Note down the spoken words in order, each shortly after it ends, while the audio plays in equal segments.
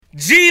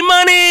G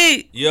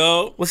Money.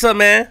 Yo, What's up,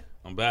 man?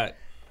 I'm back.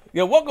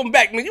 Yo, welcome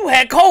back, man. You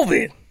had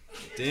COVID.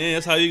 Damn,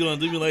 that's how you gonna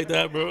do me like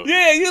that, bro?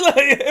 Yeah, you like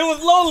it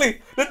was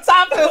lonely. The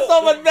top feels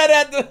so much better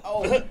at the.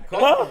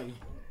 Huh?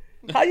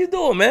 How you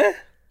doing, man?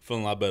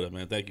 Feeling a lot better,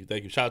 man. Thank you.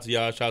 Shout out to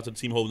y'all. Shout out to the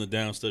team holding it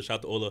down. Still, shout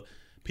out to all the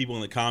people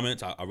in the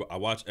comments.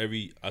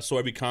 I saw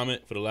every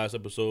comment for the last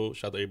episode.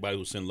 Shout out to everybody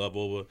who sent love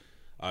over.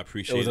 I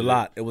appreciate it. It was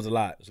a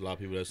lot. There's a lot of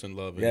people that sent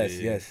love.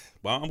 Yes.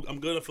 But I'm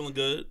good. I'm feeling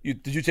good.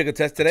 Did you take a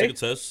test today? I took a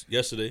test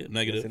yesterday.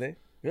 Negative. Yesterday?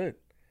 Good.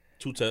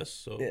 2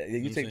 tests. So Yeah,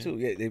 you take 2.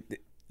 Yeah.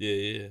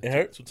 Yeah. It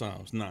hurt? 2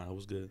 times. Nah, it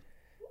was good.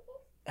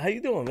 How you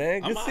doing,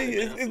 man? Good to see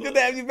you. Man. It's good to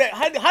have you back.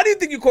 How do you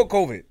think you caught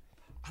COVID?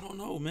 I don't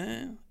know,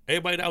 man.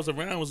 Everybody that was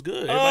around was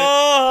good.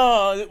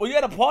 Were you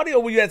at a party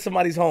or were you at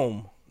somebody's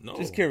home? No.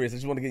 Just curious. I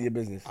just want to get your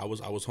business. I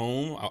was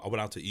home. I went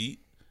out to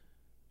eat,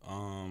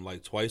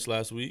 like twice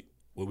last week,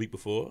 or week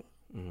before.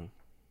 Mm-hmm.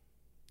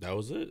 That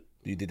was it.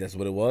 You think that's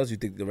what it was? You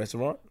think the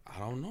restaurant? I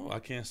don't know. I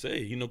can't say.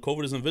 You know,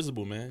 COVID is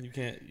invisible, man. You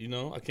can't.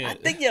 I can't. I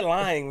think you're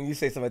lying when you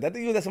say something like that. I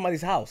think you was at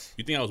somebody's house.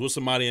 You think I was with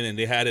somebody and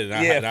they had it?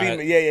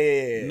 And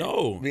Yeah.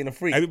 No. Being a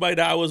freak. Everybody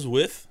that I was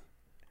with,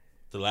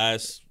 the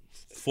last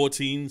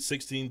 14,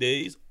 16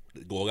 days,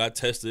 all got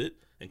tested,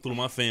 including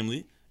my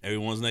family.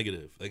 Everyone's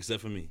negative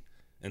except for me.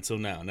 Until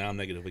now. Now I'm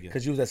negative again.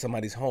 Because you was at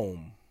somebody's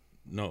home.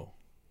 No.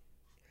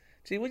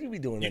 Gee, what you be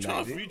doing? You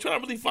trying to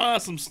really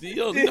find some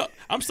steals?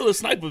 I'm still a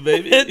sniper,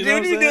 baby. You know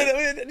what I'm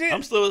saying?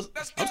 I'm still a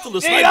sniper.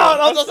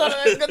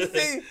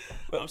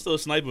 I'm still a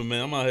sniper,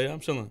 man. I'm out here. I'm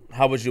chilling.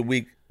 How was your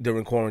week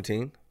during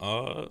quarantine?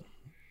 It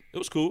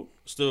was cool.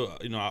 Still,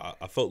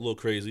 I felt a little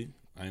crazy.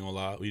 I ain't gonna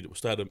lie. We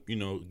still had to,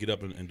 get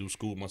up and do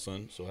school with my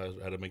son. So I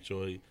had to make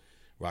sure he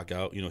rock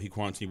out. He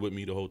quarantined with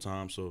me the whole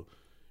time. So,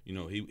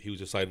 he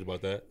was excited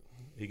about that.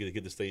 He could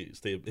get to stay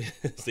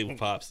with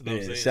pops. You know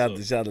what I'm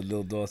saying? Shout out to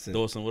Lil Dawson.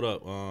 Dawson, what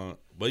up?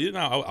 But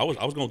I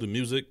was going through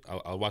music. I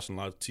was watching a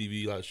lot of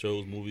TV, a lot of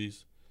shows,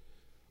 movies.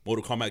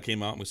 Mortal Kombat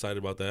came out. I'm excited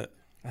about that.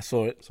 I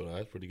saw it. So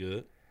that's pretty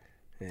good.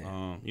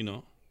 Yeah.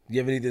 You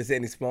ever need to say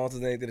any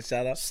sponsors, anything to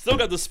shout out? Still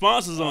got the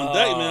sponsors on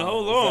deck, man.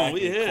 Hold on.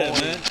 Exactly. We here,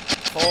 man.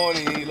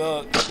 Corny,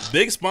 look.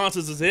 Big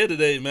sponsors is here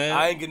today, man.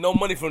 I ain't get no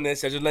money from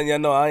this. I just letting y'all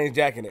know I ain't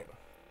jacking it.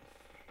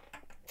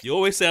 You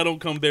always say I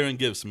don't come bearing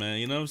gifts, man.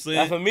 You know what I'm saying?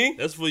 That's for me?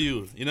 That's for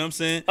you. You know what I'm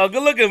saying? Oh,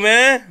 good looking,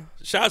 man.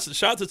 Shout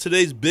out to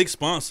today's big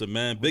sponsor,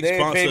 man. Big they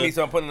sponsor. They pay me,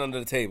 so I'm putting it under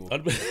the table.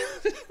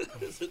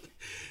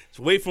 It's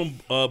way from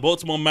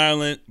Baltimore,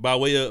 Maryland, by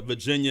way of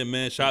Virginia,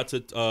 man. Shout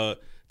out to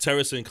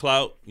Terrace and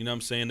Clout. You know what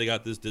I'm saying? They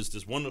got this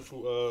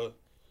wonderful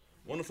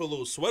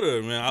little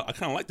sweater, man. I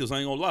kind of like this. I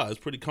ain't gonna lie. It's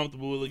pretty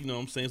comfortable. You know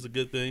what I'm saying? It's a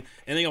good thing.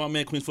 And they got my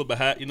man Queen's Football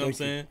hat. You know what I'm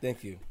saying?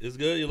 Thank you. It's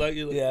good. You like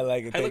it? Yeah, I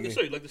like it. I like the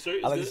shirt. You like the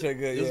shirt? I like the shirt.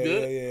 Good. It's Yeah,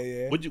 good.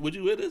 Yeah. Would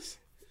you wear this?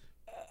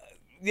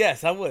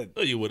 Yes, I would.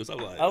 Oh, you would. I'm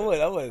like,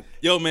 I would.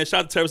 Yo, man.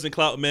 Shout out to Terrace and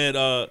Clout, man.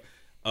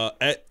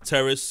 At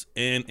Terrace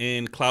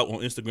and Clout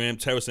on Instagram.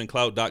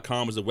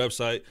 TerraceandClout.com is the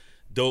website.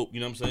 Dope. You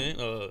know what I'm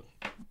saying?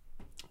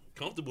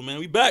 Comfortable, man.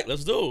 We back.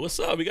 Let's do it. What's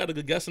up? We got a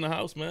good guest in the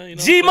house, man. You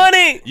know G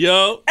Money.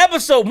 Yo.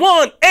 Episode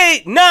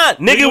 189.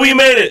 Nigga, we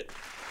made it.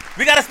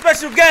 We got a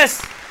special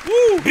guest.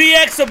 Woo.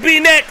 BX or B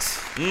Next.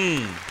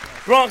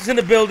 Bronx in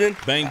the building.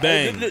 Bang,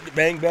 bang.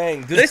 Bang,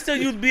 bang. Do they still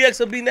use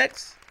BX or B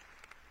Next?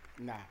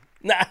 Nah.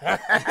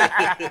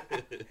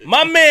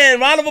 My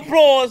man, round of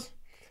applause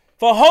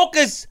for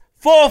Hocus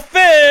for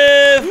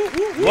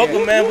Fifth.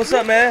 Welcome, man. What's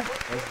up, man?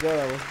 What's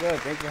good?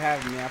 Thanks for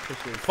having me. I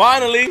appreciate it.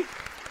 Finally.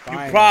 You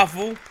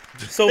prideful.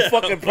 So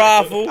fucking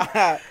prideful.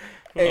 Hey,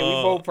 we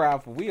both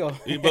prideful. We are.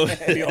 We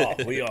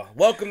are.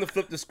 Welcome to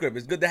Flip the Script.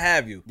 It's good to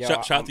have you. Yo,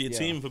 shout out to your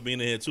team for being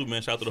here too,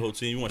 man. Shout out to the whole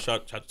team. You want to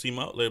shout the team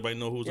out? Let everybody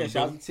know who's in the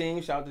shout building. out to the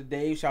team. Shout out to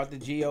Dave. Shout out to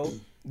Gio.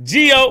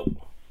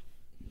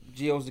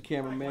 Gio's the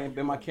cameraman.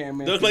 Been my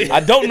cameraman.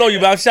 I don't know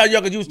you, but I'm shouting you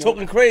because you was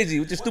talking crazy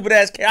with your stupid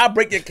ass camera. I'll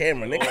break your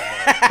camera, nigga.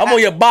 I'm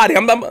on your body.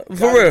 I'm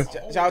for real.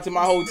 Shout out to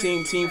my whole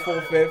team, Team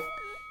 4/5.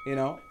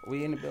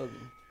 We in the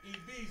building.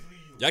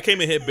 Y'all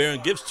came in here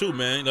bearing gifts too,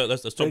 man.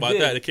 Let's talk about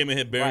that. They came in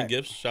here bearing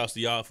gifts. Shouts to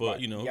y'all for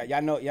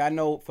Y'all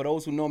know. For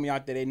those who know me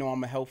out there, they know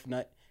I'm a health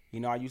nut.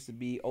 I used to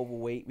be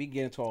overweight. We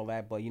get into all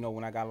that, but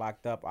when I got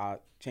locked up, I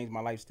changed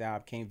my lifestyle. I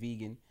became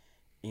vegan.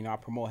 I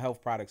promote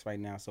health products right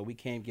now, so we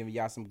came giving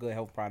y'all some good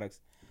health products.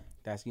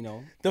 That's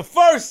the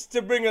first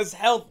to bring us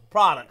health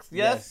products.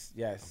 Yes.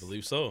 I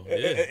believe so. Yeah,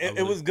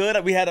 it was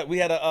good. We had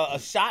a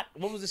shot.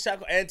 What was the shot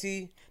called?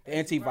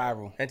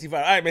 Antiviral.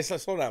 All right, man.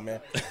 Slow down,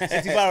 man.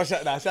 Antiviral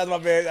shot. Nah, shout out to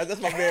my man. That's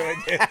my man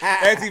right there.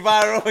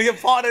 Antiviral. Your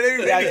partner.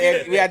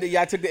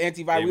 Y'all took the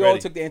antiviral. We all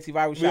took the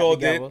antiviral shot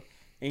together.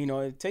 Did. And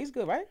it tastes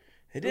good, right?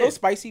 It a little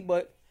spicy,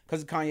 but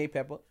because of Kanye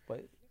pepper,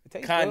 but it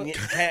tastes good.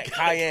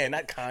 Cayenne,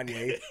 not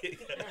Kanye.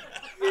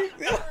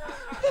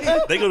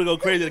 They gonna go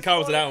crazy in the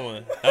comments of that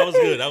one. That was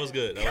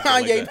good.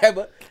 Kanye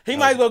pepper. He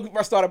might as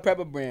well start a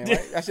pepper brand,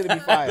 right? That should be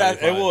fire.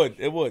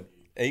 It would.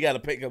 And you got to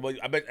pick up.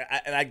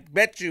 I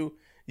bet you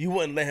you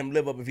wouldn't let him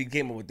live up if he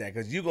came up with that,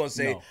 because you gonna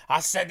say, No. I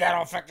said that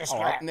on Factor Oh,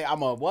 Scrap.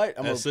 I'm a what?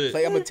 I'm That's gonna it.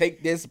 play. I'm gonna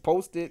take this,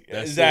 post it.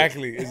 That's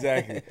Exactly,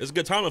 exactly. It's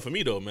good timing for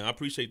me though, man. I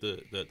appreciate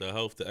the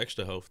health, the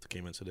extra health that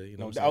came in today. You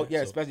know what I'm Oh saying? yeah,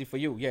 So, especially for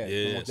you. Yeah,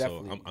 yeah. most So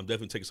definitely. I'm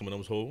definitely taking some of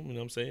those home. You know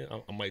what I'm saying?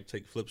 I might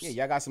take flips. Yeah,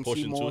 y'all got some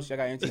portion CMOS, two.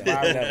 y'all got NT5,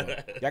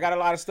 whatever. Y'all got a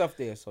lot of stuff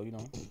there, so you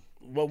know.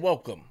 Well,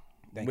 welcome.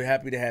 Thank We're you.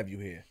 happy to have you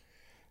here.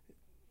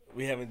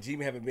 We haven't been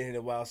here in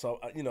a while, so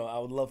I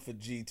would love for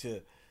G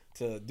to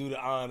do the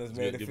honors,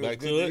 man. Get feels back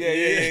to good.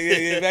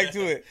 it? Yeah, back to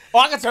it. Oh,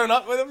 I can turn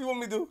up. Whatever you want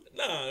me to do.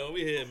 Nah,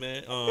 we here,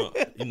 man.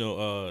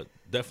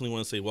 Definitely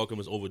want to say welcome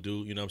is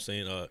overdue. You know what I'm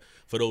saying?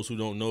 For those who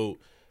don't know,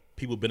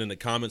 people been in the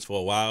comments for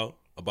a while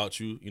about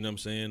you. You know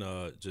what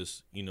I'm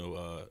saying?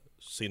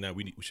 Saying that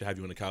we should have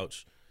you on the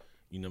couch.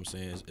 You know what I'm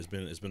saying?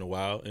 It's been a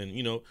while, and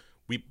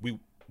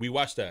we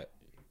watched that.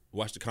 We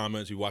watched the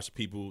comments. We watched the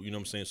people. You know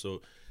what I'm saying?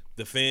 So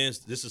the fans,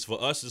 this is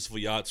for us. This is for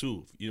y'all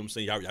too. You know what I'm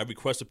saying? Y'all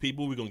requested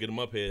people. We're gonna get them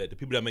up here. The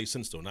people that make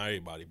sense though, not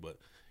everybody, but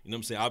you know what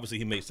I'm saying. Obviously,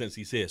 he makes sense.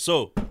 He's here.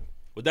 So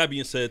with that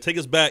being said, take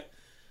us back.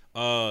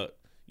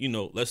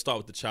 Let's start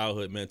with the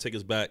childhood, man. Take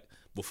us back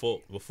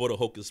before the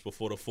hocus,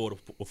 before the fourth,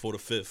 before the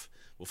fifth,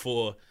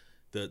 before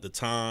the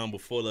time,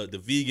 before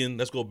the vegan.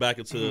 Let's go back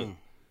into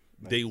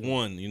day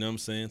one. You know what I'm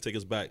saying? Take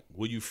us back.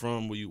 Where you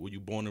from? Were you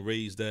born and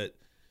raised at?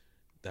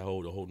 The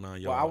whole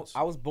 9 yards.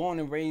 Well, I was born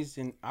and raised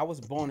in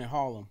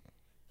Harlem.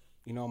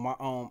 You know, my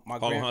Harlem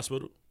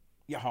Hospital.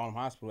 Yeah, Harlem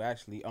Hospital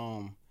actually.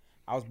 I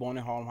was born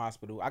in Harlem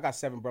Hospital. I got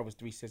 7 brothers,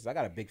 3 sisters. I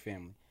got a big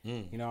family.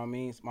 You know what I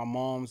mean? My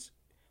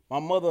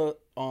mother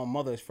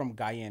is from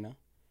Guyana,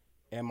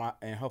 and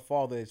her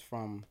father is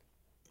from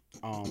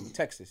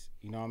Texas.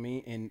 You know what I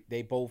mean? And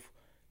they both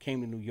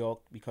came to New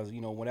York because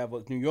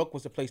whatever New York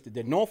was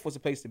the North was the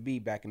place to be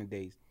back in the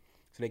days.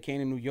 So they came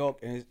to New York,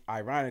 and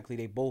ironically,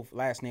 they both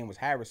last name was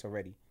Harris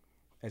already.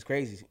 That's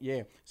crazy.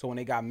 Yeah. So when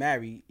they got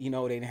married, they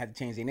didn't have to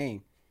change their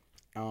name.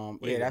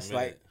 Wait that's a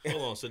minute.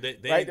 Hold on. So they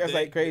right, that's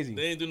like crazy.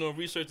 They ain't do no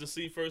research to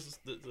see first.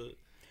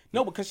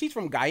 No, because she's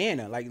from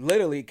Guyana. Like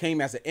literally came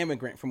as an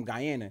immigrant from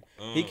Guyana.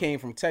 He came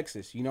from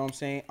Texas. You know what I'm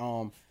saying?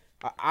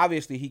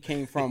 Obviously he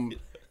came from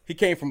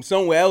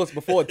somewhere else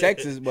before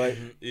Texas, but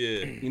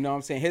yeah. you know what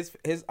I'm saying?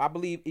 His I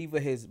believe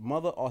either his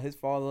mother or his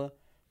father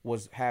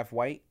was half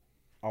white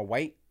or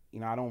white.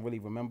 I don't really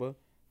remember.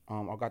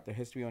 I got the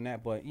history on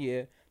that, but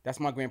yeah, that's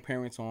my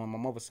grandparents on my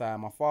mother's side.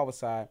 My father's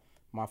side,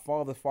 my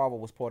father's father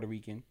was Puerto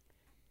Rican,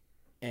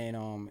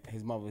 and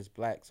his mother is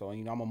black. So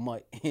I'm a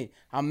mutt.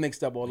 I'm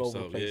mixed up all over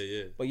the place.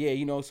 Yeah. But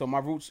yeah, so my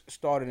roots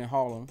started in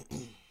Harlem,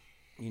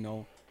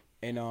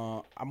 and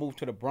I moved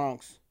to the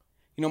Bronx.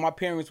 My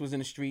parents was in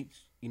the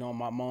streets.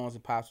 My moms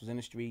and pops was in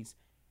the streets.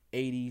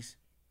 80s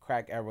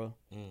crack era.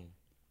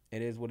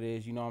 It is what it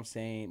is. You know what I'm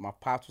saying? My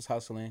pops was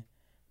hustling.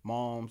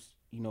 Mom's,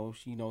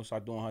 she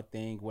started doing her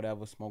thing,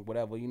 whatever, smoke,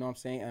 whatever. You know what I'm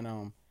saying?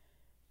 And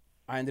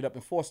I ended up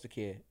in foster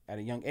care at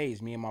a young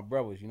age. Me and my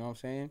brothers. You know what I'm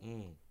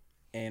saying?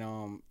 And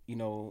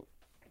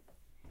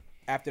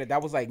after that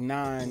was like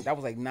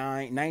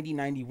 90,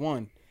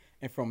 91.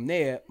 And from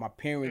there, my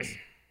parents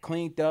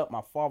cleaned up.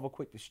 My father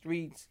quit the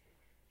streets.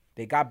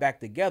 They got back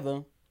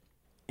together,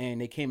 and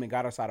they came and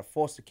got us out of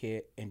foster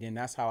care. And then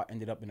that's how I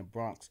ended up in the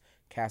Bronx,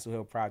 Castle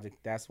Hill Project.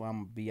 That's where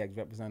I'm a BX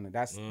representative.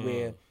 That's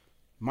where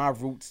my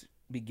roots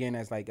began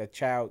as like a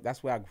child.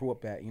 That's where I grew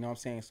up at. You know what I'm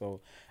saying? So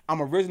I'm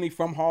originally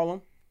from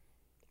Harlem.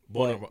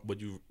 But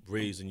you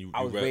raised and you.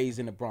 I was raised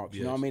in the Bronx. Yes.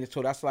 You know what I mean?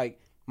 So that's like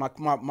my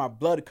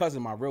blood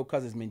cousin, my real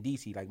cousin is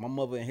Medici. Like my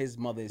mother and his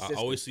mother is sister. I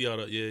always see how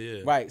that.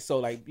 Yeah. Right. So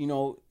like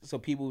so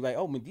people like,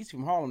 oh, Medici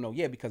from Harlem. No,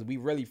 yeah, because we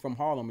really from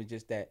Harlem. It's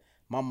just that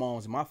my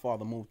mom's and my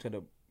father moved to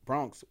the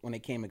Bronx when they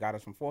came and got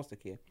us from foster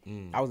care.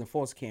 I was in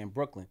foster care in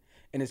Brooklyn,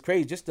 and it's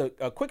crazy. Just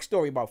a quick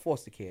story about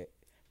foster care.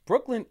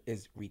 Brooklyn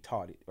is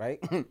retarded, right?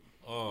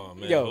 Oh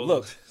man. Yo,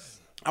 look.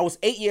 I was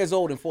 8 years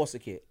old in foster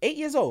care. 8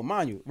 years old,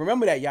 mind you.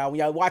 Remember that, y'all, when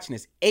y'all watching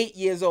this. 8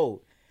 years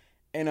old.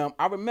 And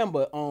I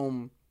remember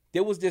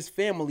there was this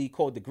family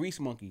called the Grease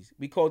Monkeys.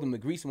 We called them the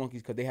Grease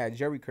Monkeys because they had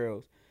jerry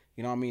curls.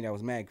 You know what I mean? That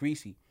was mad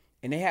greasy.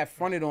 And they had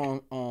fronted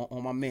on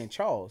my man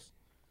Charles,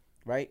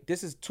 right?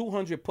 This is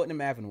 200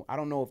 Putnam Avenue. I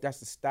don't know if that's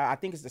the style. I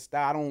think it's the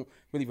style. I don't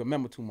really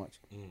remember too much.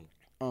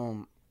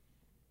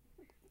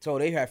 So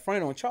they had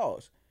fronted on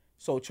Charles.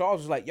 So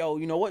Charles was like, yo,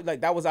 you know what?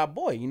 Like, that was our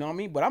boy. You know what I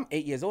mean? But I'm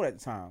 8 years old at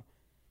the time.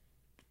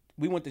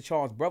 We went to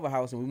Charles' brother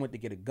house and we went to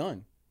get a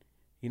gun.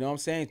 You know what I'm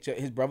saying?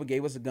 His brother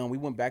gave us a gun. We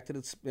went back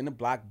to in the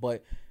block.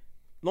 But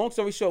long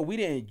story short, we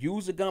didn't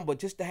use a gun. But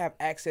just to have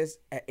access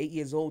at 8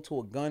 years old to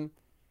a gun,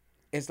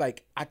 it's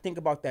like, I think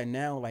about that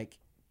now. Like,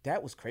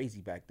 that was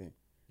crazy back then.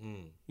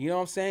 You know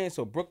what I'm saying?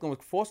 So Brooklyn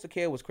with foster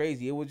care was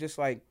crazy. It was just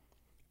like,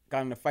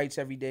 got into fights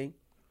every day.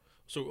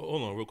 So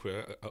hold on real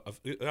quick.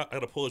 I got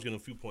to pause you on a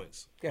few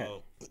points. Yeah.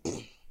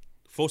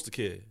 Foster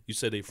care. You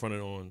said they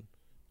fronted on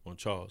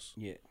Charles.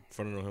 Yeah.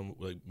 Fronted on him,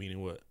 like,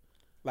 meaning what?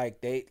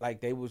 Like they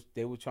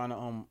were trying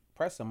to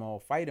press him or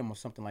fight him or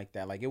something like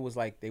that. Like it was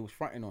like they was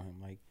fronting on him.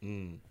 Like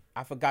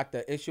I forgot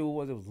the issue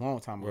was. It was a long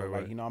time ago.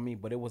 Right. You know what I mean?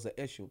 But it was an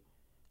issue.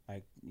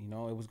 Like,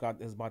 it was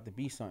about to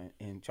be something.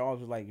 And Charles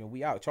was like,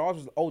 we out. Charles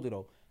was older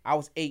though. I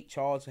was 8.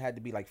 Charles had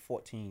to be like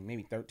 14,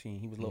 maybe 13.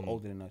 He was a little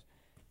older than us.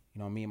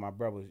 Me and my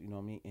brothers,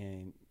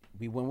 and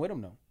we went with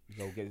him though.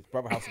 Go get his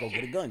brother house to go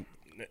get a gun.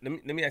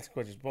 Let me ask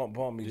you a question.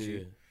 Paul meets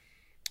you.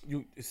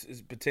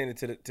 It's pertaining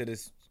to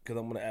this because I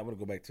want to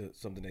go back to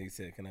something that he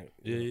said. Can I?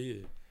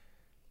 Yeah.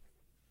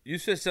 You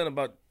said something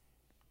about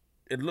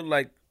it looked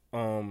like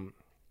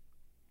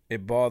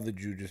it bothered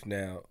you just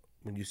now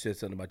when you said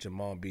something about your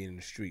mom being in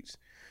the streets.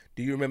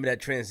 Do you remember that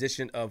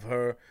transition of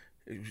her?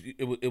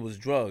 It was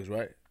drugs,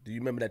 right? Do you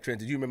remember that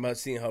transition? Do you remember her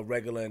seeing her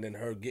regular and then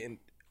her getting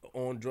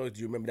on drugs?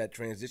 Do you remember that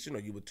transition, or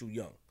you were too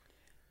young?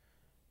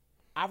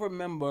 I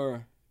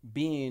remember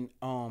being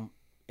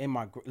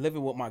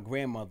living with my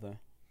grandmother.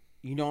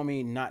 You know what I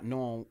mean? Not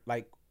knowing,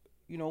 like,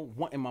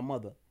 wanting my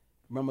mother.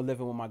 Remember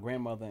living with my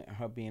grandmother and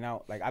her being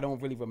out. Like, I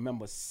don't really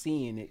remember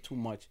seeing it too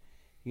much.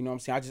 You know what I'm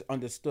saying? I just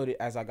understood it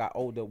as I got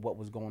older what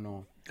was going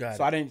on.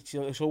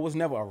 So it was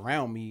never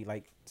around me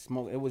like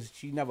smoke. It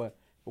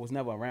was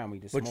never around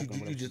me. But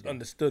you just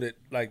understood it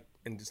like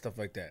and stuff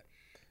like that.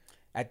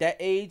 At that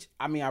age,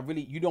 I mean,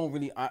 you don't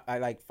really I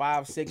like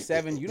 5, 6,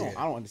 7.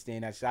 I don't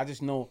understand that shit. I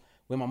just know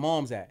where my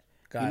mom's at.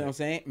 What I'm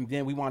saying? And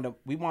then we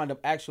wound up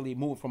actually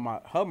moving from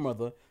her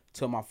mother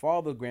to my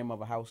father's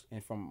grandmother house,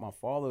 and from my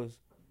father's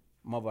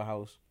mother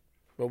house.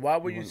 But why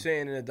were you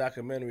saying in the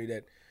documentary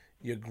that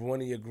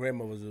one of your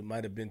grandmothers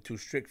might have been too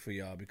strict for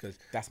y'all? Because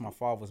that's my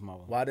father's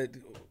mother.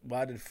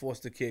 Why did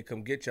foster kid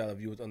come get y'all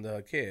if you was under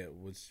her care?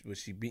 Was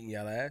she beating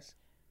y'all ass?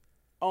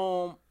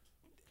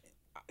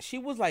 She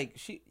was like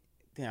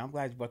Damn, I'm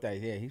glad you brought that.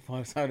 Yeah, he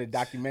saw the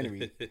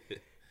documentary.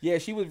 Yeah,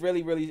 she was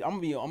really, really.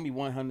 I'm gonna be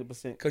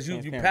 100%. Because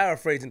you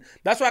paraphrasing.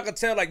 That's why I could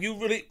tell. Like you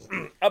really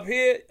up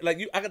here. Like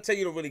I could tell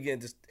you don't really get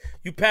into.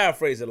 You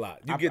paraphrase a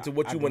lot. You get to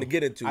what you want to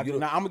get into. I'm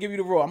gonna give you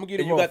the raw. I'm gonna give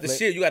you the raw. You got the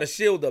shield. You got a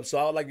shield up. So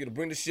I would like you to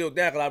bring the shield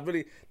down.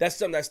 Because that's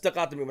something that stuck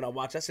out to me when I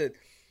watched. I said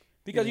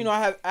because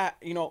I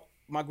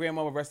my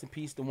grandmother, rest in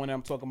peace, the one that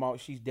I'm talking about,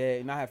 she's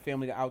dead, and I have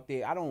family out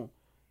there. I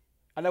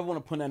never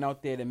want to put nothing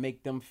out there to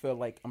make them feel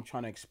like I'm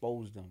trying to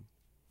expose them.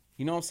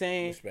 You know what I'm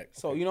saying? Respect.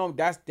 So,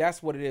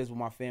 that's what it is with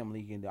my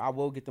family. And I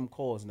will get them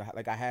calls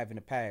like I have in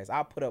the past.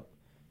 I'll put up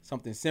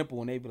something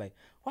simple and they be like,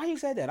 why you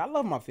said that? I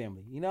love my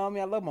family. You know what I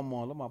mean? I love my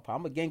mom, I love my pop.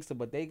 I'm a gangster,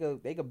 but they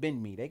could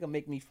bend me. They could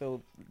make me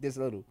feel this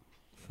little.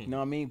 You know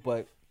what I mean?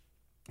 But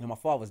my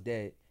father's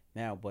dead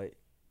now. But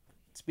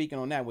speaking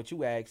on that, what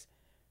you asked,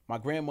 my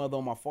grandmother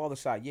on my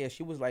father's side, yeah,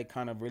 she was like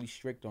kind of really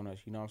strict on us.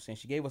 You know what I'm saying?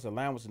 She gave us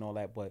allowance and all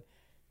that, but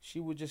she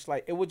was just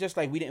like, it was just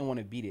like we didn't want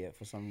to be there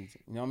for some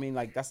reason. You know what I mean?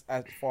 Like that's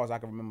as far as I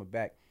can remember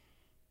back.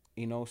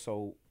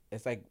 So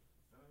it's like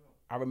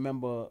I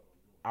remember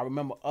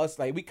us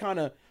like we kind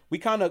of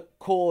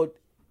called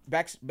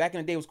back in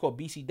the day it was called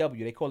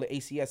BCW. They call it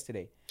ACS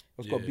today. It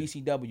was called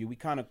BCW. We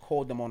kind of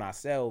called them on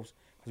ourselves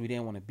because we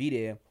didn't want to be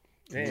there.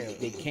 Damn.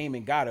 They came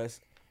and got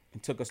us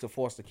and took us to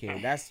foster care.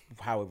 That's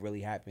how it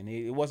really happened.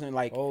 It wasn't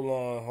like hold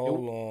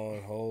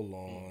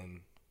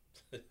on.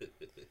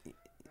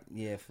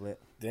 Yeah, Flip.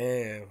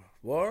 Damn.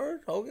 Word,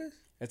 Hogan?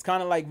 It's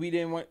kind of like we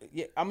didn't want.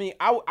 Yeah, I mean,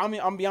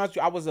 I'm be honest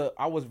with you.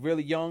 I was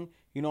really young.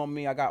 You know what I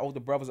mean? I got older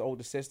brothers,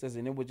 older sisters,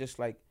 and it was just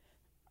like,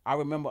 I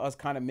remember us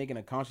kind of making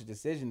a conscious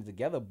decision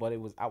together. But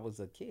I was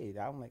a kid.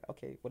 I'm like,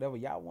 okay, whatever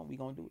y'all want, we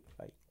gonna do it.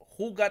 Like,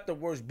 who got the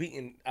worst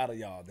beating out of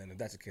y'all? Then, if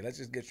that's the case, let's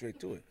just get straight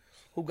to it.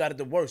 Who got it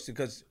the worst?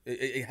 Because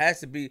it has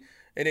to be.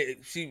 And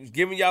she was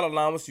giving y'all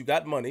allowance. You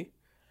got money.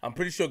 I'm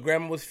pretty sure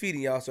grandma was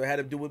feeding y'all, so it had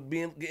to do with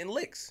getting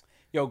licks.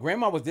 Yo,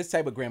 grandma was this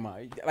type of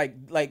grandma.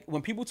 Like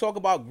when people talk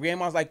about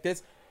grandmas like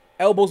this,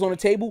 elbows on the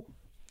table,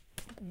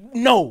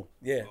 no.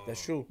 Yeah,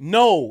 that's true.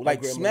 No,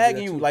 like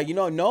smacking you, like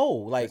no,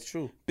 like that's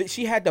true. But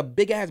she had the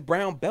big ass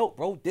brown belt,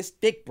 bro. This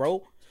thick,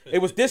 bro. It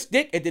was this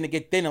thick, and then it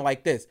get thinner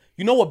like this.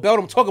 You know what belt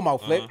I'm talking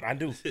about, Flip? I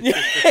do.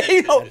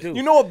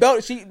 You know what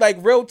belt? She like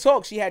real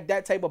talk. She had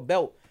that type of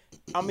belt.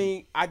 I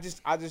mean, I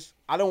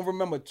don't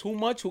remember too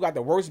much who got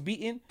the worst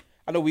beating.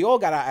 I know we all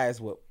got our ass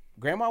whooped.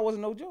 Grandma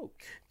wasn't no joke.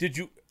 Did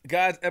you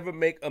guys ever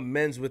make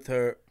amends with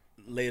her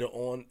later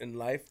on in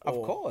life?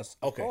 Of course.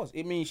 Of course.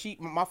 I mean,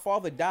 my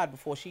father died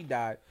before she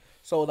died.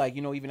 So, like,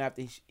 even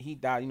after he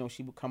died,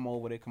 she would come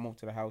over to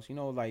the house.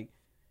 Like,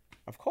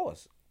 of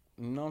course.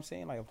 You know what I'm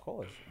saying? Like, of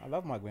course. I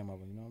love my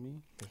grandmother. You know what I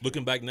mean?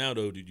 Looking back now,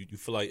 though, do you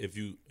feel like if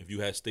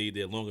you had stayed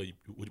there longer,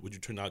 would you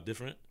turn out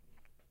different?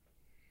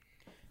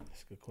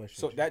 That's a good question.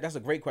 So that's a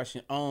great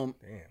question. Damn.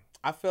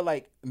 I feel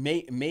like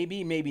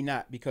maybe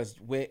not, because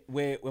where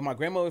my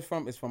grandmother is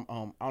from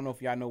I don't know if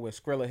y'all know where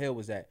Skrilla Hill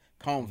was at,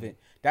 Convent.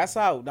 That's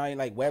how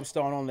like Webster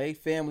on their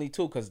family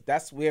too, because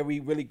that's where we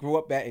really grew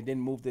up at, and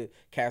then moved to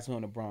Castle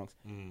in the Bronx.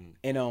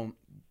 And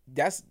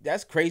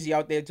that's crazy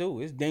out there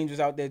too. It's dangerous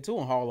out there too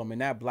in Harlem in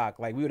that block.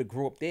 Like we would have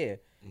grew up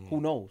there.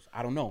 Who knows?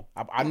 I don't know.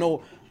 I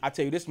know. I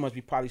tell you this much: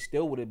 we probably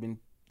still would have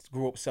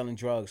grew up selling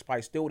drugs.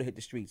 Probably still would have hit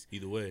the streets.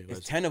 Either way,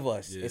 it's 10 of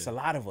us. Yeah. It's a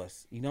lot of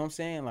us. You know what I'm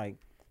saying? Like.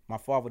 My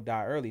father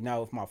died early.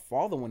 Now, if my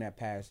father went that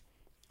passed,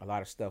 a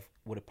lot of stuff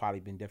would have probably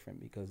been different,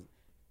 because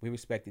we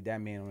respected that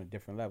man on a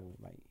different level.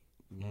 Like,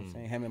 You know what I'm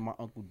saying? Him and my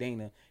Uncle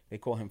Dana, they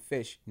call him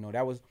Fish. You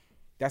know,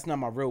 that's not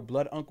my real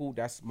blood uncle.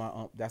 That's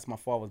my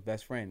father's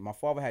best friend. My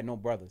father had no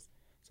brothers,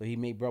 so he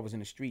made brothers in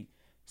the street.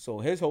 So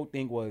his whole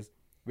thing was,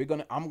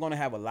 I'm gonna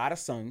have a lot of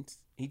sons.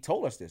 He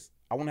told us this.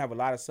 I want to have a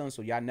lot of sons,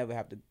 so y'all never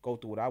have to go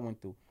through what I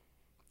went through.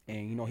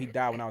 And you know, he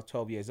died when I was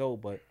 12 years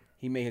old, but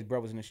he made his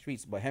brothers in the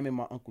streets. But him and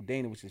my Uncle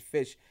Dana, which is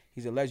Fish,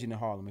 he's a legend in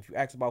Harlem. If you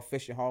ask about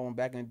Fish in Harlem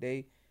back in the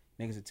day,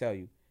 niggas will tell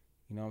you.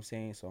 You know what I'm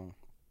saying? So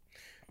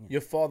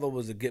Your father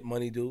was a get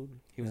money dude.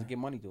 he was a get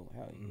money dude.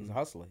 Hell, he was a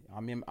hustler. I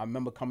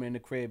remember coming in the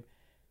crib.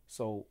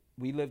 So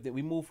we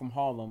moved from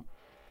Harlem.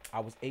 I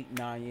was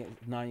 9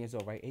 years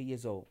old, right? 8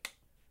 years old.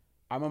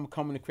 I remember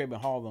coming to the crib in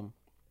Harlem.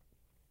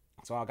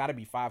 So I got to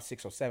be 5,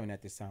 6, or 7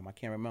 at this time. I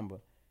can't remember.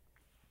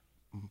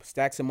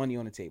 Stacks of money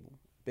on the table.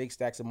 Big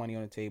stacks of money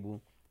on the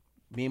table.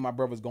 Me and my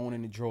brothers going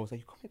in the drawers.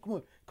 Like,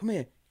 come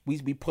here.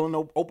 We be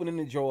opening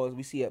the drawers.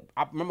 We see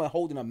I remember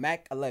holding a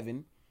Mac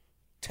 11,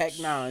 Tech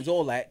 9s,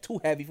 all that.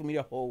 Too heavy for me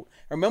to hold.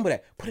 I remember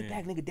that. Put it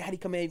back, nigga. Daddy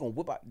come in, he gonna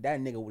whip out. That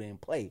nigga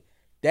didn't play.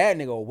 That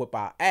nigga will whip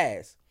our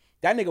ass.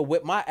 That nigga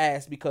whipped my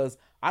ass because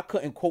I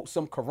couldn't quote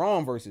some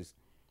Quran verses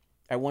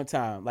at one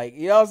time. Like,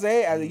 you know what I'm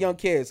saying? As a young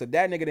kid. So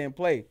that nigga didn't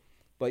play.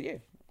 But yeah,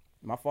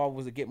 my father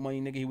was a get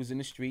money nigga. He was in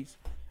the streets.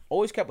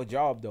 Always kept a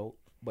job though,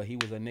 but he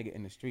was a nigga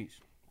in the streets.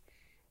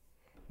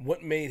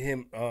 What made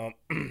him?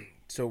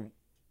 So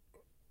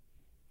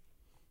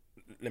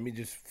let me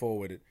just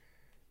forward it.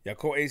 Y'all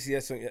call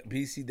ACS on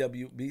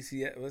BCW,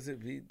 BCS. What's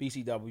it?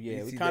 BCW,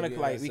 yeah. We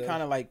BCW,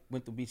 kind of like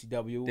went through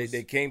BCW.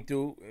 They came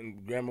through,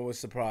 and Grandma was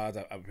surprised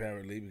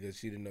apparently because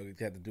she didn't know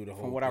they had to do the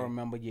whole. From what thing. I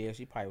remember, yeah,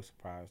 she probably was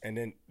surprised. And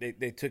then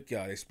they took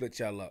y'all. They split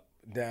y'all up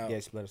down.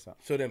 Yeah, split us up.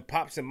 So then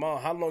Pops and Mom,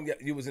 how long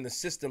you was in the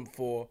system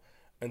for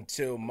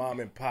until Mom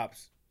and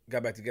Pops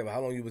got back together?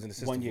 How long you was in the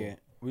system? 1 year.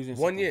 For? We was in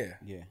 1 year.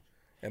 Yeah.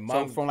 And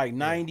Mom So from like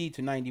 90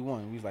 to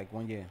 91, we was like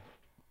 1 year.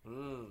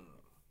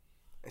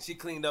 And she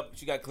cleaned up.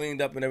 She got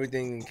cleaned up and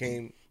everything and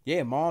came.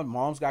 Yeah,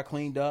 mom's got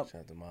cleaned up.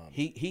 Shout out to Mom.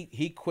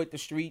 He quit the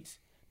streets.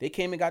 They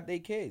came and got their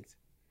kids.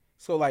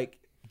 So like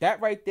that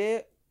right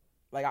there,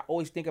 like I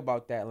always think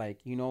about that.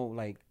 Like, you know,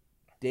 like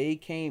they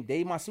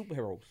my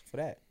superheroes for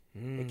that.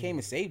 They came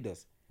and saved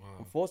us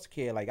from foster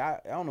care. Like I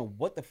don't know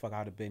what the fuck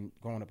I'd have been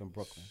growing up in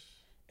Brooklyn.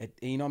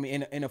 You know what I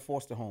mean? In a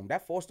foster home.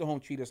 That foster home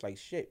treated us like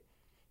shit.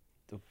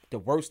 The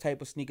worst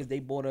type of sneakers they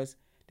bought us.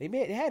 They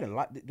had a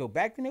lot. Though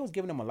back then they was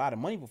giving them a lot of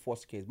money for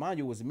foster kids. Mind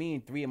you, it was me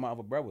and 3 of my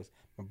other brothers.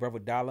 My brother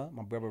Dollar,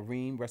 my brother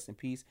Reem, rest in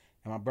peace,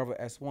 and my brother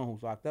S1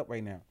 who's locked up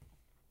right now.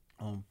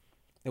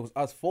 It was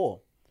us 4.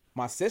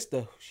 My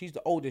sister, she's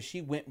the oldest.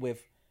 She went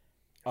with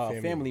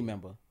a family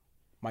member.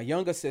 My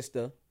younger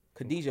sister,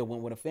 Khadijah,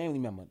 went with a family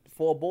member.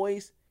 4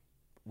 boys,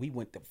 we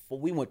went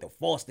to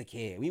foster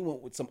care. We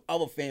went with some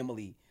other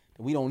family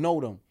that we don't know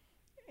them,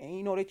 and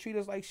you know they treat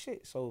us like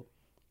shit. So,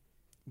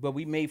 but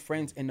we made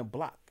friends in the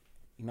block.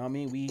 You know what I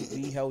mean?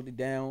 We held it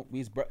down.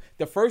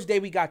 The first day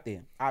we got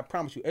there, I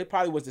promise you, it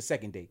probably was the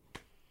second day.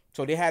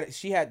 So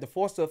the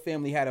foster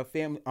family had a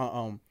family.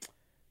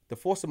 The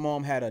foster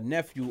mom had a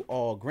nephew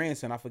or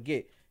grandson. I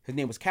forget. His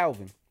name was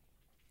Calvin.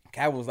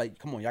 Calvin was like,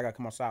 "Come on, y'all gotta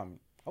come outside with me."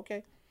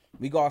 Okay,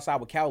 we go outside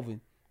with Calvin.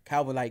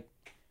 Calvin like,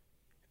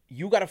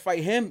 "You gotta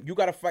fight him. You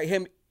gotta fight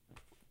him."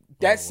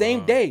 That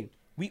same day,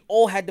 we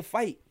all had to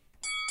fight.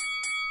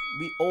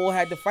 We all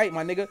had to fight,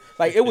 my nigga.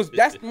 Like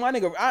that's my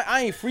nigga.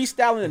 I ain't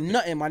freestyling or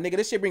nothing, my nigga.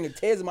 This shit bringing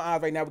tears in my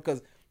eyes right now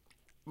because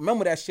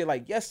remember that shit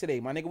like yesterday,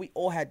 my nigga. We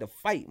all had to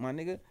fight, my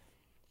nigga.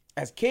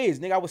 As kids,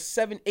 nigga, I was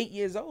 7, 8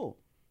 years old.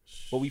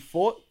 But we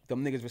fought,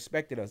 them niggas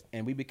respected us,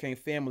 and we became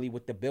family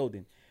with the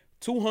building.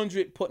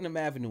 200 Putnam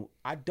Avenue.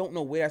 I don't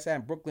know where that's at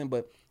in Brooklyn,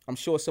 but I'm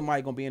sure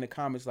somebody gonna be in the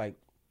comments like,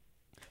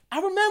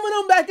 I remember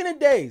them back in the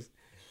days.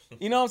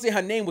 You know what I'm saying?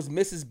 Her name was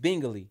Mrs.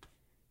 Bingley.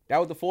 That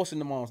was the foster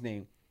mom's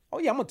name. Oh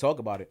yeah, I'm gonna talk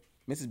about it.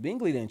 Mrs.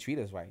 Bingley didn't treat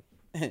us right.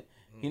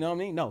 You know what I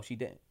mean? No, she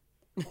didn't.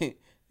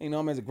 You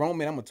know, as a grown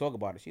man, I'm gonna talk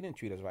about it. She didn't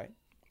treat us right.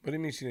 What do you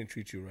mean she didn't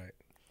treat you right?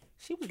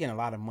 She was getting a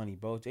lot of money,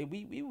 bro.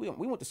 We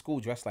went to school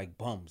dressed like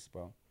bums,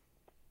 bro.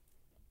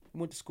 We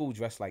went to school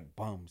dressed like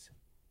bums.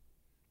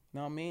 You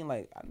know what I mean?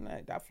 Like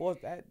that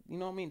you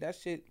know what I mean? That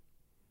shit.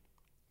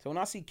 So when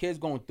I see kids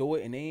going through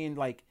it and they in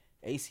like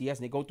ACS and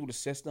they go through the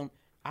system,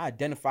 I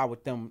identify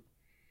with them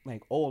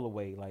like all the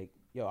way. Like,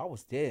 yo, I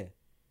was there.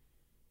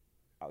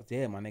 I was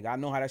there, my nigga. I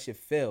know how that shit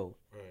feel.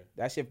 Right.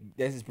 That shit,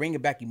 that's just bringing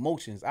back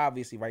emotions,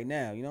 obviously, right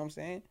now. You know what I'm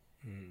saying?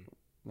 You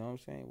know what I'm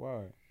saying?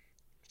 Word.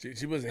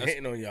 She wasn't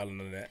hitting on y'all or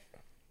none of that.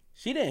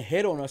 She didn't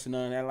hit on us or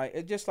none of that. Like,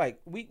 it just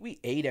like, we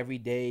ate every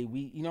day.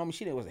 You know what I mean?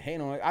 She wasn't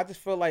hating on it. I just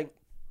feel like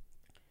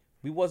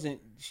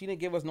she didn't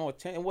give us no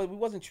attention. We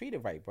wasn't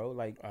treated right, bro.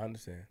 Like, I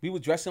understand. We were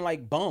dressing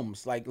like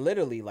bums. Like,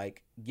 literally,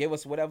 like, give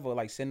us whatever,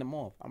 like, send them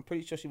off. I'm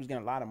pretty sure she was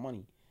getting a lot of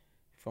money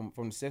from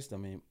the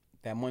system, and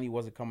that money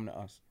wasn't coming to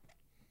us.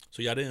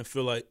 So y'all didn't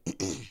feel like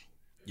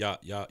y'all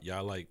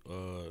like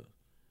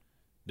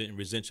didn't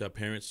resent your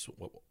parents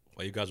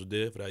while you guys were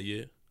there for that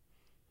year?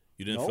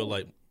 You didn't feel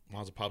like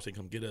moms and pops didn't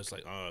come get us.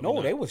 Like,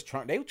 No, they was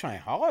trying. They were trying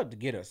hard to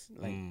get us.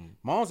 Like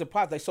moms and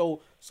pops. Like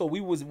so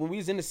we was when we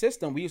was in the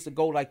system. We used to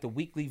go like the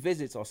weekly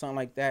visits or something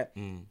like that.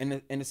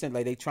 In the sense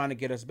like they trying to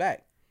get us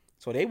back.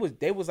 So they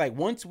was like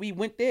once we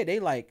went there, they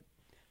like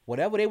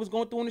whatever they was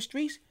going through in the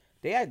streets.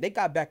 They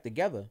got back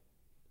together.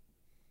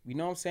 You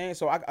know what I'm saying?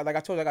 So I like I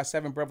told you, I got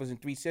 7 brothers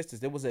and 3 sisters.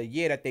 There was a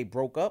year that they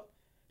broke up.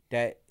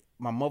 That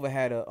my mother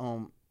had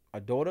a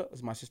daughter,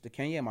 it's my sister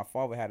Kenya, and my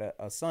father had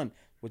a son,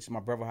 which is my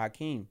brother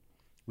Hakeem.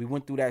 We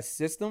went through that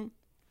system.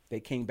 They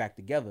came back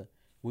together.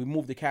 We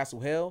moved to Castle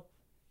Hill.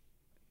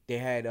 They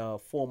had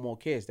 4 more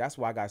kids. That's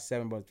why I got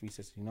 7 brothers, 3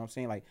 sisters. You know what I'm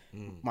saying? Like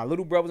my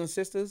little brothers and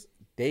sisters,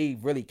 they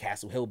really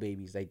Castle Hill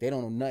babies. Like they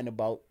don't know nothing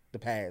about the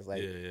past.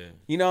 Like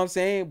you know what I'm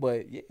saying?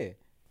 But yeah,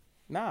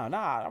 nah.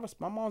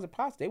 My moms and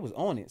pops, they was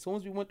on it. As soon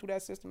as we went through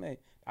that system,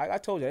 I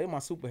told you, they were my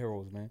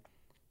superheroes, man.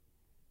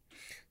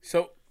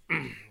 So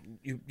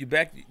you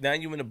back now.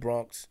 You in the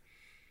Bronx.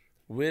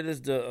 Where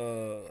does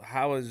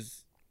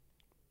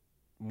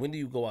when do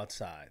you go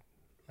outside?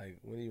 Like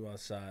when are you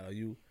outside? Are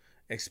you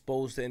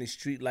exposed to any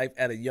street life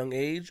at a young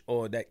age,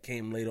 or that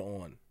came later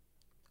on?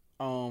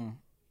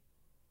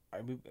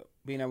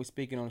 Being that we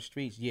speaking on the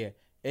streets, yeah,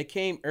 it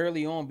came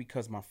early on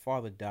because my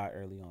father died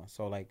early on.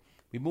 So like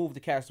we moved to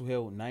Castle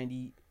Hill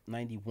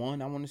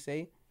 91, I want to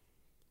say.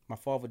 My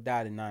father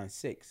died in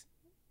 96.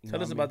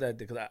 Tell us about that,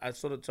 because I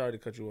sort of, sorry to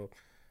cut you off.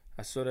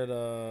 I saw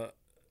that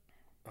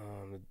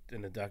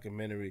in the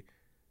documentary.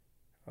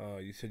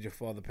 You said your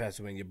father passed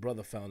away and your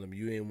brother found him.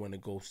 You didn't want to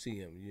go see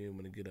him. You didn't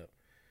want to get up.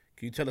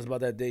 Can you tell us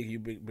about that day? Can you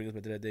bring us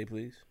back to that day,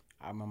 please?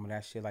 I remember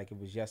that shit like it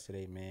was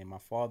yesterday, man. My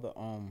father,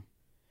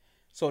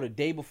 so the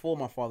day before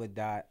my father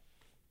died,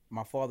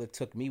 my father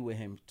took me with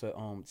him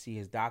to see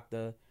his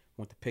doctor.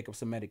 Went to pick up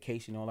some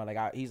medication and all that.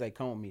 Like he's like,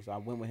 come with me. So I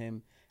went with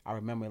him. I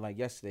remember it like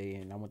yesterday,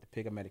 and I went to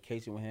pick up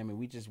medication with him, and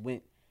we just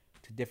went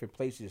to different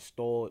places,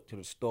 to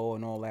the store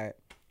and all that.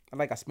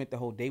 I spent the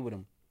whole day with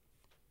him.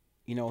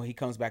 You know, he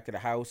comes back to the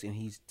house and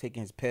he's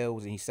taking his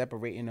pills and he's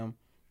separating them.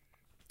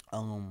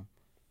 You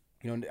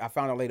know, I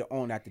found out later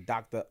on that the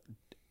doctor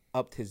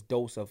upped his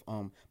dose of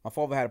my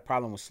father had a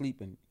problem with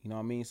sleeping, you know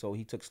what I mean? So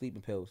he took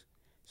sleeping pills.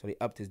 So they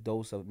upped his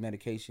dose of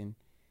medication.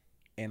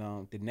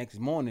 And the next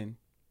morning,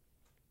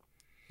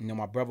 you know,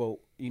 my brother,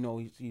 you know,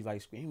 he's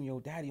like screaming, yo,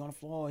 daddy on the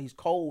floor, he's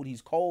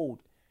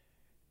cold.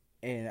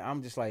 And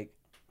I'm just like,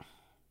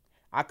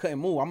 I couldn't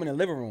move. I'm in the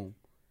living room.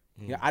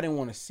 Yeah, I didn't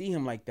want to see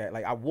him like that.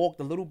 Like I walked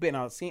a little bit and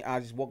I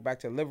just walked back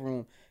to the living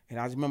room, and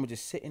I just remember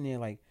just sitting there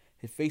like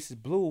his face is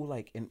blue,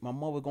 like, and my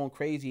mother going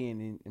crazy,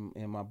 and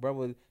my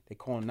brother, they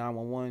calling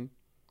 911,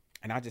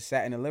 and I just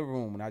sat in the living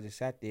room and I just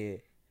sat there.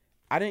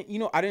 I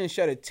didn't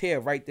shed a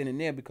tear right then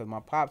and there because my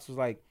pops was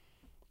like,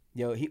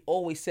 yo, he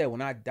always said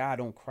when I die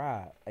don't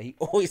cry. Like, he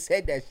always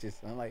said that shit.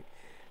 So I'm like,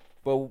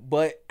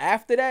 but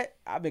after that,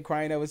 I've been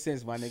crying ever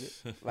since, my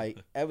nigga. Like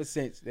ever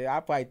since. I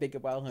probably think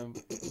about him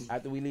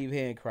after we leave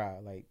here and cry.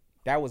 Like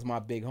that was my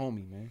big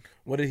homie, man.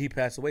 What did he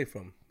pass away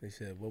from? They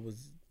said what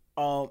was.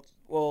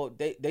 Well,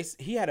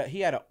 he had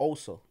an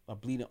ulcer, a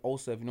bleeding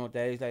ulcer. If you know what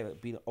that is, like a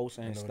bleeding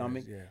ulcer in his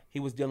stomach. Yeah. He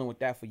was dealing with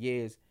that for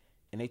years,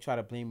 and they try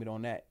to blame it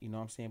on that. You know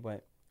what I'm saying?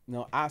 But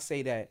I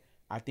say that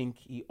I think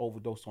he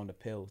overdosed on the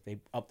pills.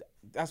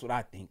 That's what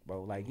I think,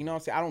 bro. Like, you know what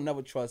I'm saying? I don't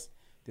never trust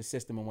the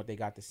system and what they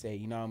got to say.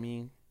 You know what I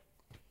mean?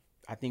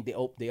 I think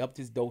they upped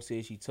his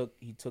dosage. He took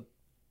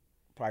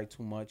probably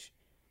too much,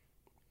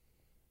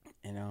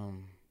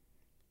 and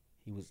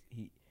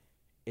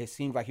it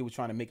seemed like he was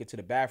trying to make it to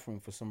the bathroom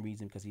for some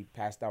reason because he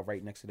passed out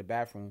right next to the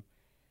bathroom,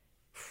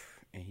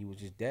 and he was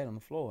just dead on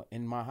the floor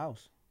in my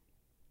house.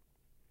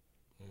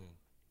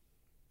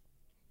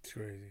 It's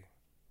crazy.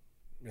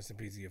 Rest in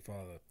peace to your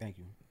father. Thank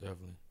you.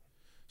 Definitely.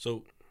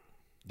 So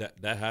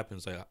that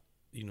happens. Like,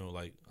 you know,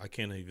 like I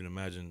can't even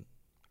imagine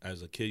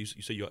as a kid. You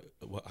say you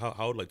how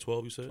old? Like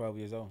 12? You said 12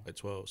 years old. At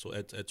 12. So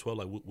at 12,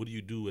 like what do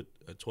you do at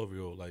a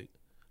 12-year-old? Like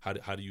how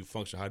do you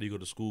function? How do you go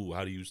to school?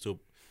 How do you still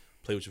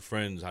play with your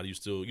friends? How do you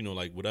still, you know,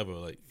 like whatever?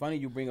 Like funny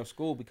you bring up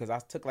school because I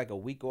took like a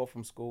week off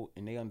from school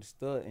and they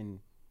understood. And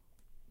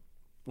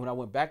when I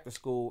went back to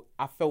school,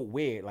 I felt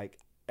weird, like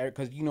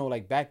because you know,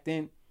 like back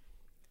then,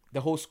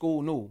 the whole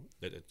school knew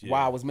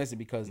why I was missing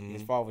because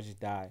his father just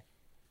died.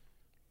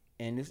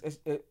 And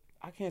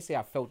I can't say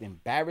I felt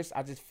embarrassed.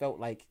 I just felt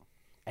like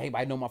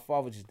everybody know my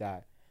father just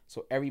died,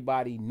 so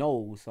everybody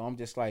knows. So I'm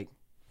just like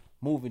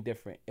moving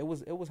different. It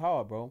was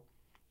hard, bro.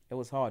 It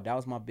was hard. That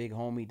was my big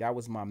homie. That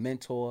was my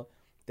mentor.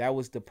 That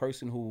was the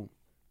person who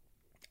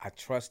I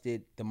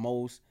trusted the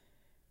most.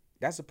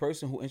 That's the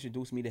person who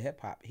introduced me to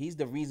hip hop. He's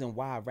the reason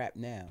why I rap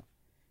now.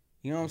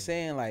 You know what I'm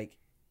saying? Like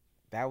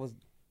that was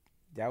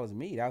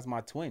me. That was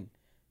my twin.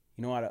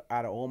 You know,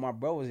 out of all my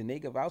brothers, and they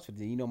give vouch for it.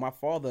 You know, my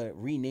father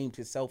renamed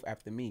himself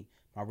after me.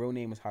 My real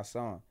name is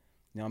Hassan.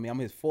 You know what I mean? I'm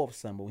his 4th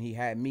son, but when he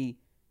had me,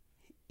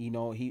 you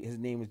know, his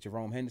name was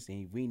Jerome Henderson.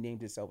 He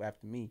renamed himself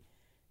after me.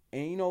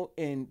 And, you know,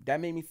 and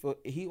that made me feel,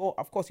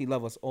 of course he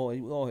loved us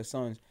all his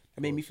sons.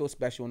 That made me feel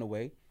special in a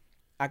way.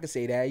 I could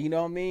say that, you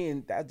know what I mean?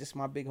 And that's just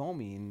my big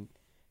homie. And,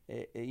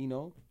 you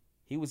know,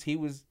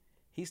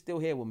 he's still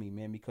here with me,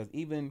 man, because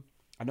even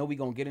I know we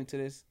gonna get into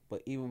this,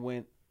 but even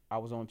when I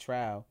was on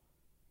trial,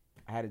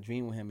 I had a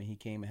dream with him and he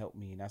came and helped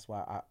me, and that's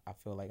why I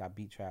feel like I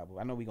beat trial. But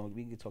I know we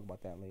can talk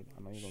about that later.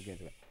 I know you're gonna get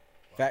into that.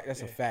 Fact,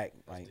 that's a fact.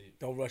 Like,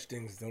 don't rush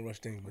things.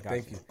 But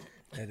thank you.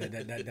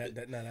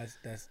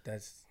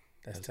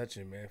 That's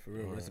touching, man. For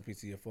real. Rest in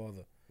peace to your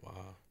father.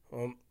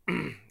 Wow.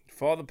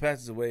 Father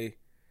passes away.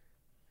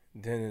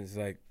 Then it's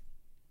like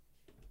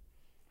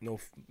no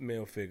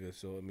male figure.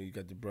 So I mean, you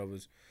got the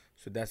brothers.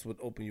 So that's what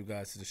opened you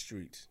guys to the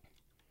streets.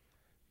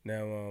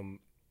 Now,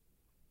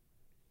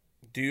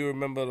 do you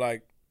remember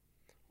like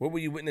what were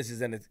you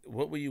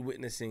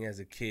witnessing as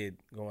a kid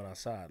going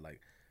outside? Like,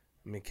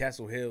 I mean,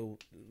 Castle Hill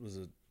was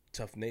a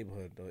tough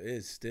neighborhood, though. It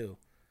is still.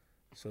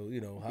 So,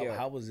 you know,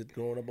 how was it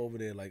growing up over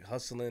there, like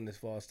hustling as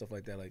far as stuff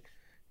like that? Like,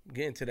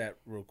 get into that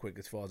real quick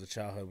as far as the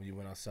childhood when you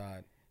went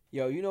outside.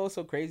 Yo, you know what's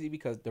so crazy?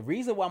 Because the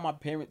reason why my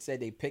parents said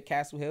they picked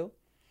Castle Hill,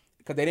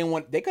 because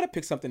they could have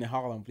picked something in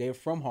Harlem. They're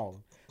from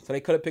Harlem. So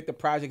they could have picked the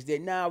projects there.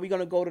 Nah, we're going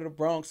to go to the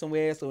Bronx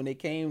somewhere. So when they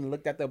came and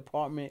looked at the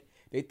apartment,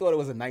 they thought it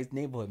was a nice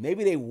neighborhood.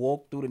 Maybe they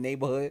walked through the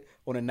neighborhood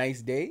on a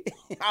nice day.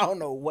 I don't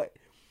know what.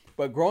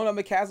 But growing up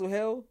in Castle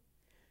Hill,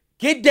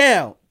 get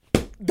down.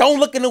 Don't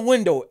look in the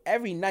window.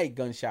 Every night,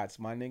 gunshots,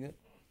 my nigga.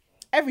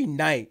 Every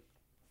night.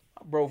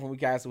 Bro from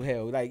Castle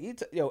Hill. Like,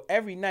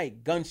 every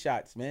night,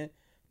 gunshots, man.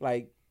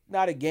 Like,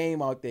 not a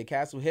game out there.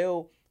 Castle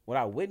Hill, what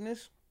I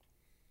witnessed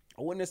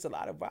a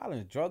lot of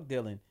violence, drug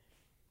dealing.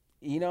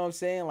 You know what I'm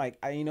saying? Like,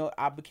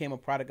 I became a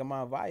product of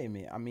my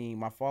environment. I mean,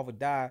 my father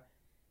died.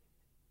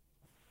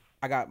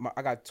 I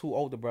got two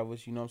older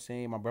brothers, you know what I'm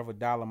saying? My brother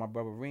Dollar, my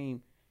brother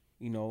Reem,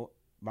 you know,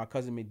 my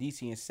cousin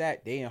Medici and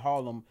Sat, they in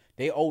Harlem.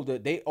 They older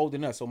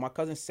than us. So my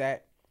cousin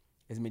Sat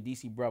is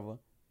Medici brother,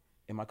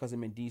 and my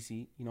cousin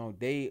Medici, you know,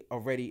 they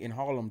already in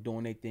Harlem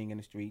doing their thing in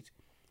the streets.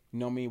 You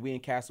know what I mean? We in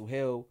Castle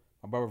Hill.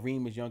 My brother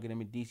Reem is younger than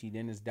Medici.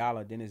 Then there's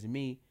Dollar. Then there's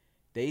me.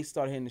 They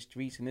started hitting the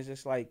streets, and it's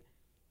just like,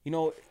 you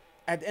know,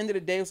 at the end of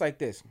the day, it's like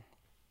this.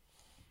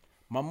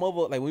 My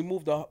mother, like, we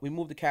moved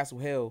to Castle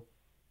Hill.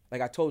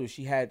 Like I told you,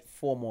 she had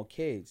 4 more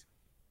kids.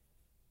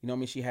 You know what I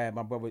mean? She had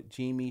my brother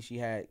Jimmy. She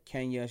had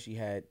Kenya. She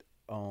had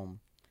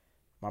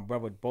my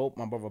brother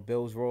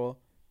Bills Raw,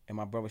 and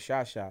my brother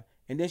Shasha.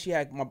 And then she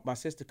had my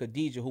sister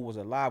Khadijah, who was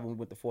alive when we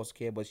went to foster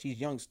care, but she's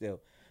young still.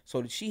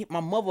 So my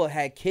mother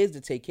had kids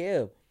to take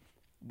care of.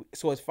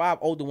 So it's 5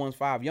 older ones,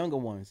 5 younger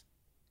ones.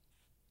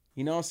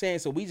 You know what I'm saying?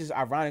 So we just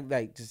ironically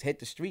like just hit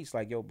the streets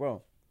like, yo,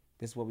 bro,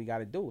 this is what we got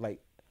to do. Like,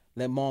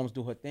 let moms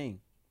do her thing.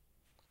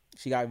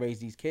 She got to raise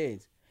these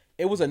kids.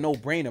 It was a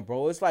no-brainer,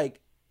 bro. It's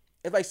like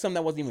something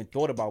that wasn't even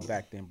thought about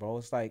back then, bro.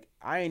 It's like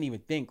I ain't even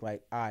think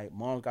like, all right,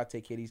 mom's got to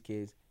take care of these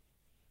kids.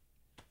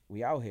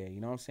 We out here, you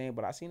know what I'm saying?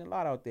 But I seen a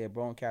lot out there,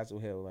 bro, in Castle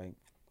Hill. Like,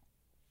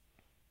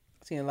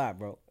 I seen a lot,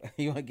 bro.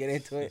 You want to get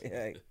into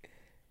it?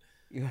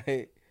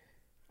 Like,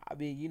 I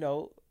mean, you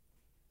know,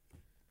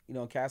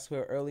 Castle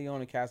Hill, early on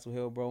in Castle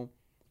Hill, bro,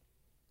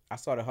 I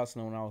started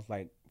hustling when I was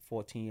like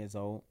 14 years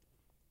old.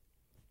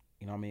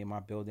 You know what I mean? My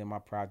building, my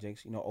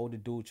projects. You know, older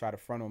dude tried to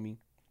front on me.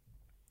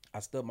 I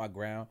stood my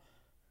ground.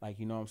 Like,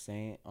 you know what I'm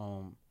saying?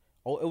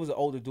 It was an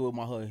older dude in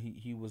my hood.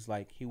 He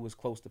was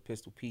close to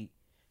Pistol Pete.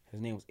 His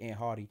name was Ant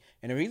Hardy.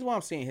 And the reason why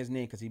I'm saying his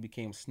name, because he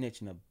became a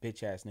snitch and a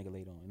bitch-ass nigga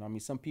later on. You know what I mean?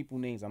 Some people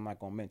names I'm not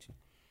going to mention.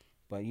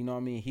 But, you know what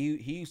I mean?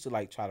 He used to,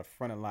 like, try to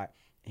front a lot.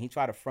 And he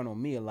tried to front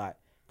on me a lot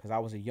because I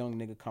was a young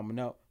nigga coming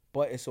up.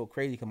 But it's so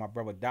crazy because my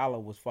brother Dollar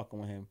was fucking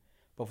with him.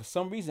 But for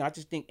some reason, I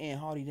just think Ant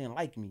Hardy didn't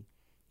like me.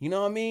 You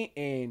know what I mean?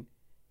 And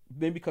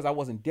maybe because I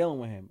wasn't dealing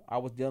with him. I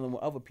was dealing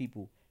with other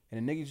people.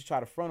 And the niggas just try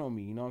to front on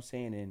me. You know what I'm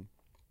saying? And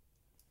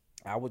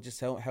I would just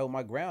held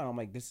my ground. I'm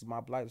like, this is my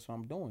life. That's what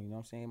I'm doing. You know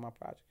what I'm saying? My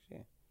projects, yeah.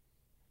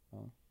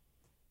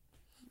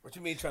 What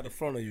you mean try to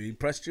front on you? He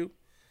pressed you?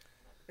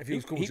 If he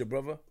was cool with your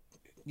brother?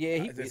 Yeah,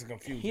 he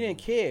didn't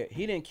care.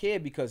 He didn't care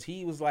because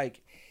he was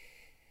like,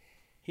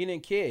 he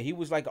didn't care. He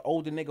was like an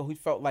older nigga who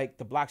felt like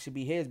the block should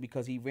be his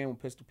because he ran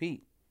with Pistol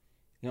Pete.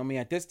 You know what I mean?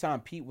 At this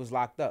time, Pete was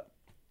locked up.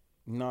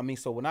 You know what I mean?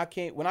 So when I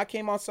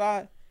came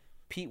outside,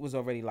 Pete was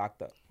already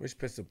locked up. Which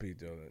Pistol Pete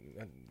though?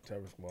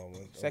 Terror Squad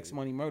one. Sex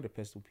Money Murder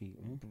Pistol Pete.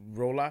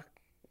 Rolock?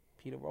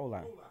 Peter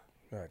Rolock.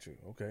 Got you.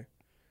 Okay.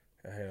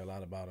 I heard a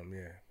lot about him,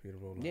 yeah. Peter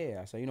Rolock.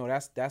 Yeah, so, you know,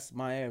 that's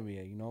my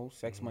area, you know.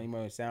 Sex Money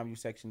Murder, Soundview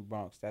section,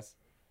 Bronx. That's,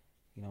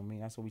 you know what I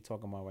mean? That's what we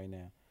talking about right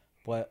now.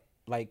 But,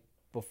 like,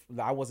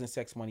 I wasn't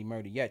Sex Money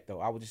Murder yet,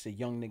 though. I was just a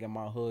young nigga in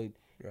my hood.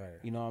 Right.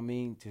 You know what I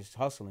mean? Just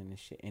hustling and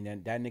shit. And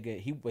then that nigga,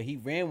 he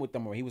ran with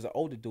them, or he was an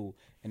older dude.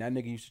 And that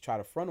nigga used to try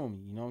to front on me,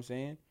 you know what I'm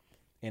saying?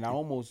 And I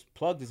almost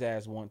plugged his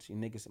ass once.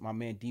 And niggas, my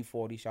man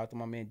D40, shout out to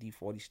my man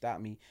D40,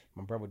 stopped me.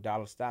 My brother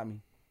Dollar stopped me.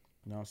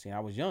 You know what I'm saying? I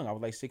was young. I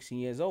was like 16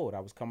 years old. I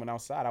was coming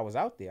outside. I was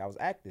out there. I was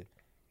active.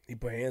 He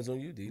put hands on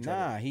you?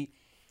 Nah, he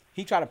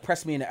tried to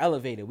press me in the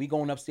elevator. We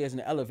going upstairs in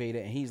the elevator,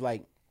 and he's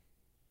like,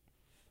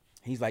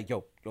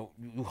 yo,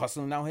 you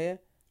hustling out here?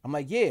 I'm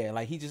like, yeah.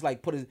 Like, he just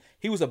like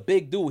he was a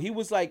big dude. He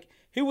was like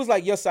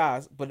your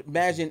size, but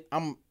imagine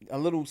I'm a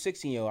little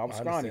 16-year-old. I was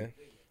scrawny.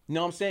 You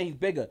know what I'm saying? He's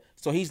bigger.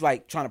 So he's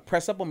like trying to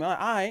press up on me. I'm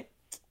like, all right.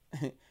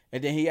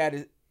 And then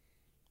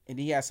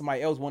he had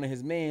somebody else, one of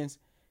his mans,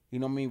 you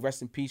know what I mean,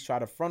 rest in peace, try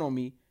to front on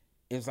me.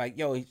 It's like,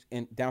 yo,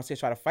 and downstairs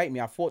try to fight me.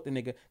 I fought the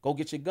nigga. Go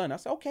get your gun. I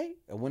said, okay.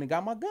 I went and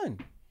got my gun.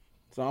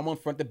 So I'm on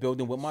front the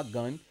building with my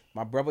gun.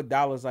 My brother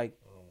Dollar's like,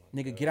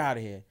 nigga, get out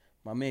of here.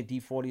 My man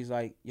D40's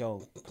like,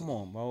 yo, come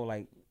on, bro.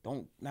 Like,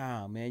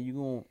 nah, man. You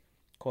gonna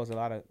cause a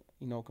lot of,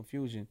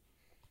 confusion.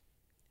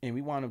 And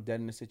we wound up dead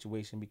in the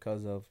situation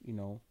because of,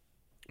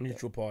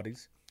 Mutual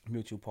parties.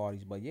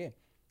 But yeah,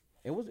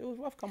 it was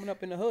rough coming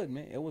up in the hood,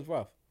 man. It was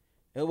rough.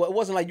 It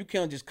wasn't like you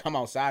can't just come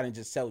outside and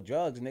just sell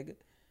drugs, nigga.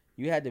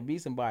 You had to be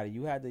somebody.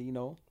 You had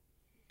to,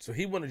 So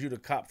he wanted you to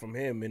cop from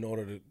him in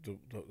order to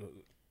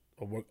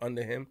work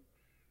under him?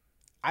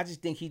 I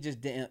just think he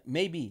just didn't,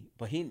 maybe,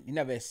 but he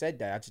never said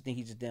that. I just think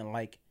he just didn't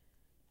like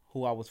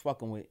who I was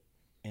fucking with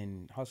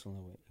and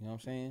hustling with. You know what I'm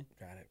saying?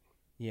 Got it.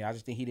 Yeah, I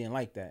just think he didn't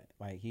like that.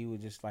 Like, he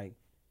was just like,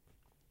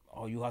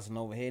 oh, you hustling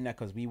over here now?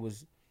 Because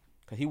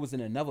he was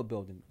in another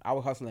building. I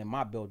was hustling in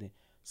my building.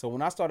 So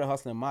when I started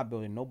hustling in my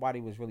building,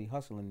 nobody was really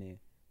hustling there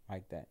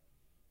like that.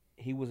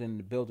 He was in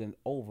the building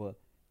over,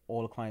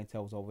 all the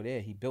clientele was over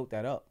there. He built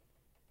that up.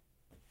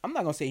 I'm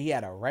not going to say he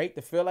had a right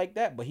to feel like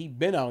that, but he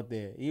been out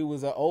there. He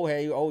was an old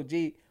head, OG.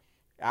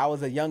 I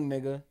was a young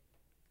nigga.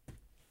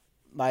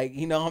 Like,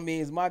 you know what I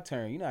mean? It's my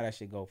turn. You know how that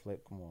shit go,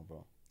 Flip. Come on,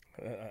 bro.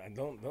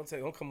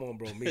 Don't come on,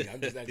 bro, me.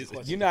 I'm just asking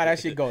questions. You know how that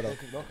shit go, though.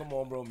 Don't come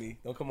on, bro, me.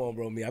 Don't come on,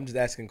 bro, me. I'm just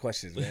asking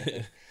questions,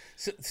 man.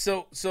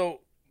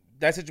 So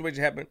that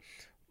situation happened.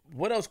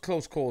 What else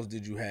close calls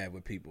did you have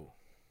with people?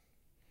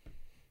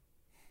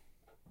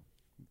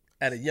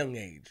 At a young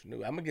age. I'm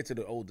going to get to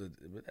the older,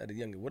 but at a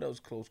younger, what else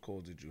close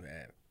calls did you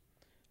have?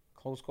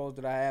 Close calls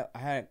that I had? I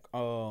had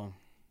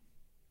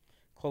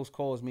close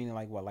calls meaning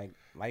like what? Like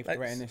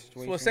life-threatening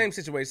situation? Well, same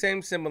situation.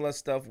 Same similar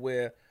stuff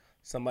where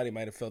somebody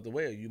might have felt the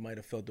way or you might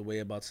have felt the way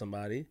about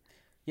somebody.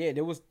 Yeah,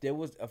 there was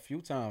a few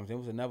times. There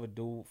was another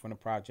dude from the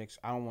projects.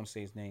 I don't want to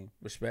say his name.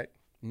 Respect.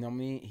 You know what I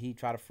mean? He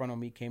tried to front on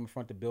me, came in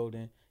front of the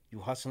building.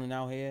 You hustling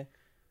out here.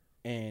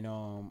 And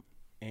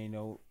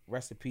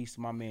rest in peace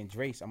to my man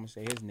Drace. I'm gonna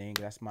say his name,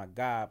 'cause that's my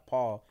guy,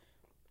 Paul.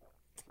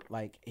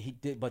 Like, he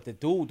did, but the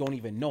dude don't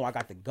even know I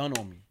got the gun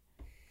on me.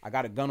 I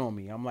got a gun on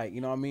me. I'm like,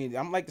 you know what I mean?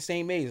 I'm like the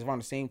same age, around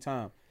the same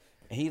time.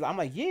 And I'm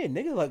like, yeah,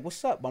 nigga, like,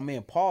 what's up? My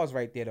man Paul's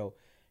right there though.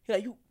 He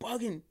like, you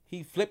bugging.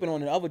 He flipping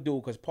on the other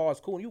dude because Paul's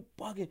cool. You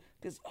bugging.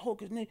 This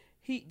Hocus nigga,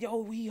 he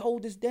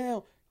hold this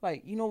down.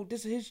 Like,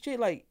 this is his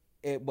shit. Like,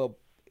 but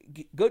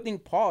good thing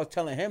Paul's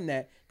telling him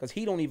that because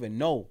he don't even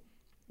know.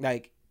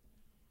 Like,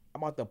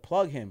 I'm about to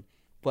plug him.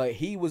 But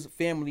he was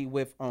family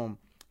with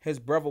his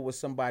brother was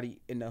somebody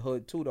in the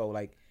hood too though.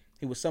 Like,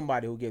 he was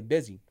somebody who get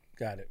busy.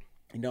 Got it.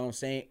 You know what I'm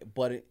saying?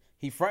 But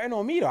he fronting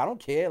on me though. I don't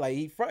care. Like,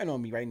 he fronting on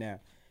me right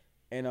now.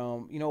 And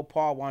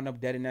Paul wound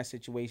up dead in that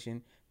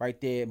situation right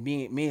there.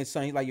 Me and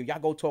son, he's like, yo, y'all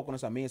go talk on the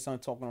side. Me and son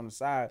talking on the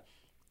side,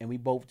 and we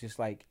both just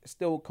like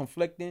still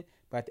conflicting.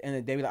 But at the end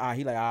of the day,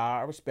 he like,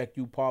 I respect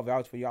you, Paul,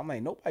 vouch for you. I'm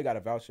like, nobody got to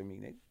vouch for me,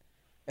 nigga.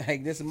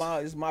 Like, this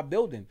is my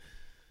building.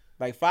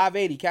 Like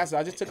 580 Castle.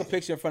 I just took a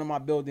picture in front of my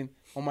building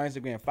on my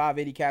Instagram.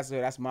 580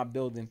 Castle. That's my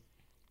building.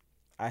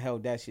 I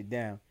held that shit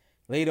down.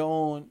 Later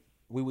on,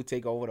 we would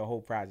take over the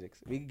whole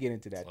projects. We could get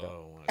into that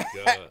though. Oh my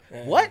god.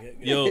 What?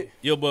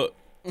 Yo, but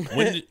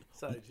when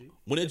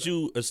did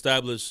you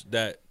establish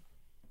that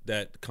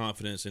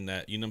confidence in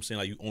that? You know what I'm saying?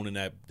 Like, you owning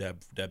that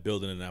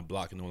building and that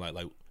block and all that.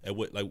 Like at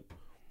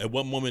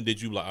what moment did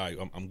you like, all right,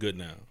 I'm good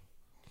now?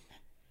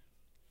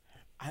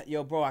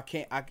 Yo, bro, I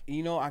came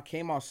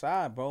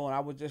outside, bro, and I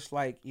was just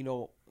like, big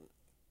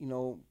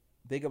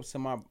ups to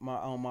my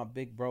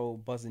big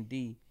bro Buzzin'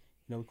 D.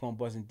 We call him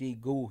Buzzin' D.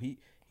 Goo. He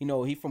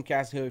from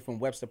Castle Hill, from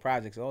Webster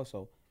Projects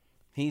also.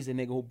 He's the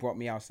nigga who brought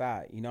me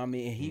outside. You know what I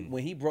mean? And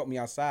when he brought me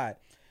outside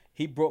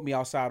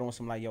on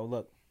some like, yo,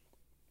 look,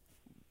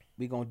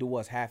 we gonna do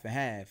us half and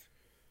half.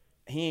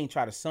 He ain't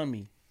try to sun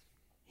me.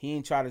 He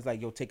ain't try to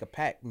like, yo, take a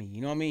pack me. You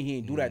know what I mean? He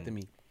ain't do that to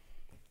me.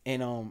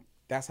 And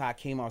that's how I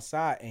came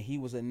outside, and he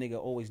was a nigga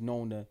always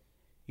known to,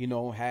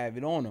 have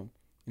it on him.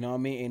 You know what I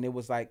mean? And it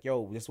was like,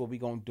 yo, this is what we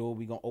gonna do.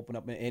 We gonna open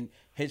up, and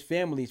his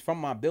family's from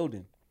my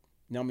building.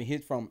 You know what I mean?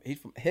 He's from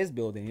his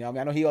building. You know what I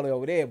mean? I know he all the way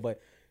over there, but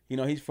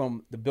he's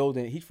from the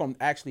building. He's from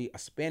actually a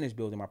Spanish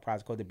building, my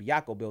project called the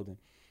Biaco building.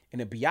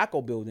 And the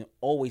Biaco building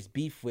always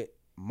beef with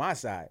my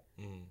side.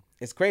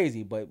 It's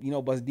crazy, but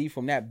Buzz D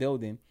from that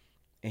building,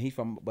 and he's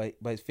from, but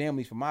his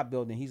family's from my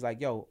building. He's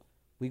like, yo,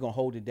 we gonna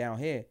hold it down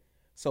here.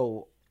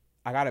 So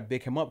I gotta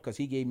big him up because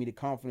he gave me the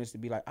confidence to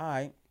be like, all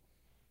right.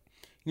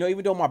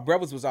 Even though my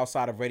brothers was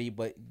outside already,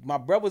 but my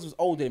brothers was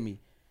older than me.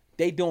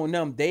 They doing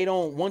them. They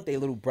don't want their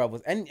little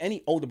brothers.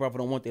 Any older brother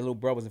don't want their little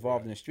brothers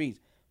involved in the streets.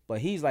 But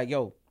he's like,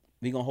 yo,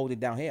 we gonna hold it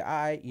down here. All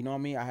right, you know what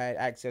I mean? I had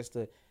access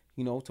to,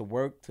 to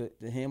work, to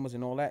the hammers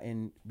and all that,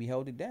 and we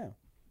held it down.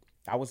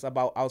 I was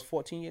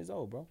 14 years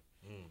old, bro.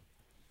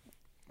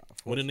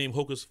 When the name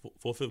Hocus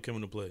 4/5 came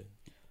into play?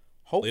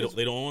 Hocus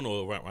later on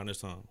or around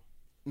this time?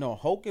 No,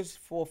 Hocus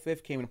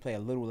 4/5 came into play a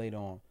little later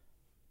on.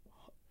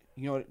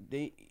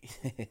 They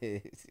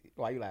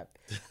why you laughing?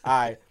 All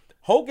right.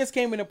 Hocus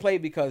came into play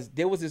because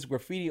there was this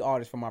graffiti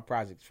artist from our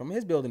project, from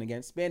his building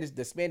again,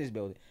 the Spanish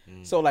building.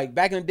 So like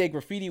back in the day,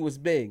 graffiti was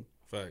big.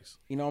 Facts.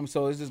 You know what I'm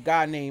saying? So there's this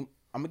guy named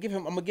I'm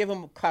gonna give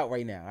him clout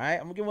right now. All right,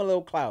 I'm gonna give him a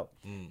little clout.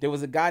 There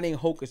was a guy named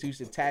Hocus who used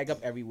to tag up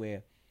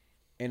everywhere,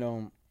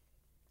 and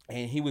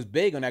he was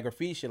big on that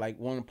graffiti shit, like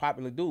one of the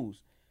popular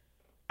dudes.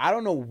 I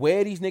don't know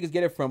where these niggas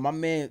get it from. My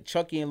man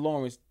Chucky and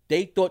Lawrence,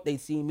 they thought they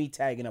seen me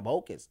tagging up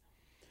Hocus.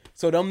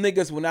 So them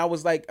niggas, when I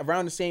was like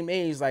around the same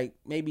age, like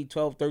maybe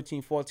 12,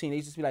 13, 14, they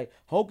used to be like,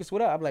 Hocus,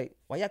 what up? I'm like,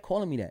 why y'all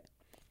calling me that?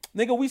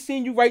 Nigga, we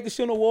seen you write the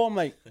shit on the wall. I'm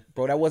like,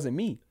 bro, that wasn't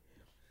me.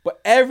 But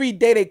every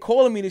day they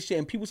calling me this shit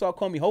and people start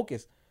calling me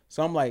Hocus.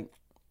 So I'm like,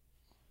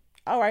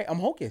 all right, I'm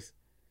Hocus.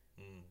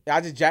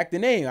 I just jacked the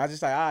name. I was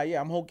just like, yeah,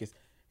 I'm Hocus.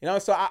 You know,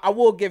 so I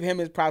will give him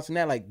his props on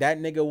that. Like, that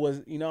nigga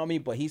was, you know what I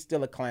mean? But he's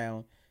still a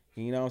clown.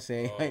 You know what I'm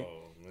saying? Oh,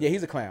 yeah,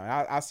 he's a clown.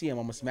 I see him.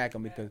 I'm going to smack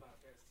him because.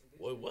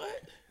 Wait,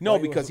 what? No,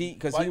 because he.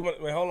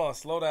 Wait, hold on,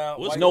 slow down.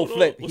 No,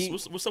 Flip.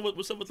 What's up with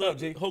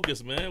the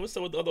Hocus, man? What's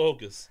up with the other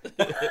Hocus?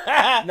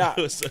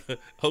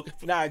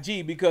 Nah,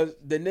 G, because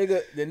the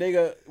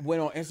nigga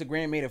went on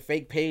Instagram, made a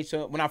fake page.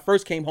 So when I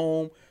first came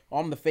home,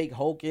 I'm the fake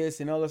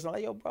Hocus and all this. I'm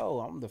like, yo, bro,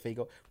 I'm the fake.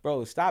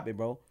 Bro, stop it,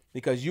 bro.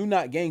 Because you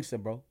not gangster,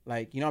 bro.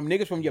 Like, you know, I'm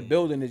niggas from your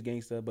building is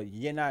gangster, but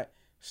you're not.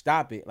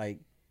 Stop it. Like,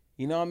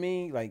 you know what I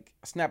mean? Like,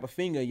 snap a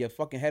finger, your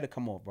fucking head will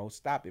come off, bro.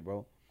 Stop it,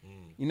 bro.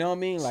 You know what I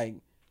mean? Like.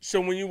 So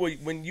when you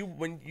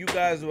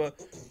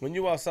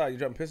outside, you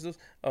dropping pistols.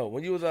 Oh,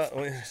 when you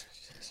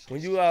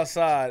were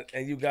outside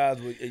and you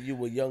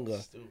were younger,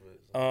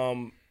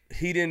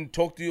 he didn't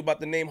talk to you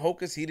about the name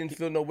Hocus. He didn't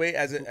feel no way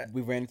as a.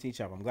 We ran into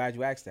each other. I'm glad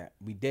you asked that.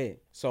 We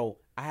did. So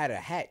I had a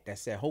hat that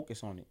said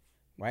Hocus on it,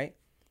 right?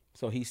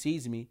 So he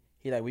sees me.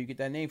 He like, where you get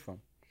that name from?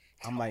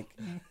 I'm like,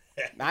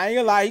 I ain't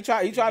gonna lie. He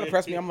tried to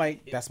press me. I'm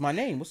like, that's my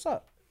name. What's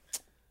up?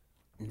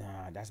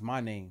 Nah, that's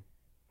my name.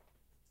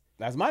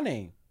 That's my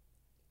name.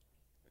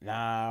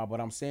 Nah,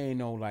 but I'm saying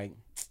though, like,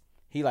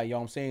 he like,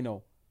 yo, I'm saying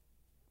though,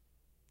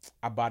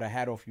 I bought a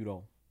hat off you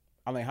though.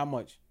 I'm like, how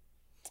much?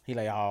 He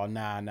like, oh,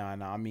 nah.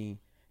 I mean,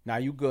 nah,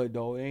 you good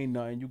though. It ain't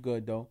nothing. You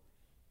good though.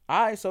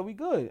 All right, so we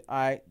good. All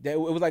right, it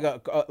was like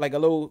a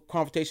little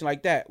confrontation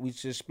like that. We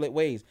just split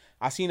ways.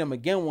 I seen him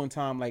again one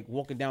time, like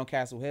walking down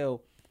Castle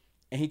Hill,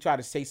 and he tried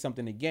to say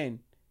something again,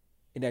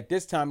 and at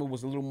this time it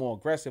was a little more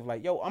aggressive.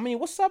 Like, yo, I mean,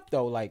 what's up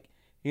though? Like,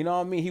 you know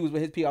what I mean? He was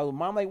with his people. I was,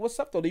 Mom, like, what's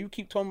up though? Do you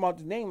keep talking about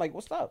the name? Like,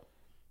 what's up?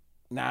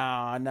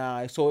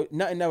 Nah. So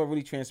nothing never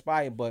really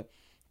transpired, but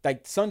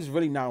like Son's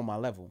really not on my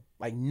level.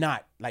 Like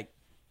not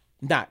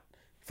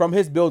from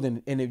his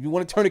building. And if you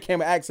want to turn the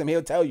camera, ask him,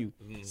 he'll tell you.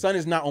 Son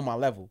is not on my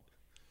level.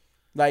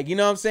 Like, you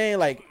know what I'm saying?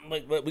 Like,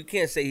 but we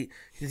can't say,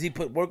 does he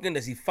put work in?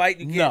 Does he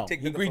fight? You can't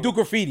take he do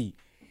graffiti.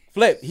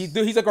 Flip,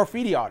 he's a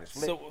graffiti artist.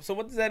 Flip. So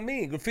what does that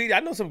mean? Graffiti? I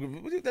know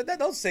some. That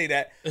don't say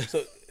that.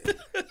 So.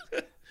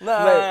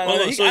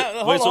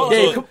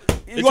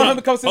 You want him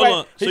to come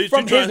to he's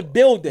from his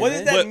building. What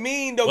does that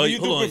mean though? When you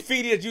do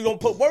graffiti that you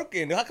don't put work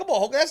in? Come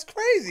on, that's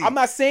crazy. I'm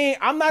not.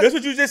 That's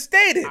what you just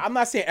stated. I'm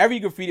not saying every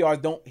graffiti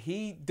artist don't.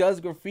 He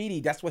does graffiti.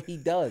 That's what he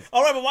does.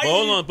 All right, but why?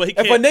 Hold on, but he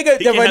if a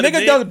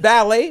nigga does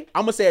ballet,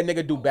 I'm gonna say a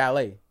nigga do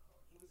ballet.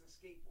 He was a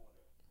skateboarder.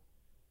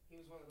 He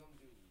was one of them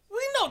dudes.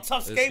 We know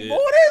tough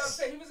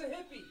skateboarders. He was a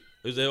hippie.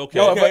 Is that okay?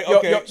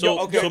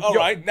 All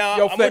right.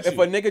 Now, Flip, if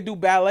a nigga do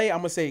ballet, I'm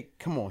gonna say,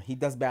 come on, he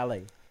does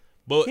ballet.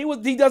 But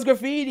he does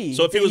graffiti.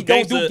 So if he was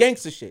don't do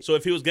gangster shit. So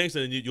if he was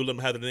gangster, then you let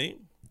him have the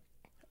name.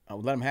 I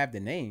would let him have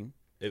the name.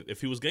 If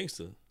he was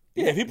gangster,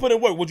 yeah. If he put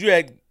in work, would you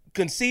have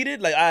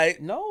conceded? Like, I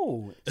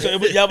no. So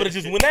y'all would have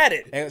just went at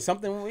it. And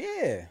something,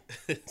 yeah.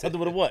 Something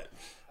with a what?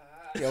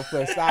 Yo,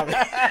 Flip, stop it.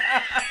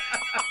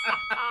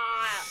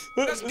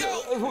 Let's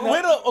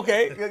go.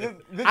 Okay.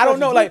 I don't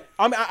know. Like,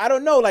 I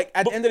don't know. Like,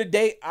 at the end of the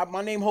day,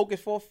 my name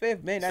Hocus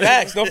 4/5, man.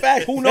 Facts. No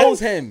facts. Who knows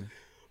him?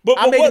 But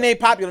I made the name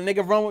popular.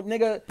 Nigga, run with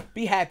nigga.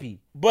 Be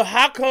happy. But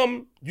how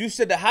come you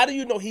said that? How do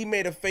you know he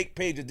made a fake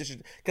page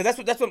edition? Because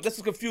that's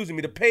what's confusing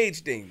me. The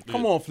page thing.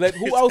 Come on, Flip.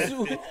 Who else?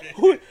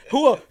 Who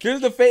else? This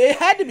is the fake. It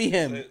had to be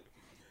him.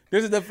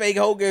 This is the fake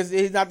Hocus.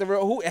 He's not the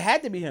real. Who? It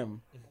had to be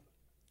him. I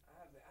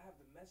have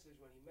the message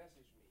when he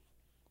messaged me.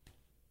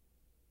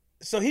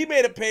 So he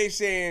made a page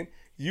saying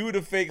you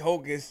the fake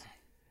Hocus.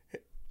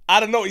 I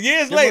don't know.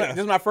 Years later. This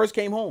is when I first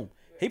came home.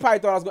 He probably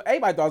thought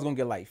everybody thought I was gonna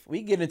get life.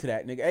 We get into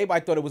that, nigga.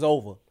 Everybody thought it was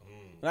over.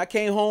 When I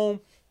came home,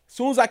 as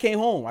soon as I came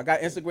home, I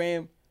got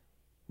Instagram.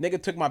 Nigga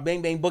took my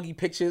Bang Bang Boogie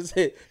pictures,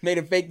 made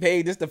a fake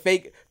page. The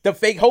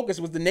fake Hocus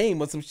was the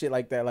name or some shit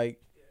like that.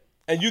 Like,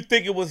 and you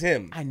think it was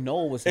him? I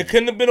know it was him. It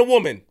couldn't have been a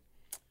woman.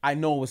 I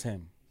know it was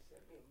him.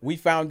 We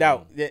found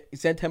out that he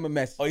sent him a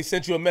message. Oh, he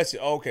sent you a message.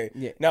 Oh, okay.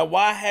 Yeah. Now,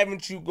 why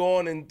haven't you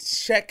gone and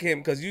check him?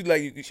 Because you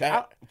like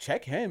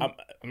check him.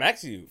 I'm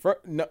asking you.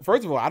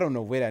 First of all, I don't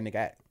know where that nigga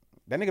at.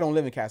 That nigga don't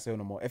live in Castle Hill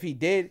no more. If he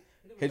did,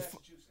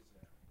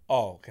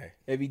 okay.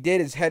 If he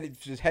did, his head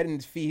and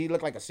his feet, he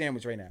looked like a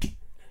sandwich right now.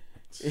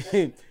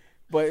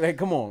 But like,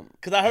 come on.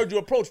 Because I heard you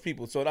approach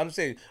people, so I'm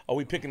saying, are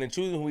we picking and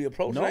choosing who we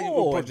approach? No, now you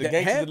approach the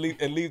gangsters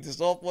and leave the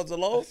soft ones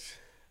alone.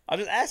 I'm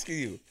just asking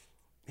you.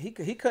 He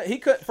could.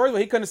 First of all,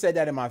 he couldn't have said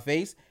that in my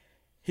face.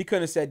 He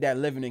couldn't have said that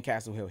living in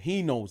Castle Hill.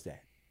 He knows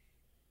that.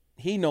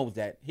 He knows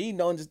that. He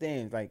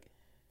understands. Like,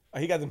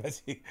 He got the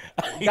message.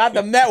 he got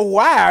the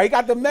wow. He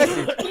got the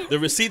message. The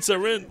receipts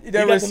are in.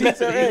 The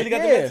receipts are He in. really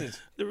got the Yeah. message.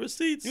 The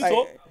receipts. Like, I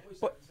wish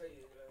I could say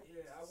it.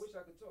 I wish I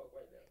could talk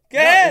right now. Go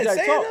ahead, No,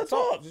 say talk, it.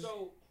 Talk.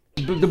 So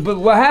But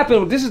what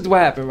happened? This is what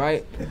happened,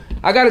 right?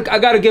 I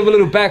gotta give a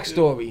little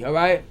backstory, all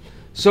right?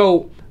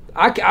 So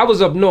I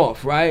was up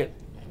north, right?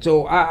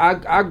 So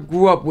I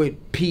grew up with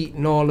Pete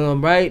and all of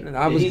them, right? And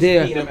I was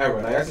there.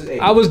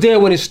 I was there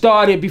when it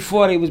started,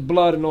 before they was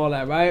blood and all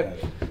that, right?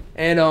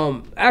 And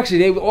actually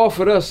they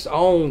offered us our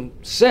own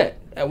set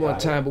at one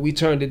time, but we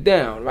turned it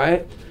down,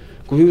 right?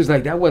 Cause we was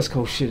like, that West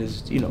Coast shit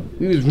is,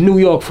 we was New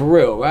York for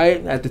real,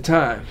 right? At the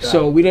time,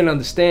 so we didn't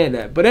understand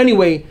that. But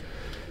anyway,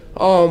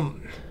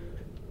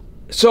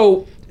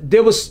 so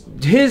there was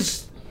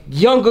his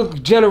younger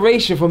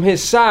generation from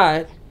his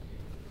side,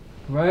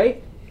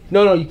 right?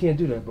 No, you can't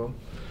do that, bro.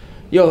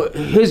 Yo,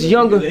 his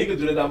younger. He could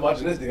do that. I'm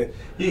watching this nigga.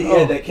 He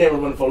had that camera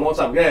running for a long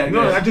time. Yeah,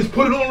 No, I just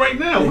put it on right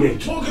now. What are you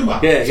talking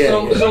about? yeah.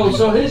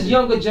 So his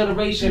younger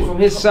generation from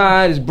his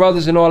side, his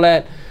brothers and all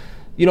that,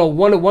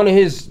 one of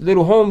his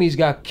little homies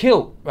got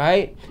killed,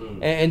 right?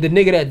 And the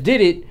nigga that did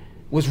it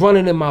was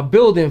running in my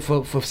building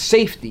for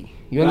safety.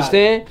 You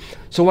understand?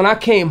 So when I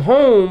came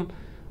home,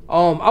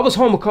 I was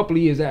home a couple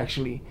of years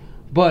actually,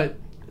 but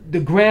the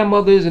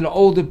grandmothers and the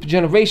older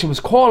generation was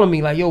calling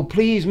me like, yo,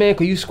 please, man,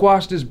 could you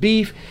squash this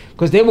beef?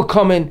 Because they were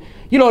coming,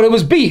 there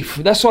was beef.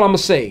 That's all I'm going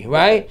to say,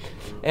 right?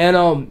 And,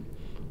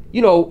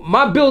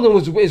 my building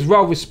is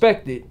well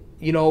respected.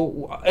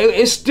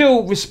 It's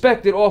still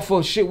respected off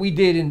of shit we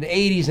did in the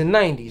 80s and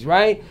 90s,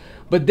 right?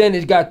 But then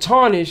it got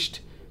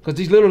tarnished because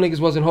these little niggas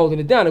wasn't holding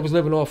it down. It was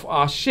living off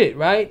our shit,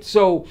 right?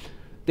 So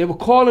they were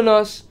calling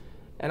us,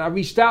 and I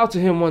reached out to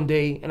him one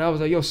day, and I was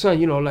like, yo,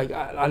 son,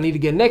 I need to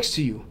get next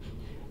to you.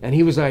 And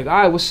he was like, all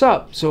right, what's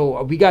up?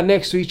 So we got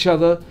next to each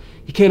other.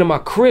 He came to my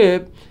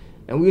crib,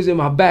 and we was in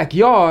my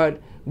backyard.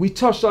 We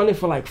touched on it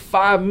for like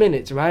 5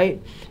 minutes,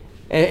 right?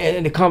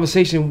 And the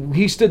conversation,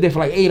 he stood there for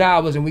like 8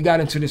 hours, and we got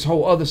into this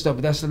whole other stuff,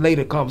 but that's the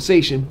later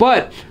conversation.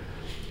 But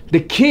the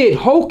kid,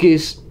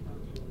 Hocus,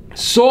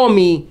 saw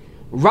me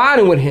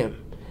riding with him.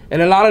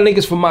 And a lot of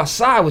niggas from my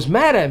side was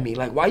mad at me.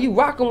 Like, why you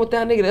rocking with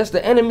that nigga? That's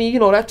the enemy,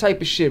 that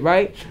type of shit,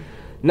 right?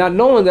 Not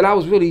knowing that I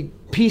was really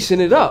piecing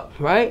it up,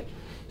 right?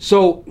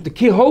 So the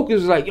kid Hocus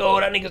was like, yo,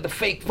 that nigga's the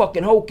fake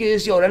fucking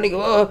Hocus. Yo, that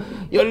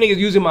nigga's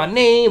using my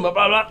name, blah,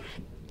 blah, blah.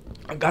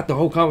 I got the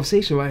whole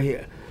conversation right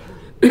here.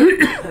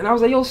 And I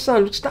was like, yo,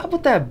 son, stop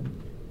with that.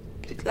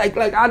 Like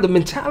the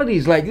mentality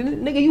is like,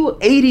 nigga, you were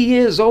 80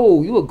 years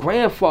old. You a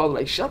grandfather.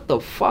 Like, shut the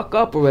fuck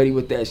up already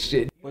with that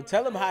shit. But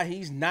tell him how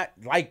he's not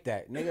like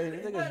that, nigga.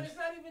 it's not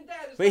even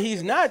that. It's But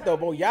he's not though,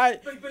 bro. Y'all,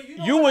 But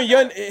you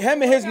and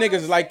him and his niggas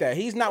is like that.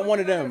 He's not one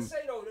of them.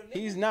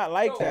 He's not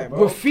like that, bro.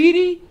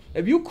 Graffiti,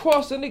 if you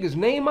cross a nigga's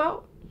name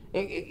out,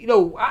 and,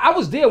 I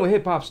was there when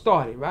hip hop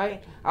started,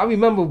 right? I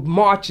remember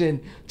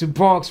marching to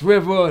Bronx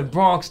River and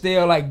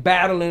Bronxdale, like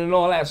battling and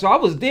all that. So I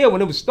was there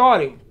when it was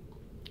starting.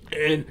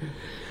 And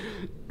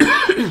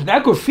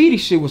that graffiti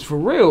shit was for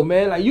real,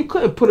 man. Like, you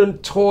couldn't put a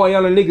toy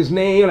on a nigga's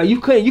name. Like,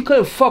 you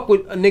couldn't fuck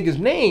with a nigga's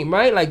name,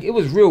 right? Like, it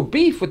was real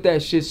beef with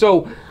that shit.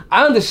 So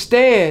I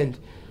understand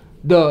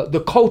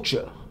the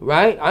culture,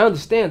 right? I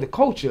understand the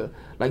culture.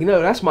 Like,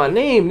 that's my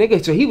name,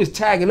 nigga. So he was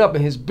tagging up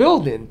in his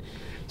building.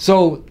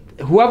 So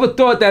whoever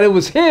thought that it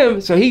was him,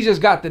 so he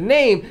just got the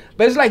name.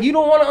 But it's like, you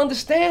don't want to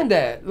understand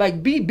that.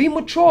 Like, be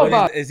mature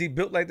about it. Is he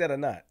built like that or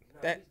not?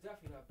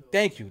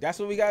 Thank you. That's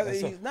what we got.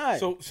 He's not.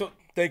 So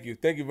thank you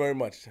very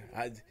much.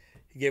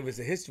 He gave us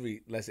a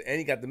history lesson, and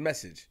he got the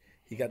message.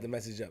 He got the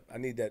message up. I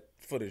need that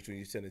footage when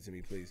you send it to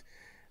me, please.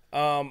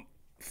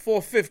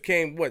 4/5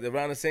 came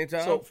around the same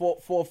time? So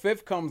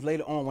 4/5 comes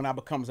later on when I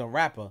becomes a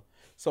rapper.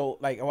 So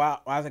like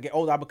while as I get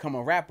older, I become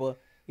a rapper.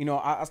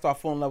 I start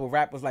falling in love with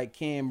rappers like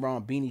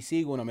Cameron, Beanie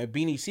Siegel, and them. And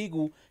Beanie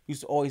Siegel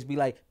used to always be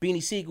like,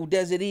 Beanie Siegel,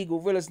 Desert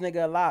Eagle, realest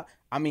nigga alive.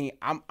 I mean,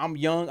 I'm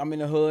young, I'm in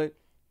the hood,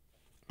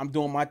 I'm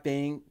doing my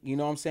thing, you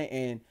know what I'm saying?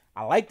 And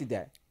I liked it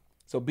that.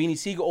 So Beanie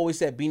Siegel always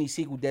said Beanie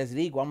Siegel, Desert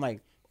Eagle. I'm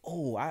like,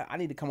 oh, I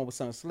need to come up with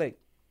something slick.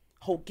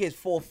 Hope gets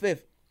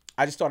 4/5.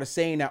 I just started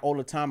saying that all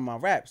the time in my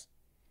raps.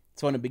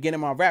 So in the beginning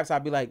of my raps,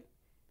 I'd be like,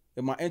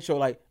 in my intro,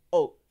 like,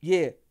 oh,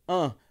 yeah,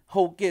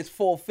 Hope gets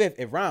 4/5.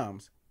 It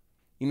rhymes.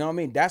 You know what I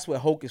mean? That's where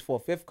Hocus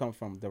 4/5 comes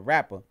from, the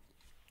rapper.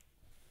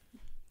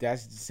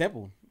 That's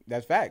simple.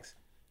 That's facts.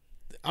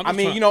 I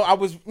mean, I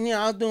was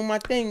doing my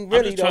thing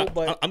really though,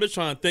 but I'm just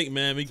trying to think,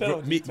 man.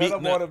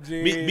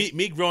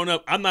 Me growing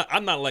up, I'm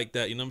not like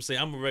that. You know what I'm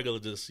saying? I'm a regular,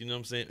 just you know what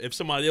I'm saying. If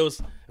somebody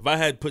else, if I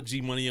had put G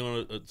Money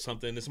on or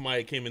something, and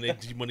somebody came in, they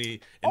G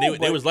Money, and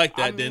they was like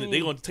that, then they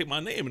gonna take my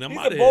name and I'm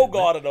out of here. He's a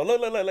Bogart though.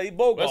 Look, he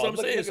Bogart. That's what I'm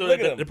saying. So look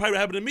at him. they probably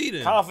happened to me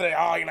then. Confident.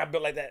 Oh, you're not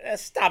built like that.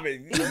 Stop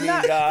it.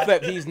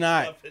 Flip, he's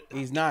not.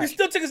 He's not. You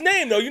still took his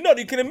name though. You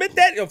can admit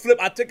that. Yo, Flip,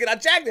 I took it. I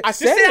jacked it. I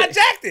said I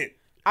jacked it.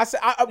 I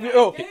said,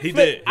 he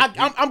did.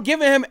 I'm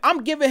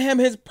giving him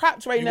his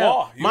props right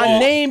now. My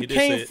name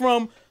came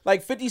from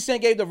Like 50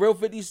 Cent gave the real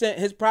 50 Cent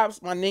his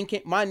props. My name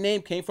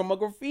came from a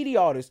graffiti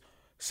artist.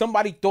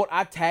 Somebody thought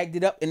I tagged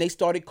it up and they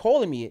started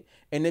calling me it,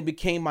 and it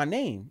became my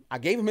name. I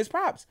gave him his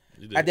props.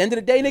 At the end of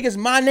the day, nigga, it's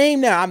my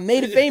name now. I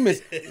made it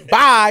famous.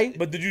 Bye.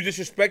 But did you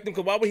disrespect him?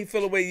 Because why would he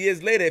feel away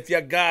years later if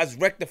your guys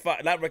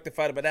not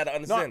rectified it, but had to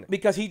understand No, it?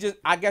 because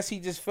I guess he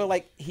just feel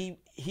like he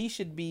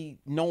should be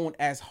known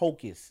as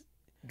Hocus.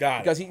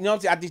 Got Because it. he, you know what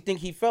I'm saying? I just think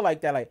he felt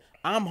like that. Like,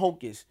 I'm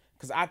Hocus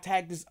because I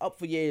tagged this up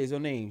for years or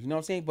names. You know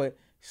what I'm saying? But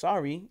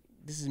sorry,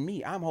 this is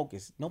me. I'm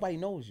Hocus. Nobody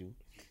knows you.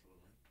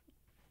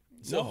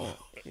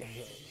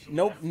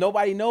 No,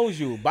 nobody knows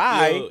you.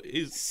 Bye. Yo,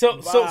 he's- So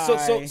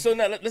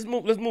now let's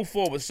move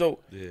forward. So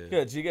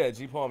Yeah.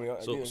 G Palmy.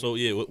 So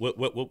yeah,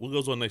 what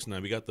goes on next now?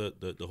 We got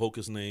the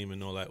Hocus name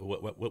and all that.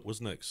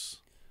 What's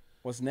next?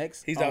 What's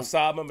next? He's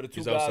outside. Remember the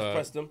two He's guys outside.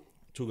 pressed him.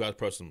 Two guys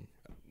press him.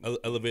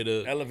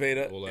 Elevator.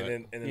 Elevator, all that.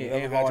 and then Yeah, another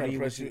Ann guy trying Hardy, to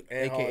press you.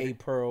 Ann aka Hardy.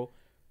 Pearl,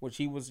 which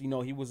he was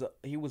one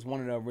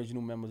of the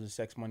original members of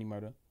Sex Money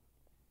Murder.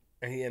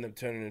 And he ended up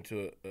turning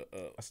into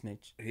A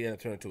snitch.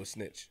 a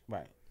snitch.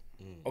 Right.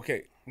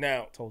 Okay,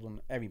 now Told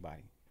on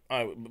everybody.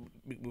 all right,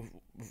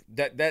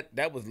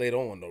 that was later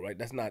on though, right?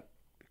 That's not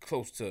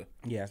close to.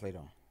 Yeah, that's later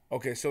on.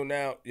 Okay, so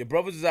now your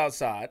brothers is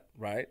outside,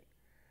 right?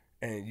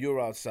 And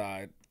you're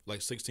outside.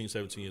 Like 16,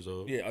 17 years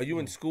old. Yeah, are you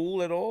in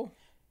school at all?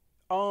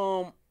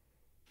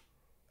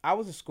 I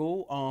was in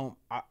school.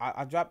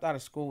 I dropped out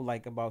of school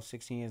like about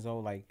 16 years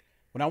old. Like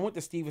when I went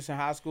to Stevenson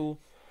High School,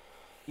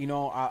 you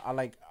know,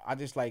 I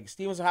just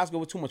Stevenson High School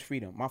with too much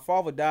freedom. My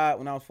father died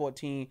when I was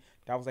 14.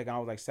 That was I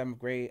was like 7th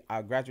grade.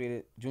 I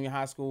graduated junior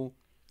high school,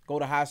 go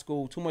to high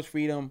school, too much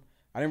freedom.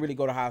 I didn't really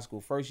go to high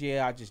school. First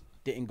year I just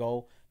didn't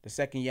go. The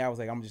second year I was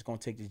like, I'm just gonna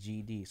take the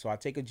GED. So I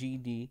take a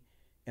GED,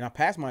 and I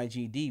passed my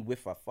GED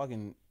with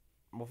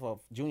a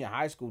junior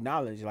high school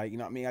knowledge. Like, you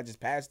know what I mean? I just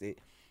passed it.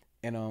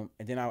 And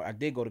then I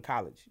did go to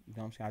college. You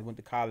know what I'm saying? I went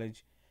to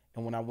college,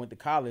 and when I went to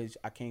college,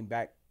 I came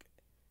back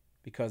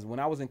because when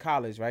I was in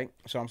college, right?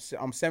 So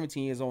I'm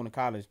 17 years old in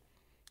college,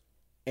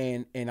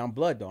 and I'm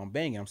blood though. I'm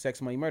banging. I'm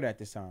Sex Money Murder at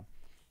this time.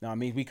 Now I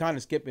mean we kind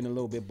of skipping a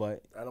little bit,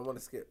 but I don't want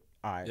to skip.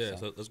 all right. Yeah,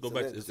 so let's go So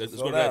back. then- Let's slow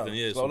go to that down. then.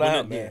 Yeah. Slow So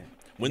down, when man.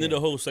 when did the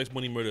whole Sex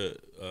Money Murder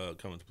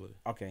come into play?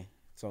 Okay.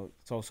 So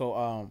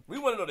We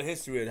want to know the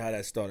history of how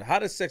that started. How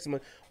does Sex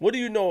Money? What do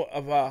you know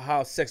about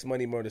how Sex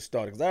Money Murder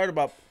started?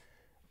 Because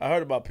I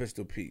heard about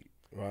Pistol Pete,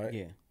 right?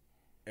 yeah.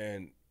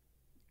 And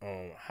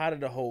how did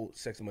the whole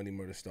Sex Money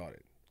Murder started?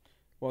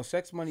 Well,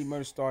 Sex Money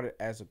Murder started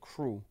as a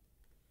crew,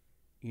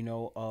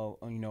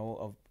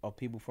 of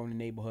people from the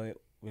neighborhood,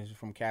 which is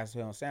from Castle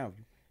Hill and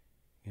Soundview.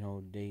 You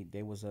know,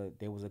 they was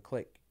a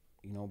clique,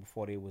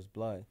 before they was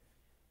blood.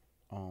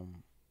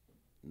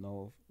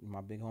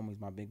 My big homies,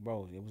 my big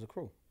bros, it was a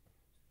crew.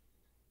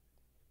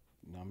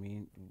 You know what I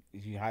mean?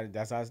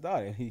 That's how it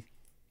started.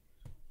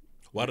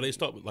 Why did they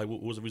start? Like,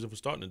 what was the reason for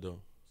starting it though?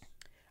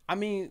 I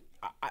mean,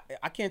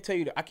 I can't tell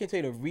you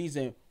the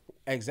reason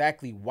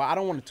exactly why. I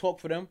don't want to talk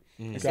for them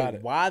and say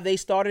why they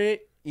started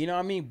it. You know what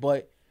I mean?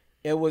 But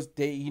it was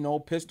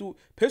Pistol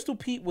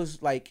Pete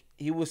was like,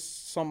 he was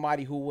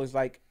somebody who was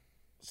like,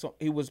 so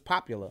he was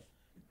popular.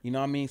 You know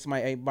what I mean?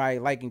 Somebody everybody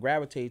like and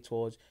gravitate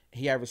towards.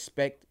 He had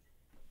respect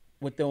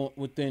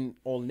within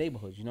all the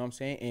neighborhoods. You know what I'm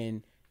saying?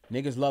 And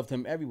niggas loved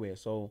him everywhere.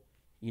 So,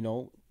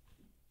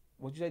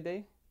 what'd you say,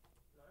 Dave?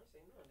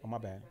 Oh, my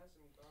bad.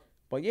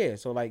 But yeah,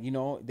 so like,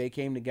 they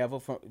came together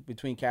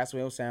between Castle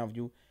Hill,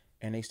 Soundview,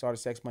 and they started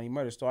Sex Money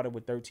Murder. Started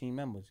with 13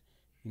 members.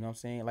 You know what I'm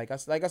saying? Like I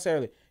said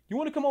earlier, you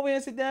want to come over here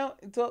and sit down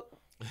and talk?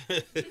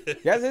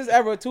 That's his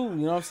era too. You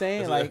know what I'm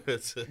saying? Like,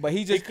 but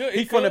he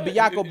from the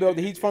Biaco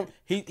building. He's from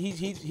he's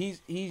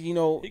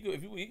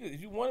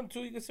If you want him to,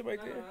 you can sit right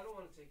No, there. I don't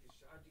want to take the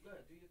shot. Go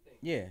ahead, do your thing.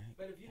 yeah.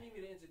 But if you need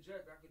me to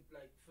interject, I could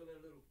like fill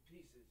in little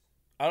pieces.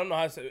 I don't know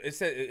how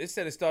it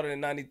said it started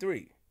in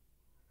 '93.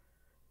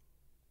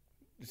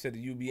 It said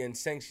the UBN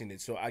sanctioned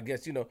it, so I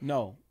guess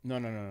No.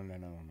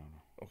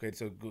 Okay,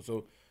 so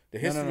the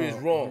history is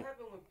What wrong.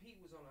 happened when Pete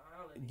was on the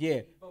island? Yeah.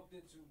 He bumped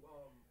into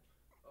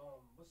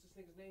what's this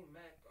nigga's name?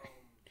 Mac.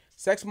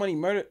 Sex Money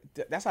Murder.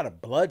 That's how the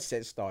blood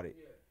set started.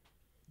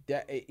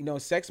 That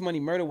Sex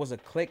Money Murder was a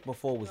clique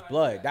before it was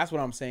blood. That's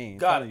what I'm saying.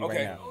 Got I'm it, telling you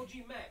okay. right now.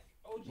 OG Mac.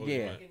 OG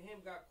Yeah. Mac and him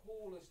got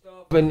cool and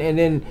stuff. And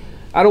then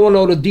I don't want to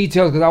know the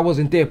details because I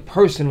wasn't there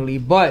personally,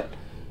 but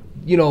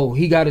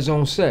he got his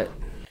own set.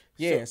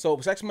 Yeah, so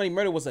Sex Money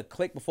Murder was a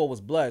clique before it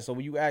was blood. So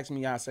when you ask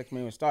me how Sex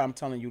Money Murder started, I'm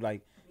telling you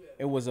like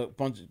it was a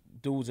bunch of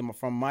dudes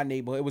from my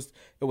neighborhood.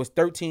 It was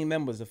 13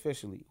 members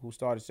officially who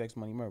started Sex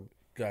Money Murder.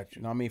 Got You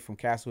you, know what I mean? From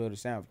Castle Hill to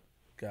Soundview.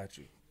 got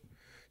you.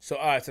 So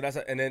all right, so that's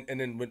and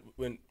then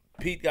when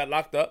Pete got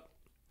locked up,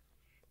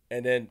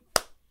 and then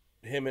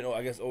him and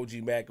I guess OG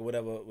Mac or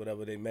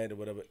whatever they met or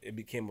whatever, it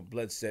became a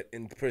blood set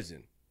in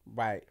prison.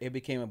 Right. It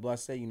became a blood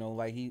set.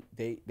 Like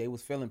they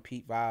was feeling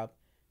Pete vibe.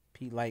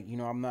 Pete like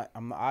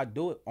I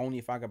do it only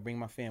if I could bring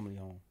my family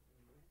home.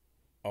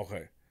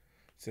 Okay.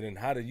 So then,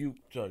 how did you?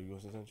 Sorry, you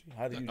want to say something?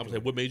 How did you? I'm join?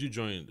 saying, what made you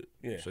join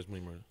Yeah. Sex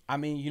Money Murder? I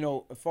mean,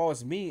 as far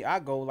as me, I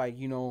go like,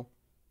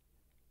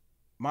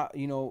 my,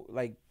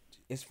 like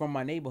it's from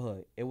my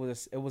neighborhood. It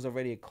was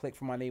already a clique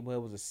from my neighborhood.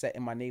 It was a set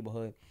in my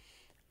neighborhood.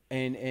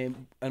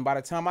 And by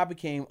the time I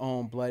became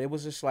Blood, it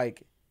was just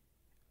like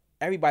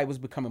everybody was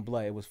becoming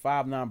Blood. It was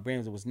 5'9"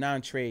 Brims, it was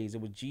 9 Trades,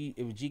 it was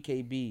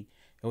GKB,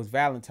 it was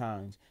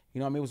Valentine's. You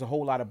know what I mean? It was a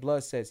whole lot of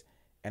Blood sets.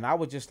 And I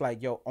was just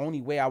like, yo,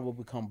 only way I would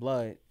become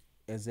Blood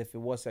is if it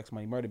was Sex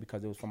Money Murder,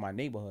 because it was from my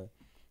neighborhood.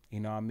 You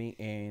know what I mean?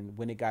 And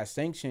when it got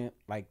sanctioned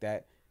like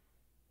that,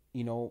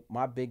 you know,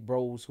 my big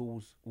bros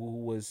who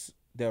was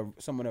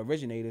some of the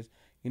originators,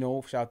 you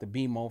know, shout out to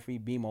BMO, Free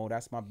BMO,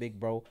 that's my big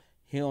bro.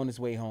 He on his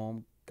way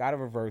home, got a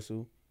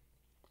reversal.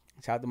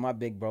 Shout out to my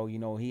big bro, you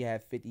know, he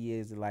had 50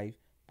 years of life,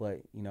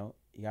 but, you know,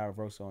 he got a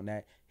reversal on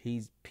that.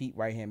 He's Pete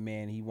right-hand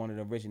man. He one of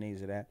the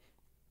originators of that.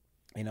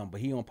 You know,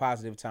 but he on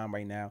positive time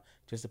right now,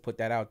 just to put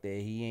that out there.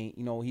 He ain't,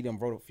 you know, he done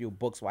wrote a few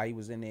books while he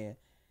was in there.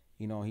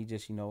 You know, he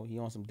just, you know, he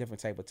on some different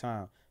type of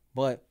time.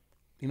 But,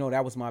 you know,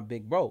 that was my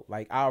big bro.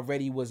 Like, I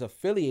already was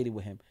affiliated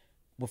with him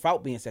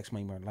without being Sex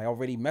Money Murder. Like,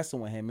 already messing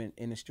with him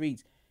in the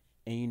streets.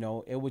 And, you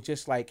know, it was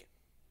just like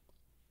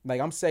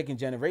I'm second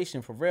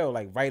generation for real,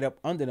 like right up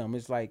under them.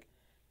 It's like,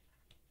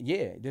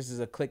 yeah, this is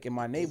a clique in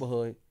my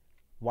neighborhood.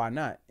 Why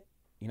not?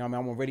 You know what I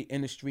mean? I'm already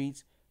in the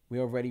streets. We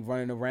already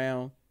running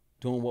around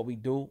doing what we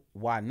do.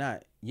 Why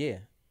not? Yeah.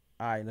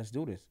 All right, let's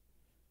do this.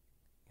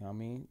 You know what I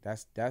mean?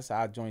 That's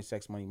how I joined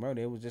Sex Money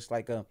Murder. It was just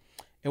like a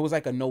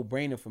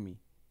no-brainer for me,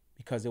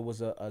 because it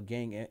was a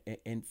gang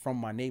in from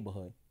my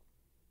neighborhood.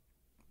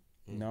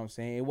 You know what I'm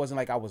saying? It wasn't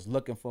like I was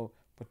looking for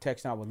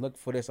protection. I was looking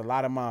for this. A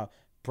lot of my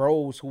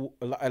bros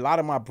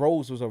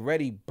was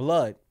already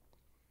Blood.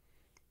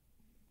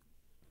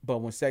 But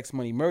when Sex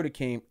Money Murder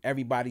came,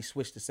 everybody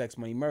switched to Sex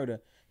Money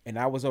Murder. And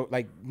I was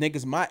like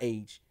niggas my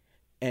age.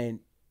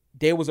 And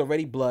they was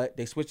already Blood.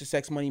 They switched to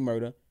Sex Money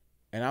Murder.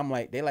 And I'm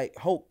like, they like,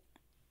 Hope,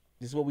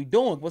 this is what we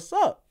doing. What's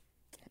up?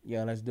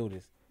 Yeah, let's do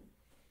this.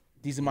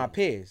 These are my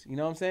peers. You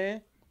know what I'm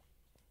saying?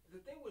 The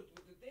thing with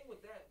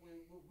that,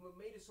 what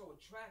made it so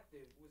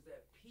attractive was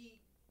that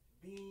Pete,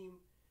 Beam,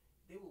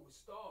 they were with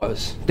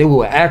stars. They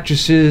were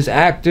actresses,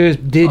 actors,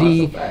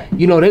 Diddy.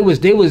 You know, they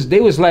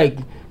was like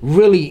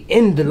really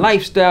in the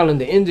lifestyle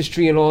and the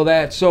industry and all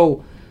that.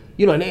 So,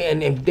 you know,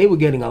 and they were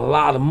getting a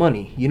lot of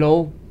money. You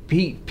know,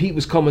 Pete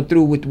was coming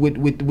through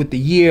with the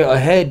year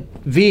ahead,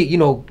 you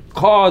know,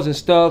 cars and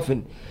stuff,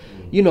 and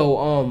you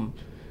know,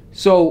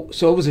 so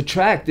it was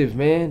attractive,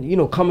 man. You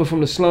know, coming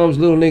from the slums,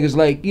 little niggas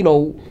like, you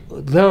know,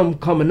 them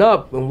coming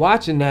up and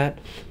watching that,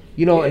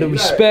 you know, and the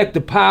respect,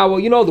 the power,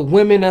 you know, the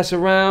women that's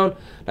around.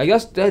 Like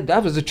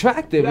that was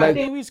attractive. Like,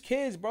 we was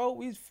kids, bro.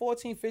 We was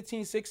 14,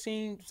 15,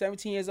 16,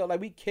 17 years old. Like,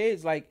 we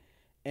kids, like,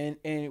 and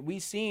we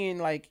seeing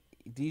like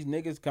these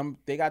niggas come.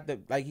 They got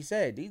the, like he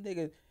said, these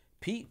niggas.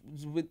 Pete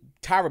was with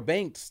Tyra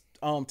Banks,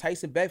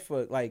 Tyson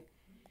Bedford, like,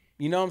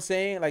 you know what I'm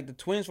saying? Like, the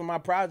twins from my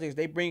projects,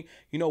 they bring,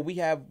 you know,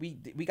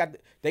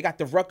 they got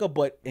the Rucker,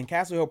 but in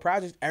Castle Hill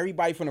projects,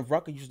 everybody from the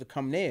Rucker used to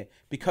come there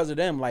because of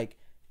them. Like,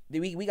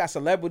 we got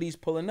celebrities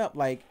pulling up.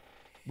 Like,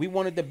 we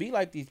wanted to be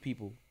like these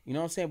people. You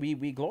know what I'm saying?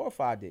 We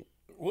glorified it.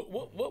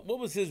 What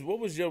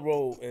was your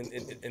role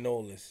in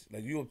all this?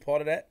 Like, you were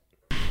part of that?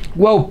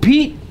 Well,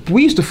 Pete,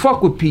 we used to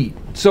fuck with Pete.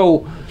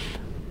 So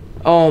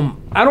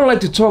I don't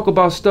like to talk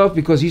about stuff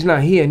because he's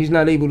not here and he's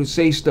not able to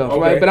say stuff,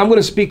 right? But I'm going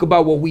to speak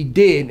about what we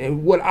did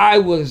and what I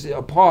was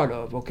a part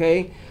of,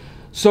 okay?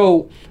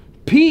 So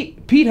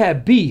Pete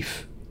had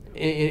beef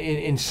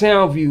in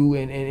Soundview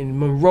and in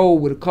Monroe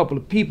with a couple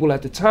of people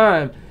at the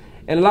time,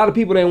 and a lot of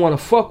people didn't want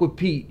to fuck with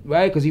Pete,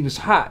 right? Because he was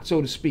hot,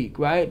 so to speak,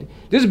 right?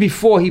 This is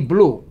before he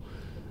blew.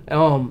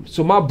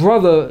 So my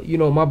brother, you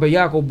know, my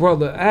Bayako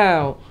brother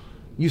Al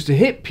used to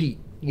hit Pete.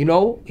 You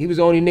know, he was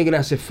the only nigga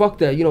that said, fuck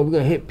that, you know, we're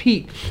gonna hit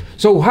Pete.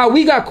 So how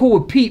we got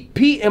cool with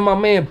Pete and my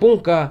man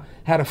Bunka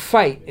had a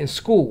fight in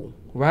school,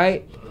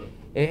 right?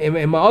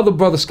 And my other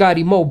brother,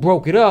 Scotty Moe,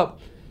 broke it up,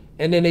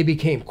 and then they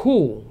became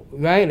cool,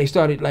 right? And they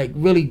started like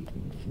really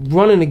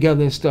running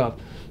together and stuff.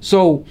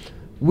 So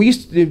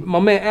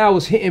my man Al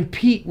was hitting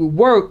Pete with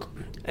work,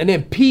 and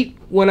then Pete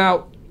went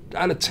out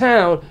of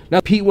town. Now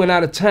Pete went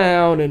out of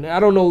town, and I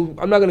don't know,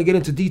 I'm not gonna get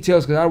into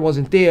details because I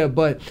wasn't there,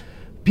 but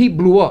Pete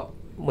blew up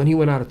when he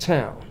went out of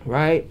town,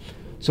 right?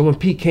 So when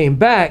Pete came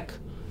back,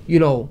 you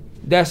know,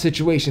 that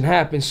situation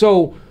happened.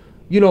 So,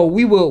 you know,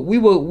 we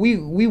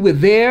were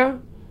there,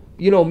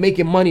 you know,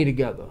 making money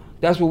together.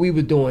 That's what we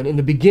were doing in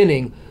the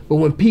beginning. But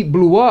when Pete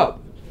blew up,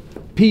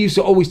 Pete used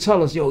to always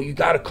tell us, yo, you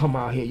gotta come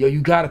out here, yo,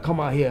 you gotta come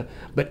out here.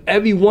 But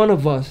every one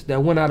of us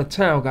that went out of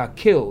town got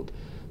killed.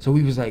 So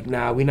we was like,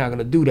 nah, we're not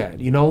gonna do that,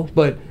 you know?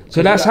 But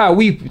so that's how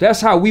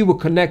we were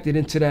connected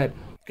into that.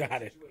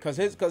 Got it. Cause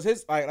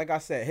his like I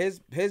said,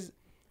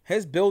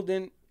 his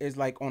building is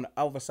like on the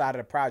other side of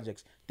the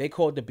projects. They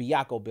call it the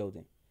Biako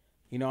building.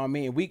 You know what I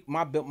mean?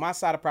 My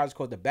side of the project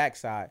called the back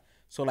side.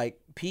 So like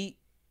Pete,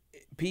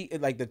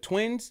 like the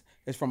twins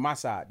is from my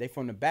side. They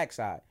from the back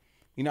side.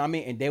 You know what I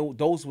mean? And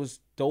those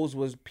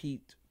was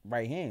Pete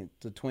right hand,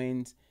 the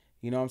twins.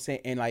 You know what I'm saying?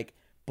 And like,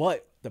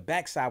 but the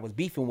back side was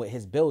beefing with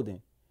his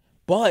building.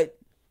 But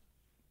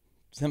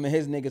some of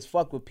his niggas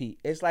fuck with Pete.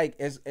 It's like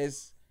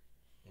it's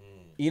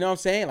You know what I'm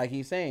saying? Like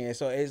he's saying.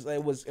 So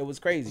it was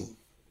crazy.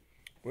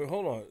 Wait,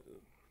 hold on.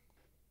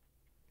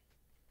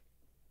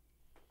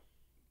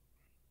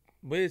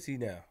 Where is he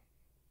now?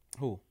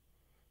 Who?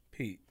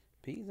 Pete.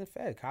 Pete's in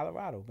Fed,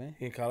 Colorado, man.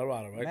 He in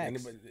Colorado, right?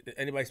 Max.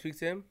 Anybody speak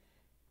to him?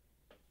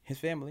 His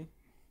family.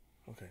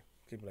 Okay,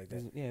 keep it like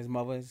that. His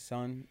mother, his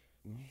son.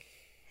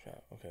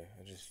 Okay,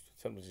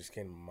 something just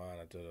came to my mind.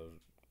 I thought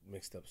I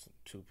mixed up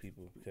two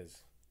people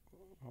because.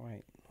 All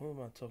right. Who am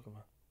I talking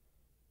about?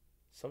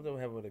 Something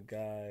happened with a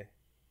guy.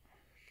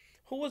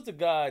 Who was the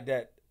guy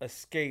that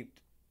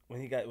escaped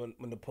when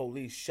the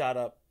police shot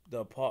up the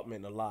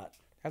apartment a lot?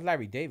 That's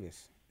Larry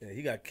Davis. Yeah,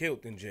 he got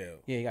killed in jail.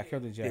 Yeah, he got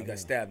killed in jail. He got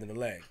stabbed in the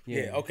leg.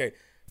 Yeah. Yeah, okay.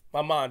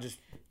 My mind just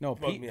No,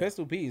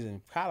 Pistol Pete is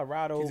in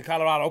Colorado. He's in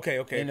Colorado. Okay.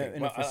 In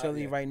a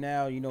facility yeah. right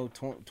now,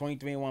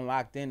 23-1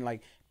 locked in.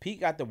 Like Pete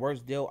got the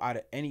worst deal out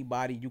of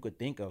anybody you could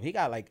think of. He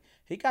got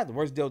the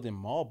worst deal than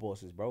mall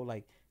bosses, bro.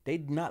 Like they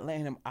not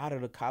letting him out of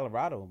the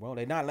Colorado, bro.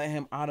 They not letting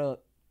him out of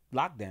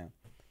lockdown.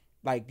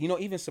 Like,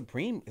 even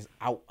Supreme is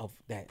out of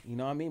that. You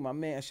know what I mean? My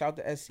man, shout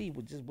out to SC,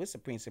 with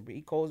Supreme.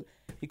 He calls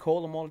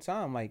him all the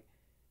time. Like,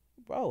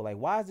 bro, like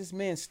why is this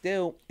man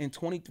still in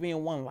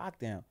 23-1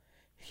 lockdown?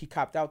 He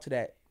copped out to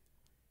that,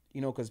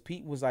 because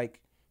Pete was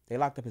like, they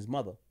locked up his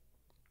mother.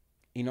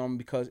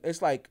 Because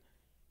it's like,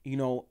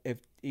 if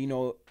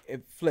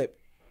Flip,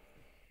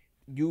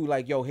 you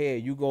like, yo, here,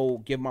 you go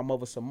give my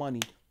mother some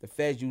money. The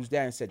feds used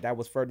that and said that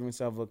was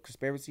furtherance of a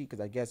conspiracy because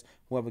I guess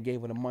whoever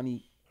gave her the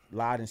money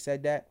lied and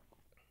said that.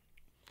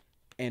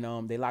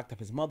 And they locked up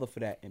his mother for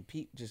that. And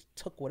Pete just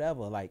took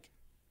whatever. Like,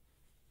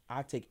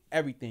 I take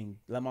everything.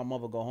 Let my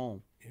mother go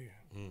home.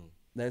 Yeah.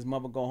 Let his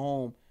mother go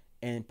home.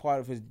 And part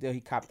of his deal he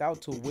copped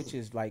out to, which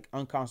is like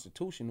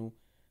unconstitutional,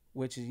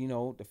 which is,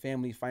 the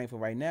family's fighting for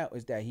right now,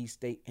 is that he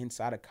stayed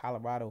inside of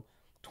Colorado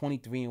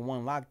 23-1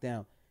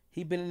 lockdown.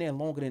 He been in there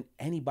longer than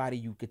anybody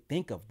you could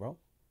think of, bro.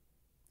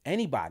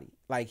 Anybody.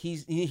 Like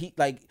he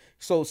like,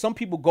 so some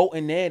people go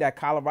in there that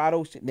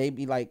Colorado, they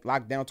be like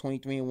locked down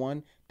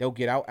 23-1. They'll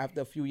get out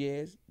after a few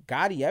years.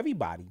 Gotti,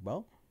 everybody,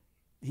 bro.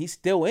 He's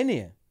still in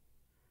there.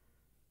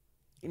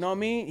 You know what I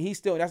mean?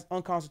 That's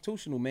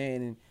unconstitutional,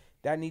 man. And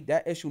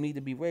that issue need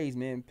to be raised,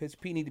 man.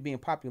 Pete need to be in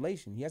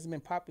population. He hasn't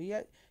been popular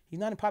yet. He's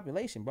not in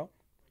population, bro.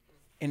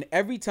 And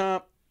every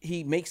time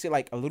he makes it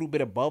like a little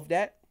bit above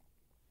that,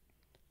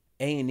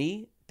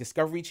 A&E,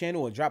 Discovery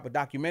Channel will drop a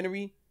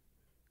documentary.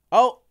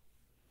 Oh,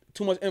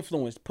 too much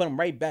influence. Put him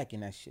right back in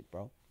that shit,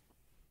 bro.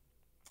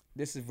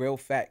 This is real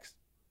facts.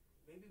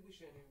 Maybe we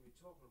shouldn't even be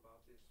talking about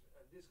this.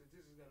 This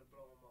is gonna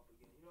blow him up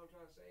again. You know what I'm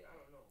trying to say? I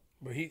don't know.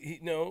 But he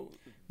no.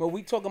 But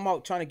we talking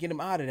about trying to get him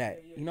out of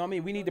that. You know what I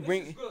mean? We need to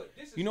bring.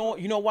 This is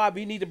good. You know why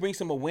we need to bring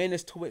some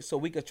awareness to it so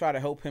we could try to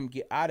help him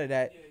get out of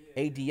that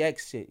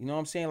ADX shit. You know what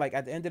I'm saying? Like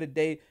at the end of the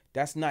day,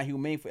 that's not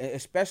humane,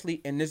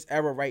 especially in this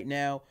era right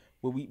now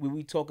where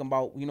we talking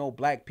about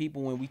black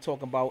people, when we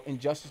talking about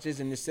injustices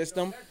in the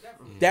system.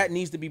 That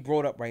needs to be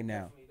brought up right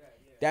now.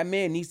 That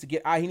man needs to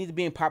get out. He needs to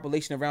be in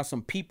population around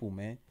some people,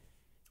 man.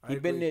 He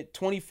been there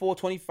 24,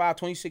 25,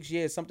 26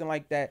 years, something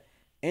like that.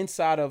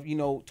 Inside of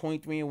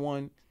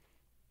 23-1.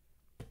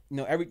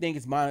 Everything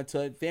is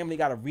monitored. Family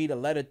got to read a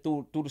letter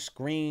through the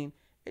screen.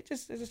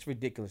 It's just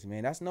ridiculous,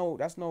 man. That's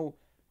no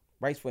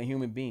rights for a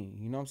human being.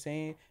 You know what I'm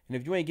saying? And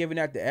if you ain't giving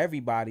that to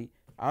everybody,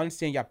 I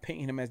understand y'all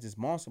painting him as this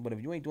monster, but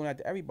if you ain't doing that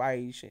to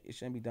everybody, it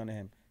shouldn't be done to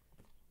him.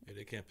 Yeah,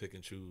 they can't pick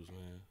and choose,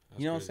 man.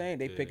 You know what I'm saying?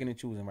 They picking and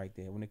choosing right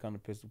there when it comes to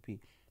Pistol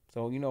Pete.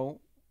 So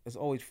it's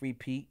always free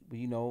Pete, but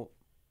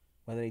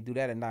whether they do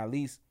that or not, at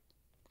least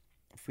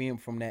free him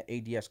from that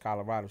ADS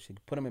Colorado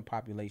shit. Put him in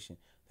population.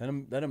 Let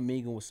him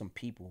mingle with some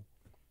people.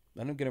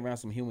 Let him get around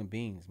some human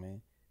beings,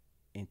 man,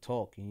 and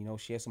talk and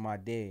share some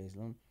ideas.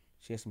 Let him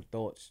share some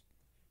thoughts.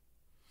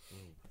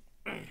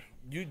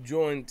 You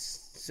joined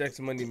Sex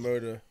Money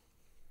Murder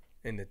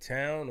in the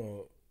town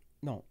or?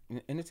 No,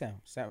 in the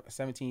town.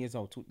 17 years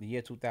old, the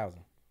year 2000.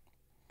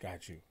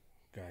 Got you.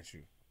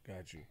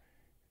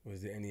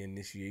 Was there any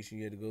initiation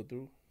you had to go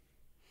through?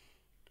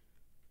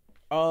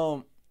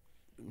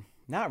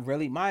 Not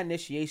really. My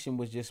initiation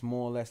was just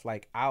more or less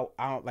like out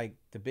like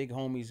the big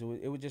homies.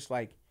 It was just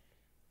like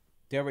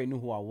they already knew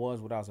who I was,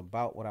 what I was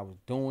about, what I was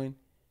doing.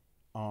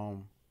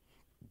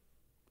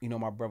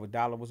 My brother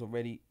Dollar was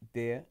already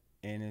there,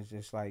 and it's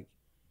just like,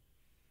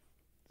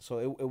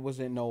 so it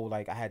wasn't no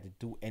like I had to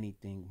do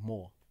anything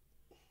more.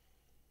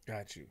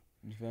 Got you.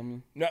 You feel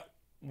me? Now,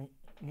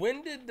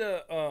 when did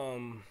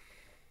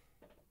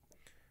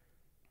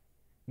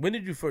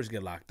you first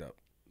get locked up?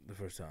 The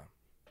first time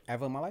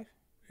ever in my life?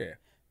 Yeah.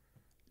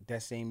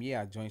 That same year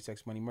I joined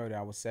Sex Money Murder.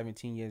 I was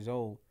 17 years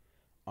old.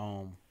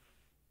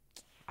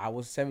 I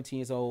was 17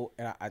 years old,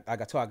 and I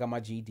got told I got my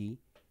GED.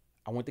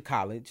 I went to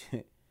college,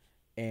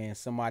 and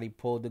somebody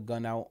pulled the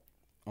gun out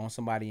on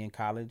somebody in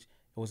college.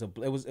 It was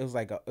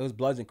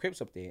Bloods and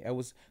Crips up there. It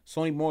was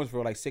Sony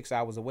Mooresville, like 6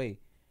 hours away,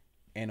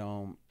 and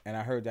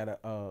I heard that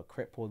a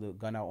Crip pulled the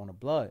gun out on a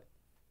Blood.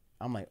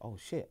 I'm like, oh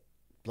shit,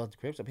 Bloods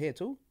and Crips up here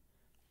too.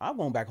 I'm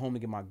going back home to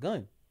get my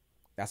gun.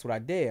 That's what I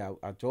did.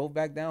 I drove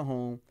back down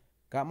home,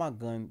 got my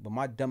gun, but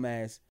my dumb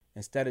ass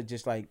Instead of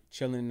just like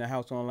chilling in the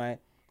house all night,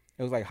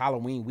 it was like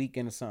Halloween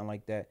weekend or something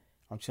like that.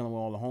 I'm chilling with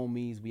all the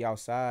homies. We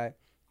outside.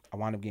 I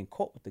wound up getting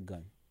caught with the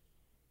gun.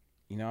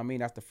 You know what I mean?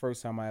 That's the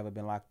first time I ever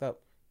been locked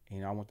up.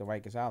 You know, I went to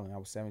Rikers Island. I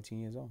was 17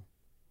 years old.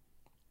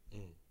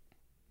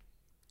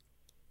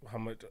 How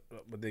much?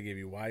 But they gave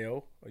you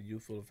YO, a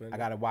youthful offender. I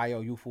got a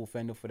YO youthful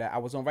offender for that. I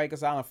was on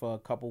Rikers Island for a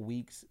couple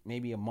weeks,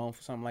 maybe a month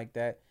or something like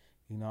that.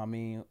 You know what I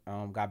mean?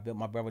 Got built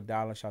my brother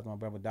Dollar. Shout out to my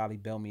brother Dollar. He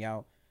bailed me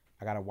out.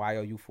 I got a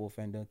YO youthful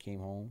offender. Came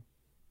home.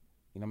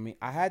 You know what I mean?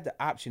 I had the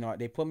option.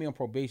 They put me on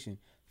probation,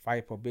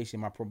 fired probation.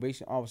 My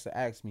probation officer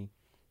asked me,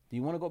 "Do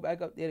you want to go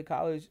back up there to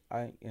college?"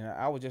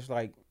 I was just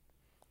like,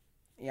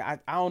 "Yeah,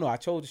 I don't know. I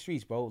chose the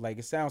streets, bro. Like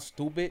it sounds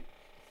stupid.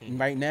 And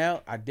right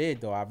now, I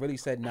did though. I really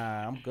said,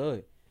 nah, I'm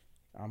good.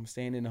 I'm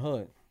staying in the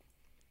hood."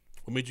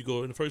 What made you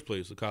go in the first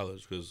place to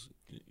college? Because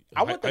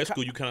I went to high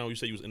school, you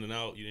said you was in and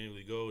out. You didn't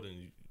really go. Then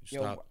you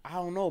stopped. I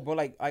don't know, bro.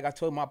 Like I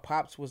told you, my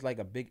pops was like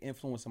a big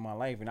influence in my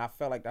life, and I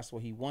felt like that's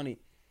what he wanted.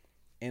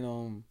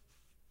 And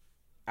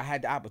I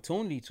had the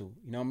opportunity to,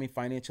 you know what I mean,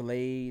 financial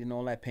aid and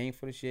all that, paying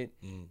for the shit.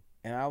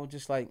 And I was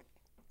just like,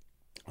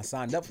 I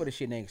signed up for the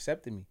shit and they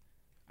accepted me.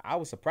 I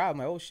was surprised. I'm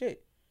like, oh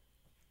shit.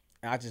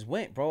 And I just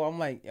went, bro. I'm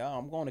like, yo,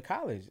 I'm going to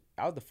college.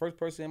 I was the first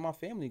person in my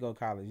family to go to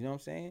college. You know what I'm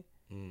saying?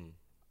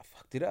 I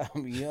fucked it up.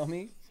 You know what I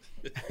mean?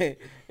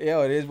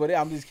 Yo, it is what it is.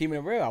 I'm just keeping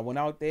it real. I went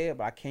out there,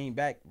 but I came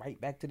right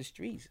back to the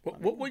streets.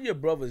 What were your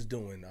brothers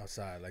doing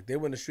outside? Like they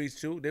were in the streets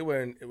too?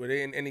 Were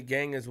they in any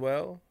gang as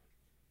well?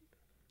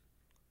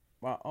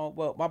 My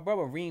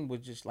brother Reem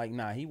was just like,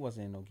 nah, he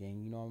wasn't in no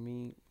gang. You know what I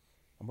mean?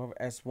 My brother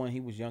S1, he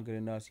was younger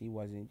than us. He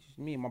wasn't. Just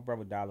me and my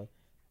brother Dollar,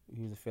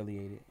 he was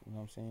affiliated. You know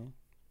what I'm saying?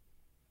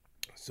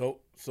 So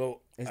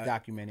it's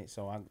documented.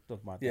 So I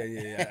talk about that.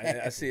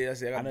 Yeah. I see. I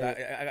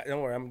got,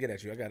 don't worry, I'm gonna get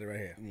at you. I got it right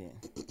here.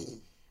 Yeah.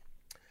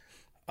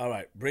 All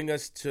right, bring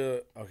us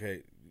to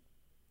okay.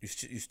 You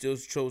still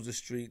chose the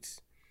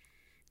streets.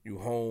 You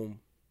home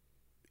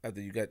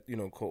after you got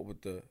caught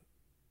with the.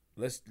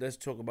 Let's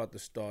talk about the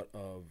start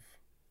of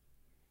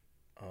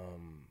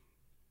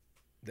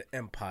the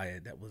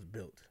empire that was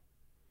built.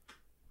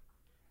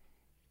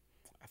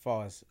 As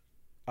far as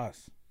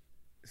us.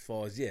 As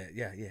far as yeah.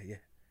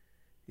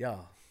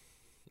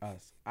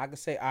 Us. I could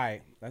say, all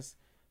right,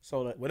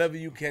 whatever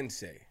you can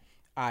say.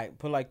 All right,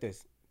 put it like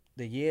this.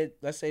 The year,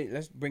 let's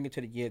bring it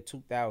to the year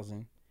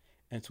 2000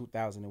 and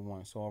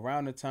 2001. So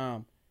around the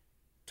time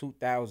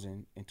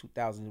 2000 and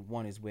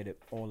 2001 is where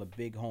all the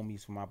big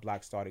homies from my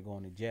block started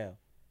going to jail,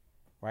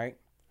 right?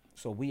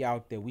 So we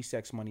out there, we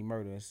Sex Money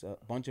Murder. It's a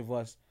bunch of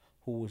us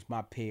who was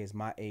my peers,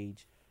 my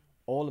age.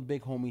 All the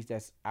big homies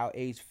that's our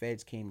age,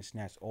 feds came and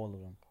snatched all of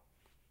them.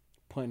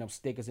 Putting up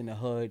stickers in the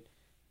hood.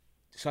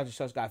 Such and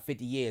such got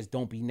 50 years,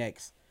 don't be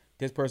next.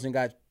 This person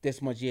got this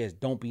much years,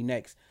 don't be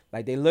next.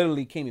 Like they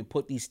literally came and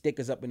put these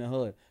stickers up in the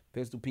hood.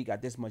 Pistol Pete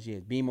got this much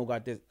years. BMO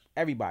got this.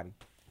 Everybody.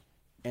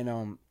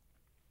 And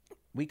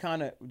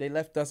they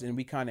left us and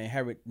we kind of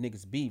inherit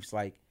niggas beefs,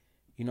 like,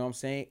 you know what I'm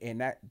saying?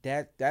 And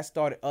that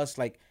started us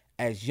like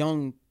as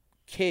young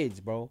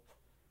kids, bro.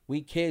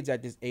 We kids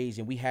at this age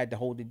and we had to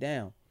hold it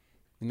down.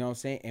 You know what I'm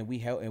saying? And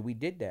we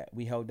did that.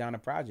 We held down the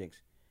projects.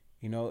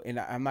 You know, and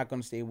I'm not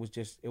gonna say it was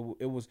just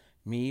it was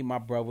me, my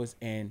brothers,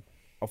 and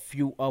a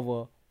few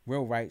other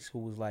real rights who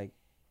was like,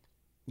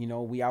 you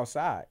know, we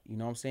outside. You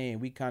know what I'm saying?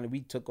 We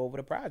took over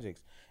the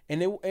projects,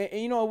 and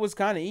you know, it was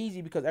kind of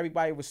easy because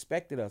everybody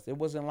respected us. It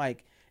wasn't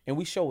like, and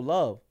we showed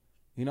love.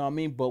 You know what I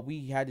mean? But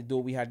we had to do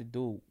what we had to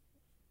do.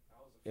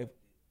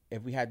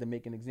 If we had to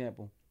make an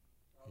example.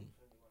 I was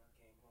offended when I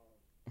came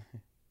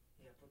home.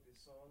 Yeah, put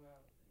this song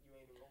out. You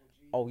ain't an OG.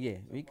 Oh yeah,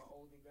 so my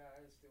older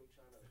guys still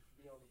trying to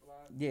be on the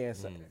block.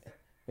 Yes.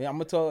 Yeah, I'm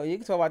gonna talk. You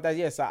can talk about that.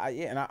 Yes,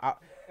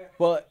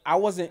 but I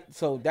wasn't.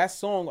 So that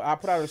song, I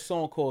put out a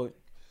song called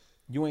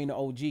 "You Ain't the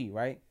OG,"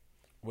 right?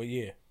 What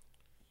year?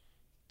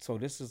 So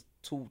this is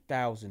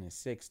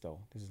 2006, though.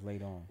 This is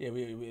late on. Yeah,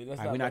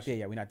 we're not there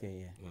yet. We're not there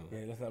yet. Yeah,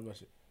 let's not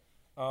rush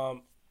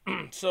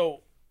it.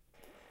 So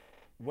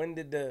when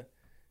did the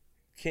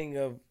King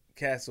of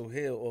Castle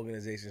Hill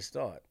organization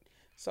start?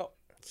 So,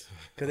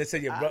 because they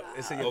said your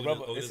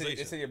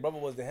brother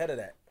was the head of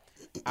that.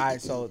 All right,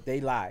 so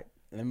they lied.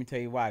 Let me tell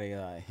you why they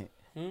lied.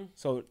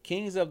 So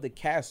Kings of the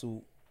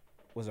Castle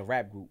was a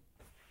rap group.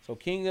 So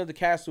Kings of the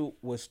Castle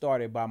was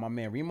started by my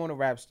man Remo the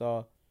Rap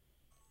Star,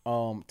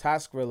 Ty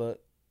Skrilla,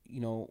 you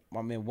know,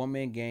 my man One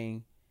Man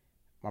Gang,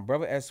 my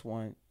brother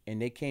S1,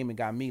 and they came and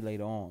got me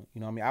later on.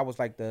 You know what I mean? I was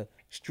like the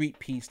street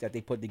piece that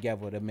they put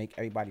together to make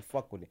everybody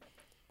fuck with it.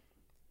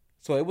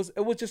 So it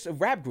was just a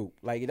rap group.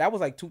 Like that was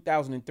like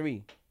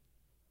 2003.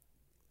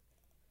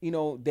 You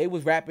know, they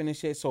was rapping and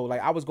shit. So like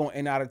I was going in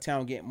and out of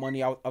town getting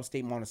money. I was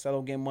upstate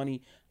Monticello getting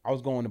money. I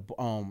was going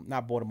to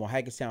not Baltimore,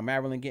 Hagerstown,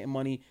 Maryland getting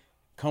money,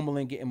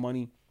 Cumberland getting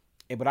money.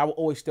 But I would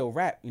always still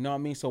rap. You know what I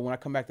mean? So when I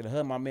come back to the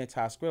hood, my man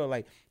Ty Skrill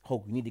like,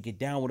 "Hope you need to get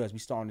down with us. We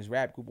starting this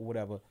rap group or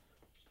whatever."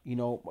 You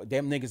know,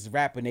 them niggas is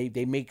rapping.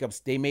 They made up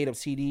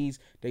CDs.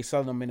 They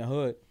selling them in the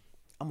hood.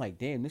 I'm like,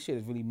 damn, this shit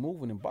is really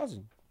moving and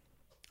buzzing.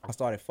 I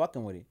started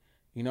fucking with it.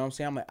 You know what I'm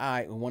saying? I'm like, all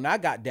right. And when I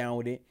got down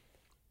with it,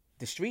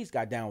 the streets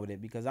got down with it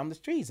because I'm the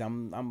streets.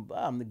 I'm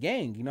the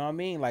gang. You know what I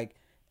mean? Like,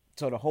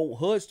 so the whole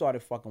hood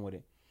started fucking with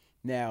it.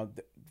 Now,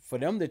 for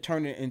them to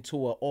turn it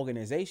into an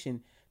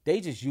organization,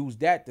 they just use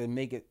that to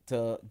make it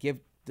to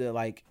give the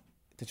like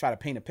to try to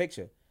paint a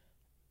picture.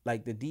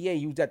 Like the DA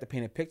used that to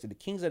paint a picture. The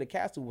Kings of the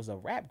Castle was a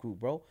rap group,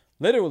 bro.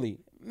 Literally,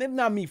 maybe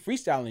not me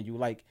freestyling you.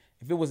 Like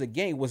if it was a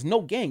gang, it was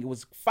no gang. It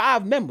was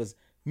 5 members.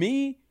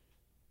 Me,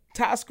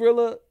 Ty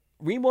Skrilla,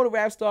 Remo the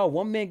Rap Star,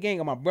 One Man Gang,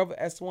 and my brother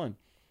S1.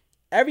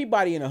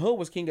 Everybody in the hood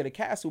was King of the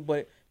Castle,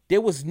 but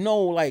there was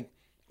no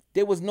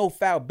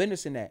foul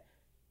business in that.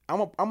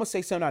 I'm gonna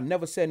say something I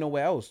never said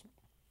nowhere else.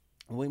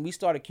 When we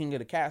started King of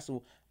the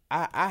Castle,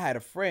 I had a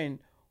friend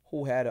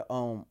who had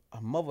a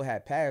mother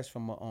had passed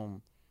from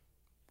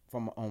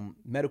a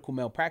medical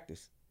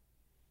malpractice,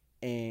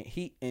 and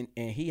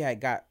he had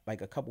got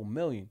like a couple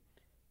million,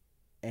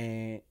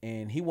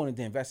 and he wanted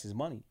to invest his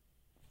money,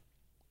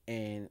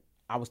 and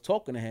I was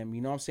talking to him, you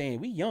know what I'm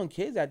saying? We young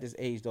kids at this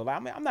age though. Like, I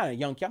mean, I'm not a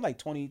young kid. I'm like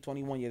 20,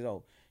 21 years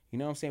old. You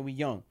know what I'm saying? We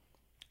young.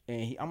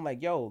 And I'm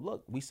like, yo,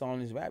 look, we saw on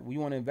this rap. We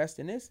want to invest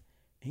in this?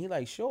 And he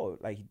like, sure.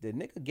 Like the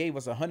nigga gave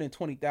us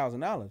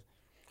 $120,000.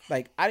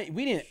 Like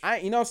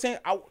you know what I'm saying?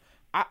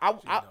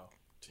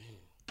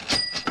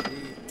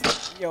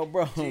 Yo,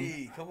 bro.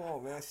 Gee, come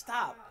on, man.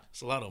 Stop.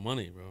 It's a lot of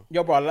money, bro.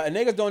 Yo, bro, a lot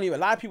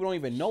of people don't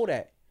even know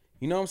that.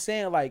 You know what I'm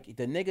saying? Like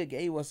the nigga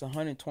gave us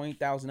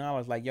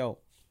 $120,000. Like, yo,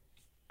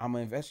 I'm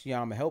gonna invest in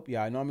y'all. I'm gonna help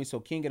y'all. You know what I mean? So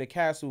King of the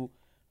Castle,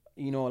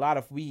 you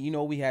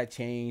know, we had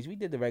change. We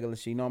did the regular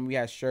shit. You know what I mean? We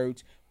had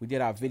shirts. We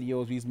did our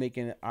videos. We was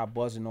making our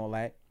buzz and all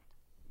that.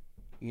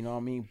 You know what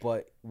I mean?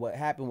 But what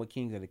happened with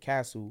King of the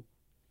Castle,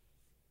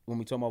 when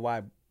we talk about why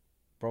it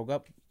broke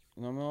up,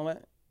 you know what I mean? All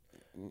that?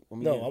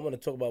 No, I want to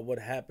talk about what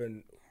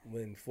happened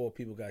when 4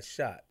 people got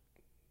shot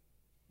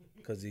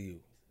because of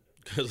you.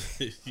 Because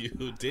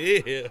you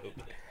did.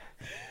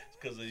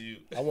 Because of you.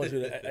 I want you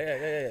to. Yeah,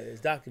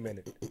 it's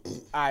documented.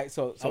 All right,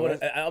 so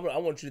I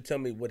want you to tell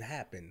me what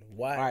happened.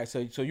 Why? All right, so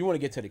you want to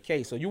get to the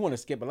case. So you want to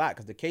skip a lot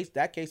because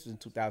that case was in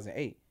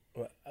 2008.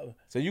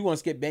 So you want to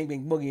skip Bang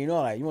Bang Boogie and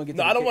all that. You want to get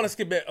No, to I don't want to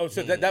skip it. Oh,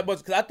 so that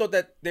was because I thought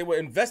that they were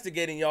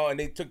investigating y'all and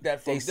they took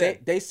that from them.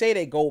 They say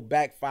they go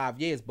back 5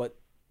 years, but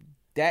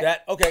that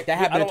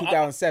happened in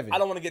 2007. I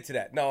don't want to get to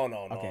that. No.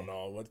 Okay.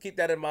 Well, keep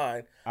that in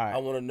mind. All right. I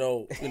want to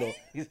know. You know.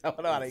 Keep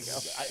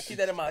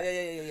that in mind.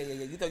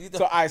 Yeah. You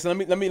So all right, so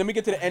let me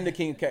get to the end of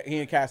King of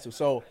the Castle.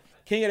 So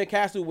King of the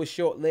Castle was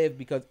short lived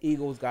because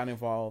Eagles got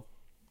involved.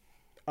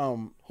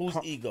 Who's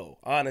ego?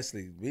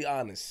 Honestly, be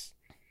honest.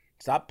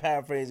 Stop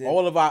paraphrasing.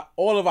 All of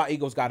our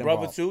Eagles got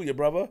involved. Brother too, your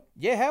brother.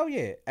 Yeah, hell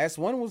yeah.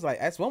 S1 was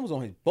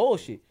on his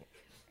bullshit.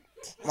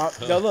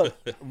 Yo, look,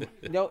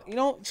 you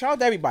know, shout out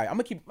to everybody. I'm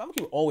gonna keep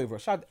it all the way real.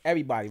 Shout out to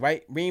everybody,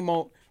 right?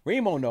 Remo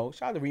know.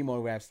 Shout out to Remo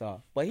the Rap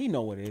Star, but he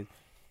know what it is.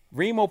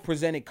 Remo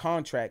presented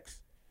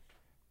contracts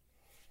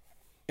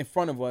in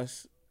front of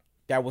us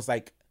that was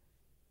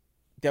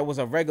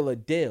a regular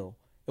deal.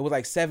 It was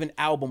like 7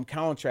 album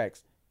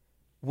contracts.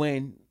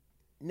 When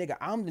nigga,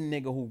 I'm the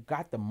nigga who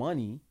got the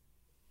money.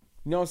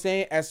 You know what I'm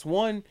saying?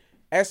 S1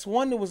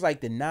 it was like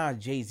the Nas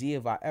Jay-Z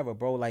if I ever,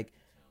 bro. Like,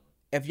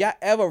 if y'all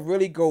ever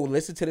really go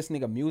listen to this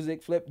nigga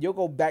music, Flip, you'll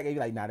go back and be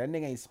like, nah, that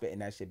nigga ain't spitting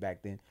that shit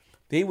back then.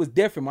 But he was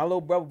different. My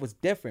little brother was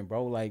different,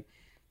 bro. Like,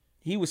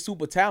 he was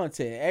super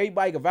talented.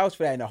 Everybody could vouch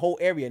for that in the whole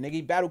area. Nigga,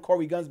 he battled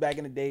Corey Guns back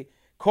in the day.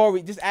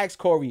 Corey, just ask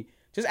Corey.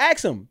 Just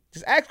ask him.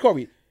 Just ask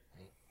Corey.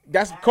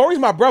 Corey's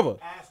my brother.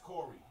 Ask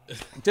Corey.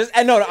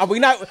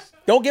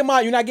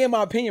 You're not getting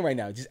my opinion right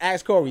now. Just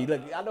ask Corey.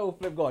 Look, I know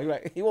Flip going.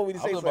 He want me to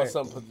say about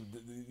something.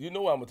 something. You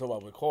know what I'm gonna talk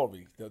about with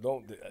Corey.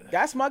 Don't.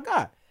 That's my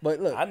guy. But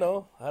look, I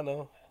know.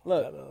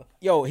 Look,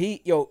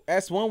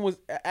 S1 was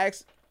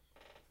asked.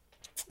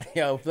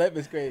 Yo, Flip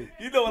is crazy.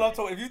 You know what I'm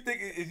talking.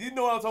 If you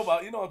know what I'm talking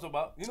about, you know what I'm talking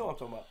about. You know what I'm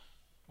talking about.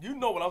 You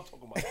know what I'm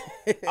talking about.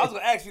 I was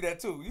gonna ask you that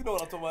too. You know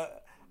what I'm talking about.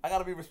 I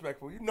gotta be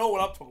respectful. You know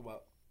what I'm talking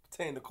about.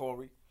 Pertaining to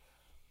Corey.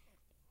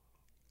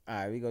 All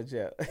right, we go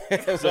jail. You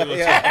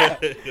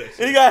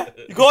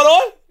caught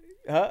on?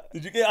 Huh?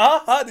 Did you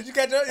get? Did you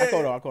catch up? Yeah, I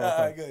caught on. All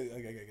right, good.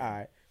 Okay. All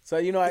right. So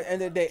you know, at the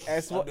end of the day,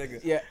 S1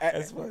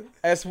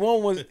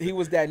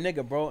 was that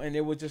nigga, bro, and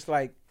it was just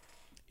like,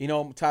 you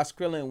know, Ty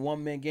Skrilla and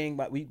One Man Gang,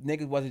 but we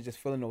niggas wasn't just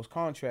filling those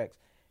contracts,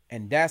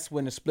 and that's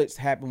when the splits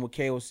happened with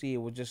KOC. It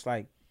was just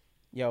like,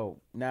 yo,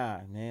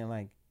 nah, man,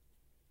 like,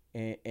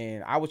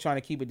 and I was trying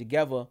to keep it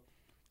together.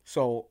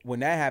 So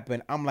when that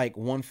happened, I'm like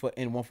 1 foot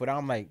in, 1 foot out.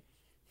 I'm like,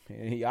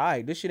 hey, all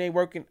right, this shit ain't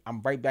working.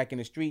 I'm right back in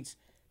the streets.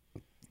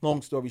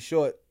 Long story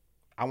short,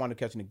 I wound up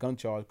catching a gun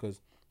charge because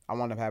I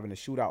wound up having a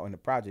shootout in the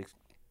projects.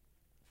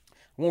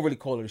 I won't really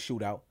call it a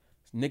shootout.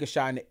 Nigga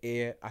shot in the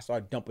air. I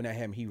started dumping at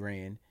him. He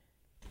ran.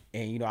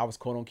 And, you know, I was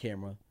caught on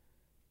camera.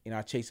 You know,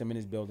 I chased him in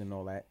his building and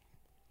all that.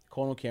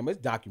 Caught on camera. It's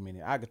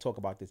documented. I could talk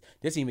about this.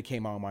 This even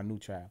came out on my new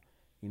trial.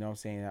 You know what I'm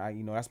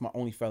saying? That's my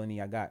only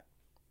felony I got.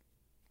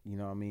 You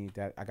know what I mean?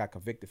 That I got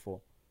convicted for.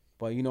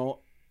 But, you know,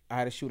 I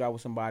had a shootout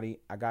with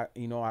somebody. I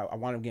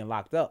wound up getting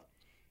locked up.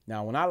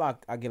 Now, when I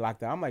get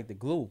locked up, I'm like the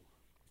glue.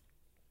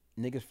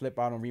 Niggas flip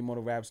out on Remo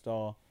the Rap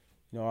Star.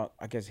 You know,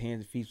 I guess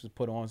hands and feet was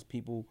put on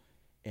people.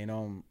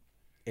 and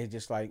it's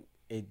just like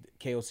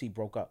KOC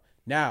broke up.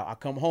 Now I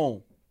come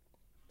home,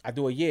 I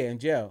do a year in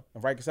jail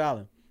in Rikers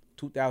Island,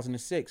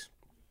 2006.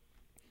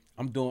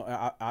 I'm doing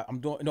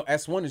no,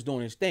 S1 is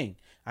doing his thing.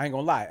 I ain't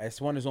gonna lie.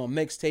 S1 is on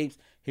mixtapes.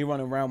 He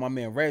running around with my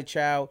man Red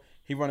Child.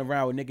 He running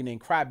around with a nigga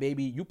named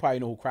Crybaby. You probably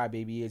know who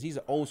Crybaby is. He's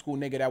an old school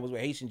nigga that was with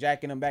Haitian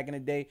Jack and them back in the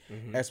day.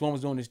 S1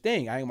 was doing his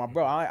thing. I ain't my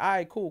bro. All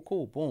right,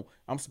 cool. Boom.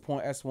 I'm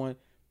supporting S1.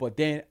 But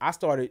then I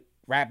started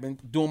rapping,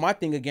 doing my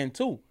thing again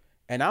too.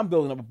 And I'm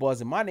building up a buzz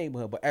in my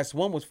neighborhood. But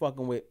S1 was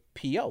fucking with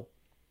P.O.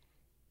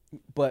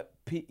 But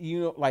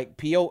like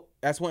P.O.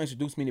 S1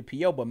 introduced me to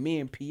P.O. But me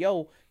and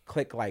P.O.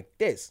 click like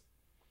this.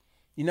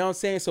 You know what I'm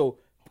saying? So,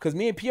 because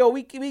me and P.O.,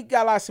 we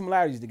got a lot of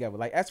similarities together.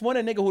 Like, that's one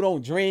of the nigga who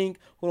don't drink,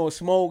 who don't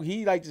smoke.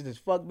 He like to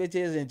just fuck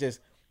bitches and just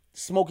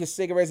smoke his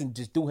cigarettes and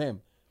just do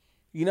him.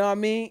 You know what I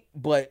mean?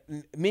 But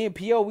me and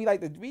P.O., I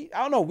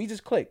don't know, we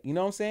just click. You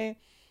know what I'm saying?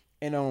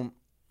 And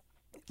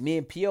me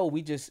and P.O.,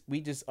 we just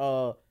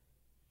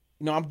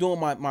I'm doing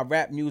my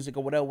rap music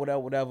or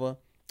whatever.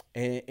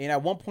 And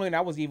at one point,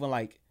 I was even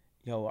like,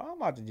 yo, I'm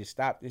about to just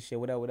stop this shit,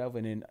 whatever.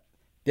 And then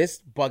this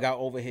bug out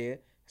over here.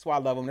 That's why I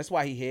love him. That's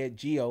why he here,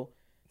 Gio.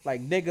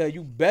 Like, nigga,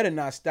 you better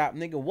not stop.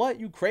 Nigga, what?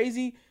 You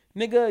crazy?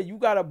 Nigga, you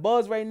got a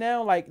buzz right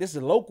now? Like, this is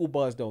a local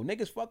buzz, though.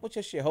 Niggas, fuck with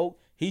your shit,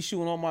 Hope. He's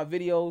shooting all my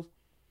videos.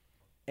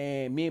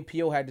 And me and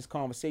P.O. had this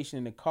conversation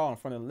in the car in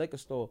front of the liquor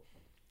store.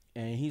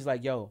 And he's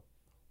like, yo,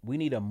 we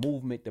need a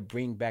movement to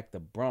bring back the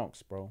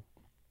Bronx, bro.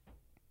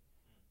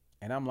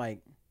 And I'm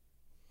like,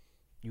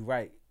 you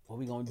right. What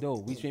we gonna do?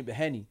 We drink the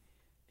Henny.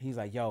 He's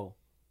like, yo,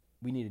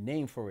 we need a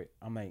name for it.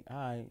 I'm like, all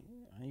right,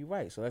 you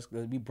right. So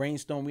we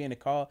brainstorm. We in the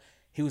car.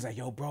 He was like,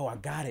 yo, bro, I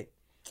got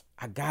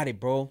it,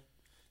 bro.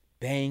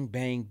 Bang,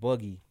 bang,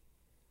 boogie.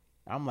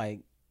 I'm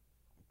like,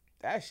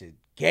 that shit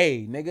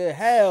gay, nigga.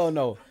 Hell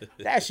no.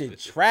 That shit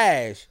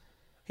trash.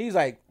 He's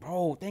like,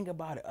 bro, think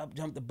about it. Up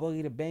jump the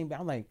boogie to bang,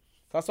 bang. I'm like,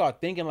 so I started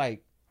thinking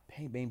like,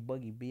 bang, bang,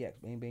 boogie, BX,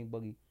 bang, bang,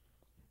 boogie.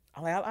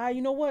 I'm like,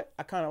 you know what?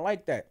 I kind of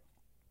like that.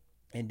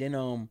 And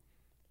then,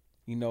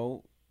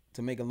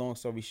 to make a long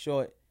story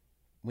short,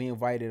 we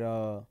invited,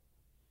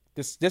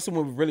 this is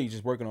when we really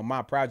just working on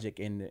my project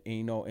and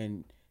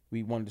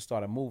we wanted to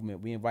start a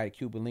movement. We invited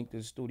Cuban Link to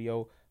the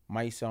studio,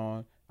 Mice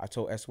on. I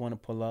told S1 to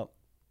pull up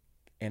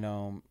and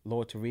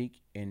Lord Tariq,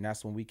 and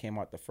that's when we came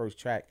out the first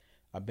track,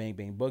 Bang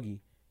Bang Boogie.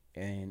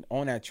 And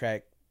on that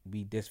track,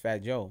 we dissed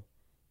Fat Joe.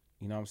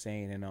 You know what I'm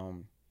saying?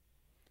 And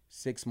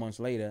 6 months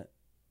later,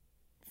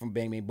 from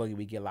Bang Bang Boogie,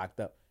 we get locked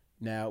up.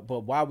 Now,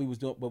 but when we was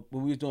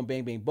doing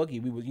Bang Bang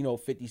Boogie, we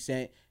was 50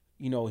 Cent.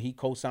 He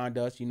co-signed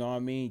us, you know what I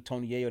mean?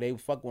 Tony Yayo, they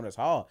fuck with us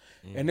hard.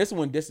 And this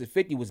one, This Is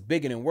 50 was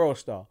bigger than World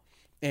Star.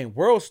 And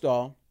World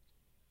Star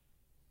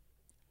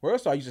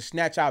used to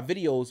snatch our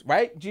videos,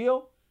 right,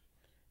 Gio?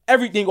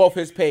 Everything off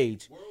his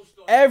page.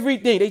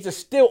 Everything. They just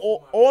steal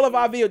all of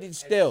our videos, they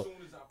just steal.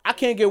 I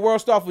can't get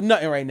World Star for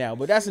nothing right now,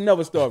 but that's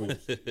another story.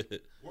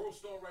 World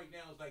Star right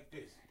now is like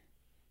this.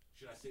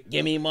 Should I say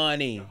Give me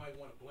money. I might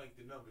want to blank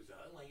the numbers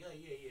out. I'm like,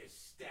 yeah,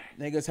 stack.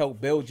 Niggas help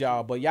build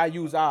y'all, but y'all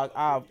use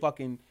our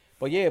fucking...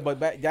 But yeah, but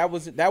that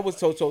was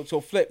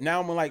so flip.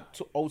 Now I'm in like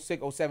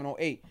 06, 07,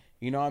 08.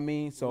 You know what I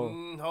mean? So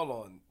hold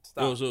on.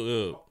 Stop.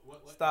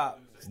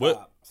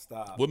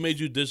 Stop. What made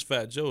you diss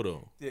Fat Joe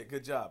though? Yeah,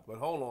 good job. But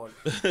hold on.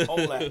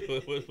 Hold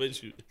that. What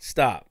made you?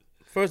 Stop.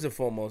 First and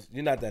foremost,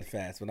 you're not that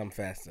fast, but I'm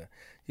faster.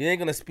 You ain't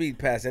gonna speed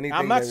past anything.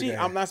 I'm not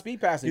speed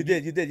passing. You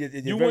did.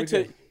 You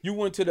wanted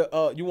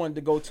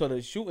to go to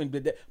the shooting,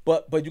 but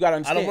you gotta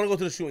understand. I don't want to go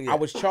to the shooting yet. I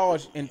was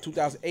charged in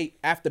 2008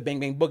 after Bang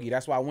Bang Boogie.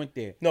 That's why I went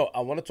there. No, I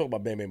want to talk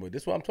about Bang Bang Boogie.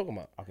 This is what I'm talking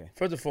about. Okay.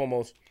 First and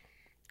foremost,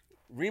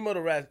 Remo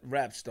the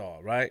rap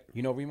star, right?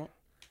 You know Remo?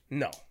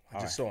 No,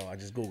 I just saw him. I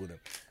just googled him.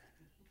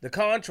 The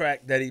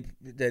contract that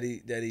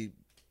he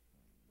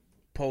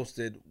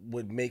posted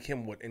would make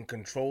him in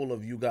control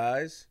of you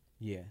guys.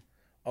 Yeah.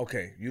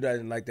 Okay, you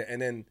didn't like that,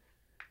 and then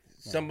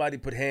somebody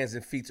put hands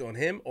and feet on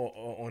him or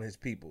on his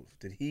people.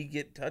 Did he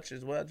get touched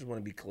as well? I just want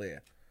to be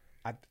clear.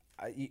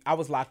 I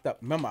was locked up.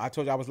 Remember, I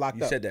told you I was locked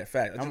up. You said that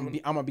fact. I'm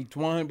gonna be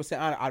 100%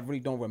 honest. I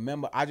really don't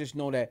remember. I just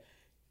know that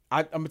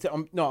I'm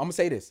gonna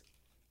say this.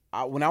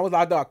 When I was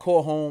locked up, I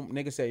called home.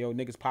 Niggas said, yo,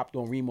 niggas popped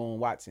on Remo and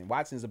Watson.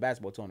 Watson's a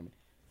basketball tournament.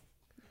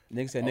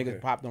 Niggas said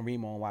niggas popped on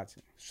Remo and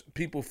Watson.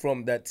 People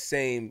from that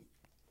same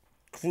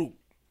group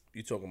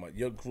you talking about,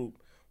 your group,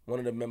 one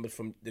of the members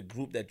from the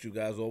group that you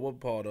guys all were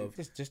part of.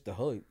 It's just the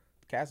hood.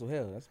 Castle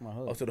Hill, that's my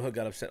hood. Oh, so the hood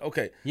got upset.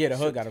 Okay. Yeah, the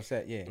hood got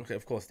upset, yeah. Okay,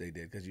 of course they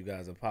did, because you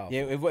guys are powerful.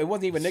 Yeah, it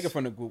wasn't even a nigga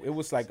from the group. It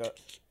was like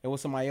it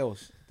was somebody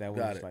else that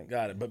was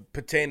Got it. But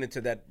pertaining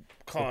to that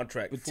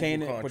contract,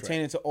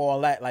 pertaining to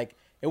all that, like,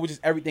 it was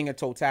just everything in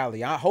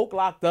totality. I Hulk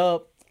locked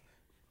up.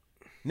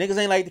 Niggas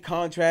ain't like the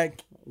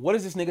contract. What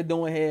is this nigga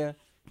doing here?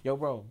 Yo,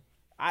 bro.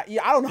 I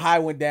don't know how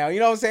it went down. You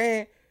know what I'm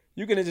saying?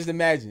 You can just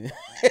imagine.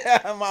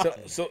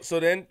 So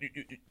then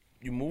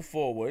you move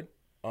forward.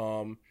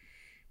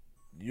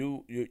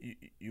 You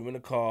in the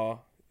car.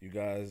 You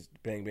guys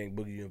Bang Bang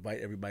Boogie. You invite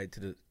everybody to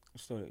the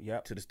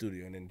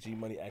studio. And then G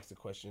Money asks the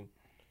question.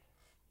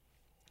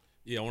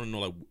 Yeah, I want to know,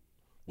 like,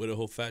 Where the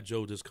whole Fat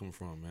Joe just come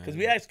from, man? Because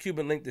we asked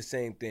Cuban Link the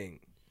same thing,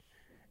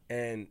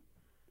 and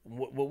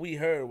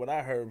what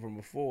I heard from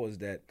before is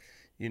that,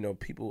 you know,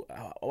 people.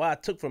 What I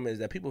took from it is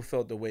that people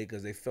felt the way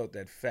because they felt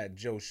that Fat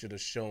Joe should have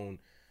shown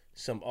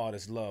some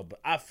artist love, but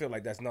I feel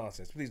like that's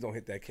nonsense. Please don't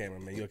hit that camera,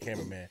 man. You're a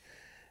cameraman.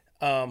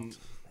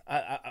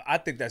 I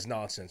think that's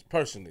nonsense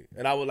personally,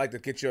 and I would like to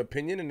get your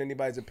opinion and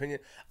anybody's opinion.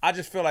 I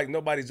just feel like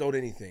nobody's owed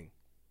anything,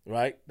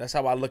 right? That's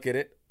how I look at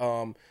it.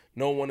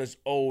 No one is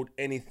owed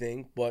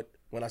anything, but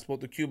when I spoke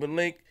to Cuban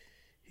Link,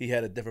 he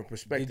had a different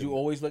perspective. Did you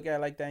always look at it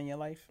like that in your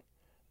life?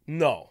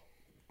 No,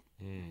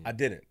 I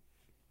didn't.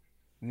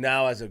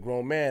 Now, as a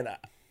grown man,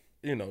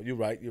 you're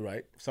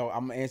right. So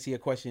I'm gonna answer your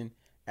question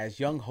as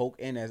young Hulk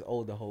and as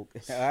older Hulk.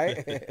 All right.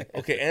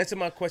 Okay, answer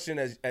my question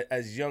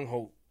as young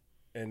Hulk,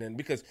 and then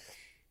because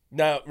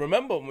now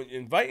remember when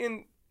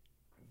inviting.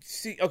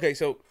 Okay,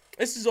 so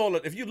this is all.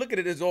 If you look at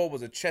it, this all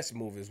was a chess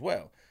move as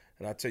well,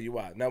 and I'll tell you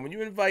why. Now, when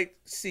you invite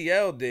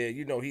CL there,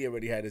 you know he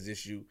already had his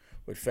issue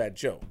with Fat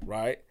Joe,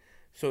 right?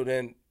 So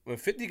then when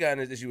 50 got in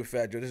his issue with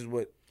Fat Joe, this is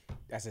what.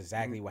 That's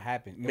exactly what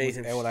happened. Made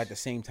him all at the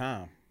same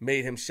time.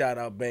 Made him shout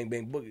out Bang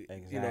Bang Boogie.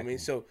 Exactly. You know what I mean?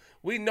 So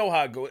we know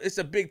how it goes. It's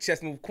a big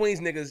chess move. Queens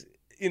niggas,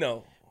 you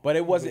know. But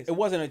it wasn't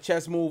a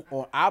chess move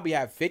on our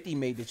behalf. 50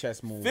 made the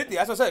chess move. 50,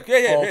 that's what I said.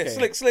 Yeah, Oh,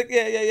 okay. Slick.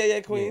 Yeah,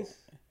 Queens.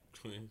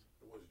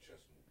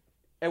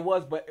 It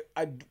was, but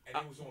And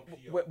it was on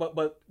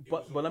PO.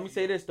 but let me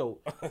say this though.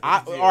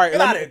 All right,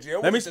 Get outta here, Jill.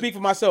 let me speak for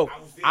myself. I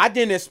was there. I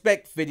didn't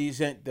expect 50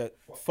 Cent to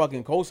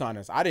fucking co-sign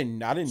us. I didn't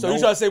So know. you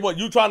trying to say what?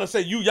 You trying to say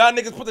y'all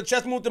niggas put the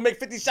chess move to make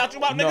 50 shout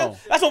you out, nigga? No.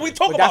 That's what we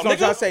talk But about, that's what I'm nigga.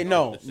 trying to say.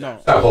 No.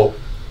 Stop, Hope.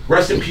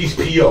 Rest in peace,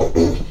 P.O.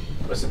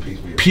 Rest in peace,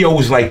 P.O. P.O.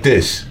 was like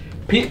this.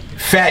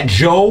 Fat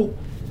Joe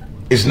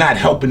is not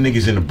helping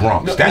niggas in the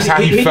Bronx. That's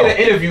how he felt. did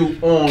an interview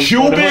on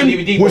Cuban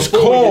DVD was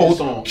before we did the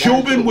song. called.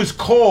 Cuban was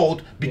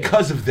called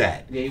because of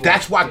that. Yeah, he was.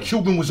 That's why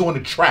Cuban was on the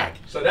track.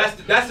 So that's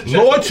the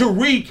Lord Got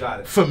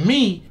Tariq, it. for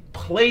me,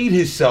 played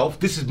himself.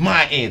 This is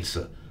my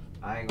answer.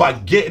 By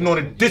getting on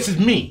it. This is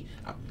me.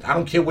 I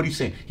don't care what he's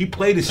saying. He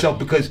played himself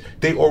because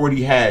they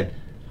already had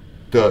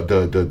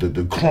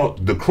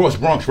the Cross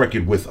Bronx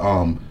record with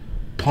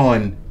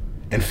Pun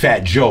and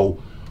Fat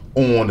Joe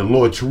on the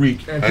Lord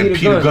Tariq and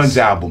Peter Guns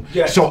album.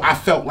 Yes. So I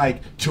felt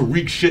like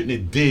Tariq shouldn't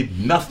have did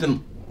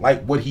nothing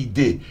like what he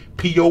did.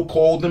 P.O.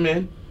 called him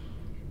in,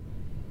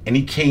 and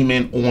he came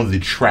in on the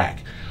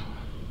track.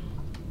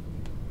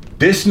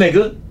 This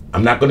nigga,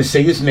 I'm not gonna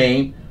say his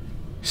name,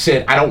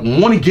 said I don't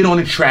want to get on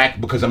the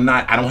track because I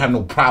don't have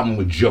no problem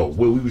with Joe,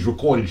 where we was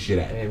recording shit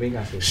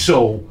at.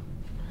 So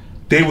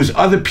there was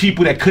other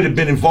people that could have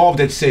been involved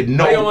that said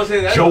no,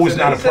 Joe is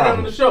not a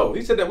problem. the show.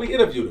 He said that we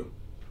interviewed him.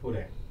 Who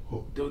that?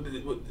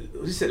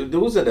 He said,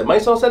 who said that?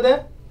 Mike said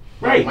that?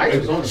 Right. Mike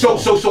was on the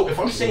So if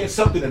I'm saying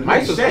something that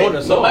Mike was said, on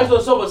the song. Mike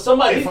was but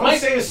somebody. if I'm Mike,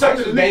 saying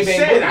something that Bang Mike Bang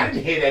said, Boogie. I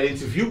didn't hear that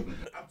interview.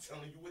 I'm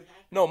telling you what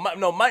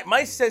happened.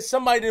 Mike said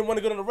somebody didn't want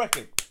to go on the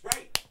record.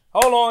 Right.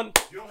 Hold on.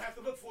 You don't have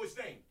to look for his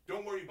name.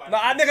 Don't worry about No,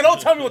 it. nigga,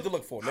 don't tell me what to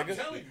look for, I'm nigga.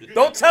 telling you.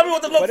 Don't tell me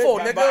what to look for,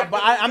 nigga.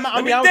 But I'm Let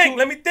me be honest think,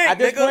 with you, let me think, At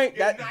this nigga. point,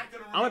 You're that, not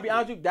gonna I'm gonna be remember.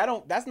 honest with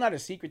you. That's not a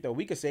secret though.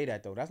 We could say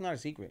that though. That's not a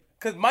secret.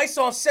 Because my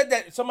song said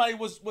that somebody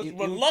was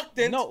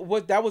reluctant. No,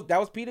 that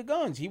was Peter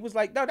Guns. He was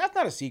like, no, that's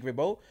not a secret,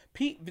 bro.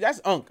 Pete, that's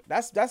Unc.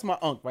 That's my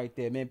Unc right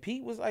there, man.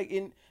 Pete was like,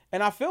 and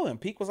I feel him.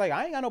 Pete was like,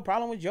 I ain't got no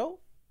problem with Joe.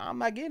 I'm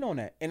not getting on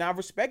that, and I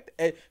respect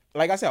it.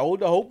 Like I said,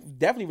 Older Hope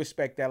definitely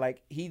respect that.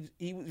 Like he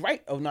was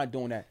right of not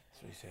doing that.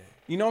 That's what he said.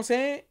 You know what I'm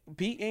saying?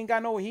 Pete ain't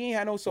had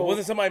no soul.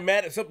 Wasn't somebody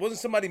mad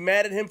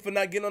at him for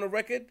not getting on the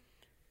record?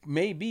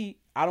 Maybe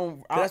I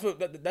don't. That's what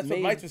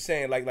maybe. Mike was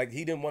saying. Like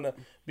he didn't want to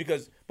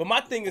but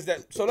my thing is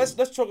that. So let's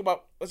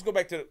go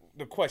back to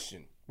the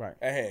question Right.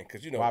 at hand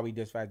because Why we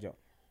diss Fat Joe?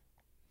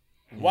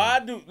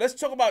 let's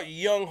talk about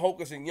young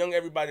Hocus and young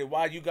everybody.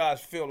 Why you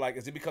guys feel like,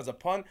 is it because of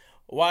Pun?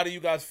 Why do you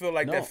guys feel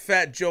like No. that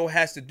Fat Joe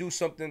has to do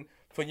something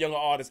for younger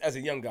artists as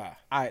a young guy?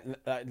 All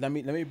right, let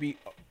me be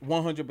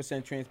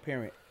 100%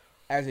 transparent.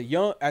 As a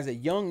young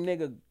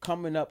nigga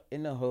coming up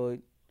in the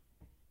hood,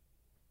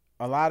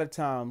 a lot of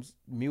times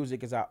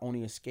music is our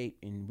only escape,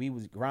 and we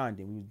was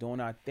grinding, we was doing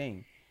our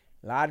thing.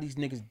 A lot of these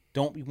niggas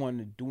don't be wanting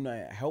to do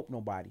nothing, help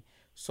nobody.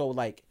 So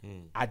like,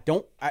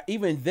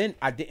 even then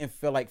I didn't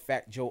feel like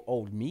Fat Joe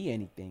owed me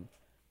anything.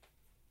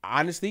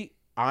 Honestly,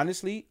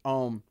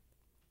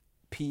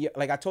 P,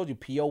 like I told you,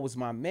 P.O. was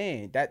my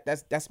man.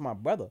 That's my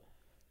brother.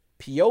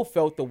 P.O.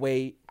 felt the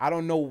way, I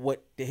don't know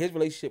what his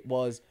relationship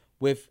was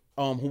with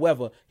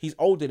whoever. He's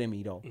older than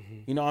me though.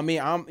 You know what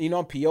I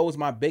mean? P.O. is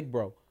my big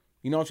bro.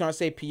 You know what I'm trying to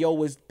say? P.O.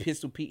 was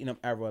Pistol Pete in them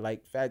era,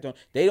 like Fat Joe.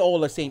 They all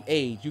the same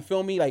age. You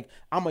feel me? Like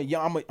I'm a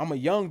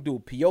young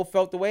dude. P.O.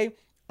 felt the way.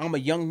 I'm a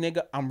young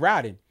nigga. I'm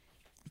riding.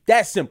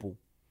 That's simple.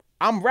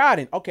 I'm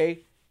riding.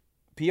 Okay.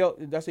 P.O.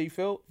 That's how you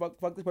feel? Fuck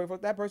this person,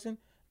 fuck that person.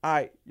 All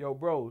right, yo,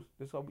 bros.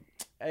 This how we,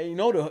 hey, you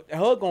know the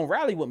hood gonna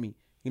rally with me.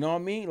 You know what I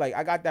mean? Like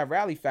I got that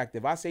rally factor.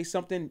 If I say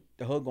something,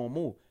 the hood gonna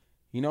move.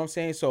 You know what I'm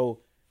saying?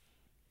 So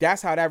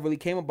that's how that really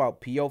came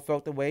about. P.O.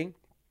 felt the way.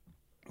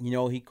 You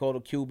know, he called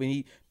a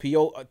Cuban.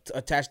 P.O.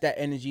 attached that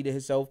energy to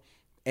himself.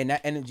 and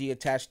that energy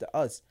attached to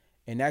us.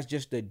 And that's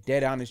just the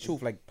dead honest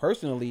truth. Like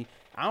personally,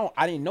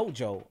 I didn't know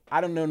Joe.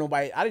 I don't know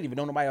nobody. I didn't even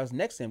know nobody else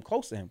next to him,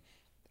 close to him.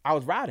 I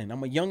was riding.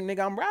 I'm a young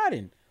nigga. I'm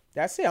riding.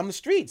 That's it. I'm the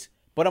streets,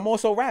 but I'm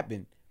also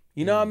rapping.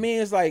 You know what I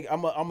mean? It's like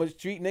I'm a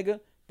street nigga,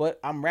 but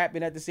I'm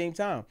rapping at the same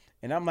time.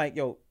 And I'm like,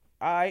 yo,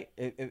 all right,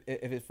 if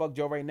it's fuck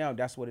Joe right now,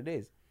 that's what it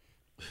is.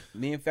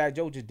 Me and Fat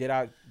Joe just did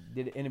an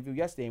interview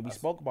yesterday, and we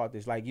spoke about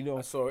this. Like, you know,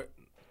 I saw it.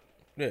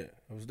 Yeah, that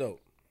was dope.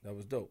 Let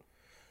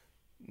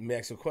me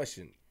ask you a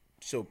question.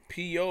 So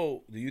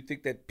P.O., do you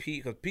think that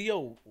because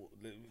P.O.,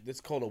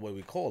 let's call it what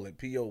we call it,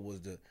 P.O.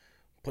 was to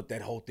put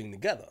that whole thing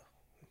together.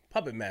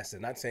 Puppet master.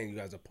 Not saying you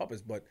guys are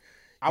puppets, but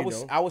I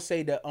would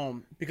say that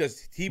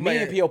because me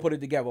and P.O. put it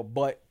together,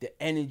 but the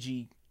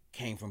energy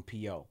came from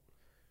P.O.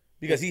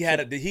 Because he had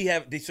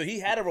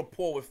a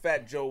rapport with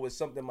Fat Joe where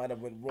something might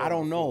have went wrong. I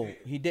don't know.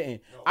 He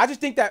didn't. No. I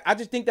just think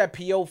that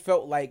P.O.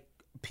 felt like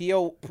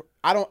P.O.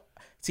 I don't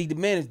see, the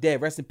man is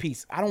dead. Rest in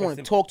peace. I don't want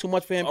to talk too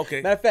much for him.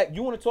 Okay. Matter of fact,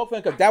 you want to talk for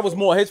him because that was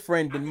more his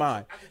friend than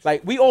mine.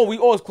 Like we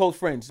always close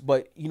friends,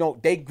 but you know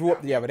they grew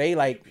up together. They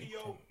like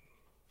P.O.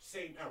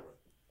 same era.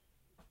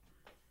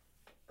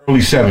 Early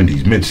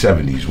 70s, mid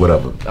 70s,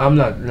 whatever. I'm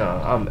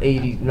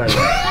 80s. No.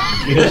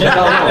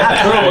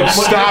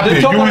 Stop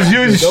it.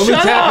 You was Don't be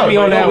tapping me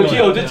on that one.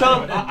 Yo, just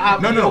tell him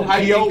how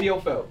you think P.O.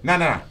 felt.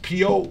 Nah.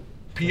 P.O.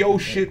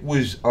 shit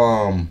was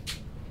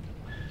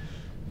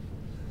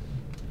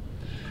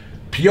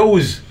P.O.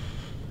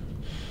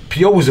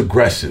 was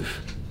aggressive.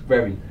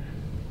 Very.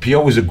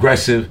 P.O. was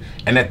aggressive,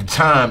 and at the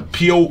time,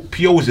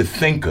 P.O. was a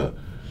thinker.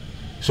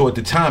 So at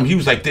the time, he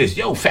was like this,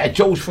 yo, Fat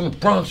Joe's from the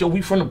Bronx, yo,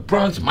 we from the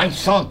Bronx, my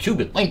son,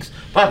 Cuban Links,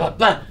 blah, blah,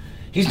 blah.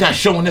 He's not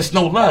showing us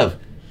no love.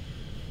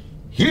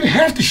 He didn't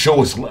have to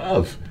show us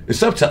love.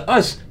 It's up to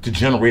us to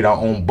generate our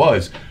own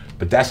buzz.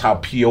 But that's how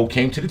P.O.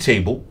 came to the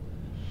table.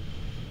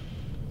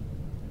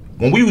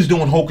 When we was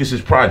doing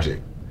Hocus's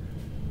project,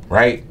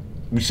 right?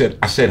 I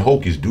said,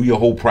 Hocus, do your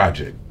whole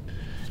project.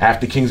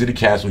 After Kings of the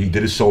Castle, he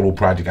did a solo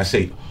project. I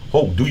say,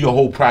 Hope, do your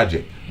whole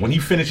project. When he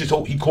finished his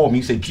whole, he called me,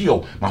 he said,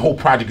 Gio, my whole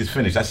project is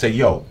finished. I say,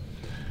 yo,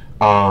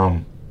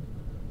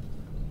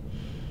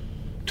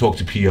 talk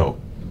to P.O.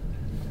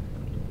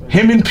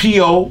 Him and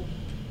P.O.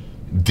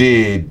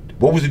 did,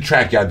 what was the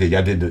track y'all did?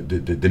 Y'all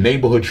did the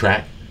neighborhood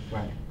track.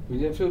 Right. We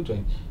did a few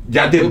joints.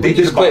 Y'all did, they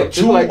did about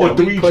 2 or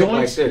 3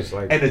 joints. Like this,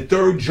 and the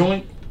third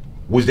joint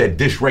was that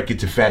diss record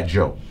to Fat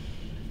Joe.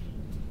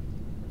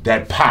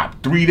 That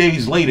pop. 3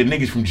 days later,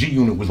 niggas from G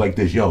Unit was like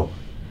this, yo,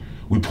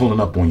 we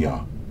pulling up on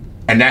y'all.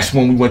 And that's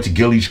when we went to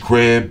Gilly's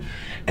crib,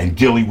 and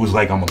Gilly was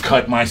like, I'm gonna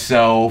cut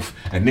myself.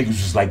 And niggas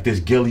was like this,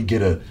 Gilly,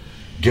 get a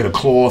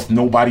cloth.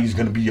 Nobody's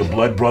gonna be your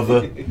blood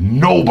brother.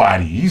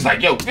 Nobody. He's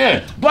like, yo,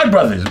 yeah, blood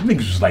brothers. Niggas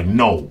was like,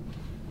 no.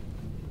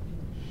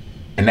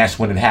 And that's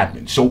when it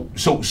happened. So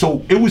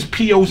it was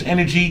P.O.'s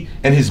energy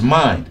and his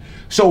mind.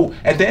 So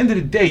at the end of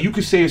the day, you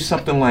could say it's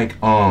something like,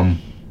 how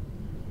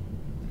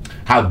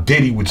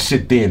Diddy would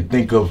sit there and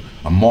think of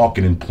a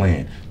marketing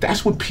plan.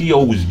 That's what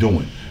P.O. was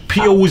doing.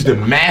 P.O. was the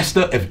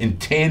master of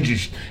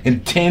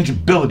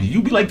intangibility.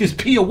 You be like this,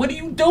 P.O., what are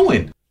you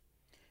doing?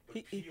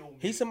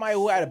 He's somebody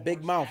who had a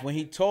big mouth. When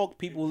he talked,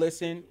 people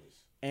listened,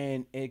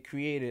 and it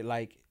created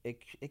like I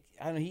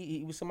don't know.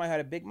 He was somebody who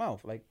had a big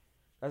mouth. Like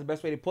that's the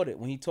best way to put it.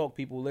 When he talked,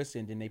 people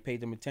listened and they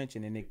paid them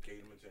attention, and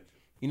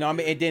you know what I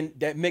mean. And then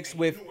that mixed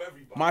with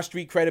my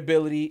street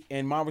credibility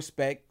and my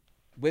respect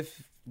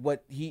with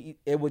what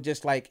it was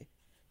just like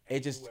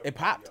it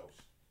popped.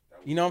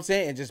 You know what I'm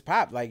saying? It just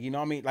popped. Like, you know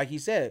what I mean? Like he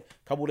said,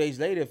 a couple days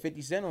later,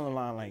 50 Cent on the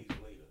line. Like,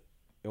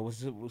 it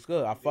was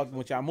good. I fucked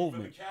with y'all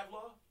movement.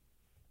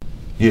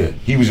 Yeah,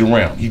 he was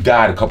around. He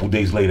died a couple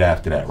days later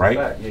after that, right?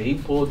 Yeah, he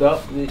pulled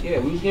up. Yeah,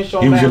 we was getting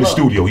shown. He was in the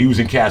studio. He was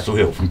in Castle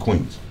Hill from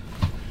Queens.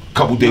 A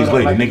couple days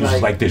later, niggas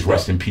was like this,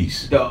 rest in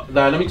peace.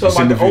 Let me talk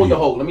about the older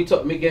Hulk.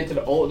 Let me get into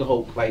the older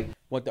Hulk. Like,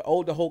 what the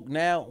older Hulk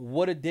now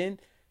would have did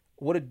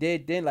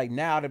then, like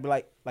now to be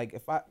like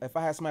if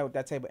I had somebody with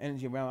that type of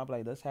energy around, I'd be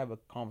like, let's have a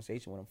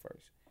conversation with him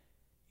first.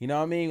 You know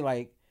what I mean?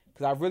 Like,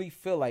 because I really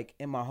feel like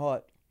in my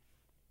heart,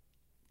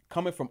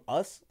 coming from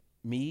us,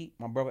 me,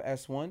 my brother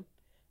S1,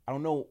 I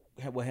don't know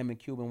what him and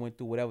Cuban went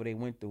through, whatever they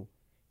went through.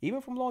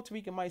 Even from Lord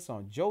Tariq and my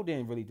son, Joe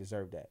didn't really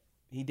deserve that.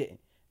 He didn't.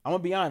 I'm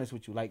gonna be honest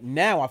with you. Like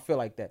now I feel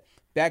like that.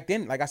 Back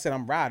then, like I said,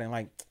 I'm riding.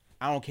 Like,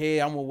 I don't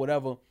care, I'm with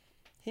whatever.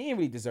 He didn't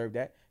really deserve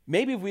that.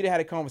 Maybe if we'd have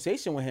had a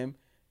conversation with him,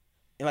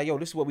 and like, yo,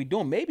 this is what we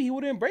doing, maybe he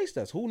would have embraced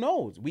us. Who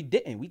knows? We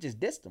didn't. We just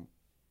dissed him.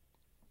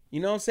 You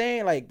know what I'm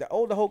saying? Like, the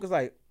older Hulk is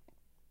like,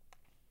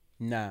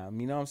 nah.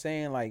 You know what I'm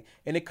saying? Like,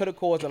 and it could have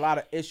caused a lot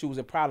of issues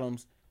and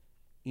problems.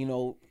 You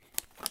know,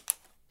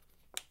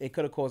 it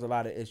could have caused a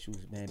lot of issues,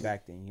 man,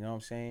 back then. You know what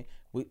I'm saying?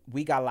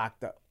 We got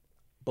locked up.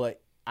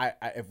 But I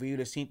if we would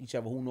have seen each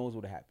other, who knows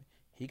what would have happened?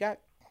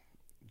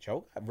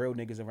 Joe got real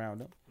niggas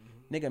around him.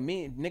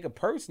 Mm-hmm. Nigga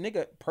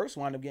Purse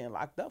wound up getting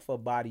locked up for a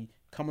body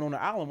coming on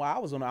the island while I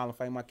was on the island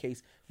fighting my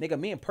case. Nigga,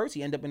 me and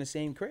Percy end up in the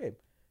same crib.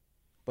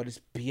 But it's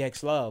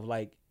BX Love.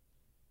 Like,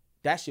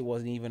 that shit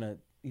wasn't even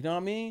you know what I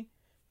mean?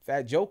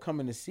 Fat Joe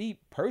coming to see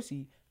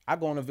Percy. I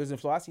go on a visit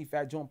floor. I see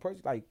Fat Joe and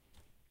Percy. Like,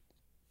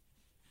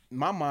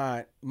 my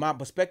mind, my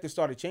perspective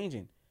started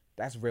changing.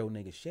 That's real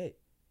nigga shit.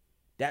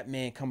 That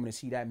man coming to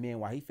see that man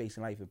while he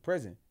facing life in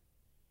prison.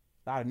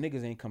 A lot of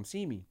niggas ain't come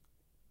see me.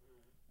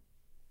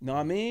 Know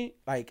what I mean?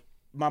 Like,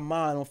 my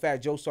mind on Fat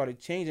Joe started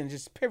changing,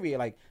 just period.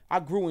 Like, I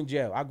grew in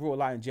jail. I grew a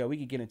lot in jail. We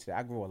could get into that.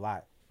 I grew a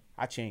lot.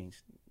 I changed.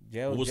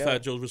 Jail. What was jail.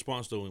 Fat Joe's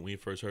response though when you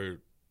first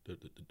heard the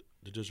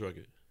diss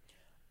record?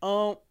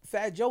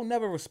 Fat Joe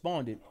never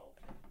responded.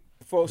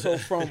 So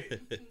from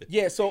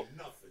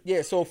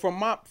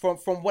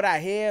what I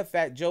hear,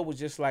 Fat Joe was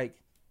just like,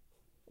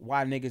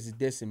 why niggas is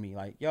dissing me?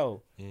 Like,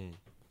 yo,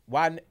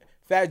 why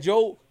Fat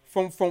Joe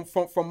from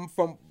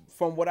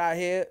what I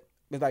hear,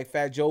 it's like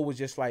Fat Joe was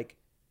just like,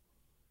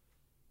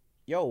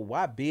 yo,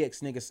 why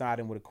BX nigga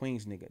siding with a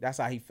Queens nigga? That's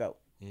how he felt.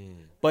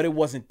 But it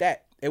wasn't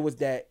that. It was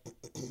that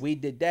we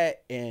did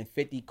that and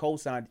 50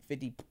 co-signed,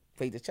 50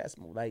 played the chess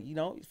move. Like, you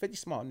know, 50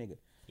 smart nigga.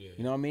 Yeah.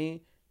 You know what I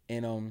mean?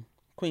 And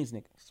Queens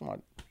nigga,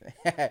 smart.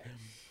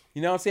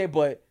 You know what I'm saying?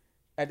 But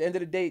at the end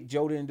of the day,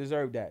 Joe didn't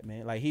deserve that,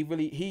 man. Like, he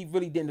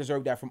really didn't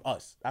deserve that from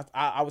us.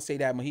 I would say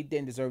that, but he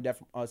didn't deserve that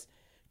from us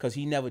because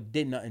he never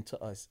did nothing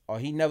to us, or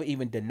he never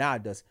even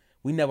denied us.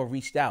 We never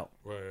reached out.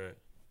 Right.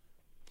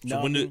 You So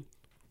know when what I mean?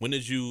 when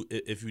did you,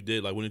 if you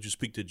did, like, when did you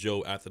speak to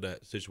Joe after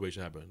that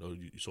situation happened? Or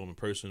you saw him in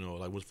person, or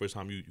like, when's the first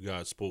time you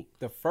guys spoke?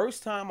 The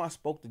first time I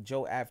spoke to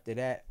Joe after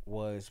that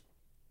was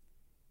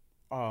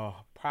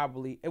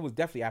it was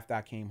definitely after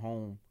I came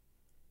home.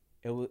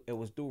 It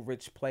was through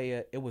Rich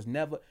Player. It was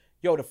never,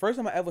 the first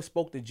time I ever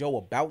spoke to Joe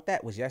about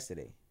that was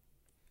yesterday.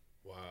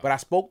 Wow. But I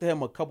spoke to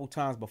him a couple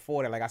times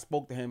before that. Like, I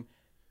spoke to him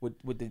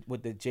with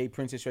the Jay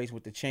Prince situation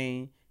with the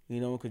chain,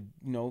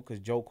 cause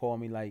Joe called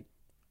me like,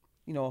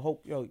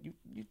 hope,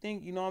 you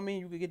think, you know what I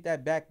mean, you could get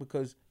that back,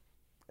 because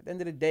at the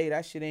end of the day,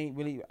 that shit ain't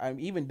really,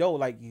 even though,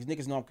 like, these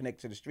niggas know I'm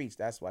connected to the streets,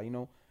 that's why,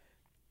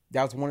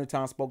 that was one of the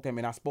times I spoke to him,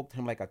 and I spoke to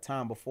him like a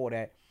time before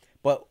that,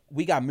 but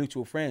we got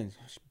mutual friends,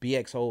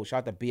 BX Hove,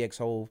 shout out to BX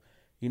Hove,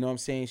 you know what I'm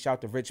saying, shout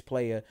out to Rich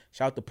Player,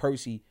 shout out to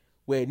Percy,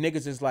 where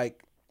niggas is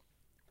like,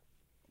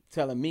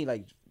 telling me,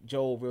 like,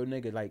 Joe, real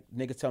nigga, like,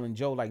 niggas telling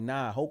Joe, like,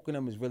 nah, Hoking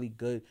them is really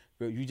good.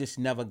 You just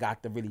never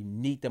got to really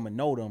meet them and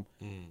know them.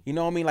 You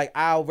know what I mean? Like,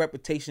 our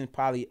reputation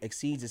probably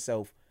exceeds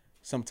itself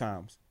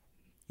sometimes.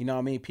 You know what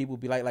I mean? People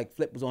be like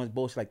Flip was on his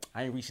bullshit, like,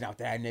 I ain't reaching out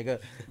to that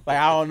nigga. Like,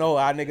 I don't know,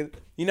 our nigga.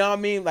 You know what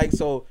I mean? Like,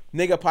 so,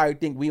 nigga probably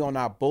think we on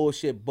our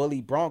bullshit,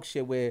 bully Bronx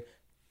shit, where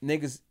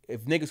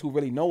if niggas who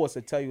really know us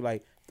will tell you,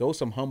 like, those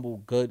some humble,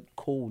 good,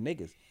 cool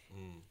niggas.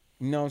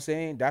 You know what I'm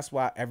saying? That's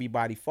why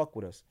everybody fuck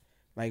with us.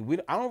 Like,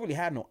 I don't really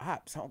have no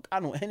ops. I don't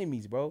got no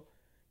enemies, bro.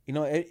 You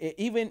know,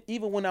 even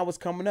when I was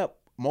coming up,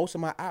 most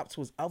of my ops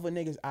was other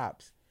niggas'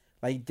 ops.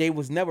 Like, they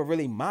was never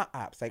really my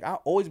ops. Like, I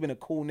always been a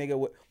cool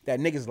nigga that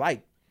niggas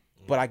like,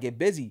 but I get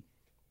busy.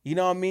 You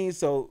know what I mean?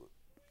 So,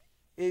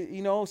 so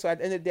at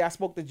the end of the day, I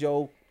spoke to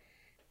Joe.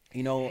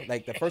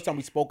 Like, the first time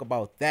we spoke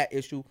about that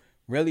issue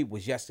really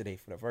was yesterday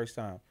for the first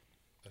time.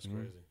 That's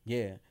crazy.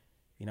 Yeah.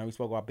 We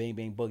spoke about Bang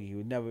Bang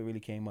Boogie. It never really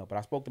came up, but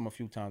I spoke to him a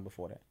few times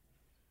before that.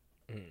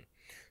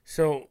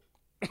 So,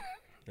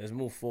 let's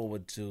move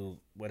forward to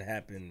what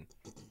happened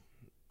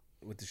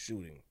with the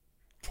shooting.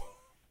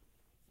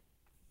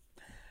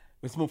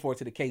 Let's move forward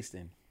to the case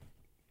then.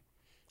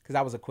 Because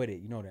I was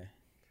acquitted. You know that.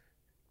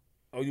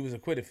 Oh, you was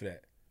acquitted for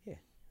that?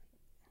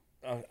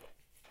 Yeah.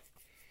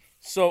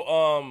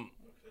 So,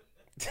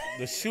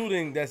 the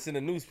shooting that's in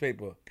the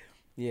newspaper.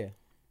 Yeah.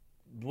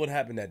 What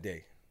happened that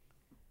day?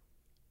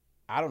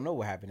 I don't know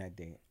what happened that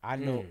day. I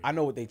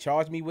know what they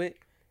charged me with,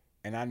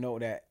 and I know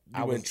that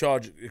I was in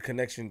charge in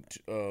connection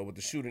with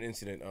the shooting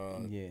incident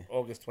yeah.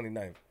 August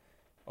 29th,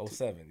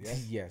 07,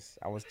 yes? Yes,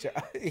 I was.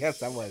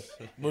 Yes, I was.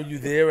 Were you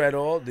there at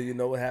all? Do you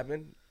know what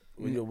happened?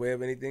 Were you aware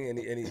of anything?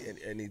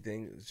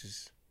 Anything? It's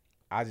just...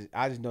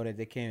 I just know that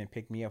they came and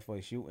picked me up for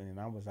a shooting, and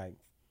I was like,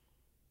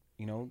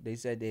 they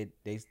said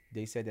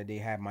they said that they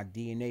had my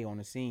DNA on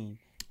the scene.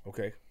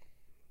 Okay.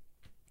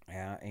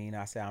 And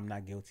I said I'm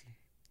not guilty.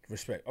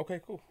 Respect. Okay,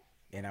 cool.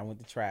 And I went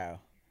to trial.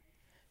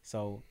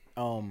 So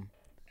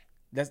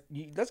let's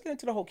get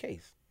into the whole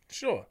case.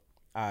 Sure.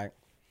 All right.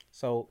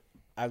 So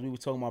as we were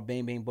talking about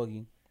Bang Bang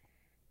Boogie.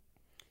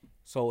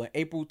 So on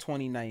April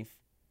 29th,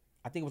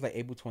 I think it was like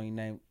April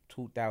 29th,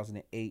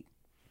 2008.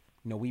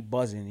 We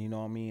buzzing, you know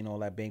what I mean, all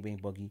that Bang Bang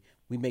Boogie.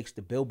 We makes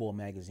the Billboard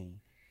magazine.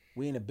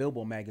 We in the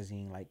Billboard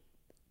magazine like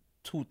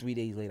 2-3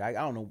 days later. I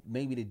don't know,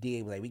 maybe the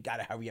DA was like, we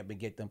gotta hurry up and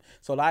get them.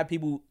 So a lot of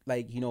people,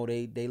 like,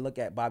 they look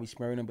at Bobby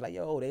Smurrin and be like,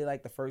 yo, they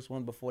like the first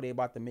one before they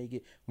about to make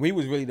it. We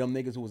was really them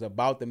niggas who was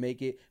about to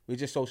make it. We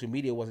just social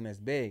media wasn't as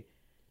big.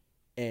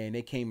 And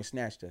they came and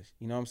snatched us.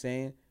 You know what I'm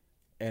saying?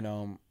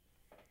 And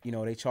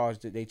they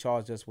charged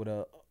us with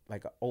a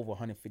over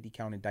 150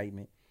 count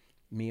indictment.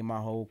 Me and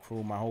my whole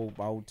crew, my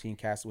whole team,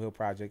 Castle Hill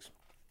Projects.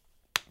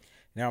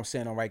 Now I'm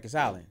sitting on Rikers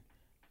Island.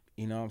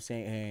 You know what I'm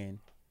saying? And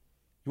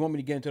you want me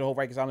to get into the whole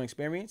Rikers Island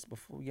experience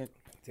before we get?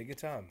 Take your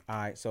time. All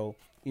right, so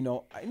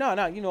no,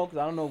 because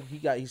I don't know if he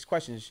got his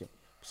questions and shit.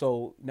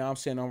 So now I'm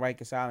sitting on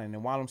Rikers Island,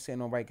 and while I'm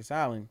sitting on Rikers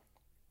Island,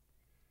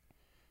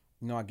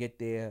 I get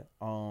there.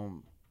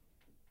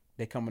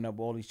 They're coming up with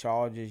all these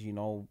charges. You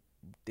know,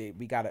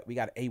 we got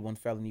an A1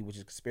 felony, which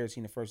is conspiracy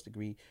in the first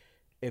degree.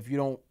 If you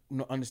don't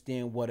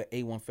understand what an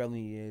A1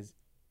 felony is,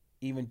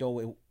 even though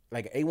it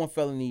like an A1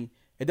 felony,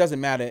 it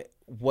doesn't matter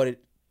what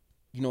it,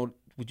 you know,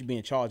 what you're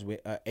being charged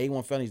with.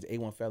 A1 felony is the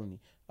A1 felony.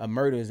 A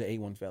murder is an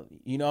A1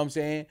 felony. You know what I'm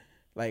saying?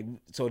 Like,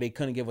 so they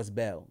couldn't give us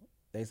bail.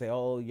 They say,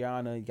 oh, Your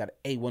Honor, you got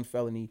an A1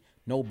 felony,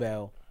 no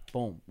bail.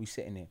 Boom, we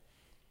sitting there.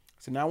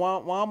 So now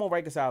while I'm on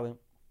Rikers Island,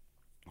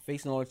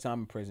 facing all the time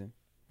in prison,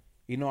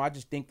 you know, I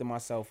just think to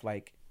myself,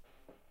 like,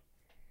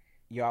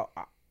 yo,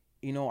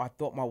 I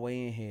thought my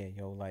way in here,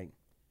 yo. Like,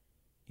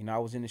 you know, I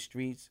was in the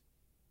streets,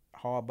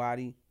 hard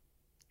body.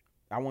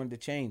 I wanted to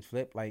change,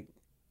 Flip. Like,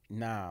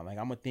 nah, like,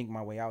 I'm going to think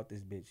my way out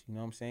this bitch. You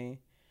know what I'm saying?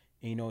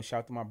 And, you know, shout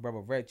out to my brother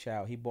Red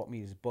Child. He bought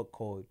me this book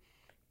called,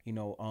 you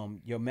know,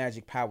 Your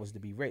Magic Powers to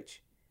Be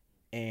Rich.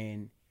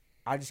 And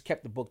I just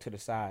kept the book to the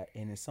side.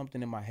 And then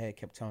something in my head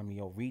kept telling me,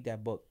 yo, read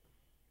that book.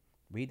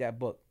 Read that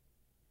book.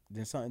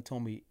 Then something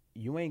told me,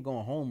 you ain't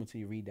going home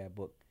until you read that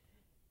book.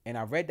 And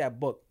I read that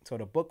book. So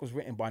the book was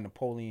written by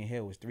Napoleon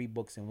Hill. It was 3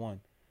 books in one.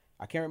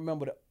 I can't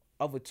remember the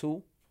other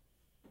 2.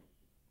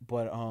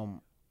 But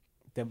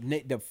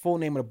the full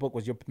name of the book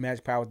was Your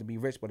Magic Powers to Be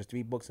Rich, but it's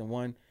 3 books in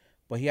one.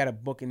 But he had a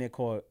book in there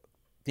called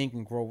Think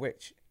and Grow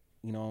Rich.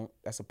 You know,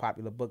 that's a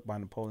popular book by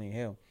Napoleon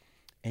Hill.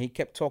 And he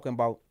kept talking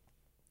about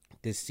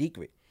this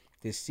secret.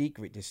 You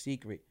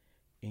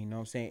know what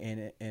I'm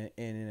saying? And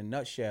in a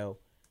nutshell,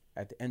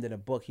 at the end of the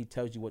book, he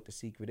tells you what the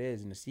secret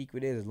is. And the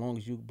secret is, as long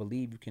as you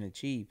believe, you can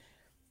achieve.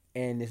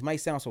 And this might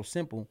sound so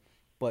simple,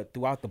 but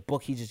throughout the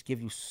book, he just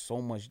gives you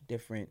so much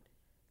different,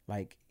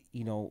 like,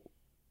 you know,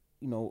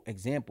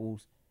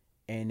 examples.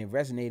 And it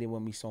resonated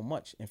with me so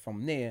much. And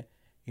from there,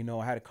 you know,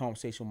 I had a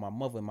conversation with my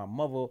mother. And my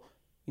mother,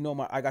 you know,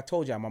 like I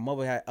told y'all, my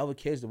mother had other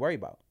kids to worry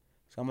about.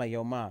 So I'm like,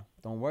 yo, Ma,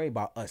 don't worry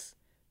about us.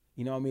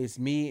 You know what I mean? It's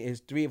me,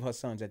 it's 3 of her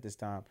sons at this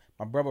time.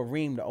 My brother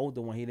Reem, the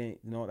older one, he didn't,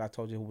 you know, I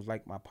told you, who was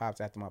like my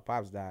pops after my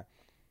pops died.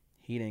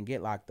 He didn't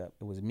get locked up.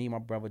 It was me, my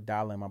brother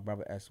Dollar, and my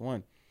brother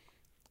S1.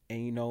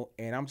 And, you know,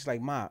 and I'm just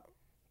like, Ma,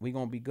 we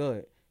going to be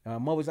good. And my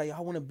mother's like, I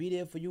want to be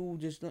there for you.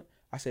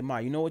 I said, Ma,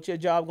 you know what your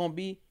job going to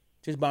be?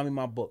 Just buy me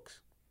my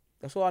books.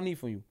 That's all I need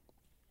from you.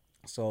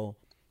 So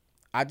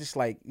I just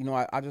like, you know,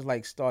 I just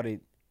like started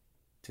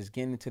just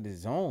getting into the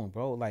zone,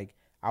 bro. Like,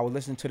 I would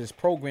listen to this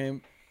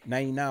program,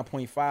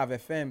 99.5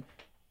 FM.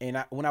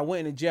 And when I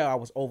went into jail, I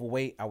was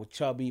overweight. I was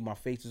chubby. My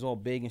face was all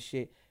big and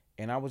shit.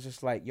 And I was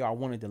just like, yo, I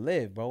wanted to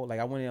live, bro. Like,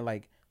 I went in,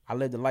 like, I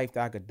lived a life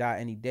that I could die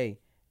any day.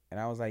 And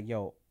I was like,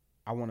 yo,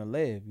 I want to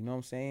live. You know what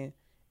I'm saying?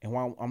 And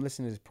while I'm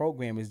listening to this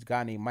program, there's a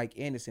guy named Mike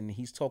Anderson. And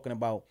he's talking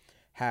about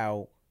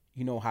how,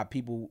 you know, how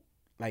people,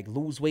 like,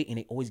 lose weight and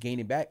they always gain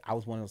it back. I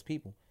was one of those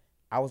people.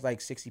 I was,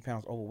 like, 60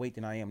 pounds overweight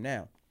than I am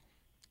now.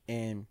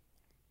 And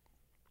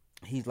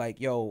he's like,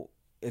 yo,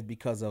 it's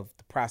because of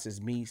the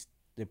processed meats,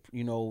 the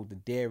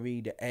dairy,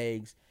 the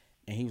eggs.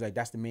 And he was like,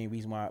 that's the main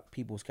reason why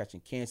people was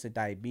catching cancer,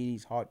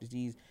 diabetes, heart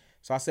disease.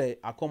 So I said,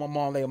 I called my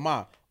mom later,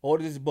 Ma,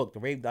 order this book, The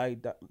Rave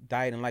Diet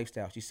and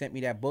Lifestyle. She sent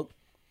me that book.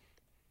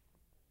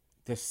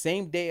 The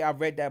same day I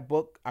read that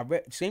book,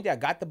 same day I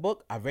got the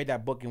book, I read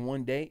that book in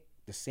one day.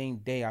 The same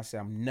day I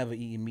said, I'm never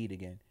eating meat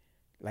again.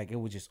 Like, it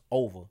was just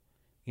over.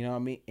 You know what I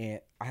mean?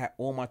 And I had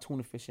all my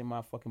tuna fish in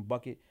my fucking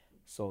bucket.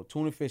 So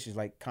tuna fish is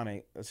like kind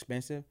of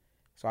expensive.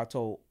 So I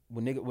told,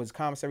 when nigga was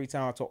commissary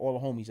time, I told all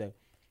the homies, like,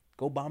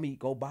 go buy me,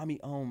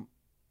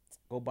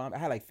 I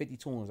had like 50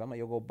 tunas. I'm like,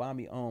 yo, go buy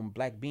me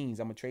black beans.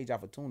 I'm gonna trade y'all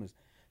for tunas.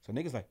 So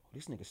niggas like, oh,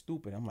 this nigga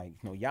stupid. I'm like,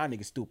 no, y'all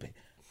niggas stupid.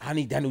 I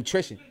need that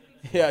nutrition.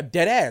 Yeah,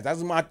 dead ass. That's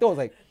what my thoughts.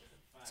 Like,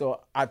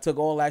 so I took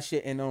all that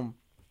shit and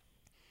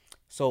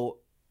so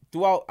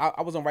throughout,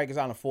 I was on Rikers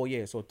Island 4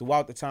 years. So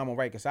throughout the time on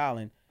Rikers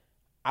Island,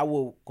 I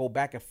will go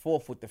back and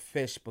forth with the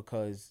fish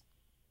because,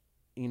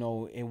 you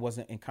know, it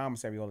wasn't in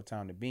commissary all the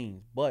time, the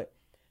beans. But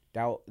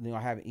that, you know,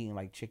 I haven't eaten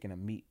like chicken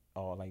and meat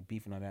or like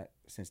beef and all that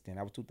since then.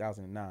 That was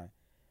 2009.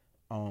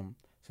 So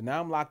now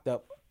I'm locked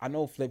up. I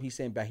know Flip, he's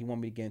saying back, he want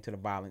me to get into the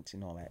violence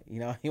and all that. You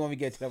know, he want me to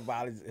get into the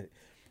violence.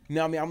 You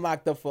know what I mean? I'm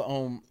locked up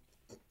for,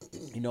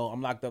 you know,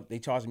 I'm locked up. They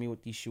charged me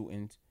with these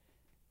shootings.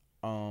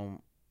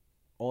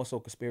 Also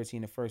conspiracy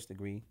in the first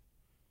degree,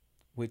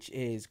 which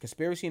is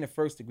conspiracy in the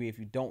first degree, if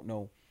you don't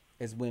know,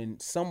 is when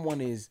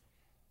someone is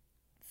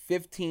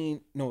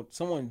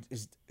someone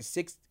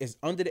is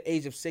under the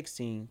age of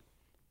 16,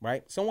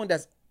 right? Someone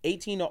that's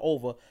 18 or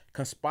over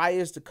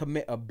conspires to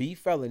commit a B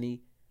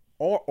felony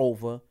or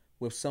over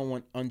with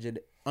someone under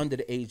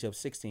the age of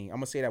 16. I'm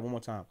gonna say that one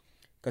more time.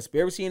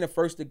 Conspiracy in the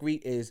first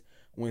degree is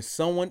when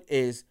someone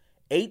is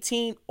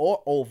 18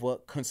 or over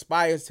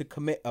conspires to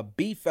commit a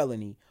B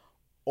felony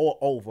or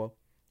over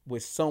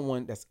with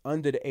someone that's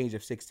under the age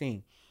of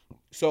 16.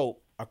 So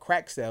a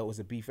crack sale is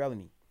a B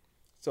felony.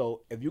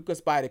 So if you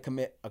conspire to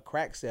commit a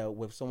crack sale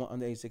with someone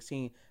under age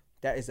 16,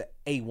 that is an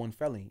A1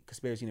 felony,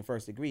 conspiracy in the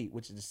first degree,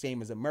 which is the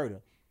same as a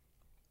murder.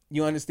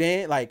 You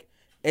understand? Like,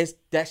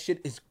 that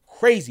shit is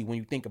crazy when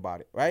you think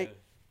about it, right? Yeah.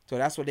 So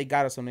that's what they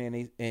got us on there,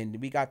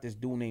 and we got this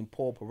dude named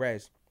Paul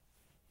Perez.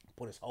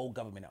 Put his whole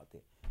government out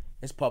there.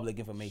 It's public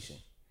information.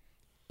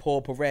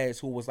 Paul Perez,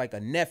 who was like a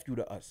nephew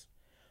to us,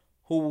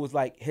 who was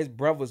like his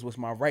brothers was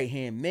my right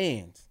hand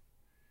mans.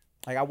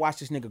 Like I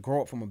watched this nigga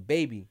grow up from a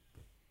baby.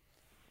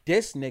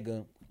 This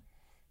nigga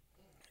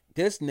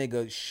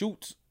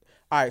shoots.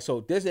 All right,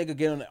 so this nigga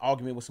get in an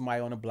argument with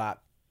somebody on the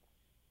block,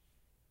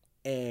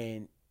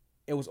 and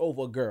it was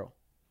over a girl.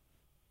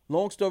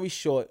 Long story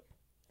short,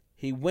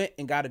 he went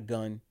and got a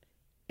gun,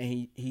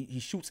 and he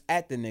shoots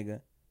at the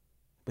nigga,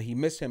 but he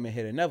missed him and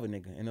hit another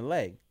nigga in the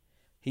leg.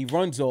 He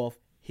runs off.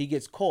 He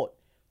gets caught,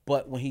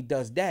 but when he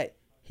does that,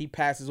 he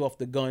passes off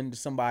the gun to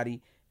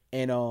somebody,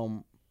 and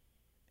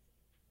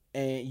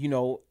you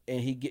know,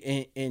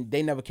 and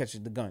they never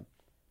catches the gun.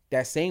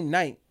 That same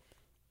night,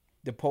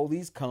 the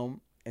police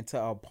come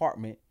into an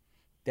apartment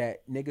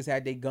that niggas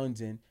had their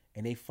guns in,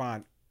 and they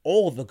find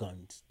all the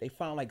guns. They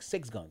found like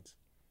 6 guns.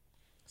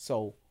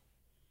 So,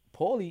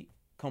 Paulie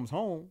comes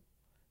home.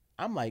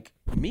 I'm like,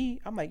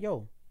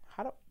 yo,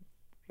 how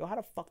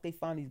the fuck they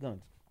find these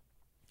guns?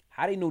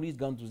 How they knew these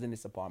guns was in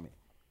this apartment?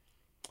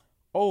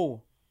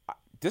 Oh,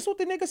 this is what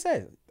the nigga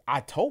said.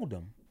 I told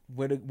them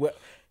where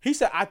he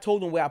said I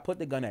told him where I put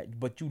the gun at,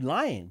 but you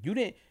lying. You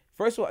didn't.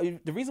 First of all,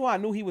 the reason why I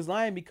knew he was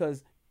lying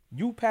because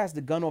you passed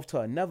the gun off to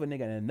another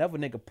nigga and another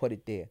nigga put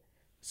it there.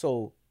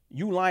 So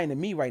you lying to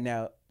me right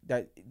now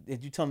that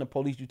you telling the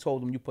police you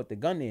told them you put the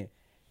gun there.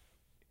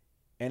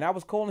 And I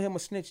was calling him a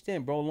snitch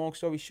then, bro. Long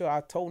story short,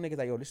 I told niggas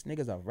like, yo, this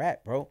nigga's a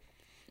rat, bro.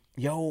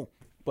 Yo,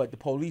 but the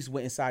police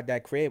went inside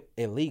that crib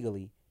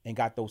illegally and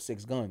got those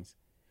 6 guns.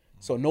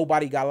 So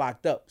nobody got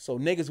locked up. So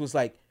niggas was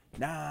like,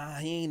 nah,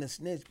 he ain't a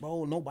snitch,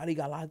 bro. Nobody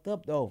got locked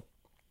up though.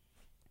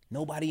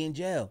 Nobody in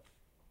jail.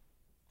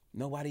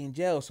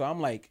 So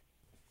I'm like,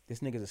 this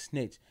nigga's a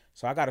snitch.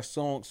 So I got a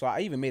song. So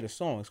I even made a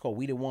song. It's called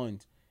We the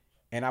Ones.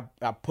 And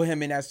I put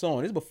him in that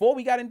song. This is before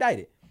we got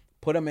indicted.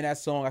 Put him in that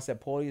song. I said,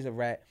 Paulie is a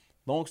rat.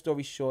 Long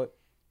story short,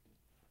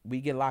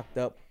 we get locked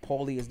up.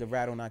 Paulie is the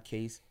rat on our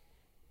case.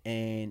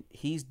 And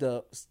he's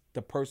the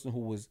person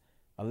who was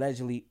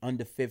allegedly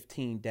under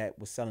 15 that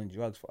was selling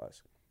drugs for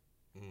us.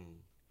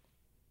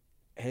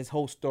 His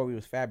whole story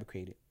was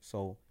fabricated.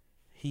 So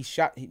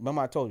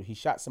remember I told you, he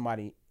shot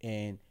somebody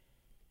and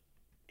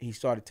he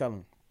started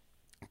telling.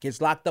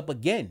 Gets locked up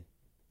again.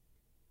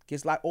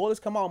 All this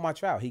come out on my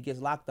trial. He gets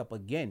locked up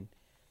again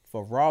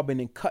for robbing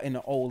and cutting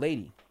an old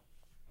lady.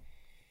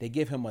 They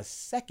give him a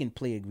second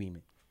plea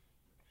agreement.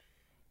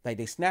 Like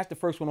they snatched the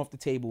first one off the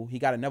table. He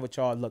got another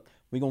charge. Look,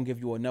 we're going to give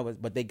you another.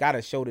 But they got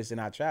to show this in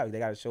our trial. They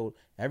got to show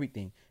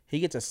everything. He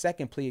gets a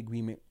second plea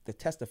agreement to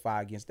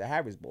testify against the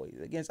Harris boys,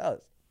 against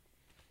us.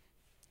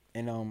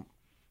 And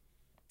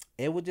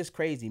it was just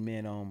crazy,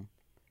 man.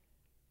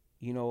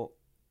 You know,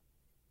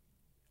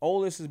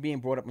 all this is being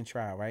brought up in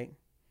trial, right?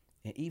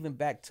 And even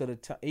back to the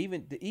time,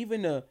 even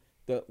the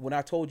when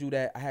I told you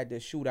that I had the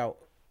shootout,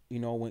 you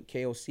know, when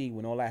KOC,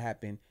 when all that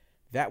happened,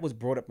 that was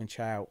brought up in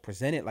trial,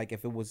 presented like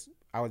if it was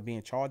I was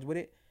being charged with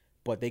it,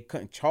 but they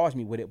couldn't charge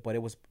me with it. But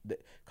it was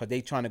because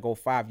they trying to go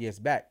 5 years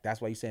back.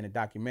 That's why you say in the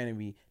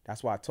documentary.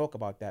 That's why I talk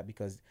about that,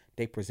 because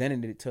they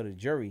presented it to the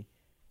jury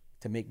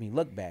to make me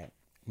look bad.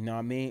 You know what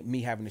I mean?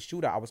 Me having the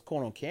shootout, I was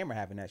caught on camera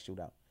having that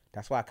shootout.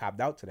 That's why I copped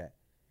out to that.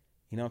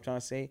 You know what I'm trying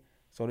to say?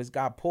 So this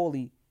guy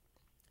Paulie,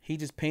 he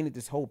just painted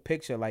this whole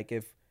picture like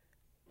if,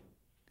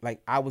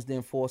 like I was the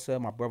enforcer,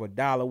 my brother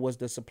Dollar was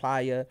the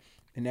supplier,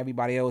 and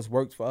everybody else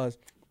worked for us.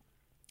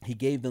 He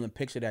gave them the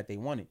picture that they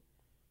wanted.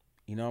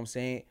 You know what I'm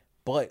saying?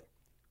 But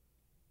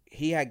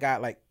he had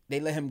got like, they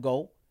let him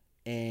go,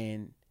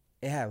 and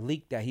it had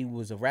leaked that he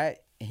was a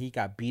rat, and he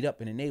got beat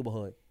up in the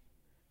neighborhood.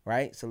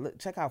 Right? So look,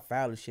 check how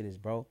foul this shit is,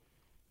 bro.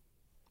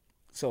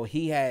 So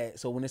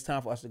when it's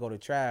time for us to go to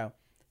trial,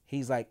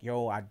 he's like,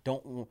 yo, I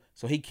don't want,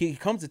 so he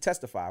comes to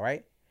testify,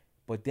 right?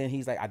 But then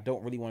he's like, I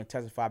don't really want to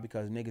testify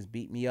because niggas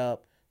beat me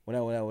up,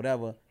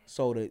 whatever.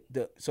 So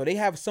so they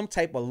have some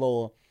type of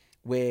law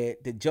where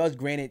the judge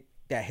granted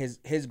that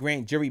his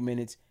grand jury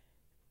minutes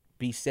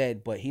be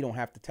said, but he don't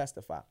have to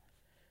testify.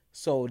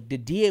 So the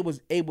DA was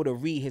able to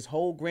read his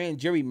whole grand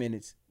jury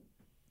minutes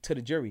to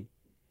the jury,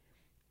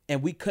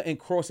 and we couldn't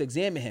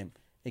cross-examine him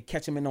and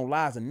catch him in no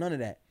lies or none of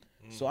that.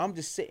 So I'm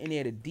just sitting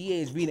there, the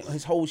DA is reading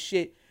his whole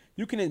shit.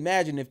 You can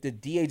imagine if the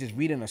DA just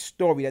reading a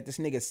story that this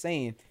nigga's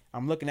saying,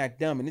 I'm looking at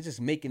them and it's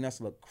just making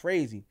us look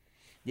crazy.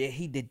 Yeah,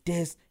 he did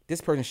this. This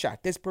person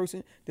shot this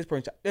person. This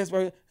person shot this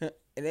person. And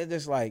it's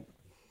just like,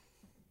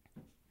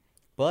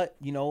 but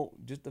you know,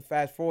 just to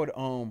fast forward,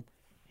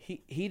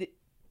 he did,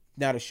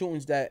 now the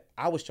shootings that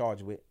I was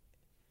charged with,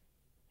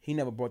 he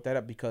never brought that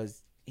up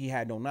because he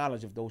had no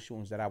knowledge of those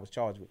shootings that I was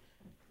charged with.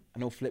 I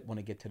know Flip want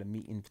to get to the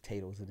meat and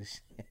potatoes of this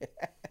shit.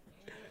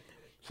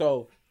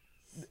 So,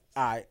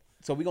 all right.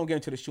 So we're gonna get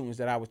into the shootings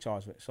that I was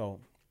charged with. So,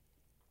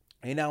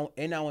 in our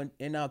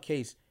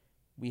case,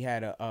 we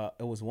had it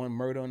was one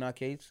murder in our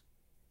case,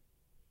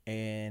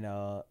 and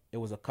it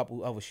was a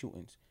couple other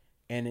shootings.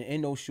 And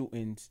in those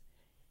shootings,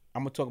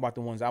 I'm gonna talk about the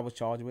ones I was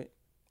charged with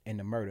and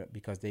the murder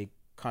because they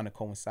kind of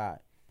coincide.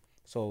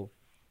 So,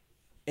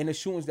 in the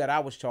shootings that I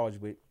was charged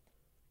with,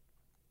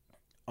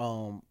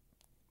 3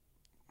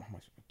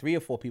 or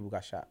 4 people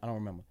got shot. I don't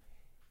remember.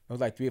 It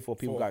was like 3 or 4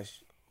 people got.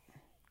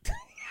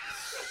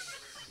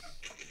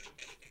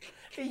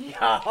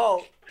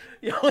 Yo,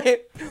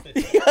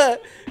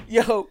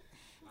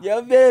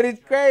 man,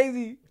 it's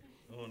crazy.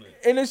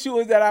 In the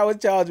shootings that I was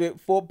charged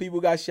with, 4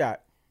 people got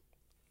shot.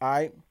 All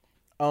right.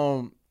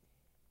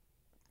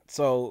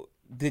 So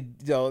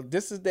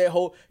this is their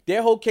whole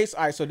case.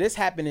 All right. So this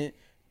happened.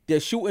 The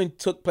shooting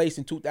took place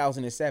in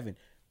 2007.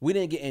 We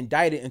didn't get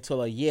indicted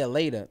until a year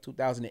later,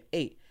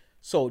 2008.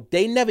 So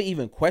they never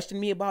even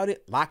questioned me about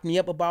it, locked me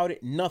up about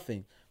it,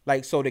 nothing.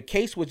 Like, so the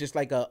case was just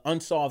like a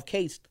unsolved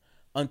case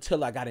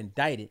until I got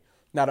indicted.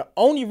 Now, the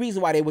only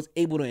reason why they was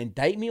able to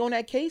indict me on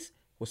that case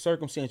was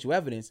circumstantial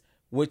evidence,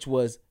 which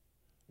was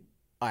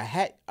a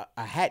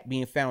hat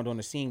being found on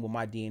the scene with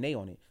my DNA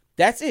on it.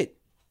 That's it.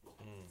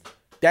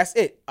 That's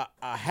it.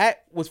 A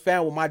hat was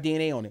found with my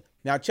DNA on it.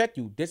 Now, check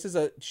you. This is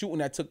a shooting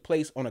that took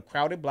place on a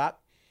crowded block.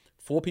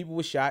 4 people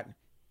were shot.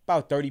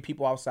 About 30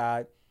 people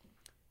outside.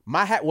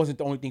 My hat wasn't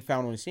the only thing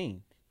found on the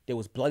scene. There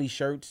was bloody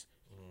shirts,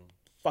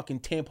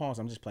 fucking tampons.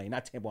 I'm just playing,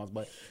 not tampons,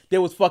 but there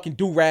was fucking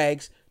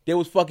do-rags. There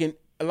was fucking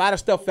a lot of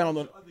stuff found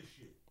on.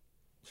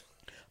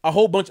 A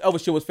whole bunch of other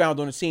shit was found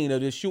on the scene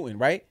of this shooting,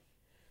 right?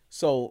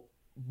 So,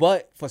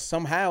 but for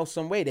somehow,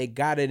 some way, they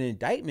got an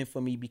indictment for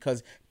me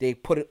because they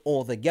put it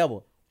all together.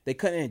 They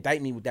couldn't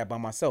indict me with that by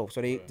myself, so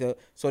they put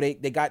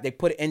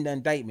it in the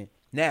indictment.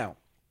 Now,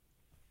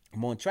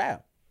 I'm on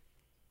trial.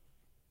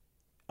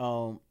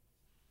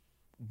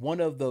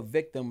 One of the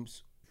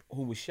victims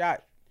who was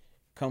shot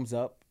comes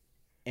up,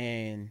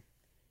 and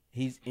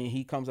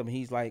he comes up and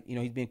he's like, you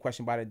know, he's being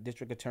questioned by the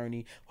district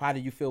attorney. How do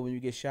you feel when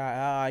you get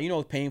shot? You know,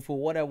 it's painful,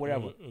 whatever.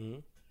 Mm-hmm.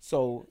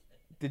 So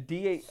the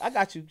DA, I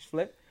got you,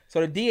 Flip.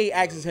 So the DA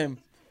asks him,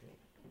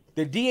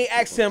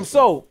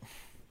 so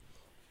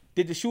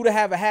did the shooter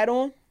have a hat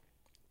on?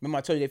 Remember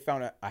I told you they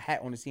found a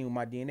hat on the scene with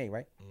my DNA,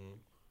 right? Mm-hmm.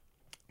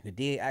 The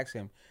DA asked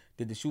him,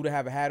 did the shooter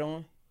have a hat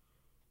on?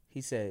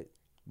 He said,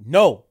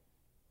 no.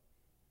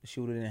 The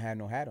shooter didn't have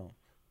no hat on.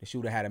 The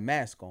shooter had a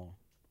mask on.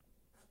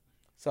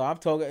 So I'm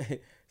talking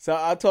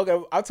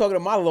to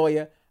my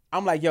lawyer.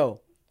 I'm like, yo,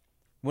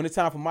 when it's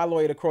time for my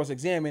lawyer to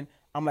cross-examine,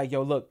 I'm like,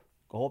 yo, look,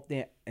 go up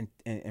there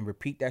and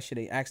repeat that shit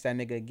and ask that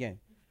nigga again.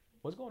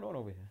 What's going on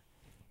over here?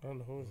 I don't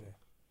know who is that.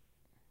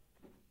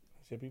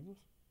 Is that people's?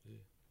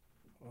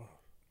 Yeah. Oh.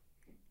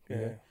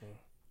 Yeah.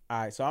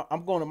 All right, so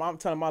I'm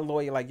telling my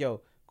lawyer, like,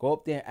 yo, go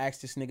up there and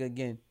ask this nigga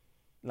again.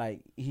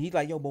 Like, he's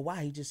like, yo, but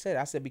why? He just said it.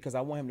 I said, because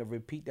I want him to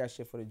repeat that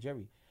shit for the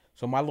jury.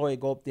 So my lawyer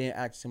go up there and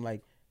ask him,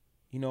 like,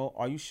 you know,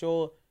 are you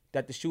sure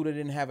that the shooter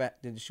didn't have a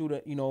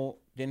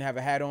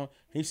hat on?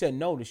 He said,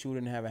 no, the shooter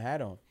didn't have a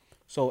hat on.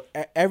 So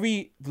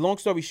long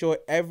story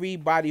short,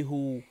 everybody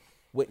who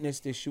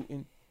witnessed this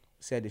shooting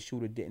said the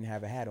shooter didn't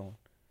have a hat on.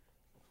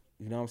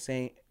 You know what I'm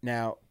saying?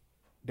 Now,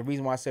 the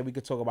reason why I said we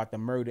could talk about the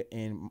murder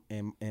and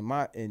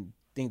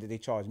thing that they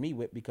charged me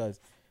with, because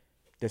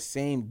the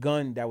same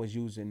gun that was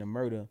used in the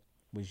murder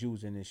was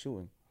used in the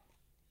shooting.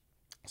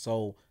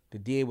 So the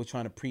DA was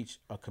trying to preach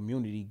a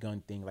community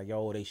gun thing, like,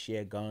 yo, they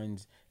share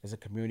guns. It's a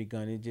community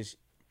gun. It just,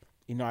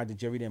 you know, the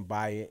jury didn't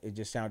buy it. It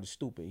just sounded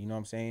stupid. You know what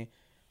I'm saying?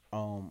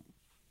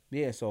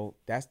 Yeah. So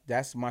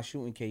that's my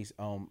shooting case.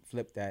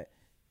 Flip that.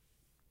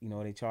 You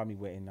know, they charged me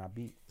with and I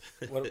beat.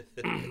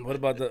 What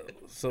about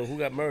so who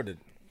got murdered?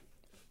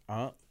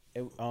 You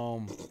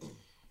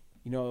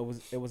know,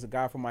 it was a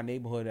guy from my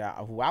neighborhood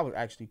who I was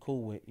actually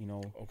cool with. You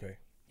know. Okay.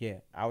 Yeah,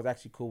 I was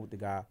actually cool with the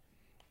guy.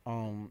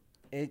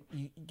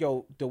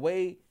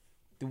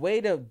 The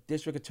way the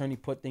district attorney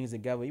put things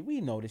together,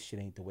 we know this shit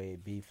ain't the way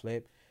it be,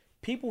 Flip.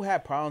 People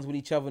have problems with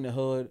each other in the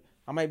hood.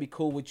 I might be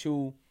cool with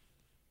you.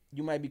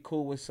 You might be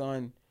cool with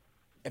son.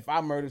 If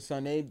I murdered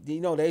son,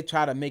 they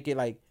try to make it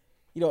like,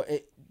 you know,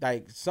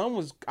 I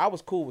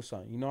was cool with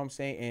son. You know what I'm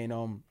saying?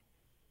 And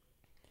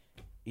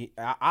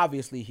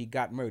obviously he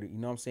got murdered. You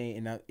know what I'm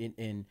saying?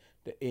 And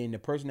the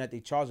person that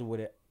they charged with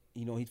it,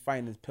 you know, he's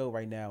fighting his pill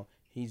right now.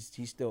 He's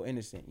still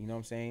innocent. You know what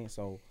I'm saying?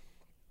 So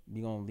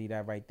we're gonna leave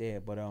that right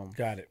there. But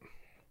got it.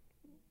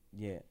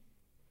 Yeah.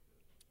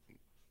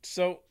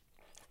 So,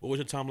 what was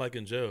your time like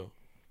in jail?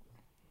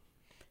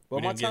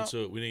 Well, we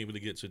didn't really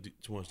get to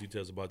too much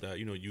details about that.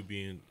 You know, you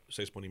being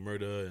Sex Money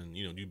Murder, and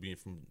you know, you being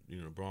from the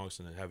Bronx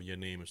and having your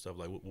name and stuff.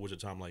 Like, what was your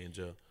time like in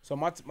jail? So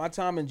my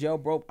time in jail,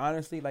 bro.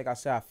 Honestly, like I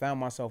said, I found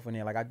myself in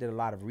there. Like I did a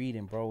lot of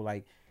reading, bro.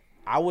 Like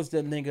I was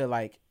the nigga.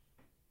 Like,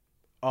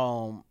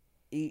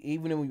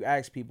 even when you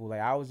ask people,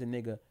 like I was the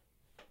nigga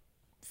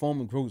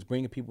forming groups,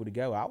 bringing people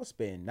together. I was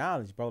spitting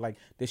knowledge, bro. Like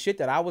the shit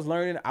that I was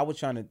learning, I was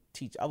trying to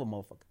teach other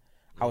motherfuckers.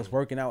 I was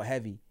working out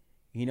heavy.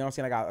 You know what I'm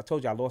saying? Like I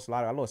told you, I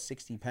lost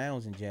 60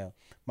 pounds in jail.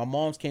 My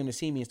moms came to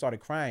see me and started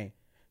crying.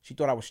 She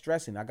thought I was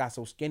stressing. I got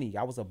so skinny.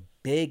 I was a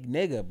big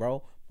nigga,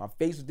 bro. My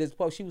face was this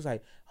close. She was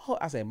like, oh,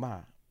 I said, Ma,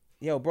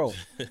 yo, bro.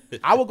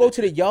 I would go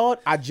to the yard.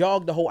 I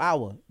jogged the whole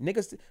hour.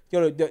 Niggas,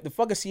 yo, the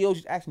fucking CEOs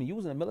just asked me, you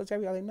was in the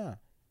military? I was like, nah.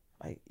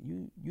 Like,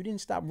 you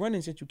didn't stop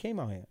running since you came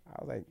out here. I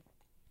was like,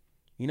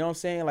 you know what I'm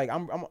saying? Like,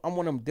 I'm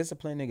one of them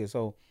disciplined niggas.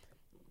 So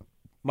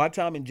my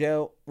time in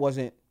jail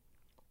wasn't,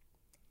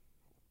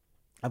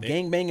 I'm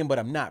gang banging, but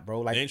I'm not,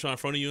 bro. Like, they ain't trying in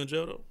front of you in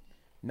jail though.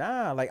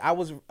 Nah, like I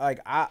was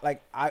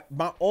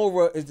my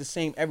aura is the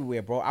same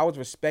everywhere, bro. I was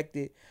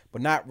respected,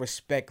 but not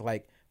respect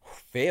like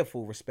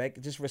fearful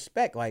respect, just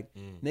respect. Like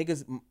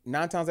niggas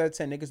 9 times out of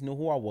 10 niggas knew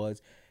who I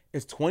was.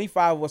 It's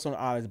 25 of us on the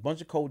island, a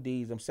bunch of cold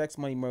D's, I'm sex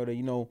money murder,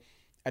 you know.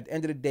 At the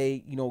end of the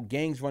day, you know,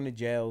 gangs run the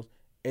jails.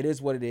 It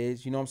is what it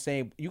is. You know what I'm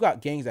saying? You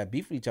got gangs that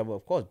beef with each other.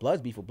 Of course,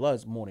 Bloods beef with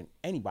Bloods more than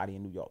anybody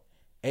in New York.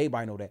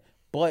 Everybody know that.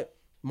 But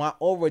my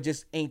aura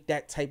just ain't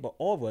that type of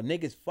aura.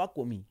 Niggas fuck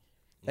with me.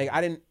 Like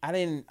I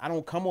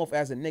don't come off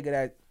as a nigga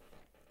that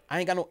I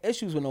ain't got no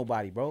issues with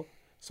nobody, bro.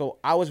 So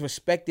I was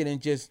respected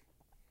and just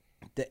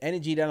the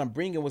energy that I'm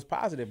bringing was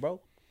positive,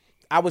 bro.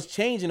 I was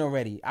changing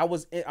already. I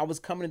was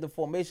coming into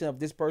formation of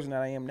this person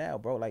that I am now,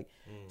 bro. Like,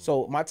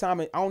 so my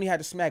time, I only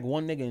had to smack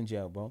one nigga in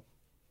jail, bro.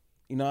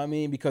 You know what I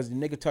mean? Because the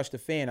nigga touched the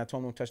fan. I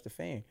told him don't touch the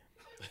fan.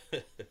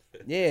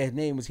 Yeah, his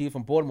name was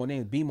from Baltimore. His name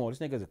was B-More. This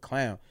nigga's a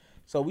clown.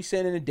 So we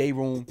sat in the day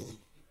room.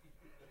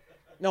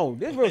 No,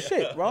 this real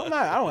shit, bro.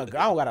 I don't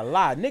gotta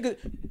lie. Niggas,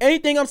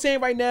 anything I'm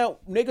saying right now,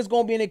 niggas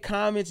gonna be in the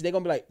comments. They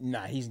gonna be like,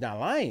 nah, he's not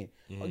lying.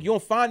 You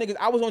don't find niggas.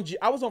 I was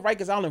on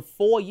Rikers Island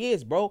 4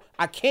 years, bro.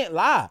 I can't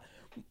lie.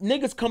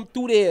 Niggas come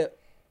through there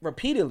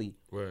repeatedly.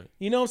 Right.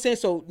 You know what I'm saying?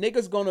 So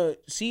niggas gonna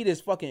see this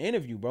fucking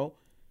interview, bro.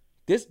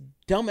 This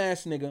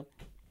dumbass nigga,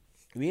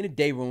 we in the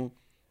day room.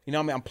 You know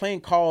what I mean? I'm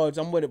playing cards.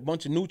 I'm with a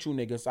bunch of neutral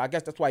niggas. So I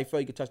guess that's why he felt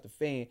he could touch the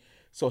fan.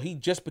 So he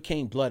just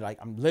became blood. Like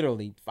I'm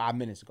literally 5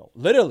 minutes ago.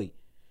 Literally.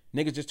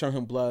 Niggas just turned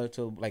him blood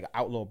to like an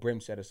outlaw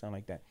brim set or something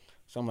like that.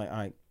 So I'm like, all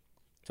right.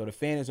 So the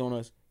fan is on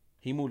us.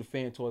 He moved the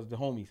fan towards the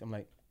homies. I'm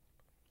like,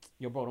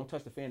 yo, bro, don't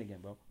touch the fan again,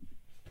 bro.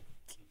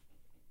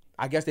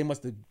 I guess they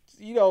must have,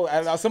 you know,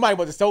 somebody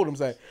must have told him,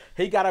 like,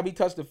 he gotta be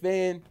touched the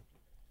fan.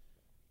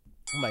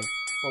 I'm like,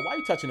 bro, why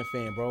you touching the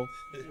fan, bro?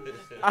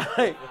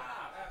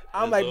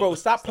 I'm like, bro,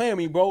 stop playing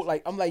me, bro.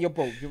 Like, I'm like, yo,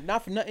 bro, you're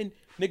not for nothing.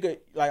 Nigga,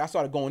 like, I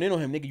started going in on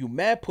him. Nigga, you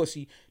mad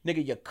pussy.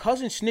 Nigga, your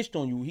cousin snitched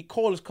on you. He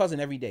called his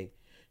cousin every day.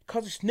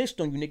 Cousin snitched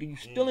on you, nigga. You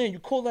still in. You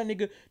call that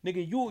nigga.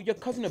 Nigga, your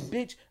cousin a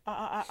bitch.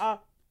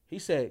 He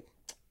said,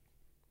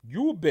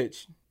 you a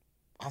bitch.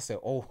 I said,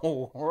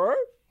 oh, her?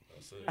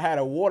 I had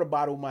a water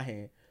bottle in my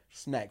hand.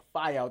 Smack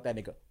fire out that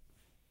nigga.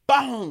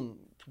 Boom!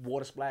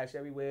 Water splash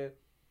everywhere.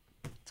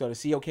 So the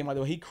CEO came out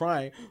there. He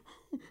crying.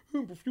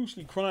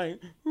 Profusely crying.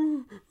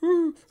 Come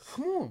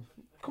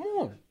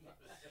on.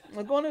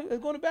 Let's go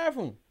in the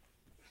bathroom.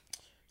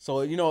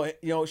 So, you know,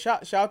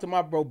 shout out to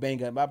my bro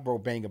Banger.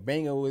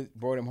 Banger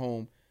brought him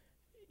home.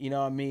 You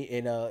know what I mean?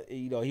 And,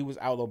 you know, he was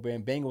outlaw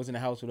brand. Banger was in the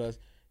house with us.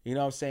 You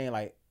know what I'm saying?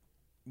 Like,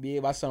 me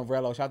and my son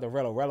Rello. Shout out to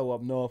Rello. Rello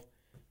up north.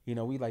 You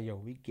know, we like, yo,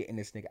 we getting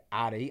this nigga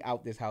out of here. He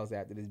out this house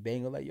after this.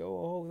 Banger like,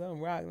 yo, let him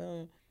rock.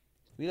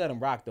 We let him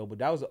rock, though. But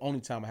that was the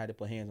only time I had to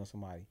put hands on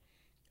somebody.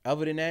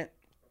 Other than that,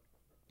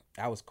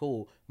 I was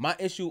cool. My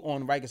issue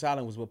on Rikers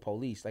Island was with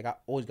police. Like, I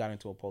always got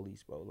into a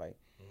police, bro. Like,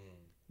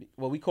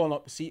 well, we call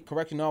them,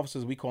 correction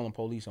officers, we call them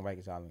police on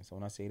Rikers Island. So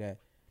when I say that,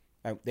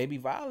 like, they be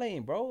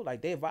violating, bro.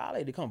 Like, they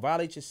violate. They come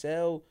violate your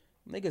cell.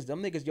 Them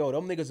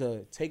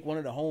niggas take one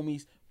of the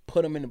homies,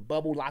 put them in the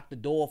bubble, lock the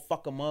door,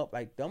 fuck them up.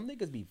 Like, them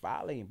niggas be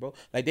violating, bro.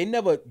 Like, they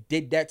never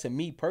did that to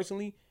me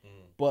personally,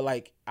 but,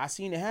 like, I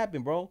seen it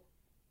happen, bro.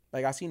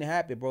 Like, I seen it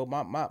happen, bro.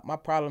 My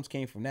problems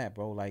came from that,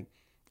 bro. Like,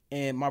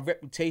 and my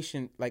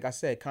reputation, like I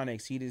said, kind of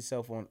exceeded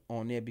itself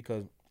on there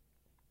because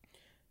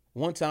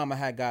one time I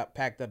had got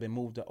packed up and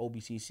moved to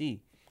OBCC.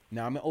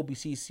 Now, I'm in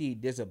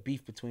OBCC. There's a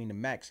beef between the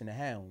Macs and the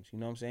Hounds. You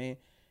know what I'm saying?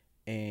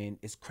 And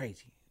it's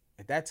crazy.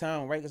 At that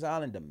time, Rikers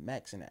Island, the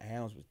Macs and the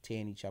Hounds was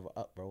tearing each other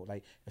up, bro.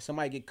 Like, if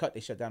somebody get cut, they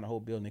shut down the whole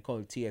building. They call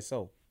it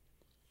TSO.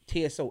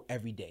 TSO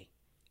every day.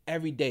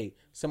 Every day,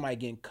 somebody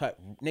getting cut.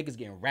 Niggas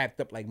getting wrapped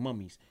up like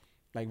mummies.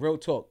 Like, real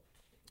talk.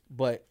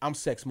 But I'm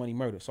sex, money,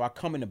 murder. So I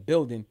come in the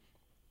building.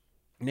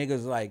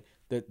 Niggas like,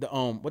 the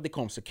what they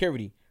call them,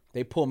 security.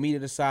 They pull me to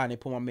the side and they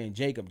pull my man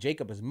Jacob.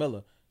 Jacob is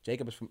Miller.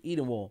 Jacob is from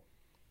Edenwald.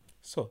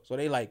 So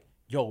they like,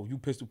 yo, you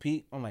Pistol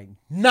Pete? I'm like,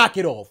 knock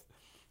it off.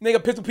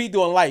 Nigga, Pistol Pete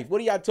doing life.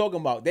 What are y'all talking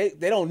about? They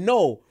don't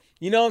know.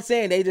 You know what I'm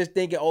saying? They just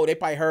thinking, oh, they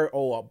probably heard,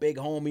 oh, a big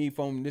homie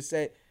from this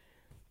set.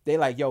 They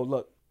like, yo,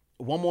 look,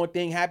 one more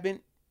thing happened,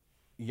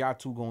 y'all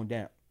two going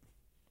down.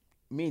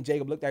 Me and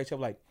Jacob looked at each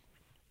other like,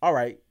 all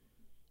right,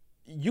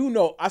 you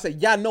know, I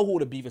said, y'all know who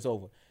the beef is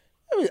over.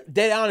 I mean,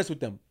 dead honest with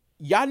them.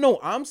 Y'all know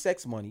I'm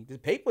sex money. The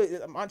paper,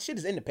 my shit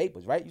is in the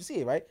papers, right? You see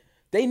it, right?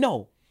 They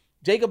know.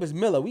 Jacob is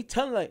Miller. We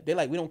telling like, they're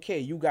like, we don't care.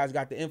 You guys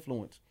got the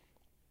influence.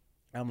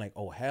 I'm like,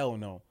 oh, hell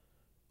no.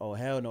 Oh,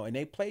 hell no. And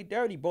they play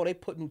dirty, bro. They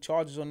put new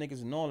charges on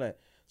niggas and all that.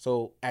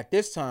 So at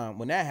this time,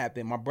 when that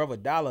happened, my brother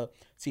Dollar,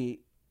 see,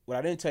 what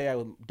I didn't tell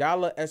you,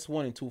 Dollar,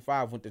 S1, and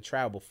 25 went to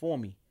trial before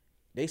me.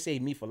 They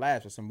saved me for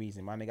last for some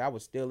reason. My nigga, I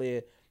was still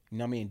there. You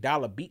know what I mean?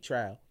 Dollar beat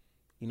trial.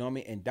 You know what I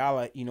mean? And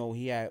Dollar, you know,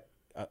 he had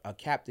a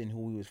captain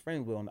who he was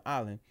friends with on the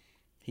island.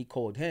 He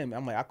called him.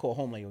 I'm like, I called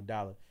home like, yo,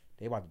 Dollar,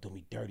 they about to do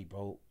me dirty,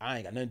 bro. I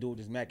ain't got nothing to do with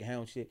this Mac and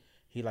Hound shit.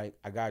 He like,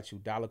 I got you.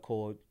 Dollar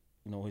called,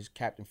 you know, his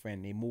captain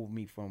friend. They moved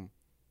me from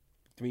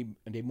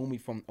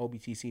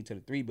OBTC to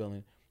the 3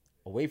 building,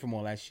 away from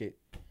all that shit.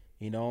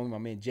 You know, my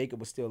man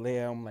Jacob was still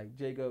there. I'm like,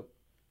 Jacob,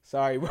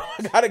 Sorry, bro.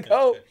 I gotta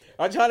go.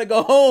 I'm trying to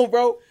go home,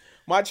 bro.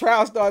 My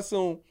trial starts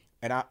soon.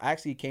 And I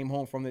actually came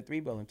home from the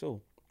 3 building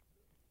too.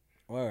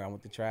 Where I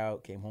went to trial,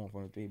 came home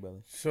from the 3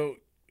 building. So,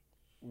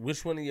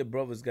 which one of your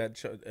brothers got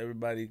charged?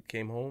 Everybody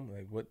came home?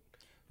 Like, what?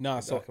 Nah,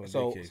 What so document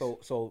so that case?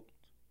 so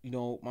you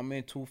know, my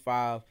man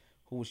 2-5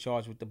 who was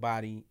charged with the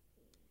body,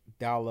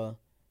 Dollar,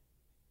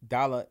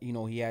 you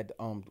know, he had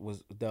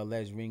was the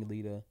alleged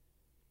ringleader.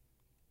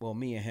 Well,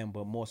 me and him,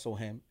 but more so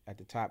him at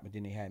the top, but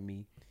then they had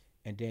me.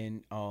 And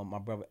then my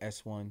brother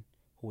S1,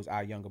 who was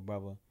our younger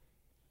brother,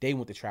 they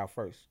went to trial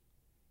first.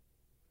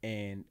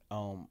 And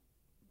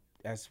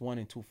S1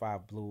 and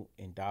 2-5 blew,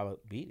 and Dollar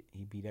beat it.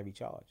 He beat every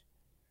charge.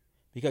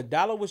 Because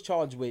Dollar was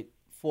charged with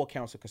 4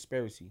 counts of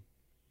conspiracy.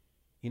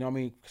 You know what I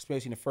mean?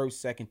 Conspiracy in the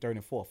 1st, 2nd, 3rd,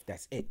 and 4th.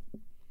 That's it.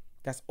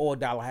 That's all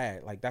Dollar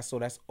had. Like that's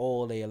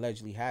all they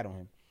allegedly had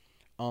on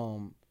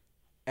him.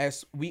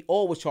 As we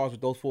all was charged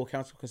with those 4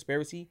 counts of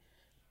conspiracy,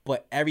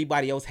 but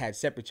everybody else had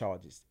separate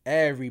charges.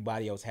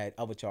 Everybody else had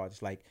other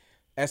charges. Like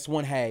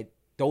S1 had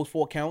those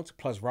 4 counts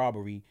plus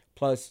robbery,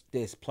 plus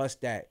this, plus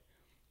that.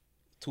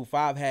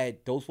 2-5 had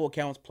those 4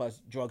 counts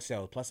plus drug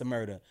sales, plus a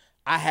murder.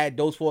 I had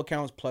those 4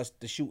 counts plus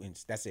the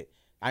shootings. That's it.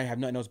 I didn't have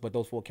nothing else but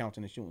those 4 counts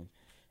in the shootings.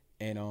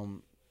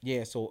 And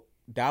yeah, so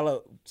Dollar.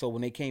 So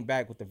when they came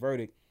back with the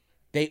verdict,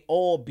 they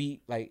all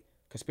beat like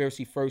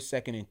conspiracy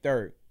 1st, 2nd, and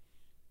 3rd.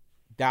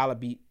 Dollar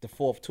beat the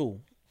 4th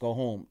too. Go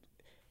home.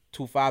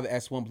 2-5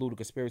 S1 blew the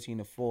conspiracy in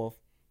the 4th,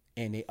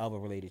 and they other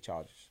related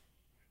charges.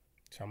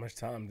 So how much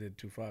time did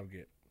 2-5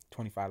 get?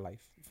 25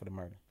 life for the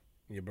murder.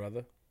 Your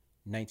brother?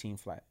 19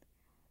 flat.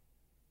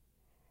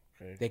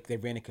 Okay. They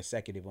ran it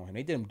consecutive on him.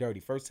 They did him dirty.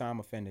 First time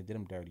offender did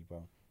him dirty,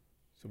 bro.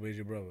 So where's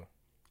your brother?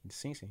 The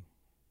Sing Sing.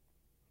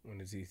 When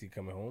is he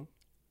coming home?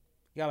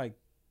 He got like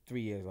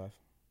 3 years left.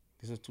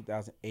 This was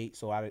 2008,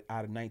 so out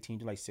of 19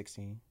 to like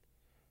 16.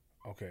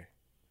 Okay.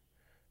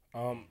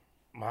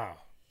 Wow.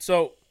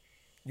 So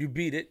you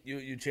beat it.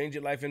 You changed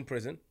your life in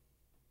prison.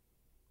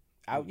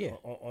 Yeah.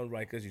 On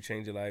Rikers, you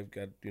changed your life.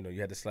 You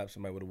had to slap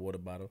somebody with a water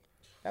bottle.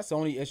 That's the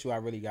only issue I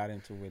really got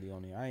into really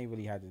on there. I ain't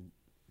really had to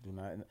do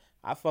nothing.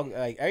 I fuck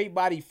like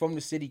everybody from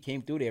the city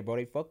came through there, bro.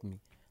 They fucked with me.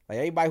 Like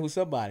everybody who's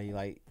somebody.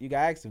 Like you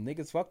gotta ask them.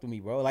 Niggas fucked with me,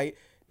 bro. Like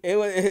it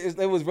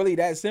was really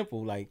that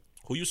simple. Like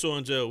Who you saw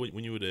in jail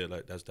when you were there?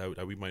 Like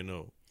that we might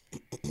know.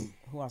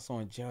 who I saw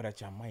in jail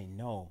that y'all might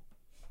know.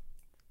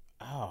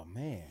 Oh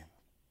man.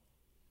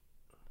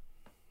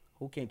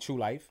 Who came? True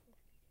Life.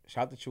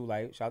 Shout out to True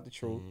Life. Shout out to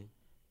True. Mm-hmm.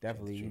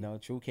 Definitely, you know,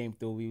 True came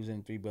through. We was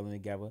in 3 building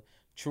together.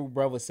 True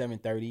brother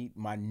 730,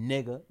 my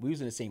nigga. We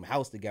was in the same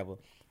house together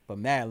for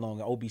mad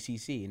long at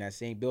OBCC in that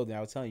same building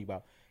I was telling you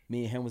about.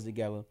 Me and him was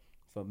together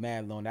for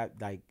mad long. That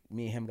like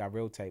me and him got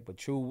real tight.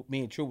 But me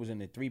and True was in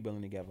the 3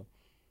 building together.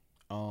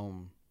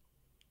 Who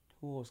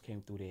else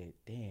came through there?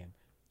 Damn.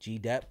 G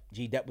Dep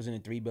was in the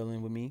 3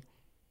 building with me.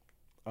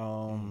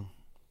 I'm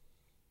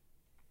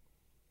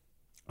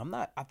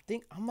not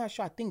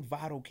sure. I think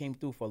Vado came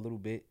through for a little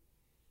bit.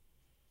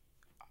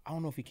 I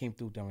don't know if he came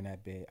through during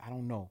that bid. I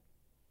don't know.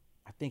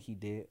 I think he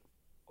did.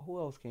 Who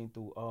else came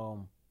through?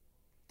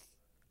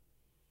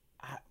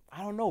 I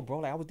don't know, bro.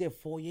 Like I was there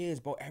 4 years,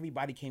 bro.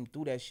 Everybody came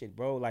through that shit,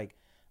 bro. Like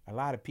a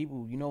lot of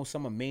people, you know,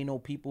 some of Mano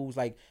peoples.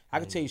 Like I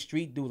could tell you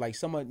street dude, like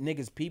some of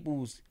niggas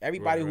peoples.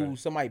 Everybody Right. who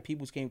somebody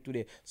peoples came through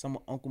there. Some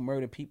of Uncle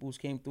Murder peoples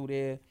came through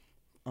there.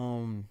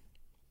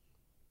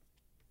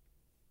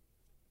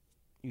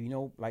 You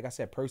know, like I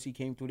said, Percy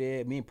came through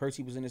there. Me and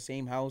Percy was in the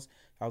same house.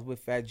 I was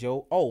with Fat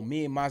Joe. Oh,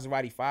 me and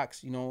Maserati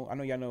Fox. You know, I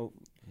know y'all know.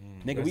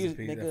 Nigga, Rest we in was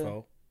peace, nigga.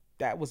 FO.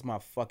 That was my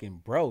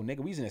fucking bro, nigga.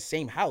 We was in the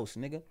same house,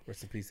 nigga.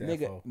 Rest in peace,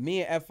 Nigga, FO.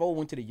 me and FO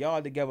went to the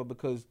yard together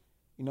because,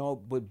 you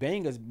know, with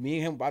bangers, me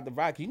and him about to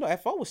ride. 'Cause you know,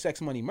 FO was Sex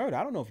Money Murder.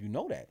 I don't know if you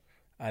know that.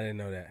 I didn't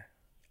know that.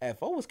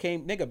 FO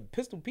nigga,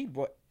 Pistol Pete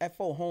brought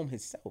FO home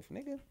himself,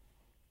 nigga.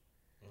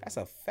 That's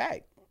a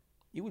fact.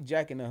 He was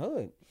jacking the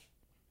hood.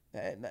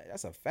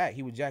 That's a fact.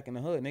 He was jacking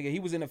the hood, nigga. He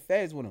was in the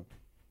feds with him.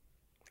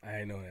 I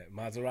didn't know that.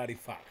 Maserati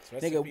Fox.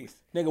 Rest in Nigga, peace.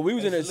 we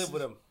was I in used to a live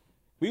with him.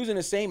 we was in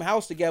the same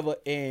house together,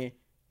 and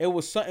it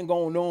was something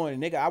going on.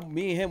 And nigga,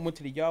 me and him went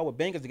to the yard with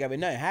bangers together.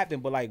 Nothing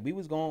happened, but like we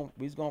was going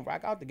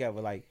rock out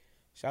together. Like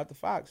shout out to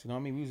Fox, you know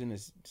what I mean? We was in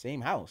the same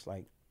house,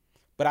 like.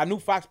 But I knew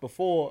Fox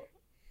before,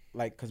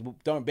 like, cause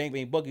during Bang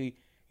Bang Boogie,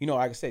 you know,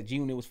 like I said, G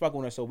Unit was fucking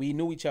with us, so we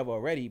knew each other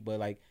already. But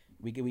like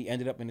we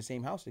ended up in the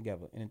same house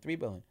together in a 3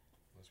 building.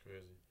 That's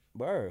crazy.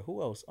 Bird,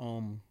 who else? I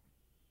don't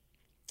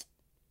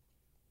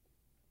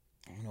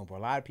know, bro. A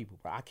lot of people,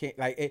 bro. I can't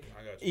like it.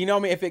 I got you. You know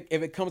what I mean?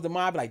 If it comes to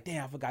mind, I be like,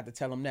 damn, I forgot to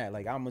tell him that.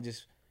 Like I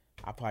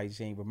probably just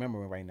ain't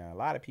remembering right now. A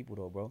lot of people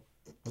though, bro.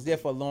 I was there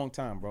for a long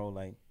time, bro.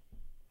 Like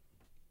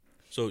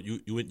So you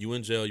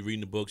in jail? You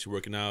reading the books? You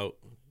working out?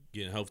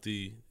 Getting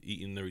healthy?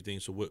 Eating and everything?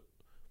 So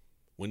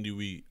when do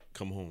we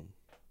come home?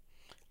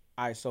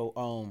 all right,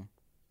 so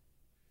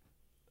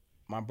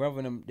my brother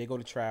and them, they go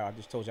to trial. I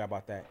just told y'all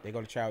about that. They go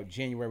to trial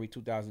January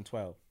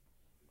 2012.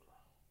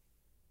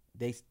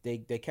 They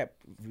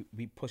kept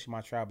pushing my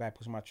trial back.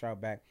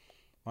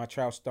 My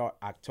trial start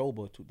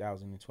October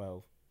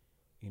 2012.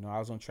 You know, I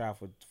was on trial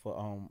for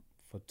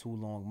 2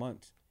 long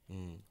months.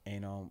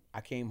 And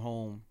I came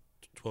home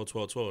 12,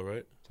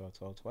 right? 12.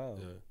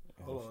 Yeah.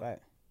 That's a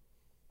fact.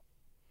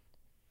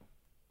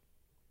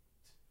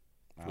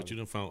 What you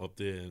done found up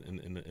there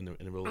in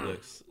the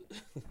Rolodex?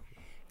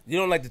 You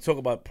don't like to talk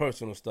about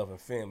personal stuff and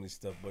family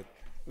stuff, but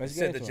Let's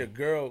you get said that into your it.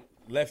 girl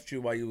left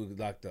you while you were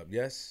locked up.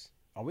 Yes.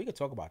 Oh, we could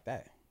talk about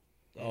that.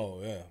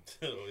 Oh yeah.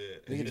 Oh yeah.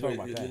 We can talk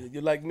about that.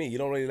 You're like me. You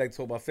don't really like to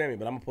talk about family,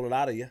 but I'm gonna pull it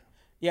out of you.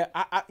 Yeah,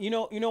 I you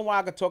know why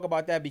I could talk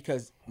about that,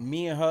 because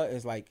me and her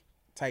is like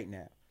tight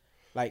now.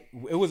 Like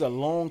it was a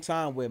long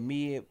time where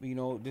me,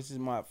 this is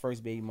my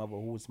first baby mother,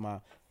 who was my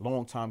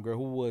longtime girl,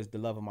 who was the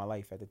love of my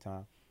life at the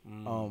time.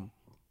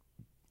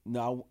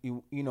 Now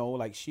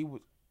like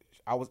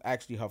I was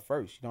actually her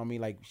first. You know what I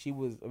mean? Like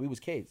we was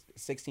kids,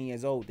 16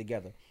 years old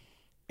together,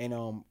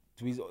 and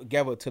we was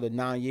together to the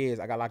 9 years.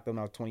 I got locked up when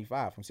I was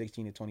 25, from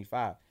 16 to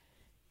 25,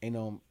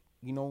 and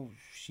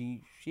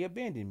she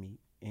abandoned me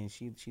and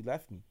she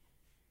left me.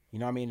 You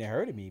know what I mean? It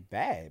hurted me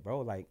bad,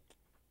 bro. Like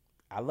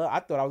I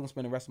thought I was gonna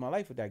spend the rest of my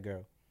life with that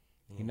girl.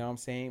 You know what I'm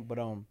saying? But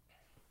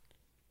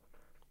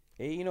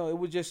it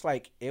was just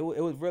like it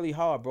was really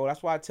hard, bro.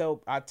 That's why I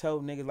tell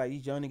niggas, like,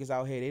 these young niggas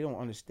out here, they don't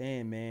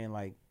understand, man.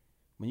 Like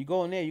when you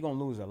go in there, you're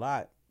gonna lose a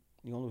lot.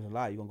 You're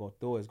gonna go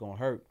through it. It's gonna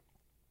hurt.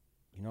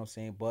 You know what I'm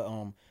saying? But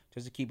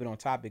just to keep it on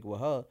topic with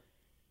her,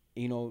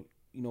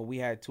 we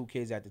had 2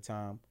 kids at the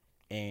time,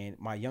 and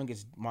my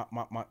youngest,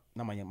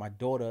 my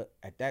daughter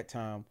at that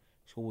time,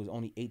 who was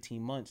only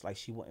 18 months, like,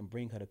 she wouldn't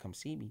bring her to come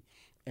see me,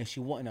 and she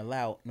wouldn't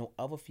allow no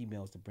other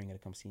females to bring her to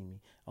come see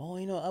me. Oh,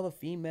 other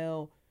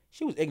female.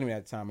 She was ignorant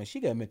at the time, and she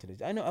could admit to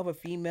this. I know other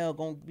female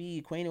gonna be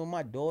acquainted with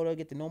my daughter,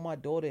 get to know my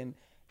daughter,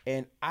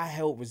 and I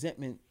held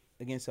resentment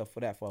against her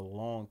for that for a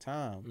long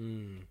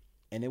time.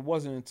 And it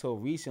wasn't until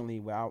recently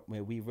where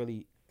we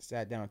really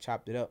sat down,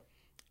 chopped it up,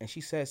 and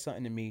she said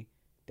something to me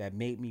that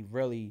made me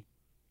really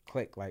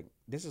click. Like,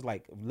 this is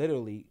like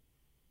literally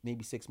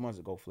maybe 6 months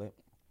ago, Flip.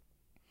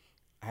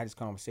 I had this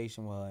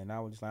conversation with her, and I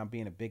was just like, I'm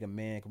being a bigger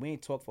man, because we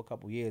ain't talked for a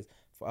couple years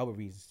for other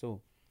reasons too.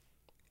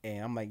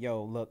 And I'm like,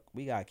 yo, look,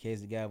 we got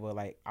kids together.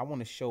 Like, I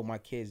want to show my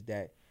kids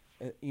that,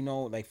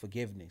 like,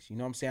 forgiveness. You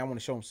know what I'm saying? I want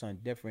to show them something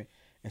different.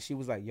 And she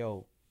was like,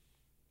 yo,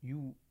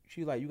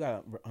 she like, you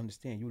got to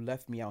understand, you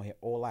left me out here.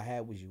 All I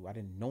had was you. I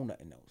didn't know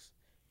nothing else.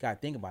 Got to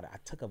think about it. I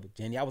took her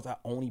virginity. I was her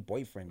only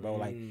boyfriend, bro.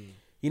 Like,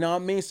 you know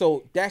what I mean?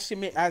 So that shit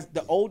meant, as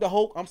the older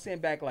Hulk, I'm sitting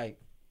back like,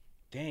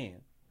 damn,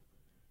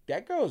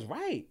 that girl's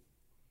right.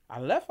 I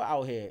left her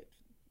out here.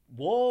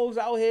 Wolves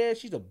out here.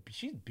 She's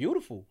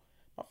beautiful.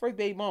 My first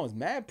baby mom was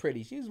mad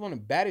pretty. She was one of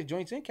the baddest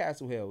joints in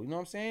Castle Hill. You know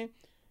what I'm saying?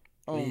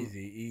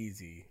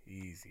 Easy.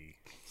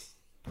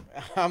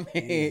 I mean,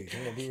 Easy.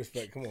 Come on, be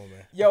respect. Come on,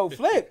 man. Yo,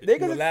 Flip.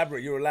 You're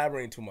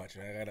elaborating too much.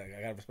 I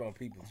gotta respond to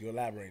people. You're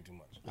elaborating too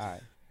much. All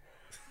right.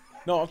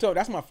 No, I'm telling you,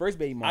 that's my first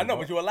baby mom. I know,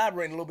 bro. but you're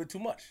elaborating a little bit too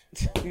much.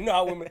 You know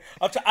how women.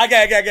 I got. All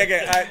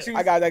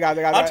right, I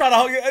got. I'm trying to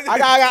hold you.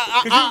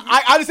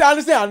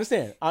 I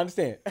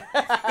understand.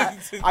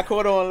 I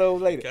caught on a little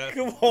later.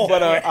 Come on,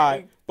 But man. all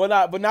right. But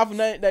not for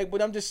nothing. Like,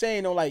 but I'm just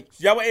saying, like,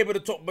 Y'all were able to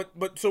talk,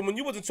 but so when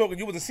you wasn't talking,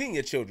 you wasn't seeing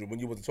your children when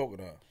you wasn't talking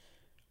to her.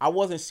 I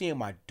wasn't seeing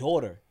my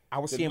daughter. I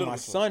was seeing my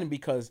littlest son,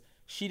 because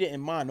she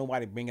didn't mind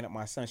nobody bringing up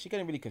my son. She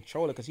couldn't really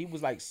control it because he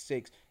was like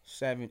 6,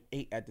 7,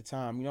 8 at the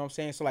time. You know what I'm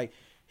saying? So like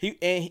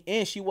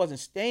and she wasn't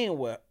staying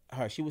with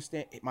her. She was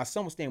staying. My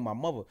son was staying with my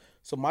mother.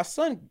 So my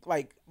son,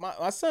 like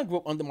my son, grew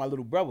up under my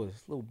little brothers,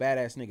 little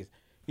badass niggas.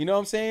 You know what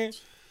I'm saying?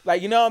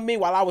 Like, you know what I mean?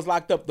 While I was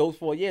locked up those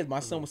 4 years, my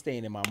son was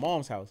staying in my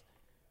mom's house.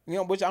 You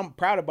know, which I'm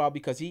proud about,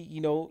 because he, he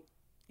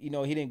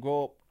didn't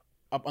grow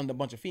up under a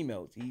bunch of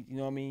females. He, you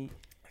know what I mean?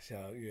 Yeah.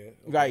 Okay.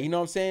 Right, you know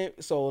what I'm saying?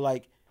 So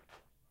like,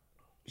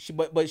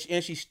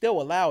 she's still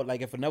allowed.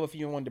 Like, if another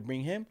female wanted to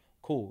bring him,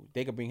 cool,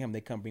 they could bring him.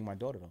 They couldn't bring my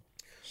daughter though.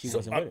 She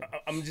wasn't with it.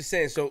 I'm just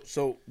saying.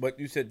 So, but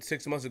you said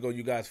 6 months ago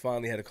you guys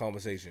finally had a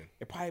conversation.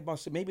 It probably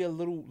about maybe a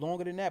little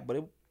longer than that, but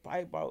it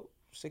probably about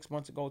 6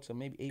 months ago to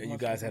maybe 8 And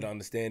months. you guys ago. had an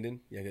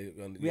understanding. Yeah,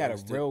 We had a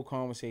real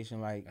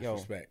conversation. Like, That's yo,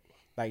 respect.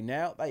 like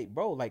now, like,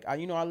 bro, like I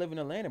live in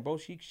Atlanta, bro.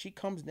 She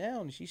comes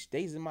down and she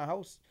stays in my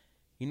house.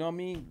 You know what I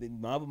mean?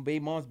 My other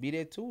baby moms be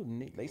there too,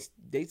 and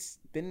they spend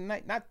the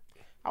night. Not,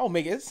 I don't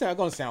make it. It's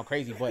gonna sound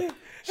crazy, but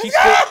she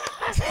still.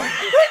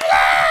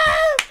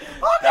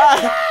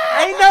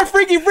 Ain't nothing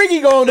freaky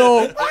going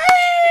on.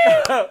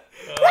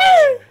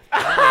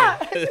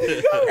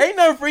 Ain't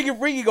nothing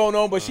freaky going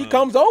on, but she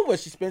comes over.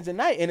 She spends the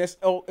night, and it's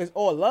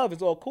all love.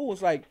 It's all cool.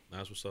 It's like,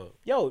 That's what's up.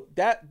 yo,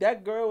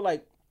 that girl,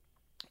 like,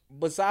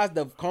 besides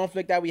the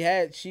conflict that we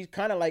had, she's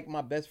kind of like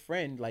my best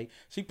friend. Like,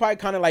 she probably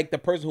kind of like the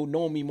person who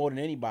known me more than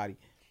anybody,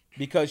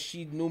 because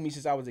she knew me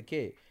since I was a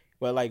kid.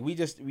 But like, I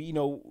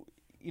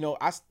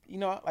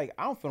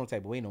don't feel no type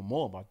of way no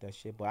more about that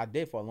shit, but I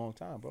did for a long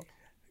time, bro.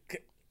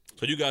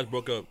 So you guys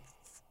broke up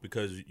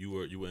because you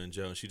were in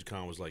jail, and she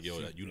kind of was like, "Yo,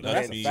 you that's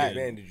left a me." fact.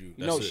 and Banded you.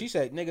 that's No, it. she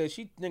said,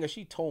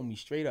 she told me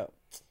straight up.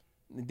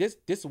 This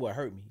is what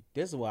hurt me.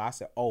 This is what I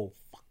said, oh,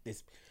 fuck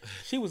this.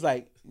 She was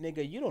like,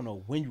 nigga, you don't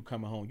know when you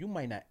coming home. You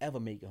might not ever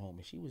make it home.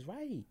 And she was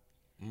right.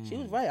 She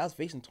was right. I was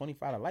facing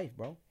 25 to life,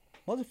 bro. I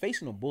wasn't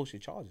facing no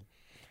bullshit charges.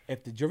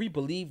 if the jury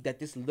believed that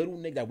this little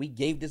nigga, that we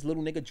gave this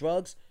little nigga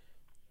drugs,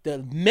 the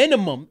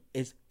minimum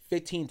is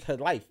 15 to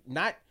life,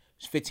 not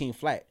 15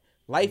 flat.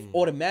 Life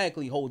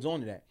automatically holds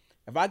on to that.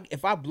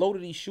 If I blow to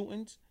these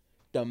shootings,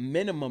 the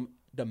minimum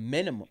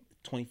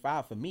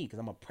 25 for me, because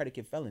I'm a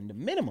predicate felon. The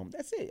minimum,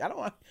 that's it.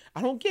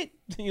 I don't get,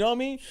 you know what I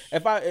mean?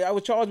 If I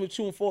was charged with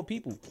shooting 4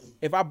 people,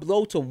 if I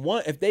blow to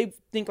one, if they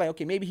think like,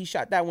 okay, maybe he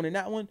shot that one and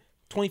that one,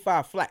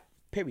 25 flat,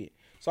 period.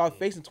 So I was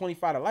facing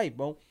 25 to life,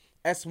 bro.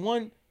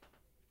 S1,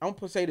 I'm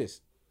gonna say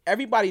this.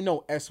 Everybody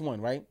know S1,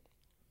 right?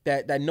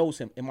 That knows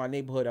him in my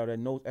neighborhood, or that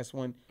knows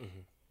S1.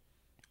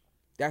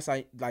 That's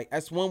like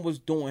S1 was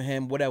doing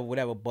him,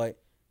 whatever. But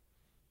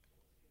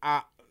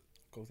I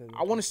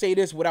want to say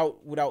this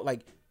without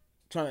like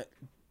trying to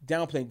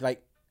downplay.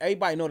 Like,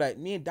 everybody know that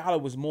me and Dollar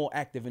was more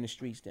active in the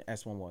streets than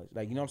S1 was.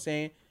 Like, you know what I'm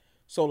saying?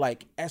 So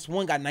like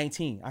S1 got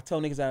 19. I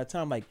tell niggas all the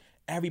time, like,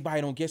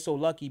 everybody don't get so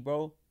lucky,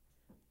 bro.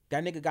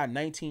 That nigga got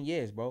 19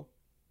 years, bro.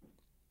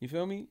 You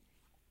feel me?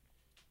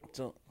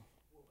 So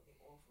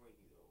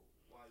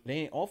they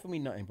ain't offer me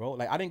nothing, bro.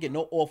 Like, I didn't get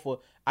no offer.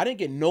 I didn't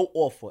get no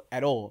offer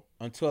at all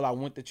until I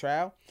went to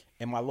trial,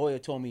 and my lawyer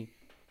told me.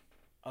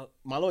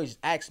 My lawyer just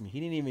asked me.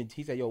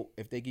 He said, yo,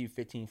 if they give you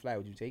 15 flat,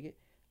 would you take it?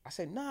 I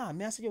said, nah,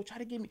 man. I said, yo, try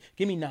to give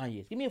me 9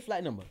 years. Give me a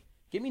flat number.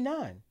 Give me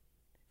 9.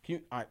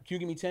 Can you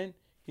give me 10?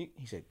 He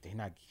said, they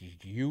not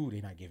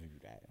giving you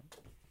that.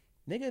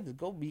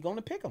 Nigga, we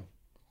gonna pick them.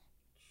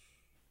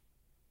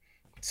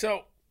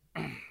 So,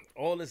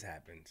 all this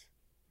happens.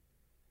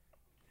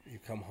 You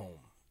come home.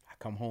 I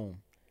come home.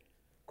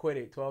 Quit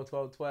it.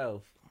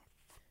 12.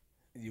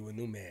 You a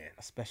new man.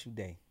 A special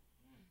day.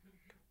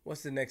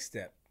 What's the next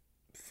step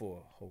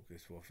for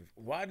Hocus 450?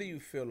 Why do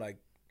you feel like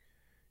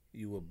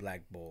you were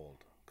blackballed?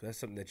 Because that's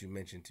something that you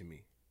mentioned to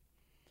me.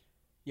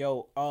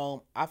 Yo,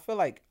 I feel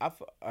like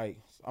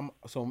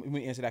so let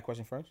me answer that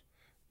question first.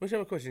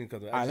 Whichever question you come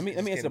to. All right, let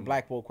me answer the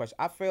blackball question.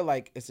 I feel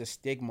like it's a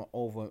stigma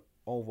over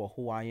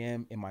who I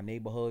am in my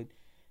neighborhood,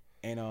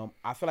 and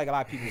I feel like a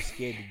lot of people are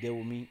scared to deal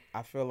with me.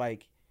 I feel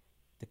like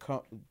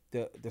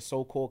the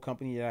so-called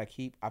company that I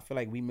keep, I feel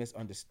like we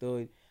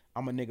misunderstood.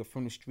 I'm a nigga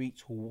from the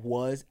streets who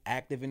was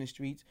active in the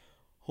streets,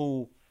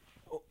 who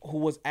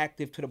was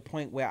active to the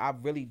point where I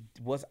really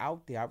was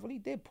out there. I really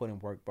did put in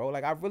work, bro.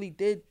 Like, I really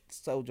did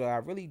soldier. I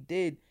really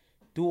did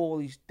do all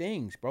these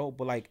things, bro.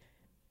 But like,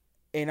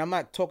 and I'm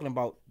not talking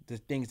about the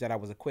things that I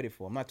was acquitted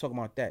for. I'm not talking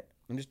about that.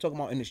 I'm just talking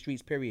about in the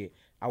streets, period.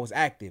 I was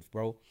active,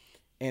 bro.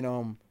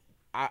 And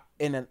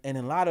and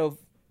a lot of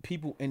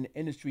people in the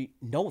industry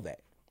know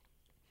that.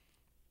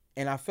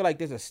 And I feel like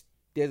there's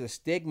a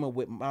stigma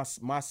with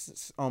my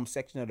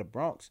section of the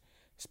Bronx,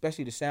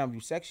 especially the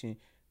Soundview section,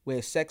 where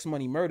sex,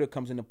 money, murder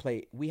comes into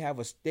play. We have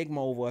a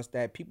stigma over us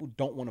that people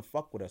don't want to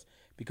fuck with us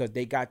because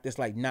they got this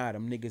like, nah,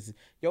 them niggas.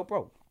 Yo,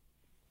 bro,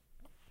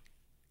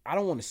 I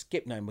don't want to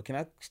skip nothing, but can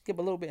I skip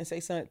a little bit and say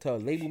something to a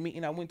label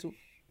meeting I went to?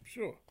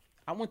 Sure.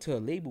 I went to a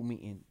label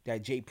meeting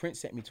that Jay Prince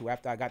sent me to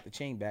after I got the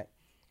chain back,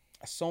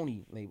 a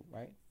Sony label,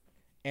 right?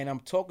 And I'm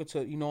talking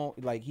to,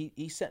 like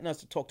he sent us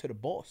to talk to the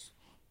boss.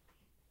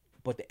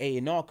 But the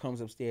A&R comes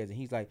upstairs and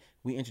he's like,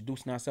 we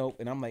introducing ourselves.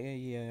 And I'm like,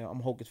 yeah, I'm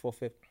Hocus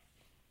 450.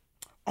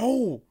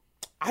 Oh,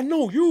 I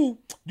know you.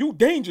 You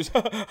dangerous.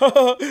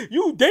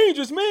 You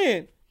dangerous,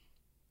 man.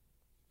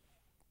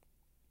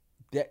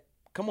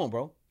 Come on,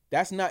 bro.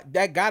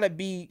 That gotta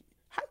be,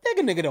 how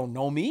that nigga don't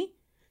know me?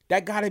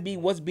 That gotta be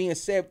what's being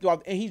said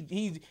throughout. And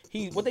he's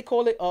what they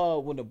call it,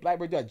 when the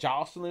Blackbird do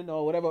jostling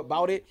or whatever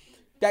about it.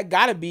 That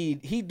gotta be,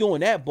 he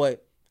doing that,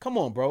 but come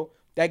on, bro.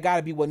 That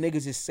gotta be what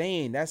niggas is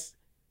saying. That's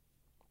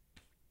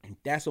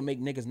what make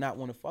niggas not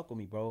want to fuck with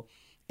me, bro.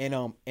 And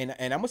I'm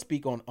gonna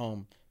speak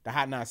on the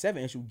Hot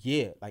 97 issue.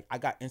 Yeah, like, I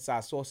got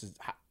inside sources.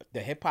 The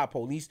Hip Hop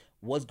Police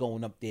was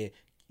going up there.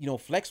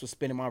 Flex was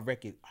spinning my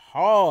record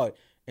hard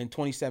in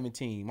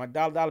 2017. My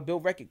dollar bill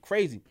record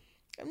crazy.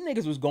 Them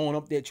niggas was going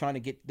up there trying to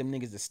get them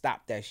niggas to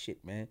stop that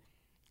shit, man.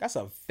 That's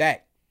a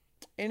fact.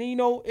 And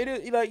it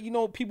is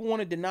like, people want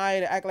to deny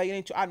it and act like it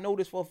ain't true. I know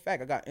this for a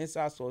fact. I got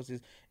inside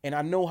sources, and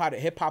I know how the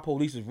Hip Hop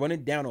Police is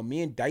running down on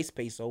me and Dice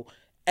Peso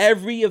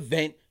every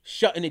event,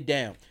 shutting it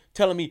down,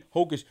 telling me,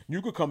 Hocus,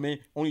 you could come in,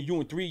 only you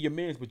and 3 of your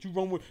mans, but you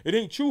run with, it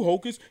ain't true,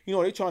 Hocus.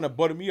 They trying to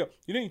butter me up.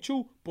 It ain't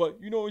true, but,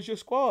 it's your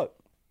squad.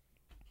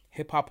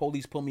 Hip Hop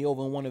Police put me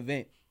over in one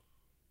event.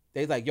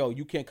 They like, yo,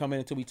 you can't come in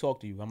until we talk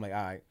to you. I'm like,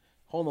 all right,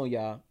 hold on,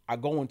 y'all. I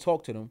go and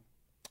talk to them.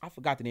 I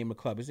forgot the name of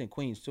the club. It's in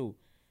Queens, too.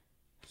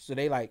 So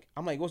they like,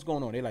 I'm like, what's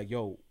going on? They like,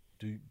 yo,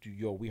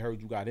 we heard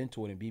you got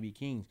into it in BB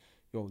King's.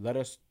 Yo,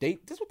 this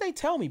is what they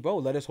tell me, bro.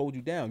 Let us hold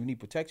you down. You need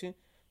protection?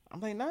 I'm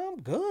like, nah, I'm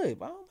good.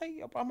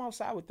 I'm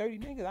outside with 30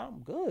 niggas. I'm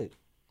good.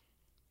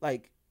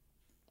 Like,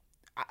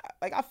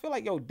 I feel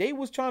like, yo, they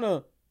was trying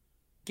to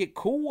get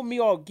cool with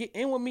me or get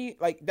in with me.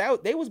 Like,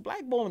 that they was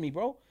blackballing me,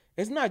 bro.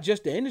 It's not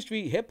just the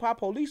industry. Hip Hop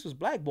Police was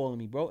blackballing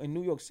me, bro, in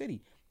New York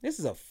City. This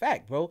is a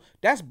fact, bro.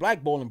 That's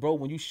blackballing, bro.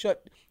 When you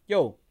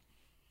yo,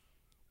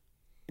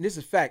 and this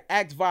is fact.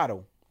 Ask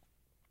Votto.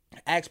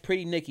 Ask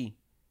Pretty Nikki.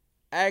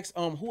 Ask,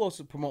 who else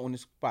is promoting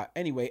this spot?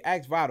 Anyway,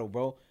 ask Votto,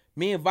 bro.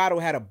 Me and Votto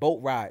had a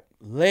boat ride.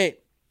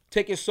 Lit.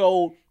 Ticket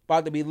sold,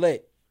 about to be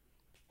lit.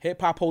 Hip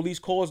Hop Police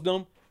calls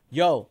them.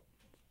 Yo,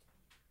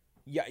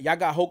 y'all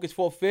got Hocus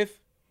for a Fifth?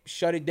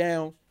 Shut it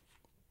down.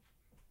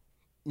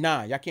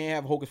 Nah, y'all can't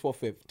have Hocus for a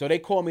Fifth. So they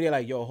called me. They're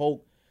like, yo,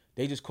 Hoke.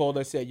 They just called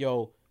us, said,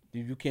 yo,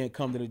 you can't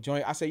come to the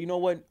joint. I said, you know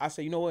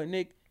what?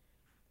 Nick?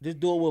 Just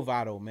do it with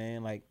Vado,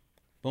 man. Like,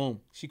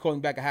 boom. She called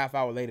me back a half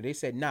hour later. They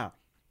said, nah,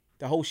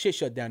 the whole shit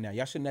shut down now.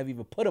 Y'all should never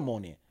even put them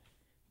on there.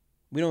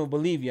 We don't even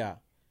believe y'all.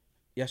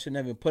 Y'all should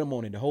never even put them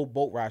on there. The whole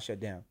boat ride shut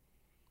down.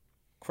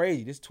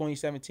 Crazy. This is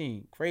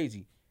 2017.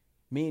 Crazy.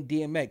 Me and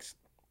DMX.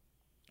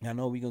 I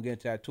know we going to get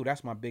into that too.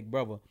 That's my big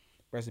brother.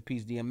 Rest in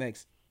peace,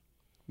 DMX.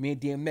 Me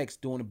and DMX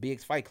doing the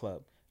BX Fight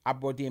Club. I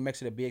brought DMX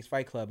to the BX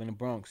Fight Club in the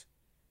Bronx.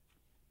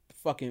 The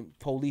fucking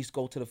police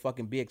go to the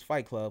fucking BX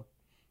Fight Club.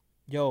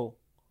 Yo,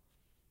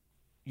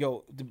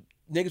 the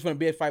niggas from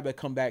the BX Fight Club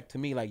come back to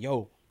me like,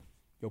 yo,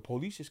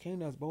 police just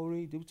came to us, bro.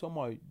 They was talking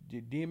about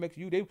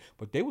DMX,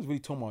 but they was really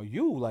talking about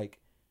you. Like,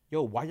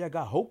 yo, why y'all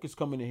got Hocus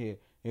coming in here?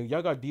 And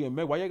y'all got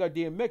DMX. Why y'all got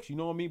DMX? You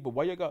know what I mean? But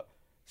why y'all got...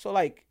 So,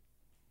 like,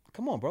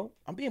 come on, bro.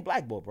 I'm being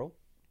blackballed, bro.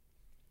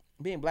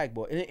 I'm being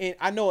blackballed. And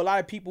I know a lot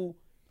of people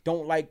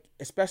don't like,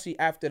 especially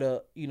after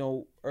the,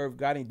 Irv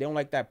Gotti, they don't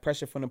like that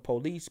pressure from the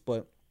police,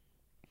 but...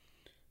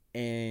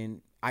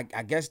 And I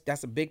guess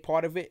that's a big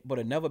part of it. But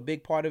another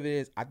big part of it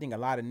is I think a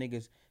lot of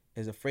niggas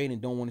is afraid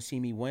and don't want to see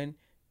me win.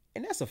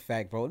 And that's a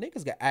fact, bro.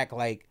 Niggas can act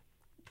like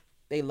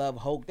they love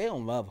Hoke. They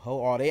don't love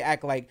Hoke. Or they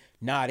act like,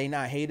 nah, they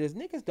not haters.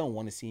 Niggas don't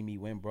want to see me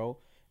win, bro.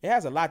 It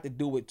has a lot to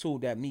do with, too,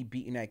 that me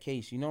beating that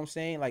case. You know what I'm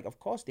saying? Like, of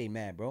course they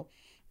mad, bro.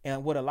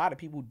 And what a lot of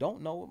people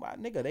don't know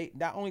about, nigga, they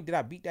not only did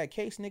I beat that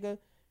case, nigga,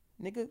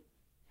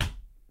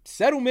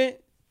 settlement,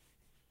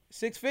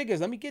 6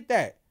 figures. Let me get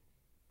that.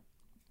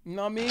 You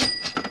know what I mean?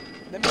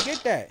 Let me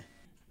get that.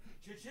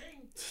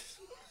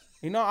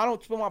 I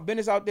don't put my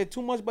business out there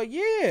too much, but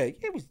yeah.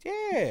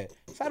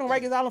 So I don't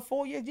Rikers Island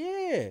 4 years,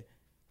 yeah.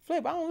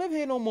 Flip, I don't live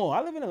here no more.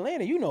 I live in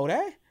Atlanta, you know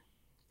that.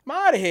 I'm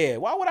out of here.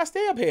 Why would I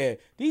stay up here?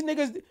 These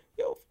niggas,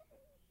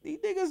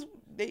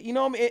 they, you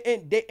know what I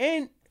mean?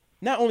 And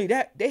not only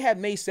that, they have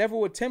made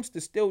several attempts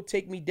to still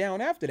take me down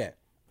after that.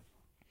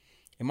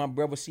 And my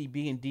brother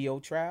CB and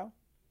DO trial,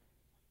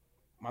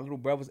 my little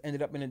brothers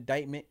ended up in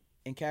indictment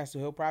in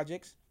Castle Hill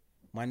Projects.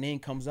 My name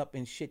comes up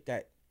and shit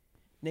that,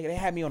 nigga, they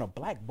had me on a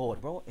blackboard,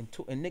 bro. And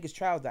niggas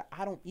trials that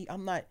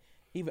I'm not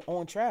even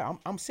on trial.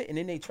 I'm sitting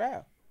in their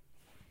trial.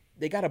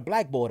 They got a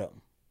blackboard up.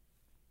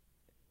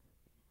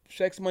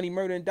 Sex, money,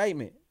 murder,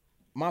 indictment.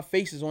 My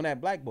face is on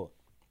that blackboard.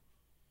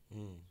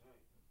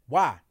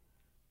 Why?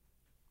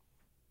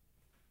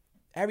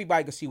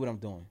 Everybody can see what I'm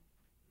doing.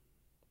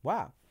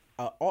 Why?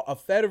 A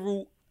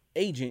federal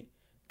agent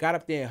got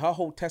up there and her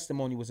whole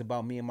testimony was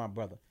about me and my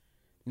brother.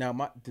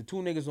 Now, the 2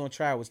 niggas on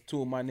trial was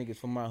 2 of my niggas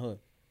from my hood,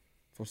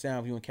 from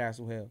Soundview and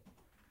Castle Hill.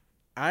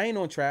 I ain't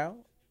on trial,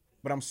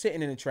 but I'm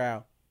sitting in the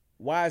trial.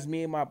 Why is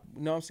me and my,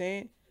 you know what I'm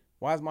saying?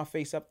 Why is my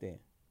face up there?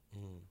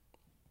 You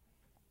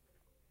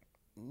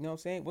know what I'm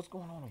saying? What's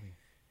going on over here?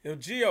 Yo,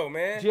 Gio,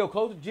 man. Gio,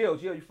 close the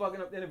Gio, you fucking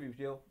up the interview,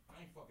 Gio.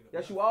 I ain't fucking up.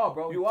 Yes, you are,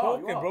 bro. You are,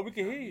 talking, bro. We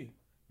can hear you.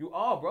 You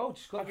are, bro.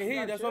 Just close, I can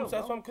hear you. That's what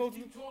I'm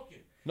coaching. Keep talking.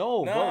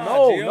 No, Nah,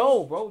 bro. Gio.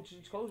 No, bro.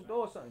 Just close the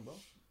door or something, bro.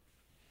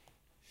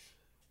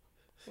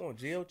 Come on,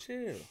 Gio,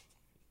 chill.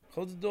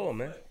 Close the door,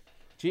 man.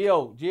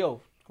 Gio.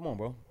 Come on,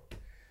 bro.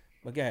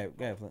 But go ahead,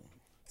 Flint.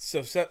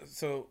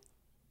 So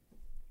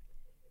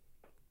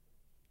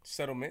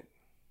settlement,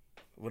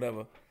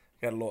 whatever,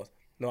 got lost.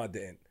 No, I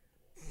didn't.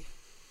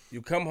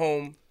 You come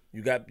home,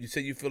 you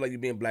said you feel like you're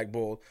being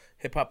blackballed.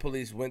 Hip Hop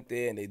Police went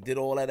there and they did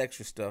all that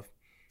extra stuff,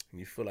 and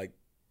you feel like,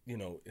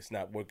 it's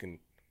not working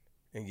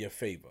in your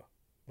favor,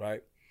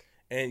 right?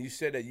 And you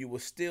said that you were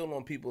still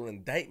on people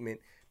indictment,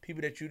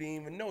 people that you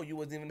didn't even know, you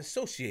wasn't even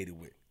associated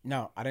with.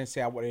 No, I didn't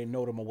say I didn't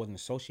know them or wasn't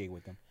associated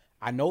with them.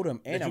 I know them,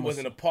 and that you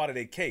wasn't a part of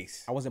their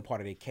case. I wasn't part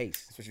of their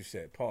case. That's what you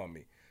said. Pardon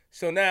me.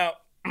 So now,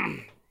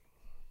 I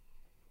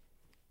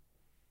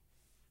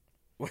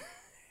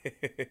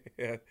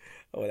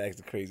would ask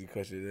the crazy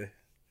question there.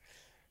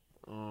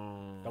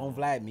 Don't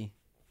Vlad me.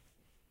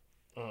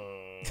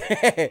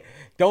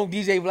 Don't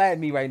DJ Vlad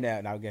me right now.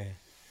 Now go ahead.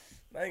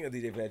 I ain't gonna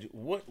DJ Vlad you.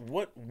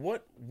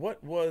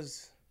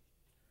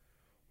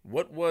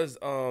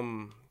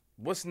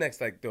 What's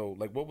next? Like though,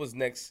 like what was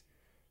next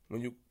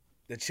when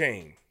the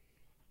chain?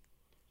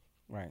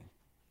 Right.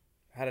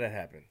 How did that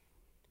happen?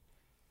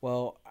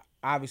 Well,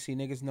 obviously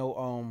niggas know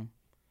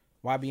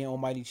YB and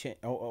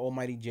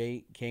Almighty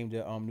J came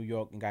to New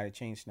York and got a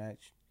chain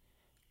snatch.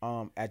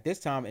 At this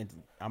time, and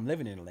I'm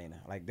living in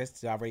Atlanta. Like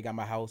this, I already got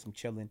my house. I'm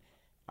chilling.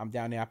 I'm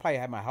down there. I probably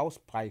had my house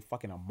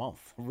fucking a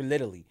month,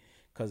 literally,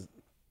 cause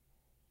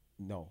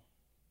I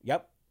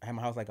had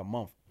my house like a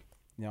month.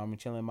 I'm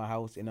chilling in my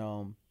house, and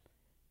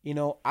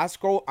I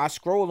scroll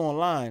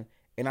online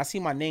and I see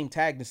my name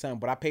tagged in something,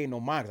 but I paid no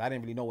mind because I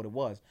didn't really know what it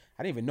was.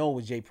 I didn't even know it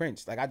was Jay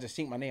Prince. Like I just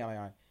seen my name,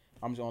 like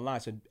I'm just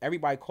online. So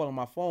everybody calling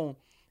my phone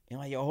and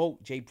like, yo,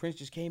 Hope, Jay Prince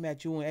just came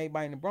at you and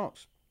everybody in the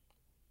Bronx.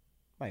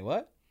 I'm like,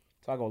 what?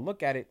 So I go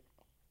look at it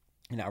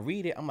and I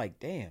read it. I'm like,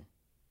 damn.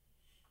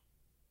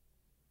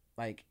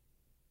 Like,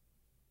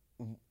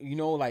 you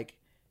know, like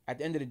at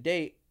the end of the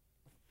day,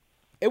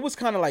 it was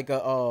kind of like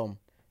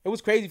it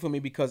was crazy for me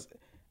because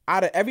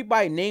out of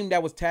everybody named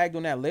that was tagged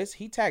on that list,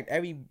 he tagged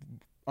every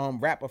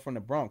rapper from the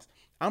Bronx.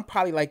 I'm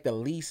probably like the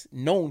least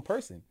known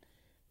person.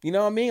 You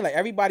know what I mean? Like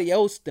everybody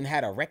else then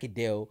had a record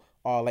deal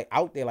or like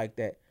out there like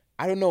that.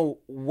 I don't know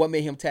what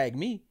made him tag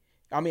me.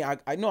 I mean,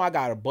 I know I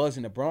got a buzz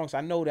in the Bronx.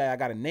 I know that I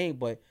got a name,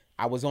 but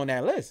I was on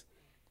that list.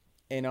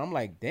 And I'm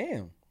like,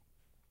 damn,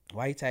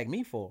 why he tagged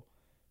me for?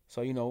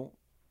 So, you know,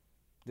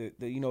 the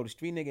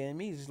street nigga in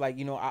me is just like,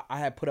 you know, I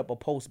had put up a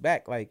post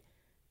back like,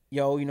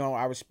 yo, you know,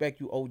 I respect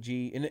you, OG.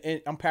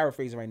 And I'm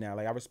paraphrasing right now.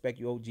 Like, I respect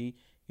you, OG. You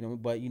know,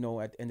 but, you know,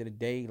 at the end of the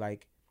day,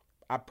 like,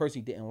 I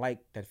personally didn't like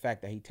the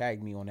fact that he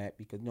tagged me on that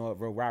because, you know,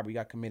 real robbery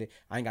got committed.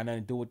 I ain't got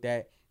nothing to do with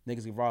that.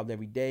 Niggas get robbed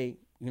every day.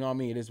 You know what I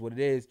mean? It is what it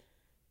is.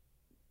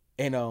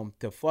 And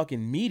the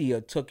fucking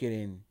media took it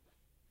in.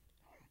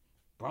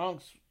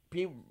 Bronx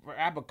people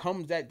rapper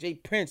comes at Jay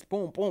Prince.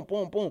 Boom, boom,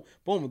 boom, boom,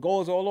 boom. It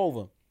goes all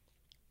over.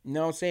 You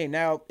know what I'm saying?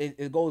 Now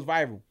it goes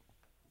viral.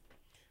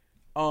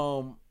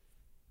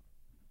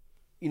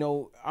 You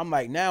know, I'm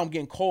like, now I'm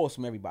getting calls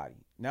from everybody.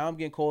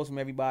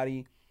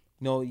 You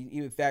know,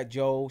 even Fat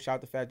Joe, shout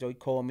out to Fat Joe, he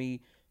called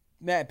me.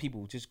 Mad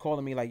people just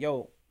calling me like,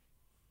 yo,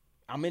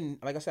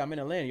 like I said, I'm in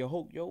Atlanta. Yo,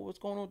 what's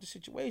going on with the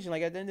situation?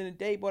 Like, at the end of the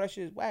day, boy, that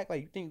shit is whack.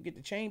 Like, you think you get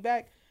the chain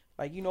back?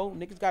 Like, you know,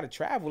 niggas got to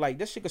travel. Like,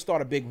 this shit could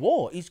start a big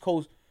war. East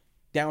Coast,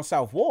 down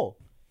South war.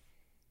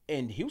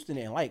 And Houston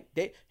didn't like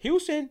that.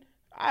 Houston,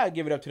 I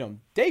give it up to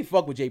them. They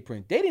fuck with Jay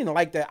Prince. They didn't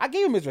like that. I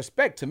gave him his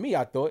respect to me,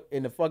 I thought,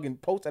 in the fucking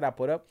post that I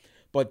put up.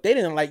 But they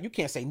didn't like, you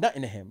can't say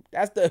nothing to him.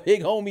 That's the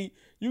big homie.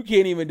 You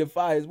can't even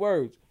defy his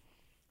words.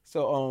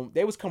 So,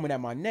 they was coming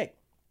at my neck.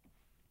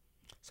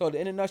 So,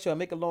 in a nutshell,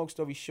 make a long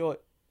story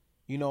short,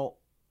 you know,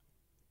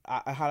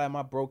 I hollered at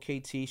my bro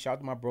KT. Shout out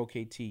to my bro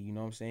KT, you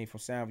know what I'm saying, from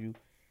Soundview.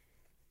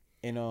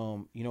 And,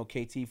 you know,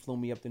 KT flew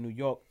me up to New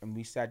York, and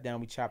we sat down,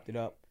 we chopped it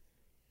up.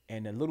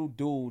 And the little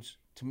dudes,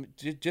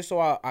 just so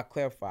I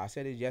clarify, I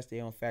said it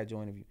yesterday on Fat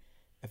Joe interview.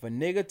 If a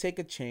nigga take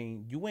a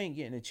chain, you ain't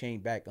getting a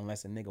chain back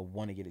unless a nigga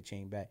want to get a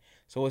chain back.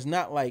 So it's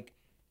not like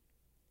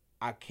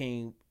I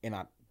came and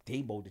I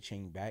deboed the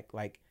chain back.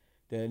 Like,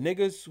 the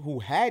niggas who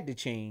had the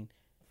chain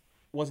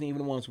wasn't even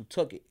the ones who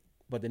took it.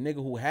 But the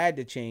nigga who had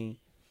the chain,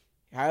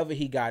 however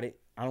he got it,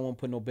 I don't want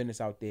to put no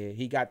business out there.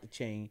 He got the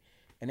chain.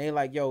 And they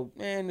like, yo,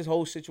 man, this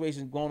whole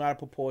situation is going out of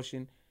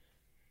proportion.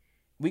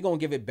 We going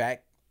to give it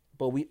back,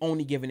 but we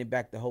only giving it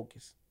back to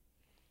Hocus.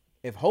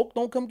 If Hoke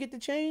don't come get the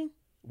chain,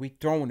 we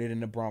throwing it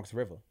in the Bronx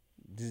River.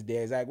 This is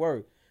their exact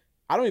word.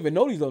 I don't even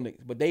know these little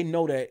niggas, but they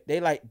know that they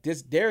like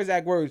this. Their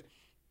exact words,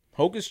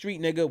 Hocus street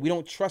nigga, we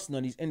don't trust none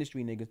of these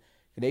industry niggas.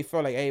 And they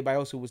felt like everybody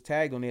else who was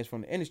tagged on this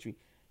from the industry.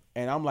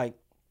 And I'm like,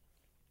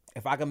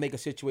 if I can make a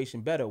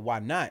situation better, why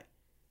not?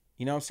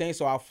 You know what I'm saying?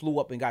 So I flew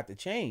up and got the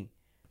chain.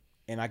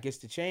 And I guess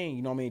the chain,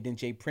 you know what I mean? Then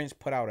Jay Prince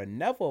put out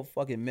another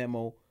fucking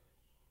memo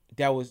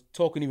that was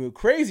talking even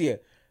crazier.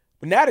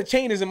 But now the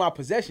chain is in my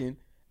possession.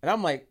 And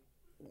I'm like,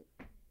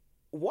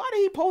 why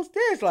did he post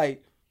this?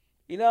 Like,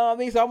 you know what I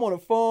mean? So I'm on the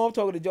phone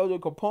talking to JoJo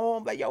Capone.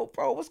 I'm like, yo,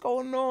 bro, what's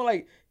going on?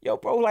 Like, yo,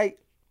 bro, like,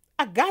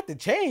 I got the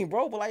chain,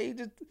 bro. But like, he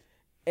just...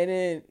 And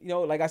then, you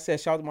know, like I said,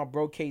 shout out to my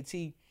bro KT.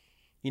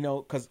 You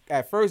know, because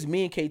at first,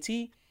 me and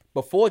KT,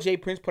 before Jay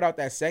Prince put out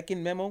that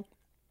second memo,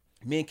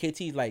 me and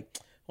KT like,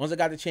 once I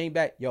got the chain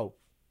back, yo,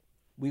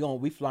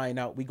 we flying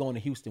out. We going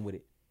to Houston with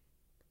it.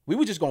 We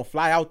were just going to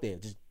fly out there.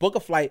 Just book a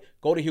flight,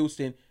 go to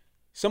Houston.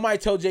 Somebody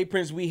tell Jay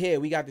Prince we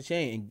here. We got the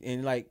chain.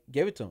 And like,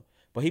 give it to him.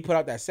 But he put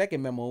out that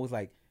second memo. It was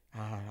like,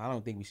 I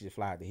don't think we should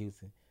fly out to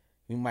Houston.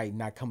 We might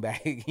not come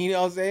back. You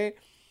know what I'm saying?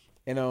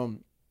 And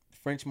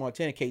French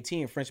Montana, KT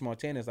and French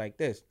Montana is like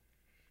this.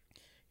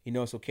 You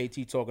know, so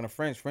KT talking to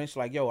French. French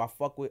like, yo, I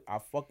fuck with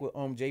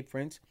Jay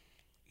Prince.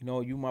 You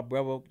know, you my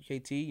brother,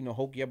 KT, you know,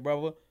 Hoke your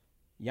brother.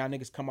 Y'all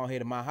niggas come out here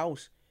to my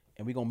house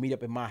and we gonna meet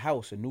up in my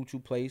house, a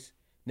neutral place.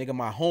 Nigga,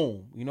 my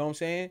home. You know what I'm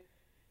saying?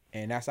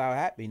 And that's how it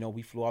happened. You know,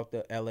 we flew out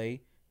to LA, you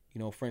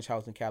know, French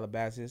house in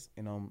Calabasas,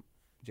 and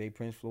Jay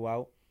Prince flew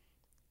out.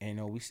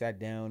 And we sat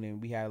down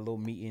and we had a little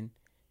meeting.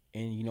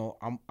 And, you know,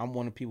 I'm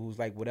one of the people who's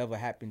like, whatever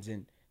happens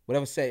and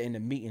whatever said in the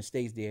meeting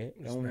stays there.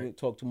 I don't really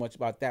talk too much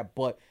about that,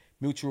 but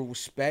mutual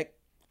respect,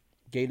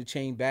 gave the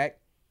chain back.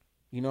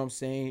 You know what I'm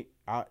saying?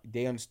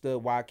 They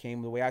understood why I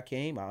came the way I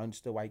came. I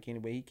understood why he came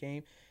the way he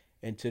came.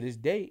 And to this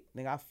day,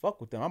 nigga, I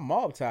fuck with them. I'm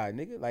mob tied,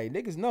 nigga. Like,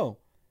 niggas know.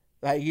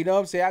 Like, you know what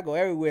I'm saying? I go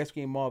everywhere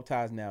screaming mob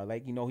ties now.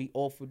 Like, you know, he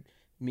offered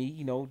me,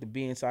 you know, to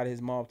be inside of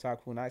his mob tie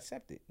crew, and I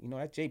accepted. You know,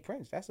 that's Jay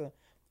Prince. That's a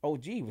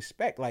OG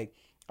respect. Like,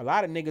 a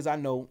lot of niggas I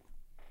know,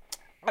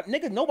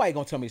 niggas, nobody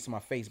gonna tell me this to my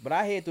face, but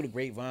I hear through the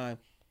grapevine,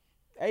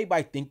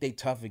 everybody think they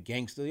tough and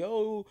gangster.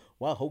 Yo,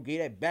 well, Hope gave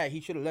that back.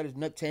 He should have let his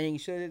nut hang.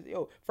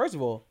 Yo, first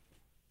of all,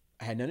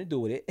 I had nothing to do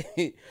with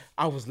it.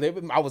 I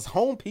was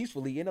home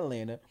peacefully in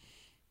Atlanta,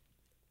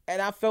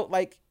 and I felt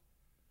like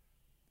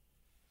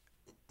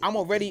I'm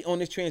already on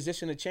this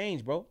transition of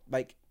change, bro.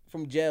 Like,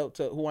 from jail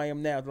to who I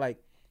am now.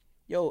 Like,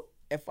 yo,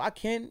 if I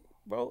can,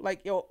 bro,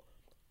 like, yo,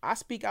 I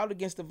speak out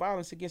against the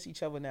violence against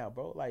each other now,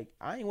 bro. Like,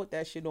 I ain't with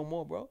that shit no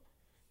more, bro.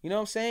 You know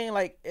what I'm saying?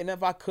 Like, and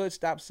if I could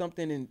stop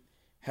something and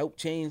help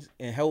change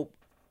and help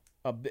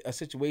a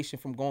situation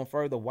from going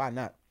further, why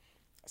not?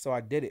 So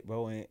I did it,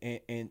 bro.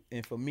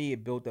 And for me,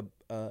 it built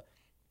a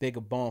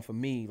bigger bond for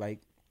me.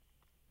 Like,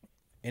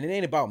 and it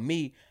ain't about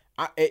me.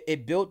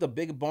 It built a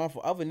bigger bond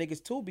for other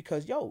niggas too,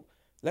 because yo,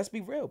 let's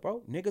be real,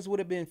 bro. Niggas would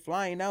have been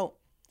flying out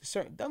to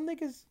certain dumb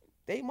niggas.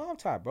 They mom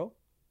tied, bro.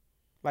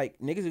 Like,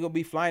 niggas are gonna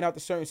be flying out to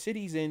certain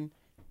cities, and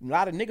a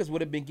lot of niggas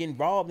would have been getting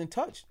robbed and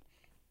touched.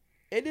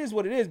 It is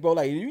what it is, bro.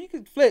 Like, you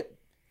can flip.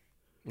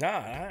 Nah,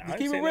 I Just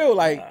keep it ain't real. saying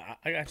Like, that.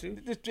 I got you.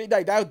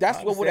 like that's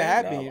I what would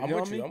have understand. happened. No, I'm you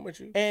know with what I you. mean? I'm with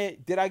you.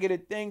 And did I get a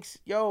thanks?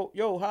 Yo,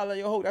 holla,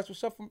 yo, ho. That's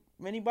what's up from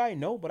anybody?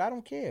 No, but I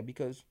don't care,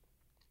 because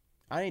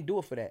I didn't do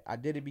it for that. I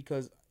did it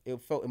because it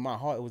felt in my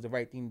heart it was the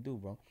right thing to do,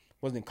 bro. It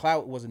wasn't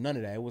clout. It wasn't none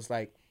of that. It was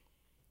like,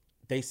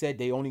 they said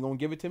they only gonna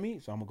give it to me,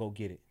 so I'm gonna go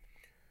get it.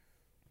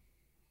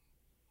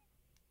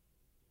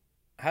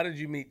 How did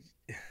you meet?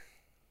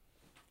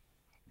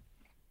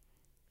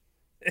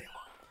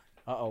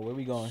 Where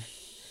we going?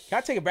 Can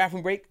I take a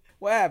bathroom break?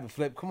 What happened,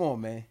 Flip? Come on,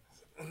 man.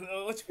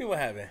 What you mean? What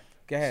happened?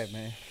 Go ahead,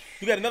 man.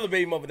 You got another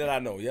baby mother that I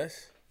know.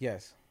 Yes.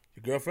 Yes.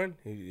 Your girlfriend?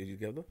 You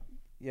together?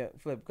 Yeah,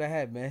 Flip. Go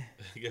ahead, man.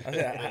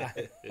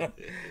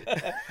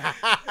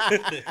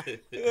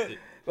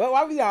 Well,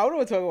 I don't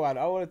want to talk about it.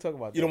 I want to talk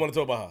about that. You don't want to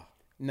talk about her?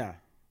 Nah.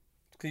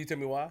 Can you tell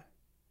me why?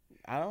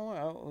 I don't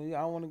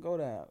want to go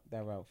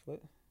that route,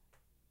 Flip.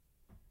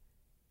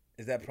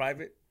 Is that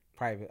private?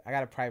 Private. I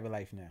got a private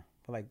life now.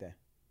 Put like that.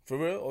 For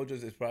real, or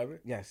just it's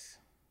private? Yes.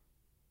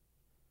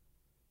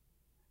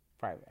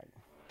 Private.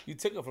 You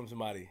took her from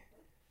somebody.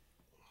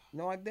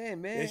 No, I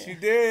didn't, man. Yes, you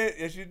did.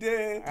 Yes, you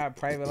did. I got a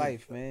private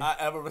life, man. I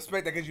ever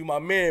respect that because you my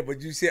man, but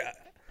you said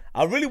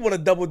I really want to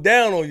double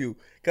down on you.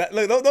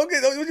 Look, don't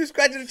you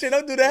scratching the chin.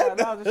 Don't do that.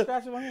 No, I was just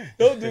scratching my hand.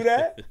 Don't do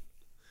that.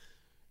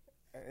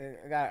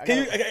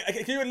 Can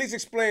Can you at least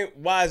explain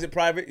why is it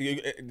private?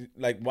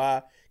 Like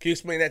why? Can you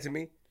explain that to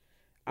me?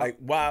 Like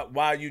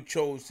why you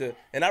chose to?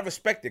 And I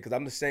respect it because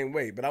I'm the same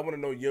way. But I want to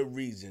know your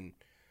reason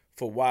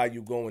for why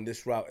you going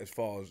this route as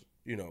far as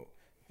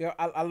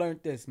I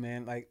learned this,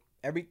 man. Like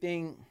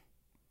everything,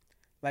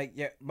 like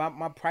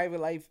my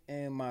private life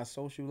and my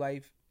social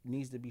life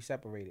needs to be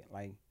separated.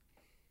 Like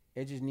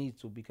it just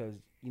needs to, because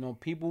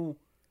people.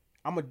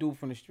 I'm a dude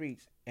from the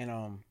streets,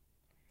 and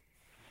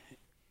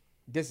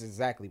this is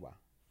exactly why.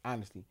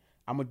 Honestly,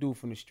 I'm a dude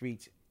from the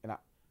streets, and I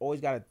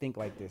always gotta think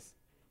like this.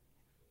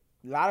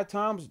 A lot of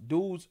times,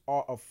 dudes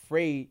are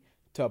afraid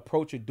to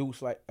approach a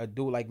dude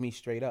like me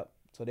straight up,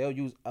 so they'll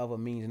use other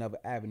means and other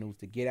avenues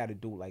to get at a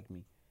dude like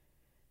me.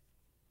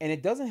 And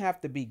it doesn't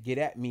have to be get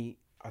at me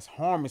as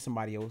harming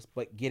somebody else,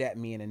 but get at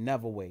me in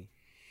another way.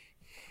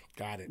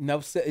 Got it.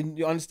 Enough said.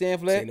 You understand,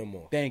 Flip? Say no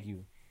more. Thank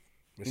you.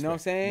 Respect. You know what I'm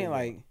saying? No more.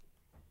 Like,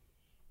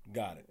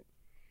 got it.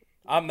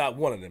 I'm not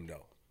one of them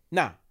though.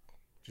 nah.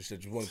 Just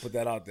want to put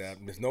that out there.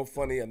 There's no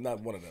funny. I'm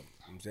not one of them. You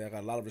know what I'm saying, I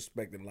got a lot of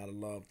respect and a lot of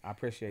love. I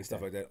appreciate and stuff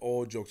that. like that.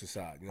 All jokes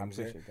aside, you know what I'm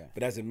saying. appreciate that.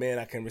 But as a man,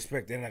 I can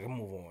respect that and I can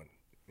move on.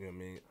 You know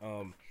what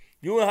I mean?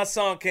 You and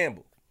Hassan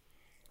Campbell.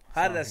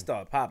 How did that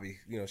start, Poppy?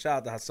 Shout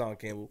out to Hassan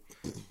Campbell.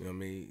 You know what I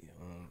mean?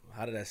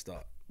 How did that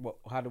start?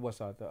 How did what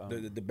start?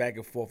 The back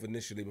and forth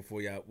initially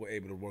before y'all were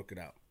able to work it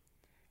out.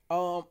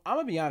 I'm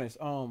gonna be honest.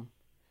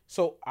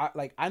 So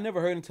I never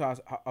heard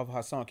of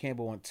Hassan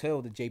Campbell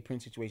until the Jay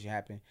Prince situation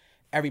happened.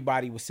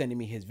 Everybody was sending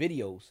me his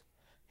videos.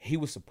 He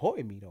was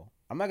supporting me though.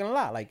 I'm not gonna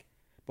lie. Like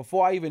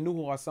before I even knew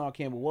who Hassan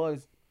Campbell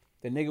was,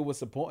 the nigga was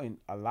supporting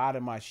a lot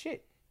of my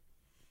shit.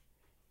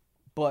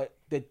 But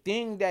the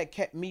thing that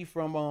kept me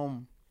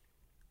from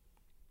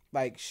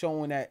like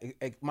showing that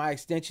my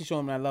extension,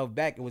 showing my love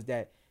back, it was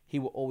that he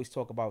would always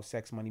talk about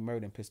Sex, Money,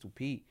 Murder, and Pistol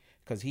Pete,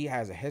 because he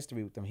has a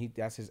history with them.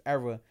 That's his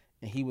era,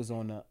 and he was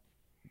on the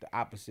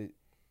opposite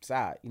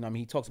side. You know what I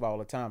mean? He talks about it all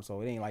the time, so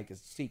it ain't like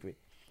it's a secret.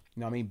 You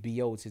know what I mean?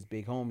 B.O. is his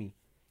big homie.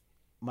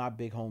 My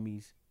big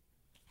homies,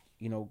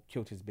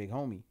 killed his big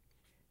homie.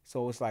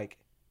 So it's like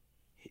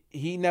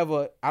he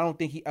never, I don't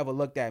think he ever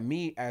looked at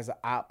me as an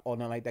op or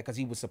nothing like that, because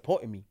he was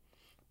supporting me.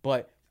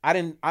 But I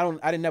didn't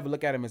never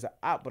look at him as an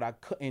op, but I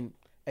couldn't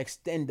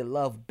extend the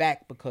love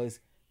back because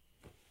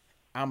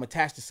I'm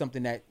attached to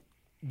something that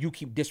you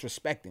keep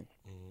disrespecting.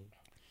 Mm-hmm.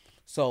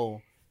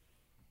 So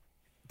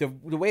the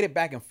way that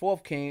back and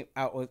forth came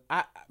out was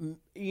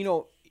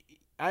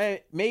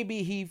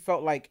maybe he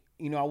felt like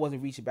I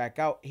wasn't reaching back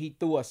out. He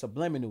threw a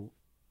subliminal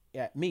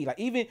at me. Like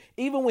even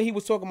when he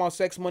was talking about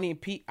Sex, Money,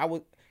 and Pete, I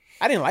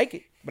didn't like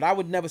it, but I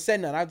would never say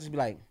nothing. I'd just be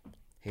like,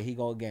 here he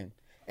go again.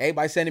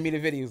 Everybody sending me the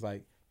videos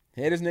like,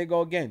 here this nigga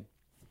go again.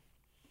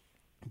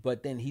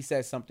 But then he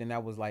said something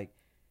that was like,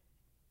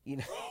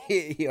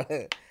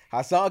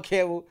 Hassan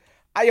Campbell,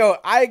 I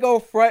ain't go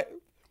front.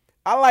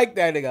 I like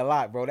that nigga a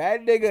lot, bro.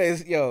 That nigga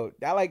is,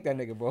 I like that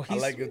nigga, bro. I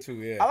like it too,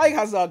 yeah. I like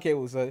Hassan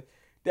Campbell, son.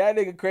 That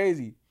nigga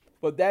crazy.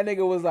 But that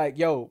nigga was like,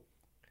 yeah.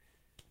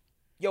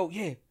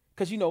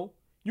 Because,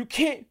 you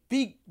can't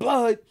be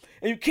blood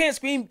and you can't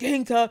scream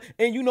gang time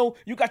and,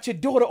 you got your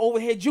daughter over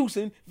here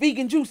juicing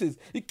vegan juices.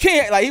 You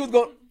can't. Like, he was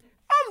going,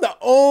 I'm the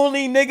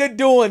only nigga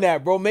doing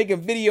that, bro.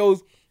 Making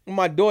videos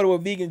my daughter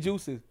with vegan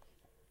juices.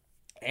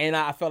 And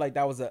I felt like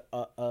that was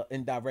a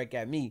indirect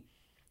at me.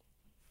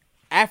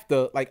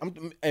 After, like,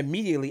 I'm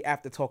immediately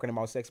after talking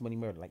about sex, money,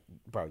 murder. Like,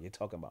 bro, you're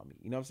talking about me.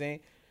 You know what I'm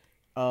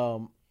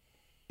saying?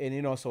 And,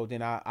 you know, so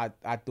then I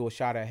threw a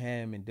shot at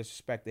him and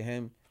disrespected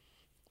him.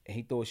 And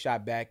he threw a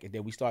shot back. And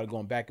then we started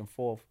going back and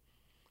forth.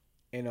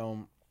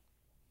 And,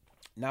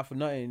 not for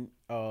nothing,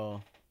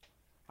 I'm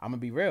going to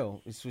be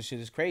real. This shit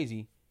is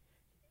crazy.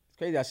 It's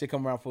crazy how shit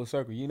come around full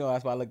circle. You know,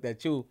 that's why I looked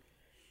at you.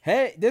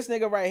 Hey, this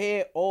nigga right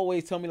here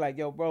always tell me, like,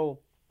 yo, bro,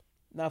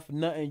 not for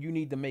nothing, you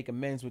need to make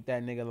amends with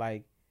that nigga.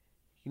 Like,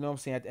 you know what I'm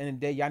saying? At the end of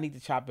the day, y'all need to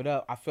chop it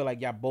up. I feel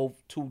like y'all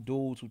both two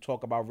dudes who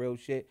talk about real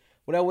shit.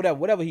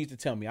 Whatever he used to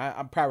tell me.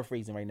 I'm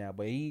paraphrasing right now,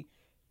 but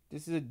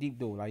this is a deep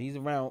dude. Like, he's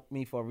around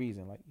me for a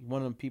reason. Like,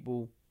 one of them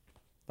people,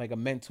 like a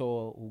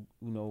mentor who,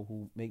 you know,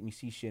 who make me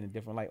see shit in a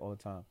different light all the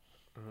time.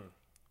 Mm-hmm.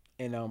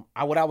 And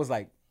I was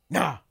like,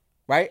 nah,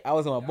 right? I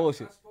was on my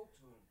bullshit. I spoke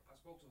to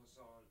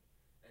Hassan,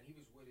 and he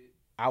was with it.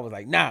 I was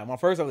like, nah. My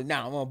first, I was like,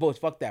 nah, I'm on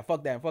bullshit. Fuck that.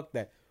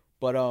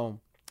 But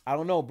I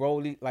don't know,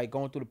 bro. Like,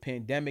 going through the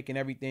pandemic and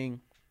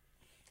everything,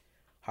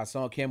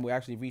 Hassan Campbell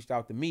actually reached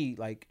out to me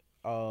like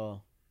a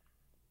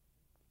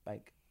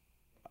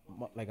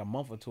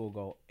month or two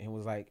ago, and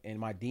was like in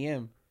my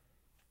DM,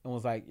 and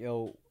was like,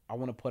 yo, I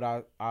want to put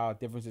our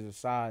differences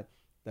aside.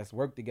 Let's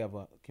work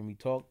together. Can we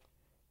talk?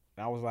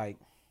 And I was like,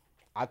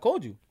 I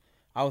called you.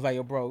 I was like,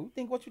 yo, bro,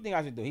 what you think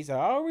I should do? He said,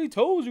 I already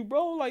told you,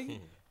 bro. Like,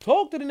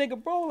 talk to the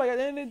nigga, bro. Like, at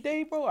the end of the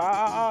day, bro,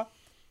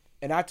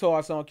 And I told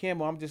Hassan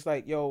Campbell, I'm just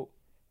like, yo,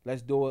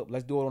 let's do it.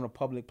 Let's do it on a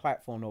public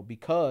platform, though.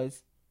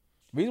 Because,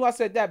 the reason why I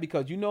said that,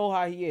 because you know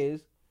how he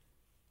is.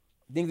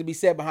 Things to be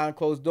said behind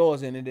closed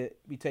doors and it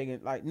be taken,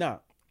 like, nah.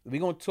 If we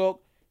going to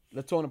talk,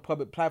 let's talk on a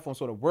public platform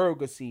so the world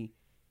could see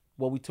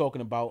what we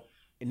talking about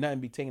and nothing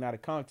be taken out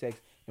of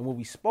context. And when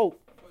we spoke,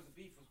 Because the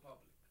beef was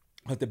public.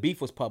 because the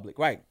beef was public,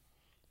 right?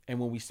 And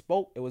when we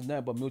spoke, it was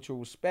nothing but mutual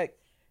respect.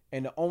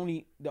 And the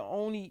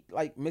only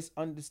like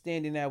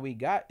misunderstanding that we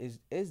got is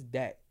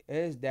that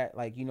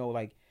like, you know,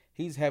 like,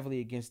 he's heavily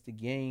against the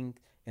gang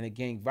and the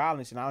gang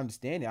violence, and I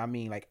understand it. I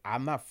mean, like,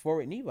 I'm not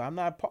for it neither. I'm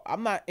not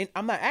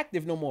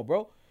active no more,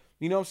 bro.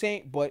 You know what I'm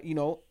saying? But, you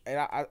know,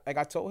 and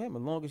I told him,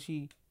 as long as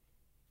yo,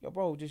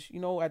 bro, just, you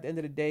know, at the end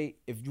of the day,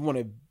 if you want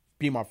to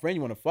be my friend,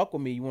 you want to fuck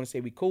with me, you want to say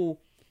we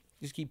cool,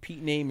 just keep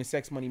Pete name and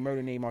sex, money,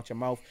 murder name out your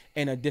mouth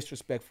in a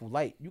disrespectful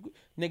light. You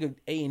nigga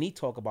A&E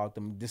talk about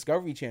them,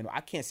 Discovery Channel. I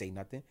can't say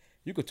nothing.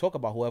 You could talk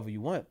about whoever you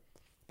want,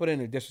 but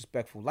in a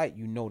disrespectful light,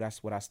 you know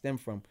that's what I stem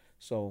from.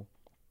 So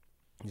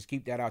just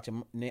keep that out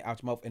your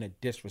mouth in a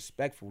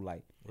disrespectful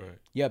light. Right.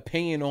 Your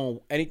opinion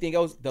on anything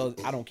else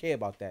I don't care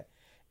about that.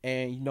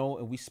 And, you know,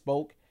 and we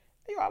spoke.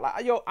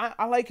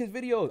 I like his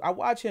videos. I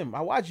watch him.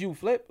 I watch you,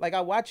 Flip. Like,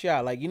 I watch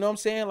y'all. Like, you know what I'm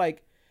saying?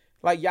 Like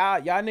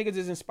y'all niggas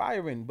is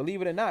inspiring.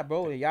 Believe it or not,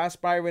 bro. Y'all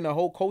inspiring a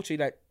whole culture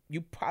that you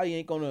probably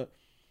ain't gonna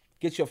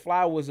get your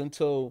flowers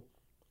until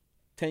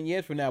 10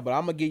 years from now. But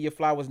I'm gonna give you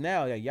flowers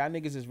now. Like, y'all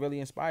niggas is really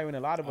inspiring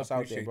a lot of us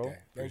out there, bro.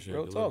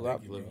 Real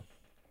talk.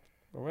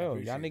 For real.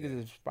 Y'all niggas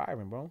is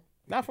inspiring, bro.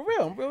 Not for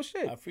real. I'm real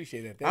shit. I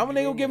appreciate that. I'm a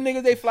nigga who give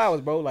niggas they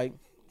flowers, bro. Like,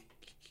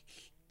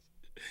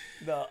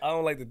 no, I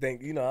don't like to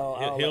think. You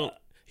know,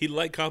 he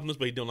like compliments,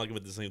 but he don't like them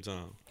at the same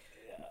time.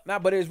 Nah,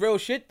 but it's real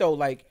shit though.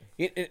 Like,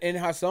 in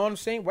Hassan the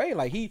same way.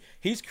 Like,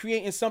 he's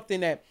creating something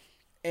that,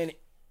 and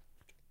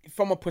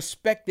from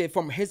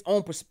his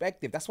own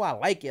perspective. That's why I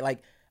like it.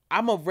 Like,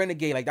 I'm a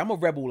renegade. Like, I'm a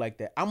rebel like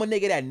that. I'm a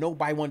nigga that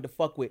nobody wanted to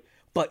fuck with.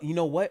 But you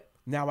know what?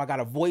 Now I got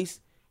a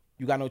voice.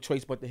 You got no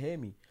choice but to hear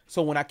me.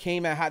 So when I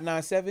came at Hot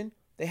 97,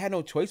 they had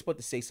no choice but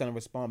to say something and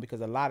respond,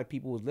 because a lot of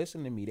people was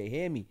listening to me. They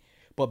hear me.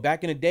 But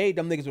back in the day,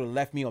 them niggas would have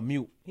left me on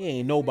mute. He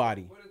ain't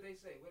nobody. What did they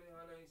say? What did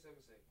Hot 97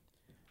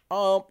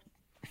 say?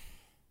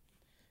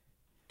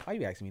 Why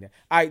you asking me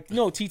that? You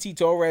know, TT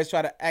Torres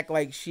try to act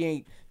like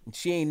she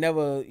ain't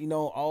never, you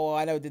know, oh,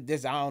 I never did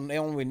this. I don't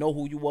even know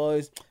who you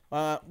was.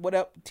 What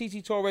up?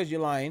 TT Torres, you're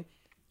lying.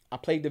 I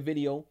played the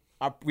video.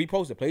 I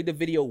reposted, played the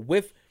video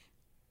with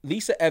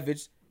Lisa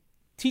Evans.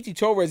 TT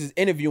Torres is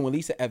interviewing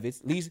Lisa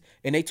Evans.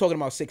 And they talking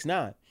about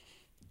 6ix9ine.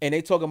 And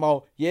they talking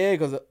about, yeah,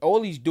 because all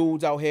these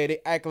dudes out here, they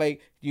act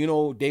like, you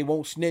know, they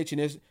won't snitch.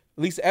 And this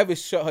Lisa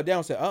Evans shut her down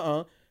and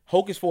said,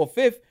 Hocus for a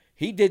fifth.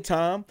 He did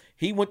time.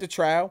 He went to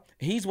trial.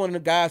 He's one of the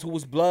guys who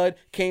was blood,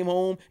 came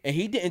home, and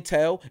he didn't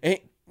tell. And you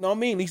know what I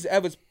mean? Lisa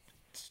Evans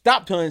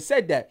stopped her and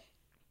said that.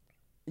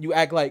 You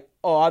act like,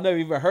 oh, I never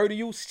even heard of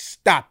you.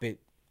 Stop it,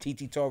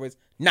 TT Torres.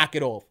 Knock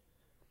it off.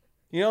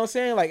 You know what I'm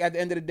saying? Like, at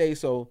the end of the day,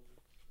 so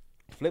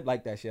Flip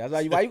like that shit. I was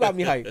like, why you got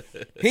me hyped?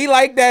 He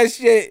like that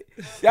shit.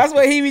 That's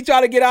what he be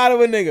trying to get out of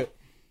a nigga.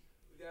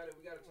 We gotta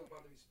talk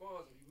about the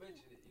response if you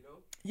mention it, you know?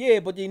 Yeah,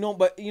 but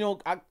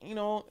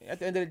at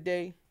the end of the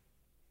day,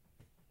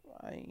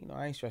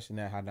 I ain't stressing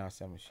that Hot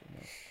 97 shit,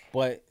 man.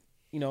 But,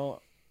 you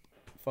know,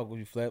 fuck with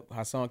you, Flip.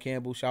 Hassan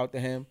Campbell, shout out to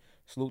him.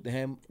 Salute to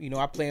him. You know,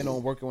 I plan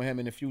on working with him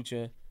in the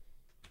future.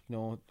 You you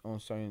know, on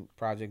certain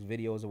projects,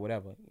 videos or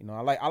whatever. You know,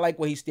 I like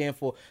what he stand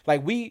for.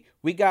 Like we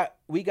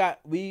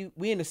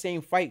in the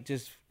same fight,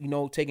 just, you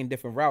know, taking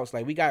different routes.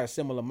 Like we got a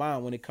similar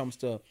mind when it comes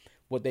to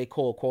what they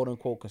call quote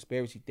unquote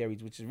conspiracy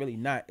theories, which is really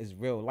not, is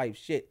real life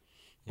shit.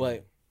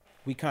 But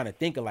we kind of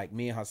think alike,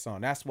 me and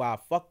Hassan. That's why I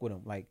fuck with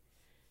him. Like,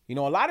 you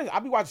know, I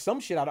be watching some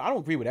shit. I don't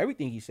agree with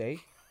everything he say.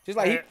 Just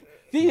like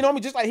he you know what I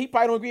mean? Just like he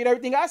probably don't agree with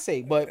everything I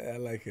say. But I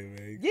like it,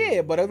 man.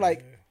 yeah, but it's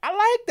like, I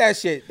like that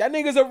shit. That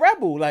nigga's a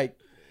rebel. Like,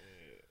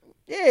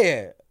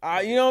 yeah.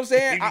 You know what I'm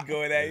saying? He be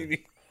going at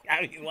me.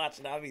 I be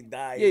watching. I be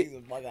dying. Yeah. He's a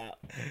bug out.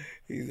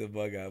 He's a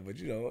bug out. But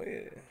you know,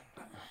 yeah.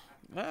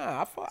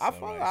 Nah, right.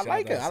 I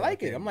like Shout it. out I like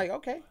to it. I'm him. like,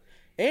 okay.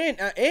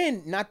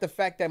 And not the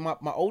fact that my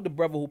older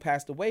brother who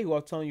passed away, who I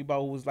was telling you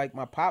about, who was like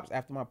my pops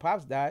after my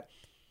pops died,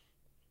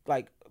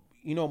 like,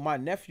 you know, my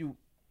nephew,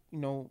 you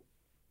know,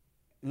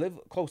 lived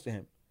close to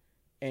him.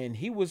 And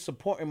he was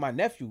supporting my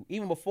nephew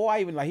even before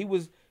I even, like,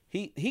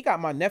 he got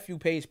my nephew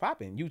page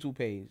popping, YouTube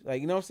page. Like,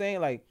 you know what I'm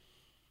saying? Like,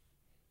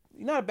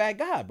 he's not a bad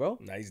guy, bro.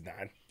 No, he's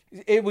not.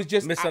 It was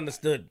just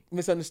Misunderstood.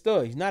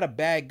 misunderstood. He's not a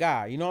bad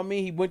guy. You know what I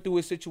mean? He went through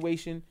his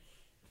situation,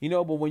 you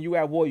know, but when you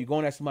at war, you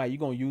going at somebody, you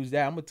going to use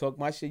that. I'm going to talk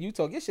my shit. You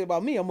talk your shit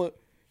about me, I'm going to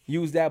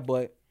use that.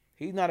 But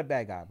he's not a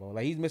bad guy, bro.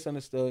 Like, he's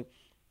misunderstood,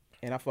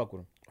 and I fuck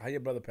with him. How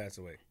your brother passed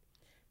away?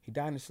 He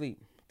died in his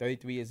sleep,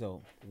 33 years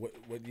old,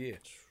 What year?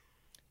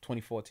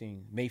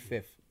 2014, May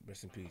 5th,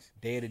 Rest in peace.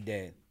 Day of the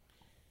Dead.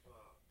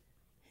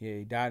 Yeah,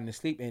 he died in his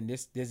sleep, and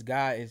this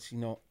guy is, you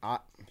know, I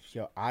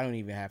don't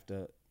even have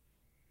to.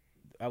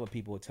 Other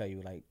people will tell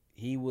you, like,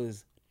 he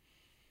was.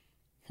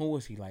 Who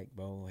was he like,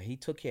 bro? He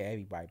took care of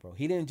everybody, bro.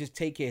 He didn't just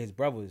take care of his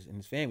brothers and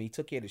his family. He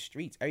took care of the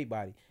streets,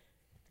 everybody.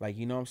 Like,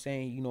 you know what I'm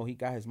saying? You know, he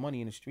got his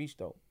money in the streets,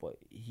 though. But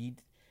he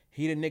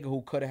the nigga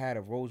who could have had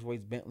a Rolls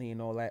Royce Bentley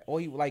and all that. All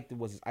he liked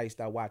was his iced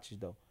out watches,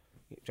 though.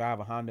 He'd drive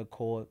a Honda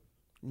Accord.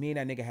 Me and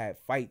that nigga had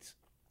fights.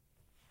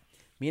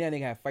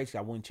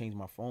 I wouldn't change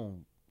my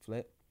phone,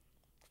 Flip.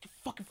 Your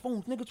fucking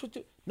phone,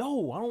 nigga.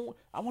 No,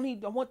 I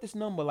want this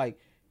number. Like,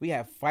 we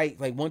had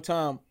fights. Like, one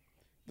time,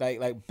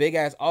 like big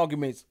ass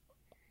arguments.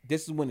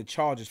 This is when the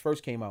Chargers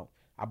first came out.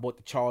 I bought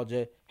the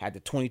Charger, had the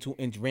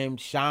 22-inch rim,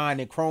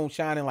 chrome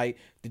shining, like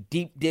the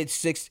deep did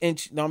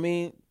 6-inch, you know what I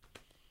mean?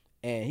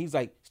 And he's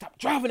like, stop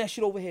driving that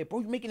shit over here,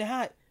 bro. You making it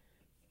hot.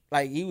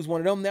 Like, he was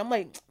one of them. I'm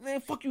like, man,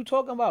 fuck you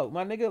talking about,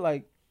 my nigga.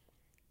 Like,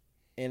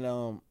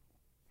 and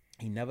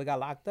he never got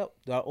locked up.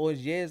 All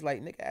his years,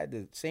 like, nigga had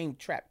the same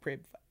trap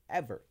crib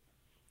forever.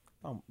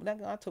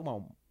 Nigga, I talking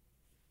about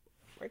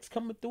bricks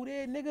coming through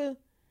there, nigga.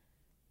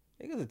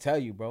 Niggas will tell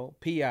you, bro.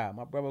 P.I.,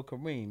 my brother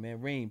Kareem, man.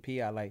 Reem,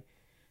 P.I., like,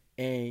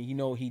 and, you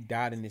know, he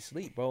died in his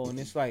sleep, bro. And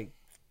it's like,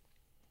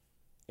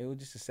 it was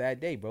just a sad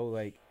day, bro.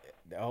 Like,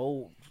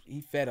 he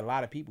fed a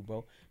lot of people,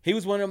 bro. He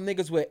was one of them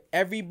niggas where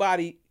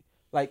everybody,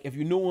 like, if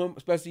you knew him,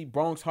 especially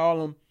Bronx,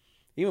 Harlem,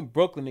 even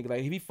Brooklyn, nigga,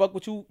 like, if he fuck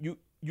with you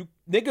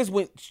niggas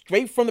went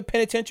straight from the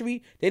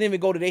penitentiary. They didn't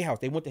even go to their house.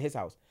 They went to his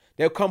house.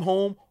 They'll come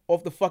home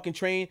off the fucking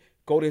train,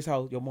 go to his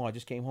house. Yo, mom, I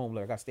just came home.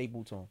 Look, I got state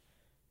boots on.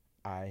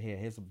 All right,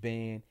 here's a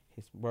band.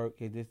 His work,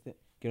 here's this,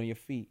 get on your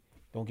feet.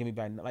 Don't give me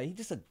back. Like, he's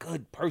just a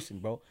good person,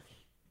 bro.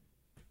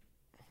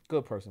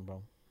 Good person,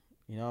 bro.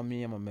 You know what I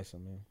mean? I'm gonna miss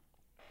him, man.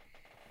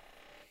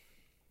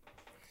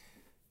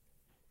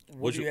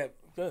 What do you have?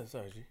 Go ahead,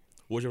 sorry, G.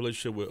 What's your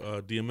relationship with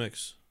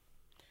DMX?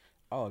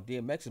 Oh,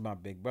 DMX is my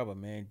big brother,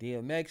 man.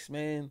 DMX,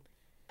 man.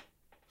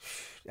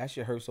 That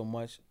shit hurt so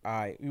much. All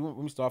right, let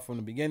me start from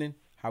the beginning.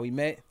 How we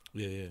met.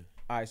 Yeah.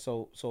 All right,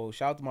 so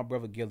shout out to my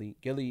brother Gilly.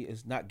 Gilly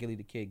is not Gilly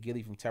the Kid.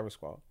 Gilly from Terror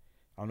Squad.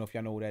 I don't know if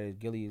y'all know who that is.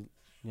 Gilly is,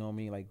 you know what I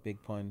mean, like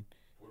Big Pun,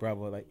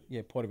 brother, like,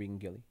 yeah, Puerto Rican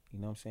Gilly. You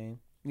know what I'm saying?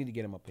 You need to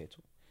get him up here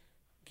too.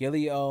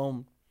 Gilly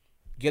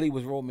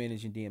was road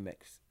managing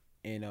DMX,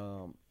 and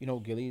you know,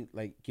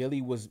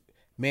 Gilly was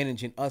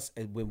managing us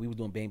when we were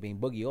doing Bang Bang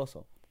Boogie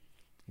also.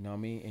 You know what I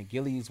mean? And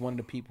Gilly is one of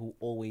the people who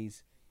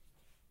always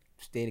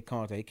stayed in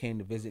contact. He came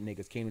to visit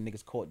niggas, came to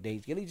niggas' court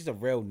dates. Gilly's just a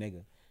real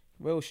nigga,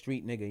 real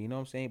street nigga. You know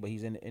what I'm saying? But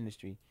he's in the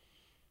industry.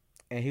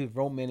 And he was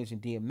road managing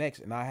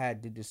DMX, and I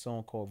did this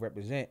song called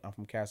Represent. I'm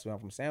from Castle, I'm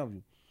from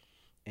Soundview.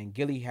 And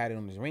Gilly had it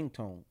on his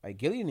ringtone. Like,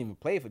 Gilly didn't even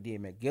play it for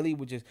DMX. Gilly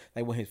would just,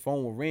 like, when his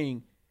phone would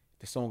ring,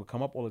 the song would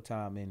come up all the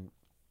time, and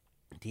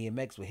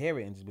DMX would hear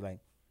it and just be like,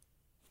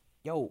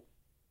 yo,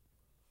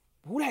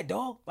 who that,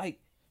 dog? Like,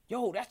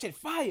 yo, that shit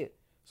fire.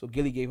 So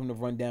Gilly gave him the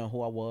rundown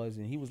who I was,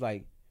 and he was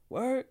like,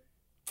 word?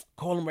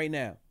 Call him right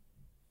now.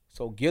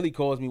 So Gilly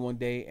calls me one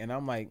day, and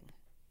I'm like,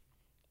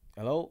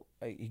 hello?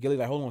 Like, Gilly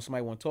like, hold on,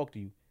 somebody want to talk to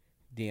you.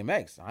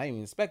 DMX, I ain't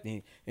even expecting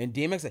him. And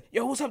DMX like,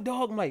 yo, what's up,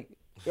 dog? I'm like,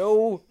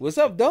 yo, what's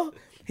up, dog?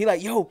 He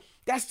like, yo,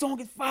 that song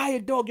is fire,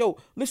 dog. Yo,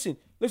 listen,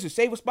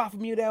 save a spot for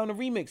me there on the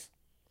remix.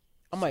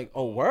 I'm like,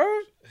 oh,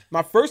 word?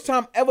 My first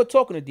time ever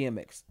talking to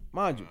DMX.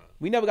 Mind you,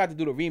 we never got to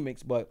do the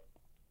remix, but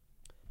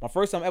my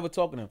first time ever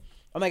talking to him.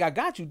 I'm like, I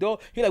got you,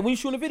 dog. He like, when you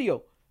shooting a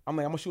video? I'm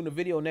like, I'm gonna shoot a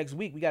video next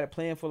week. We got it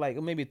planned for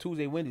like maybe a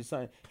Tuesday, Wednesday,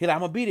 something. He like,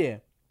 I'm gonna be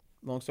there.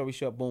 Long story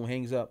short, boom,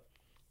 hangs up.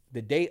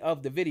 The day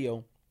of the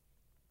video,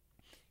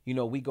 you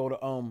know, we go to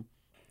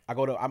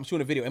I'm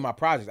shooting a video in my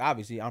projects.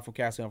 Obviously, I'm from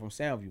Castle, I'm from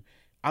Soundview.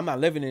 I'm not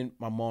living in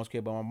my mom's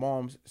crib, but my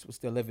mom's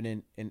still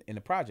living in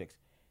the projects.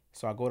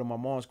 So I go to my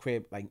mom's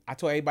crib. Like I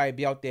told everybody to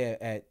be out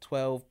there at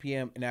 12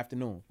 p.m. in the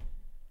afternoon.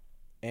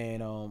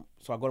 And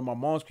so I go to my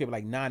mom's crib at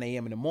like 9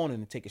 a.m. in the morning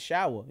to take a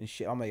shower and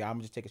shit. I'm like,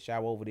 I'm just take a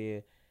shower over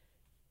there,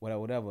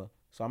 whatever.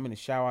 So I'm in the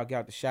shower. I get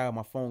out the shower,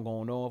 my phone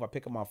going off. I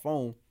pick up my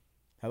phone.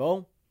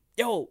 Hello?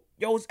 Yo,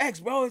 it's X,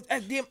 bro. It's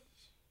X.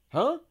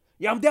 Huh?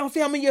 Yeah, I'm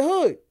downstairs. I'm in your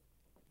hood.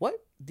 What?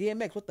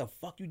 DMX, what the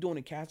fuck you doing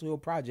in Castle Hill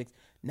Projects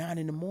 9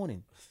 in the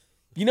morning?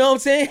 You know what I'm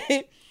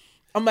saying?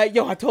 I'm like,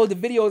 yo, I told the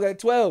videos at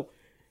 12.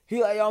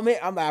 He like, yo, man.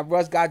 I'm like,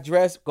 Russ got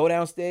dressed, go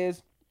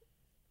downstairs.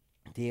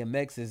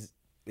 DMX is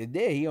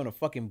there. He on a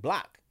fucking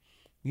block.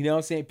 You know what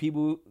I'm saying?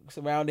 People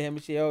surrounding him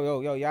and shit.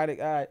 Yo, y'all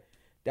right.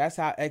 That's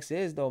how X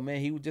is, though, man.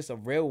 He was just a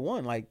real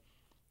one. Like,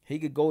 he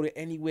could go to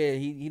anywhere.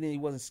 He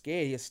wasn't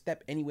scared. He'd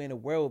step anywhere in the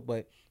world,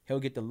 but he'll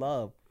get the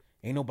love.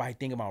 Ain't nobody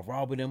thinking about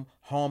robbing him,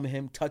 harming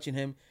him, touching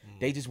him.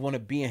 They just want to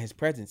be in his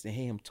presence and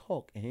hear him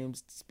talk and hear him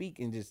speak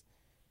and just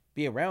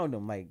be around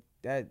him. Like,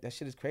 that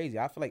shit is crazy.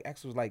 I feel like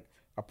X was like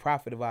a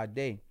prophet of our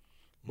day.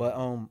 But,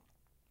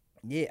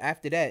 yeah,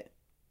 after that,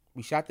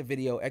 we shot the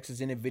video. X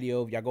is in the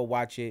video. Y'all go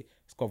watch it.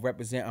 It's called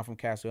Represent. I'm from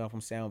Castle. I'm from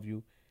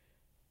Soundview.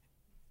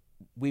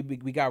 We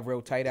got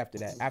real tight after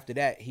that. After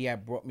that, he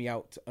had brought me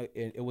out.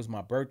 It was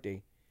my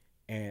birthday,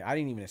 and I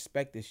didn't even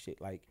expect this shit.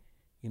 Like,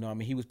 you know what I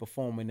mean? He was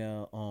performing,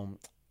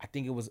 I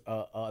think it was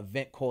a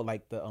event called,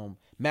 like, the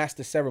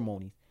Master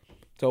Ceremonies.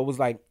 So it was,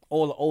 like,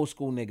 all the old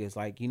school niggas.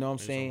 Like, you know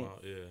what I'm saying?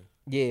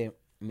 Yeah.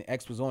 And the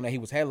X was on that. He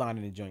was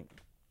headlining the joint.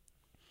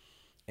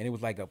 And it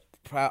was, like,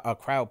 a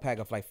crowd pack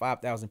of, like,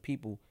 5,000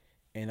 people.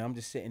 And I'm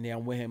just sitting there.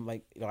 I'm with him,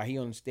 like he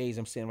on the stage.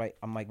 I'm sitting right.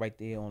 I'm like right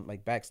there on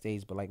like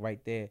backstage, but like right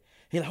there.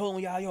 He like, hold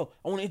on, y'all, yo.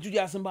 I want to introduce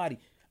y'all to somebody.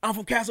 I'm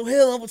from Castle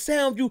Hill. I'm from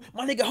Soundview.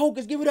 My nigga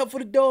Hocus, give it up for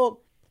the dog.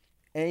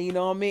 And you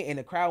know what I mean. And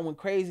the crowd went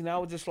crazy. And I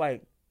was just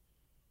like,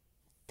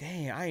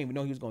 damn, I didn't even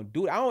know he was gonna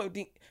do it. I don't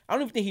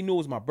even think he knew it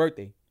was my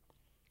birthday.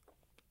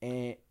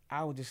 And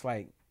I was just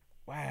like,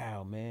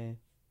 wow, man.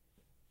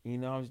 You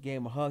know, I was giving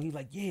him a hug. He's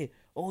like, yeah,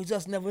 oh, it's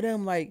us, never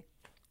them. Like,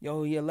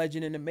 yo, he a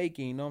legend in the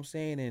making. You know what I'm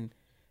saying? And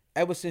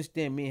ever since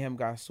then, me and him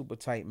got super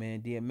tight,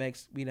 man.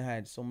 DMX, we done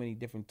had so many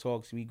different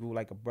talks. We grew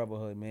like a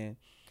brotherhood, man.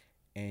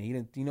 And he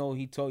didn't, you know,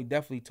 he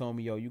definitely told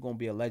me, yo, you gonna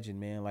be a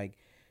legend, man. Like,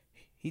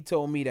 he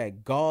told me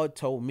that God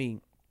told me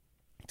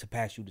to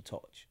pass you the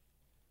torch.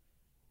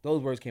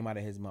 Those words came out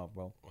of his mouth,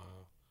 bro.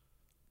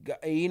 Wow.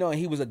 You know,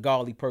 he was a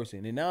godly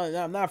person. And now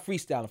I'm not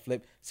freestyling,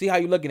 Flip. See how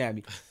you looking at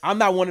me? I'm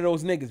not one of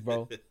those niggas,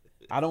 bro.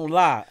 I don't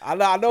lie.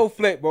 I know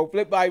Flip, bro.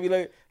 Flip might be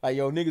like,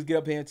 yo, niggas get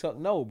up here and talk.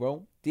 No,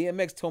 bro.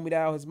 DMX told me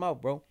that out of his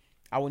mouth, bro.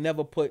 I would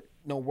never put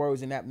no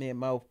words in that man's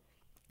mouth.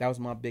 That was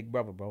my big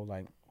brother, bro.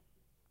 Like,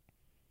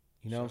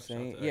 you know what I'm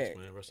saying? Yeah. X,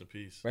 man. Rest in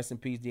peace. Rest in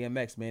peace,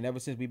 DMX, man. Ever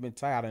since we've been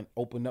tight, I done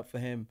opened up for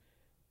him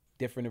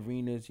different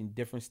arenas in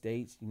different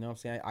states. You know what I'm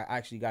saying? I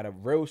actually got a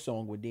real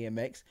song with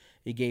DMX.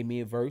 He gave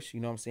me a verse, you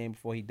know what I'm saying,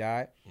 before he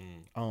died.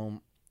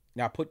 Now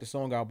I put the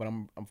song out, but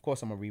of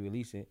course I'm gonna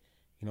re-release it.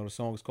 You know, the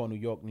song is called New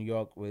York, New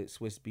York with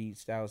Swiss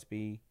Beats, Styles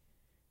P.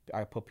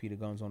 I put Peter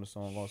Guns on the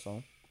song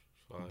also.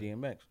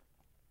 DMX.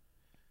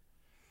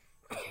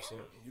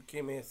 You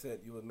came in and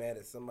said you were mad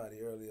at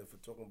somebody earlier for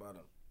talking about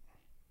him.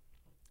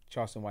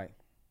 Charleston White.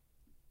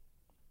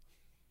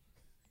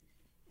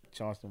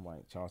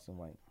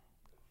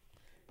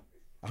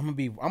 I'm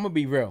gonna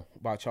be real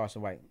about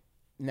Charleston White.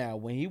 Now,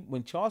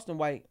 when Charleston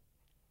White,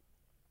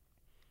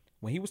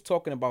 when he was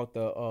talking about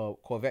the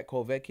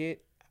Corvette kid,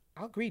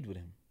 I agreed with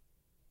him.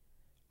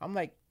 I'm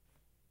like,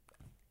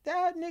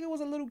 that nigga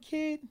was a little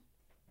kid.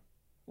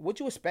 What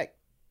you expect?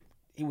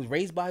 He was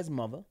raised by his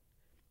mother.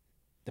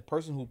 The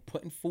person who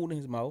putting food in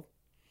his mouth,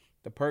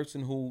 the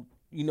person who,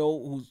 you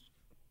know, who's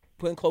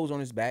putting clothes on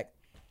his back,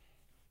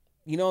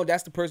 you know,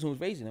 that's the person who's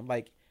raising him.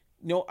 Like,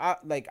 you know, I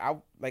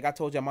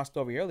told you my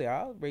story earlier.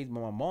 I was raised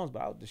by my mom's,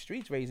 but the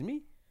streets raised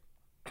me.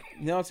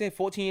 You know what I'm saying?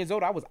 14 years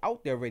old, I was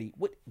out there already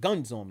with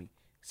guns on me,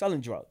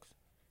 selling drugs.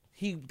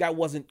 That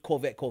wasn't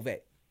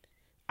Corvette.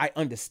 I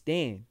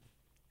understand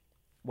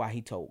why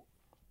he told.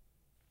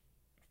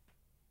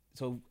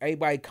 So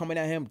everybody coming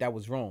at him, that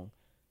was wrong.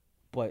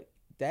 But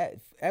that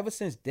ever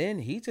since then,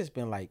 he's just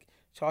been like,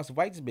 Charleston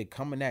White just been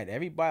coming at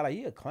everybody like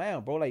he a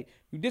clown, bro. Like,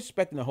 you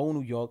disrespecting the whole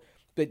New York.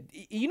 But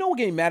you know what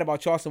getting mad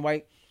about Charleston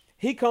White?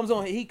 He comes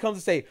to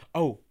say,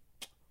 oh,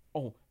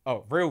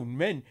 real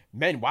men,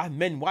 why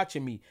men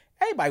watching me?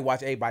 Everybody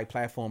watch everybody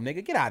platform,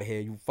 nigga. Get out of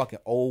here, you fucking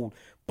old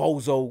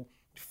bozo,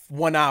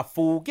 one-eyed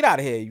fool. Get out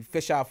of here, you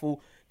fish-eyed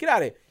fool. Get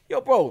out of here.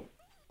 Yo, bro,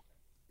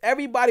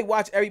 everybody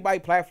watch everybody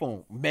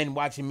platform. Men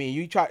watching me.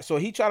 He try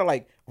to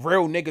like,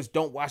 real niggas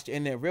don't watch the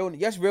internet.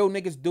 Yes, real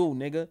niggas do,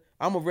 nigga.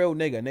 I'm a real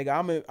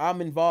nigga.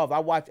 I'm involved. I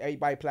watch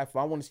everybody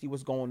platform. I want to see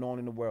what's going on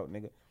in the world,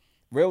 nigga.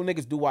 Real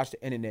niggas do watch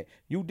the internet.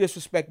 You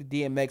disrespected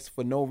DMX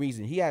for no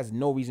reason. He has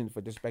no reason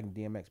for disrespecting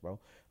DMX, bro.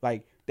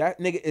 Like, that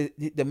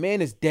nigga, the man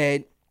is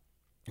dead.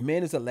 The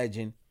man is a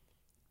legend.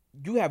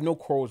 You have no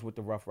quarrels with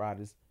the Rough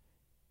Riders.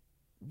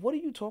 What are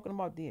you talking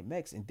about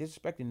DMX and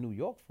disrespecting New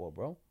York for,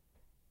 bro?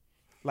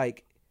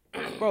 Like,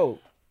 bro,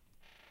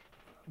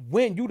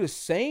 when you the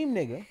same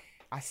nigga,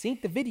 I seen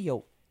the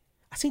video.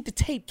 I seen the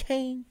tape,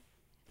 Kane.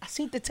 I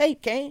seen the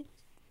tape, Kane.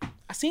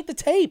 I seen the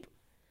tape.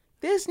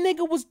 This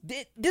nigga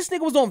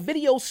was on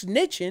video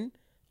snitching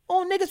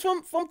on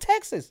niggas from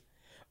Texas.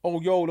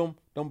 Oh, yo,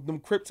 them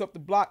Crips up the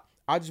block.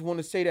 I just want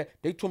to say that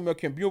they told me I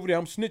can't be over there.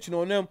 I'm snitching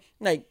on them.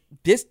 Like,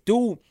 this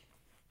dude,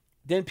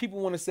 then people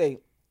want to say,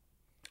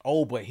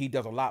 oh, but he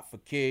does a lot for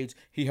kids.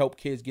 He helped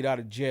kids get out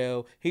of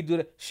jail. He do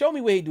that. Show me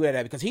where he do that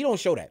at, because he don't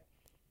show that.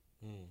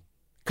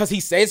 Because he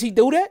says he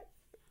do that?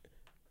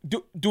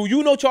 Do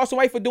you know Charleston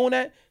White for doing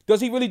that?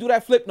 Does he really do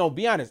that flip? No,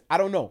 be honest. I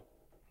don't know.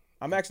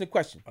 I'm asking a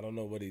question. I don't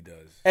know what he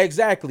does.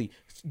 Exactly.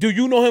 Do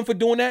you know him for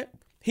doing that?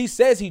 He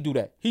says he do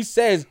that. He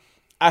says,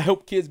 I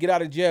help kids get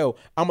out of jail.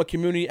 I'm a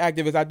community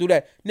activist. I do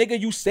that. Nigga,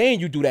 you saying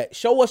you do that.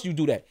 Show us you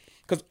do that.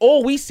 Because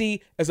all we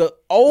see is an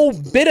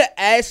old bitter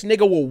ass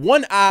nigga with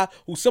one eye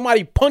who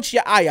somebody punched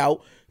your eye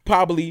out,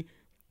 probably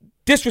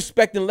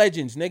disrespecting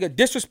legends, nigga,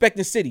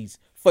 disrespecting cities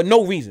for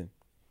no reason.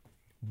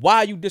 Why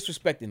are you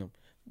disrespecting them?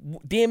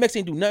 DMX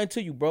ain't do nothing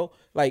to you, bro.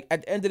 Like,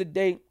 at the end of the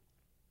day,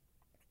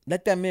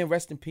 let that man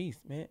rest in peace,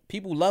 man.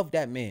 People love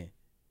that man.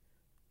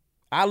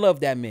 I love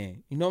that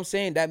man. You know what I'm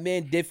saying? That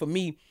man did for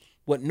me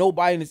what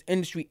nobody in this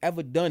industry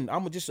ever done.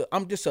 I'm just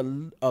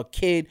a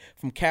kid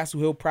from Castle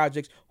Hill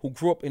Projects who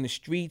grew up in the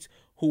streets,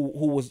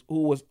 who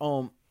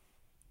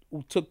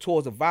took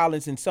towards the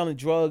violence and selling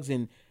drugs,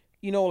 and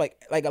you know,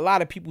 like a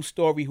lot of people's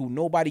story who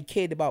nobody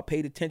cared about,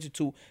 paid attention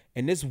to,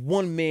 and this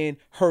one man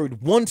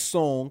heard one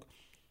song,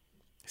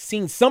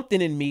 seen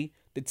something in me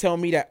to tell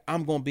me that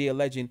I'm gonna be a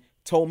legend,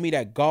 told me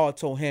that God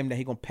told him that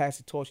he gonna pass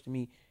the torch to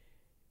me.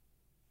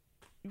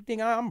 You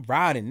think I'm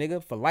riding,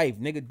 nigga, for life,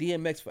 nigga,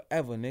 DMX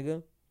forever,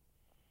 nigga.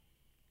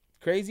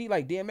 Crazy?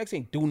 Like, DMX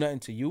ain't do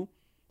nothing to you.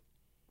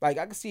 Like,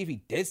 I can see if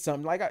he did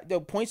something. Like, they'll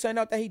point something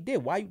out that he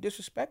did. Why you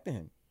disrespecting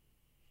him?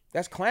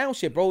 That's clown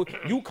shit, bro.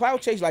 You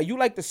clout chase. Like, you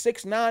like the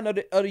 6'9" of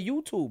the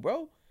YouTube,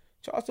 bro.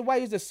 Charleston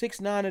White is the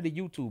 6'9" of the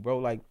YouTube, bro.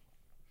 Like,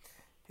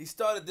 he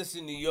started this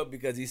in New York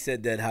because he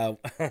said that how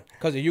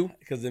because of you?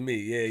 Because of me.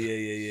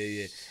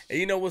 Yeah. And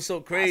you know what's so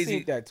crazy? I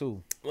think that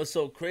too. What's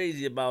so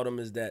crazy about him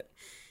is that,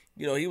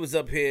 you know, he was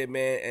up here,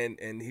 man,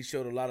 and he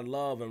showed a lot of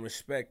love and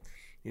respect.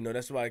 You know,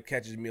 that's why it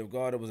catches me off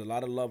guard. There was a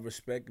lot of love,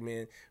 respect,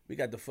 man. We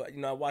got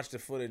I watched the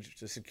footage,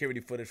 the security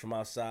footage from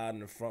outside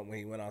in the front when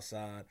he went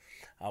outside.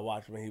 I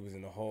watched when he was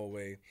in the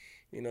hallway.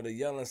 You know, the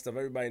yelling stuff,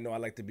 everybody know I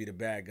like to be the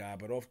bad guy,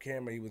 but off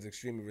camera, he was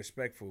extremely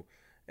respectful.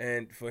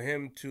 And for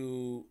him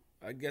to,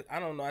 I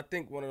don't know, I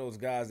think one of those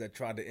guys that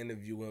tried to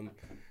interview him,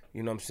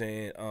 you know what I'm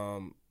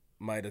saying,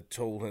 might have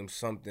told him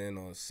something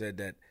or said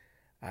that,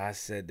 I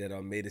said that,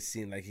 or made it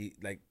seem like he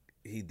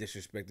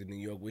disrespected New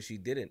York, which he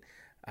didn't.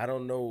 I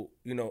don't know,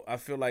 you know, I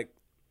feel like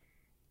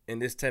in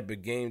this type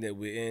of game that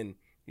we're in,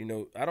 you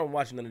know, I don't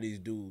watch none of these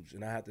dudes,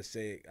 and I have to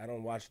say, I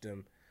don't watch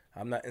them.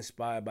 I'm not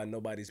inspired by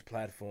nobody's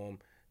platform.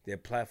 Their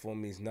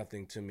platform means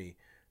nothing to me.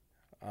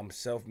 I'm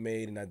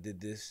self-made, and I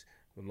did this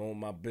along with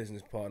my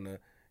business partner,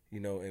 you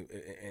know,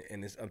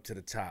 and it's up to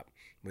the top.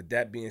 With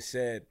that being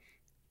said,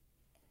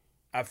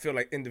 I feel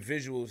like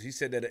individuals, he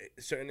said that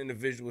certain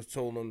individuals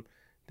told him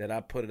that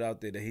I put it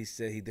out there that he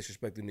said he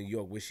disrespected New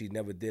York, which he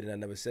never did, and I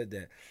never said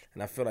that.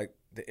 And I feel like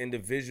the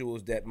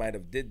individuals that might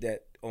have did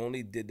that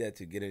only did that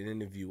to get an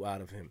interview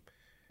out of him.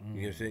 You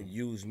know what I'm saying?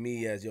 Use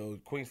me as your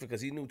Queens, because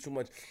he knew too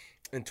much.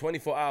 In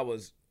 24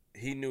 hours,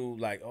 he knew,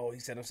 like, oh, he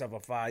set himself on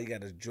fire. He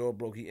got his jaw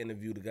broke. He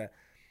interviewed the guy.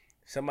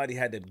 Somebody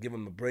had to give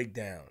him a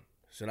breakdown.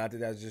 So not that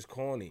that's just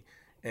corny.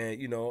 And,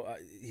 you know,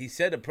 he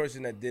said the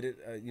person that did it,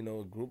 you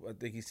know, a group, I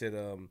think he said,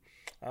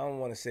 I don't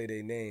want to say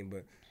their name,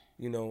 but,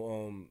 you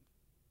know,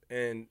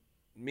 and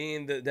me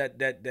and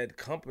that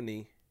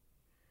company,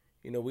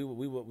 you know,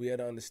 we had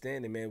to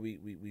understand it, man.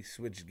 We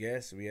switched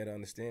guests. We had to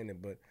understand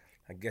it, but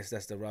I guess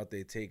that's the route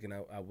they take, and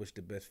I wish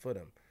the best for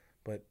them.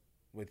 But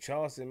with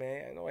Charleston,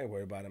 man, I ain't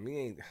worried about him. He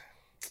ain't,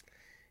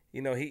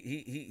 you know,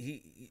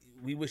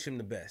 we wish him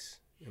the best.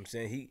 You know what I'm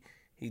saying?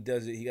 He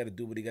does it. He got to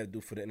do what he got to do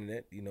for the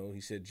internet. You know,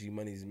 he said G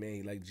Money's man.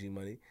 He liked G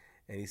Money,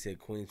 and he said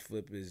Queens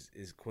Flip is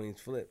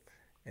Queens Flip,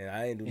 and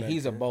I ain't do nothing.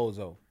 He's a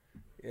bozo.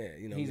 Yeah,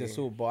 you know, he's a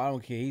Super Bowl. I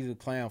don't care. He's a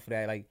clown for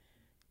that. Like,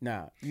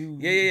 nah, you.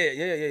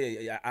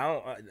 Yeah. I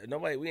don't.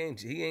 Nobody. We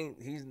ain't. He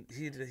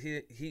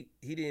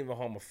didn't even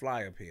harm a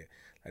fly up here.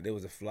 Like, there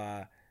was a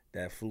fly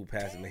that flew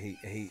past him, and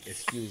he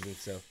excused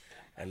himself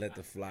and let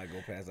the fly go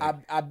past. Like,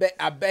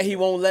 I bet he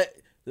won't let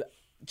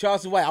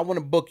Charleston White. I want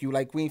to book you,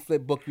 like Queen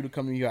Flip book you to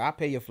come to New York. I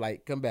pay your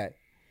flight. Come back.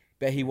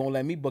 Bet he won't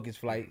let me book his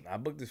flight. I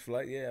booked his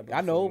flight. Yeah,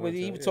 I know, but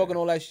he was talking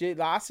all that shit.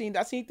 Like, I seen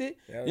it.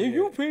 Yeah,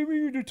 you pay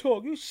me to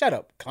talk. You shut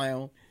up,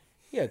 clown.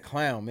 He a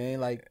clown, man.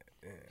 Like,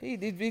 he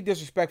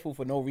disrespectful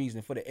for no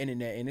reason, for the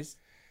internet, and it's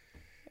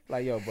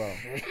like, yo, bro.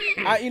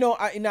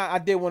 I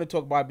did want to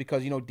talk about it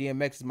because, you know,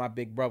 DMX is my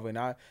big brother, and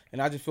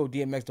I just feel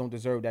DMX don't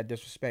deserve that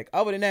disrespect.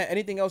 Other than that,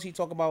 anything else he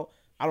talk about,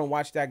 I don't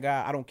watch that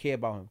guy. I don't care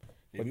about him.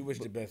 Yeah, we wish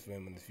the best for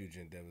him in the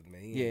future endeavors,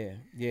 man.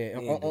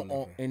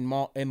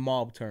 In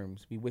mob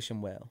terms, we wish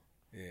him well.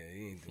 Yeah,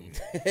 he ain't doing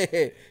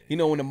that. You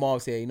know when the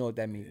mob say, you know what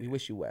that means. We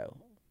wish you well.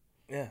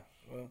 Yeah.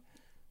 Well,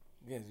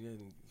 yes, you had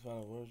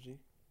final words, G.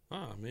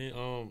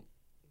 Man.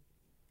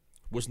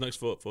 What's next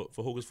for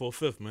Hocus for a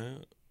Fifth,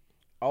 man?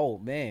 Oh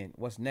man,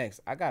 what's next?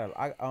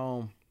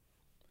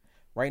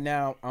 Right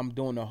now I'm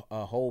doing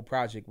a whole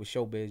project with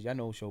Showbiz. Y'all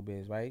know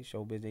Showbiz, right?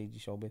 Showbiz, AG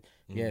Showbiz.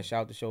 Yeah,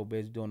 shout out to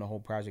Showbiz doing the whole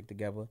project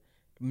together.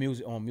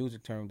 Music on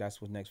music term.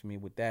 That's what's next for me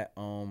with that.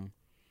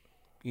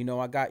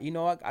 I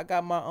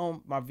got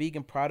my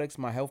vegan products,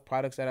 my health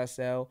products that I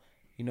sell.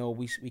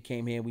 We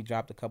came here, we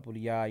dropped a couple to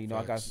y'all.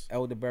 I got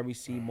elderberry,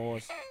 sea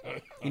moss,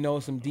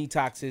 some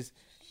detoxes.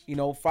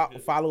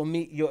 Follow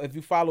me. If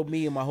you follow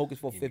me in my Hocus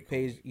for Fifth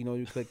page,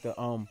 you click the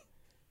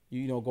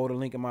go to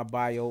link in my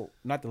bio.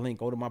 Not the link,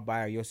 go to my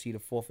bio. You'll see the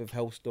 4/5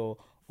 health store.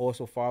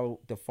 Also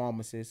follow the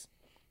pharmacist.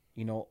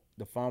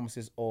 The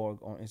pharmacist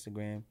org on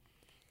Instagram.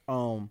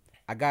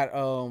 I got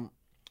a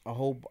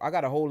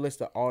whole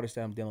list of artists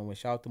that I'm dealing with.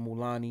 Shout out to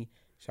Mulani.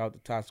 Shout out to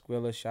Todd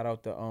Skrilla. Shout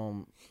out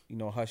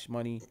to Hush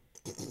Money.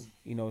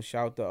 Shout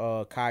out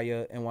to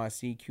Kaya,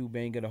 NYC, Q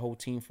Banger, the whole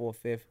team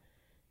 4/5.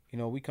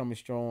 We coming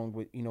strong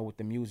with with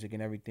the music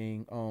and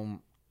everything.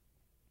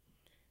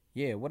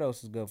 Yeah, what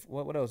else is good?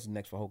 What else is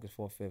next for Hocus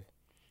for a Fifth?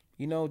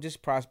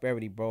 Just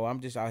prosperity, bro. I'm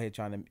just out here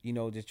trying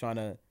to, just trying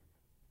to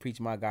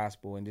preach my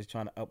gospel and just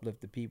trying to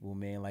uplift the people,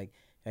 man. Like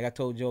I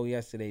told Joe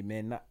yesterday,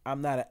 man. I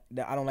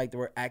don't like the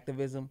word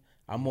activism.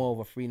 I'm more of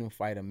a freedom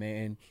fighter,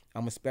 man.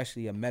 I'm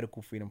especially a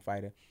medical freedom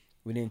fighter.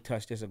 We didn't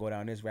touch this or go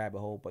down this rabbit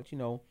hole, but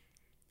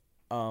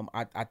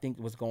I think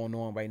what's going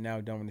on right now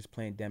during this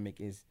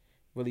pandemic is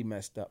really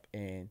messed up,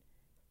 and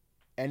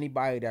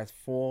anybody that's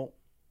for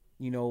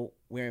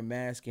wearing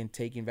masks and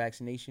taking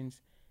vaccinations,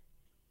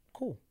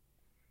 cool.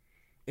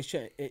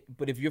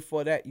 But if you're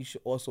for that, you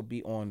should also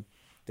be on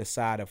the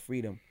side of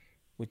freedom,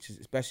 which is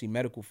especially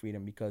medical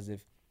freedom, because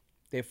if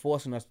they're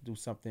forcing us to do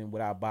something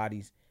with our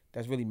bodies,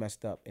 that's really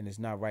messed up, and it's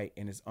not right,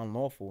 and it's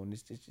unlawful, and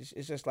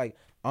it's just like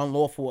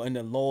unlawful in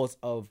the laws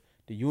of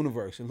the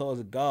universe, the laws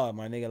of God,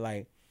 my nigga.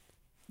 Like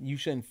you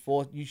shouldn't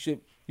force. You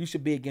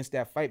should be against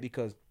that fight,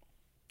 because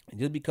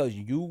just because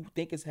you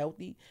think it's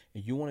healthy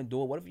and you want to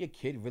do it, what if your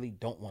kid really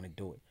don't want to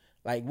do it?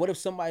 Like, what if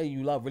somebody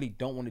you love really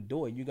don't want to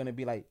do it? You're going to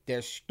be like,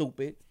 they're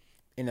stupid,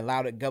 and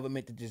allow the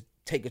government to just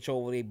take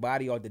control of their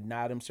body or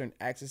deny them certain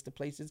access to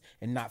places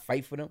and not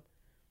fight for them?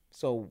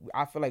 So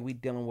I feel like we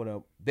dealing with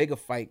a bigger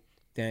fight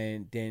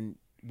than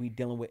we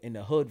dealing with in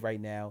the hood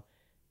right now.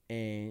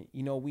 And,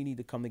 we need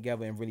to come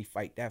together and really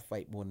fight that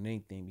fight more than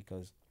anything,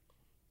 because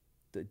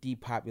the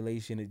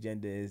depopulation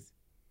agenda is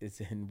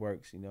in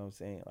works, you know what I'm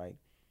saying? Like,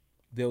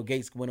 Bill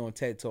Gates went on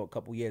TED Talk a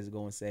couple years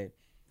ago and said,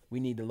 we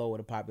need to lower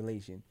the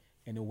population,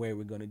 and the way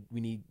we're gonna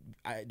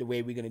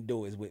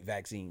do it is with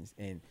vaccines.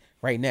 And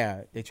right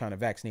now they're trying to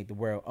vaccinate the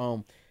world.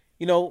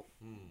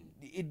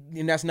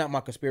 And that's not my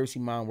conspiracy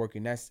mind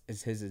working. That's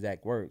his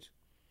exact words.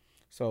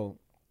 So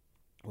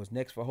what's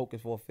next for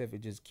Hocus for a Fifth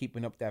is just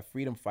keeping up that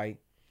freedom fight.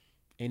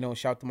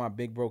 Shout out to my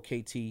big bro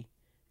KT. And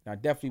I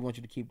definitely want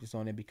you to keep this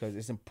on there, because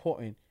it's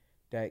important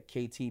that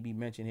KT be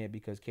mentioned here,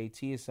 because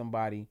KT is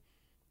somebody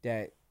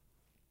that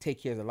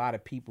take care of a lot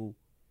of people,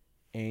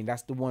 and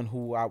that's the one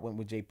who I went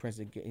with Jay Prince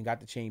and got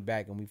the chain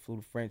back, and we flew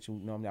to French,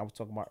 who I was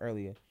talking about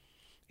earlier.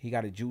 He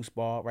got a juice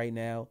bar right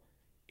now,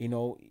 in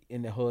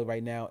the hood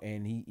right now,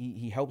 and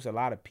he helps a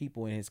lot of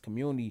people in his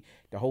community.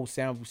 The whole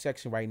Soundview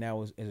section right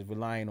now is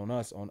relying on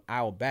us, on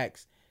our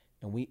backs,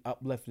 and we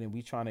uplifting, and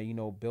we trying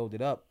to build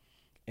it up,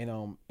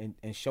 and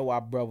show our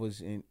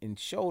brothers and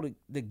show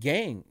the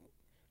gang.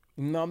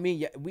 You know what I mean?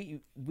 Yeah,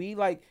 we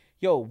like,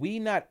 we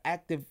not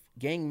active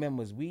gang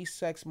members. We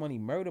sex, money,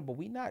 murder, but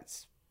we not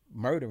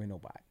murdering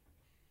nobody.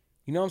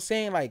 You know what I'm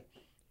saying? Like,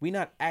 we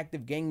not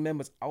active gang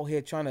members out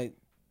here trying to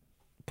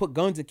put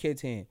guns in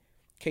kids' hands.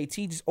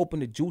 KT just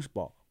opened a juice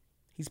bar.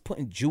 He's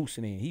putting juice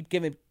in there. He's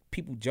giving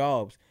people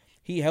jobs.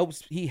 He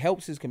helps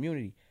his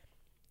community.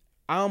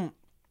 I'm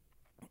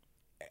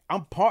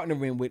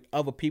partnering with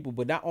other people,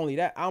 but not only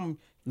that, I'm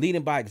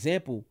leading by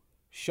example,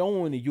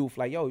 showing the youth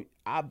like,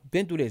 I've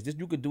been through this.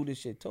 You could do this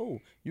shit too.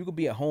 You could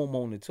be a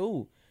homeowner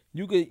too.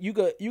 You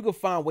could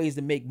find ways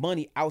to make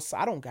money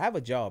outside. I don't have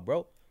a job,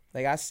 bro.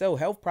 Like, I sell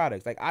health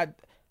products. Like,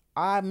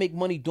 I make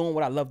money doing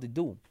what I love to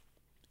do.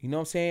 You know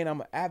what I'm saying?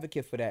 I'm an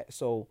advocate for that.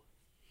 So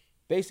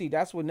basically,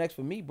 that's what next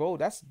for me, bro.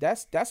 That's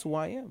who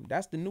I am.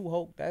 That's the new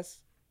hope.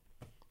 That's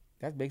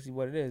basically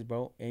what it is,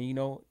 bro. And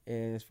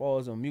and as far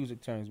as on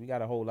music terms, we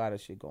got a whole lot of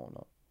shit going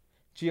on.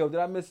 Gio, did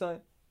I miss something?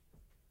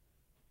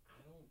 I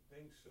don't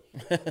think so.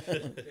 You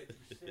said,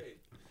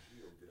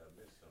 Gio, did I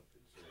miss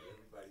something? So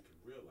everybody can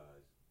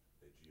realize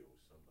that Gio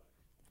is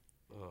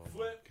somebody.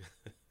 Flip.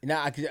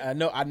 Now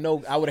I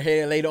know I would have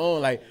had it later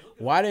on. Like,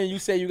 why didn't you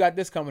say you got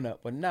this coming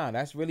up? But nah,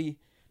 that's really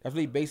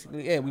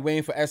basically it. We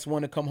waiting for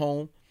S1 to come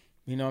home.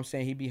 You know what I'm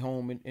saying? He be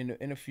home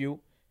in a few.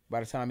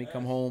 By the time he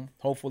come home,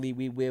 hopefully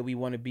we where we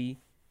want to be.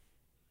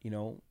 He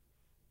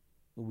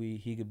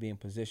could be in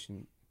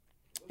position,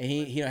 and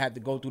he don't have to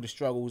go through the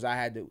struggles I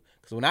had to.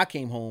 Because when I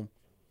came home,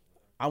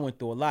 I went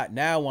through a lot.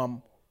 Now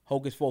I'm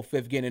Hocus for a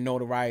Fifth getting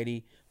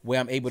notoriety where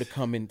I'm able to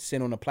come and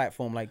sit on a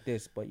platform like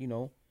this. But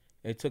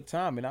it took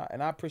time, and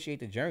I appreciate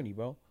the journey,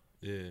 bro.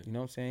 Yeah. You know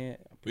what I'm saying?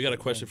 We got a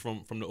question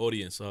from the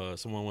audience.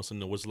 Someone wants to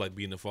know what's it like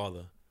being a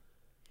father.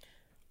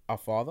 Our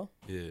father?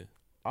 Yeah.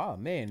 Oh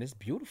man, it's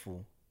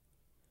beautiful.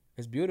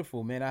 It's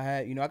beautiful, man.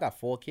 I got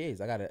 4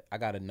 kids. I got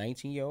a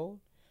 19-year-old,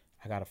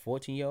 I got a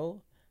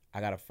 14-year-old,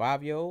 I got a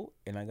 5-year-old,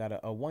 and I got a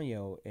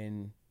 1-year-old.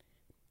 And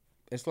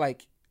it's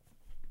like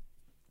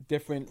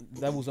different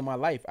levels of my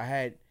life. I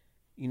had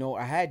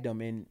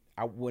them, and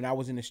when I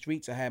was in the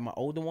streets, I had my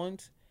older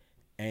ones,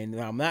 and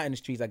when I'm not in the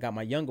streets, I got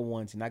my younger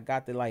ones, and I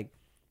got to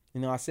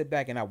I sit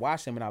back and I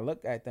watch them and I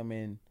look at them,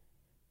 and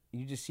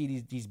you just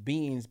see these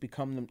beings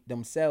become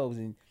themselves,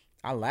 and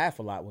I laugh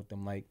a lot with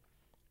them. Like,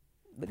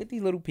 look at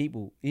these little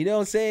people. You know what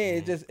I'm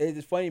saying? It's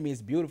just funny to me.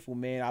 It's beautiful,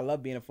 man. I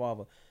love being a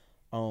father.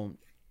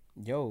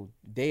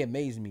 They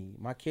amaze me.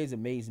 My kids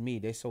amaze me.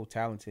 They're so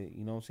talented.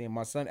 You know what I'm saying?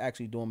 My son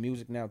actually doing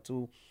music now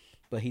too,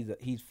 but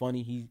he's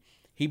funny.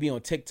 He be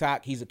on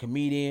TikTok. He's a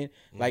comedian.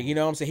 Like, you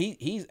know what I'm saying?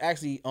 He's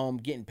actually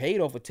getting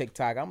paid off of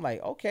TikTok. I'm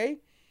like, okay.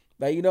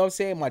 Like, you know what I'm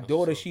saying? My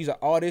daughter, she's an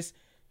artist,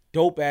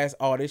 dope ass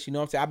artist. You know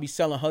what I'm saying? I be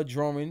selling her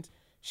drawings.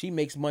 She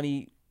makes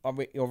money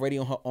already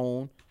on her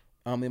own.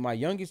 And my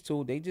youngest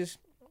two, they just,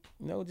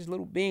 just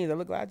little beings.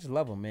 I just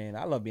love them, man.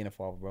 I love being a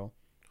father, bro.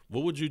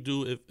 What would you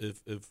do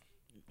if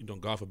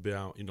God forbid,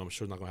 I'm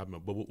sure it's not gonna happen.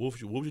 But what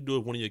would you do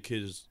if one of your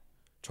kids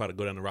try to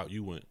go down the route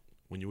you went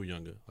when you were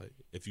younger? Like,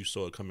 if you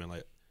saw it coming,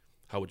 like,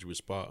 how would you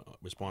respond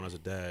as a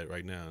dad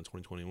right now in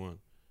 2021?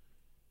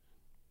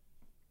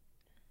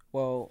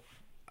 Well,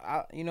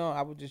 I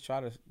would just try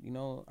to,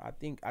 I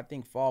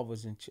think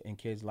fathers in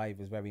kids'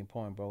 life is very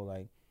important, bro.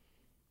 Like,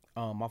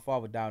 my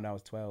father died when I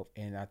was 12,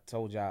 and I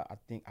told y'all,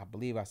 I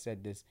believe I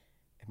said this.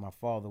 If my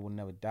father would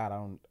never died, I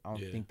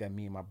don't think that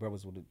me and my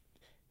brothers would have.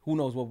 Who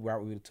knows what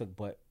route we would have took,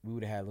 but we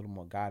would have had a little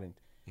more guidance.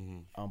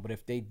 Mm-hmm. But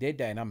if they did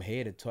that, and I'm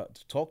here to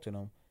talk to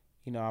them,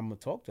 I'm gonna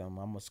talk to them.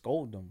 I'm gonna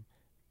scold them.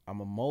 I'm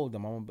gonna mold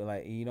them. I'm gonna be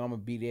like, I'm gonna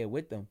be there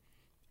with them,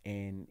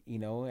 and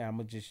I'm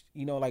gonna just,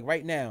 like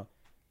right now,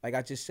 like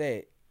I just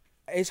said,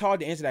 it's hard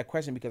to answer that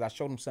question because I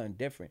showed them something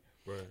different.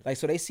 Right. Like,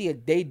 so they see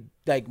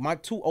like my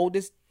 2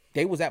 oldest,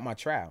 they was at my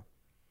trial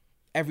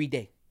every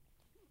day.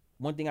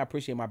 One thing I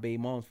appreciate my baby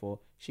moms for,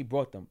 she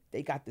brought them.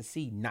 They got to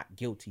see not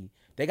guilty.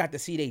 They got to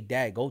see their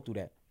dad go through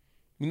that.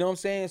 You know what I'm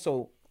saying?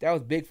 So that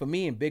was big for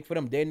me and big for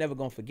them. They're never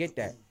gonna forget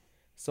that.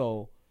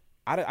 So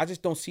I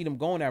just don't see them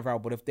going that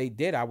route. But if they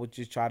did, I would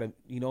just try to,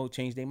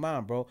 change their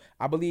mind, bro.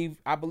 I believe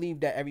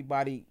that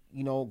everybody,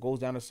 goes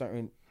down a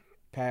certain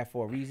path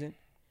for a reason,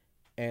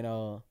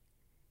 and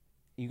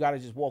you gotta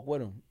just walk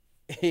with them.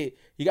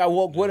 You gotta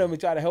walk with them and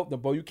try to help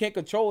them, bro. You can't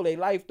control their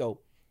life though,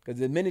 because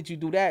the minute you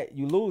do that,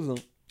 you lose them.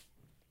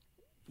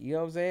 You know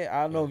what I'm saying?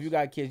 I don't know if you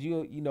got kids.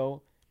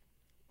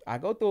 I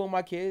go through with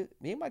my kids.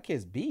 Me and my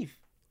kids beef.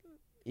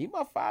 Even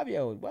my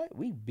 5-year-old, what?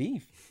 We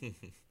beef.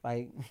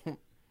 Like. That's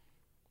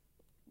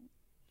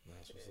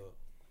what's up.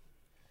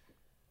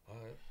 All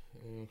right.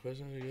 Any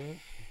questions again?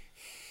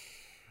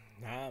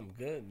 Nah, I'm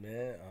good,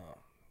 man.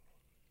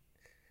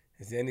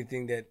 Is there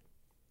anything that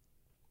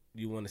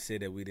you want to say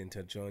that we didn't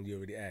touch on? You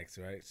already asked,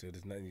 right? So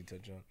there's nothing you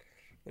touch on.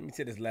 Let me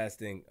say this last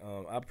thing.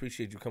 I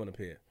appreciate you coming up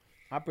here.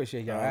 I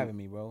appreciate y'all having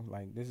me, bro.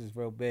 Like, this is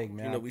real big,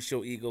 man. We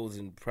show egos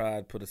and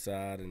pride put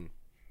aside and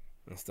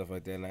stuff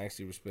like that. And I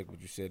actually respect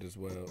what you said as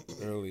well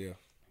earlier.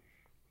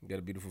 You got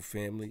a beautiful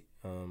family.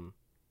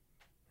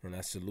 And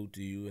I salute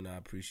to you, and I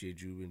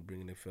appreciate you and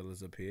bringing the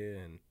fellas up here.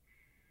 And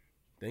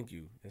thank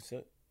you. That's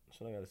it. That's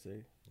all I got to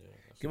say. Yeah,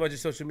 give out your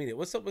social media.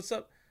 What's up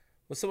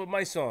with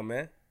my song,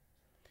 man?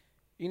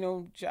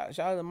 Shout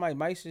out to Mike.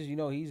 Mike says,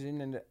 he's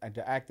in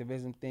the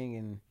activism thing,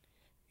 and,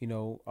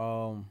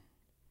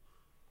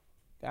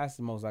 that's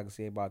the most I can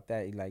say about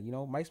that. Like,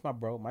 Mike's my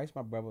bro. Mike's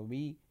my brother.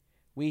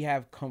 We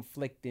have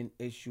conflicting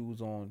issues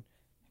on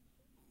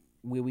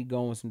where we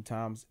going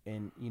sometimes,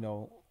 and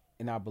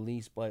in our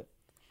beliefs. But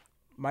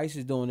Mike's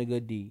is doing a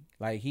good deed.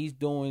 Like, he's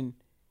doing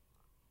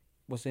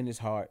what's in his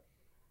heart.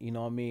 You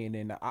know what I mean?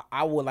 And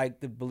I would like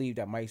to believe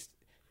that Mike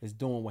is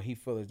doing what he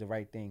feels is the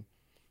right thing.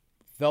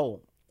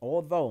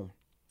 Although,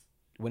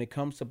 when it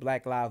comes to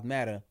Black Lives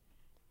Matter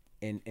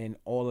and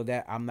all of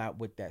that, I'm not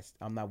with that.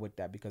 I'm not with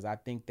that because I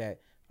think that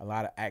a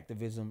lot of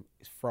activism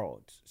is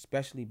frauds,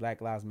 especially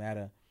Black Lives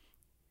Matter.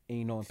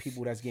 And,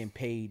 people that's getting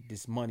paid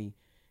this money,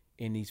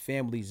 and these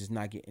families is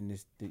not getting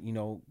this,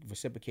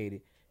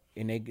 reciprocated,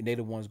 and they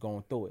the ones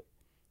going through it.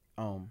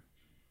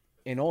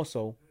 And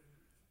also,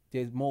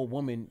 there's more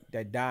women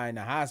that die in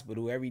the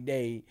hospital every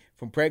day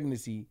from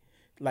pregnancy.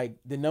 Like,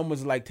 the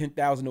numbers are like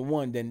 10,000 to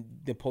 1 than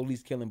the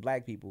police killing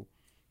black people.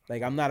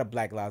 Like, I'm not a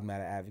Black Lives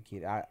Matter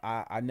advocate.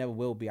 I never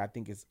will be. I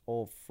think it's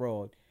all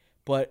fraud.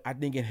 But I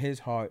think in his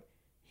heart,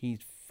 he's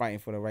fighting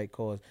for the right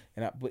cause.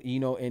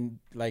 And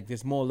like,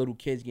 there's more little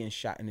kids getting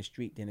shot in the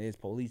street than there is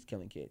police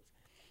killing kids.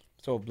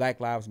 So Black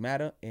Lives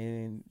Matter,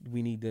 and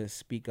we need to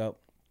speak up,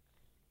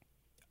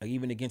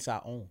 even against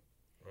our own.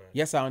 Right.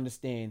 Yes, I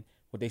understand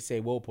what they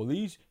say. Well,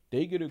 police,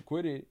 they get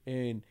acquitted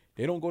and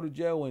they don't go to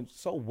jail, and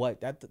so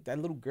what? That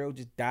little girl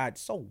just died.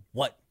 So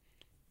what?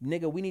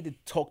 Nigga, we need to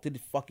talk to the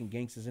fucking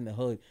gangsters in the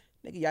hood.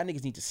 Nigga, y'all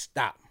niggas need to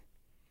stop.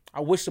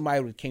 I wish somebody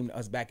would have came to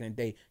us back in the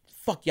day.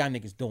 fuck y'all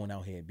niggas doing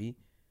out here, B?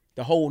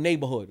 The whole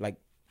neighborhood, like,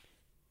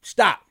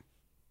 stop.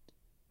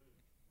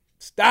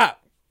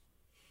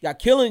 Y'all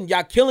killing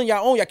y'all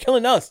own, y'all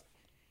killing us.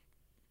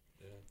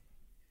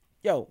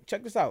 Yo,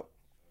 check this out.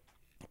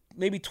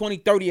 Maybe 20,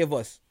 30 of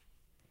us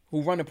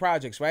who run the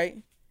projects,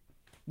 right?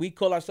 We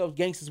call ourselves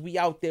gangsters. We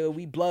out there.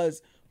 We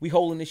bloods. We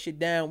holding this shit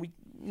down. We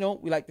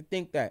like to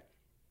think that.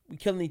 We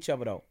killing each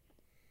other, though.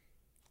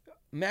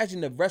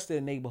 Imagine the rest of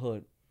the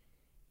neighborhood.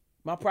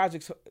 My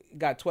projects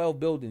got 12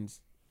 buildings.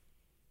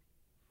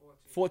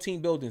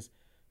 14 buildings.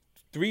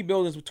 3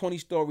 buildings with 20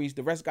 stories.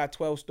 The rest got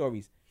 12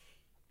 stories.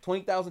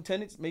 20,000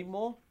 tenants, maybe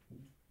more.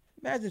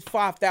 Imagine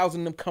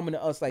 5,000 of them coming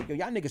to us like, yo,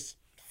 y'all niggas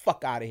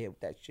fuck out of here with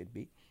that shit,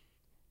 B.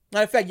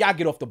 Matter of fact, y'all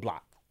get off the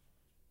block.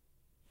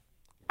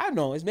 I don't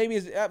know.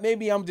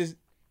 Maybe I'm just,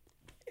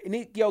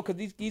 because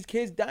these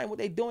kids dying, what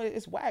they doing,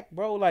 it's whack,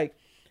 bro. Like,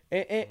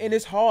 and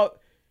it's hard.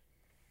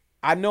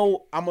 I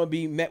know I'm gonna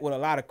be met with a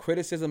lot of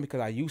criticism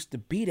because I used to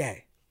be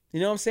that. You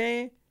know what I'm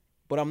saying?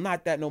 But I'm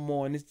not that no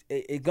more, and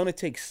it's gonna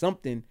take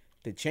something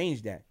to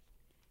change that.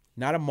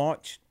 Not a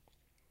march.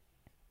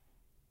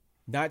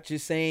 Not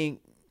just saying,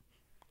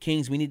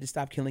 Kings, we need to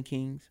stop killing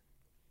kings.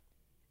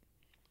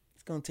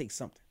 It's gonna take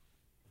something.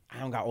 I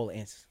don't got all the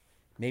answers.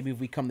 Maybe if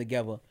we come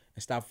together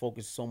and stop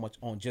focusing so much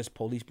on just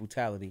police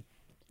brutality,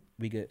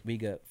 we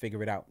could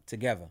figure it out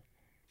together.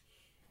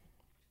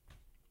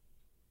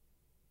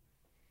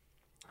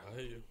 I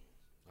hear you.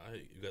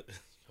 You got.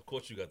 Of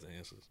course, you got the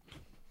answers.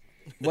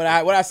 What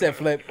I said,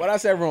 Flip? What I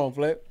said wrong,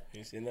 Flip? You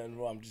ain't saying nothing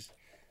wrong. I'm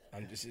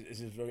just. It's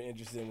just very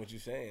interesting in what you're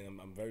saying.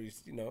 I'm very.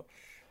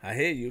 I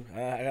hear you.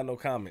 I got no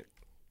comment.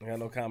 I got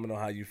no comment on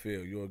how you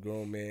feel. You're a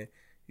grown man.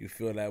 You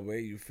feel that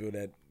way. You feel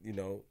that.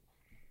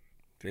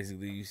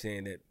 Basically, you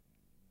saying that.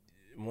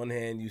 On one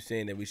hand, you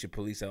saying that we should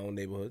police our own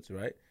neighborhoods,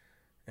 right?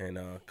 And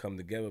come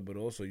together, but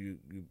also you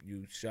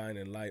shine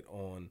a light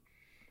on,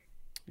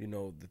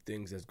 the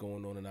things that's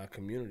going on in our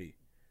community,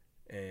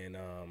 and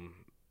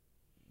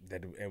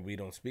and we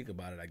don't speak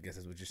about it. I guess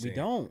is what you're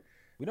saying.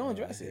 We don't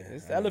address it.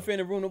 It's the elephant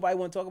in the room nobody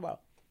want to talk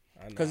about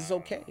because it's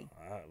okay.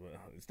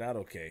 It's not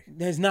okay.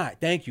 It's not.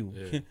 Thank you.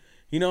 Yeah.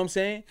 You know what I'm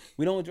saying?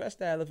 We don't address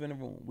the elephant in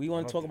the room. We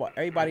want to talk about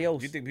everybody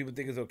else. You think people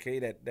think it's okay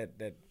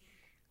that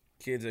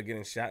kids are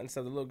getting shot and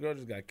stuff? The little girl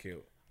just got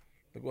killed.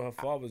 Look what her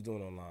father's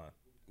doing online.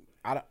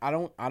 I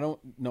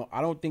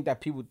don't think that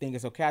people think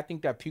it's okay. I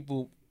think that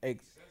people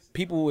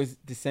is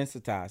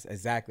desensitized.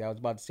 Exactly. I was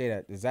about to say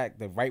that. Exact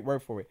the right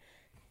word for it.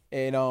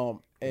 And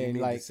What do you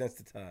mean like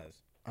desensitized?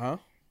 huh?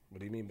 What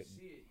do you mean? You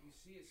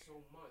see it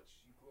so much.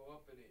 You grow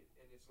up in it,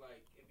 and it's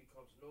like it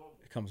becomes normal.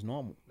 It becomes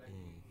normal. Like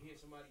you hear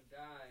somebody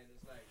die, and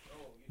it's like,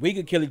 oh. We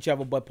could kill each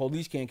other, but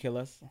police can't kill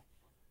us.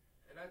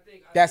 And I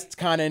think That's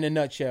kind of in a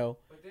nutshell.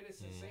 But then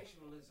it's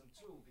sensationalism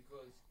too,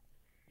 because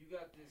you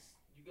got the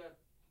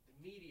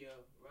media,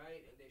 right,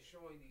 and they're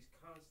showing these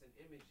constant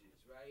images,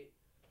 right,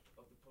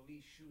 of the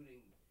police shooting,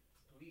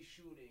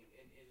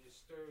 and it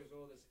stirs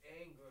all this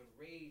anger and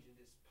rage and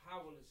this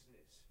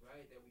powerlessness,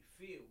 right, that we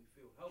feel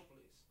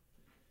helpless.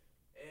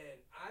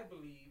 And I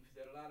believe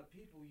that a lot of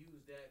people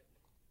use that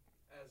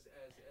as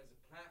a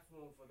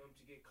platform for them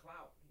to get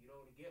clout,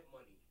 to get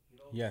money,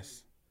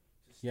 Yes.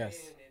 to stand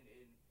Yes.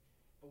 and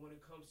but when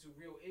it comes to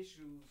real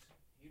issues,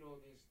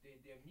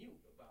 they're mute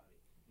about it,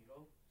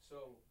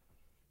 So,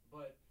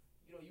 but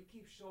you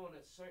keep showing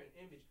a certain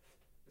image.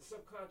 The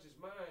subconscious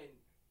mind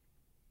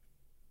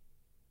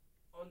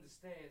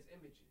understands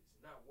images,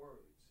 not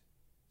words.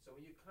 So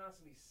when you're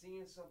constantly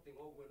seeing something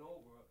over and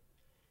over,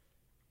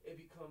 it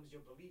becomes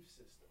your belief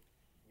system.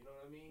 You know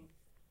what I mean?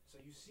 So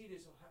you see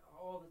this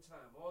all the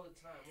time.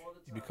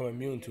 You become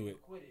immune to it.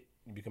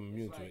 You become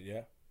immune to like, it,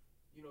 yeah?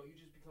 You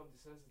just become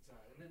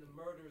desensitized. And then the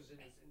murders in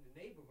the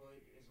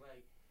neighborhood is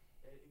like,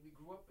 we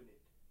grew up in it.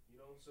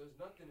 So it's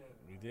nothing that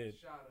We did.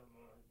 shot him,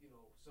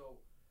 so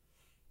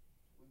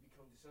we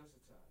become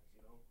desensitized,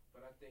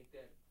 But I think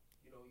that,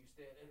 you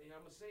stand, and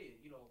I'm going to say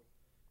it,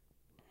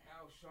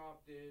 Al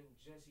Sharpton,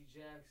 Jesse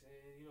Jackson,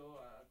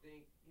 I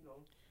think,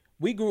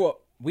 We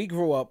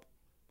grew up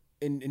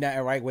in that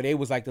era, right, where they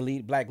was like the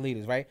lead black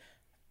leaders, right?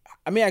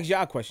 I mean, ask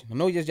y'all a question. I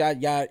know just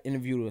y'all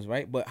interviewed us,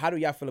 right? But how do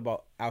y'all feel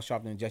about Al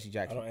Sharpton and Jesse I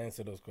Jackson? don't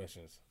answer those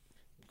questions.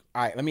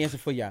 All right, let me answer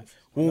for y'all.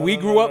 When we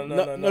grew up,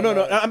 no, I'm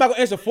not gonna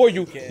answer for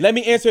you. can't. Let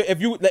me answer. If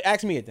you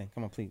ask me it, then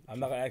come on, please. I'm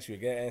not going to ask you.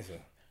 Get an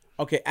answer.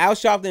 Okay, Al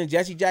Sharpton and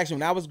Jesse Jackson.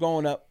 When I was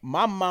growing up,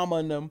 my mama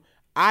and them,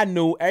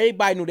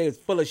 everybody knew they was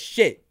full of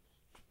shit.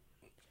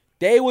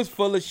 They was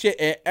full of shit,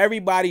 and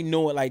everybody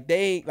knew it.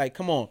 Like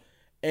come on,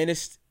 and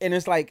it's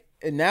like,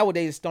 and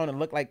nowadays it's starting to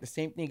look like the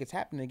same thing is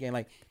happening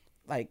again.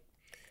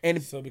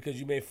 And So because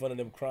you made fun of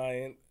them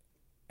crying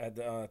at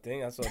the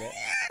thing, I saw that.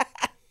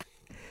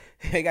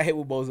 they got hit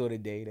with Bozo of the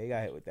Day. They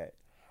got hit with that.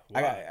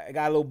 Why? I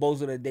got a little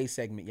Bozo of the Day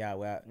segment,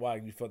 y'all. Why?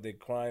 You felt their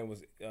crying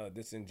was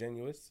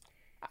disingenuous?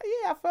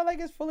 I felt like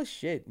it's full of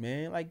shit,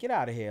 man. Like, get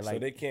out of here. Like, So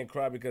they can't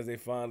cry because they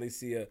finally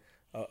see a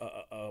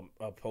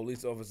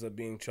police officer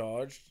being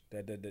charged?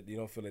 That you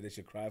don't feel like they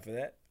should cry for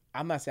that?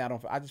 I'm not saying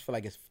I just feel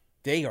like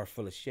they are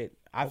full of shit.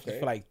 I just Okay.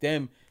 feel like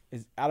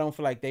I don't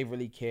feel like they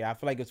really care. I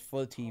feel like it's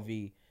full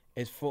TV.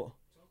 It's for.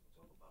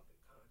 Talk about the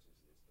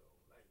consciousness though.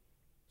 Like,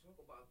 talk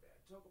about that.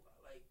 Talk about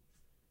like.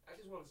 I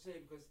just want to say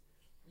because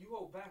you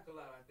hold back a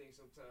lot. I think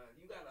sometimes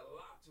you got a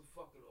lot to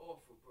fucking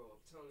offer, bro.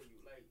 I'm telling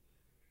you, like,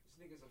 this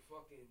nigga's a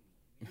fucking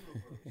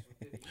universe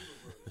within a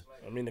universe.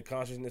 Like, I mean, the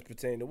consciousness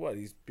pertaining to what?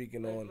 He's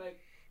speaking on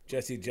like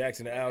Jesse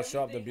Jackson and Al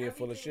Sharpton being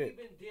full of shit.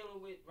 We've been dealing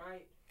with,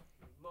 right?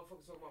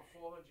 Motherfuckers talking about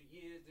 400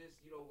 years, this,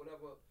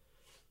 whatever.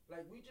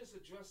 Like, we just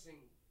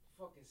addressing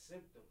fucking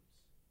symptoms,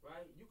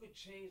 right? You could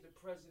change the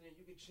president,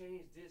 you could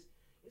change this.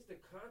 It's the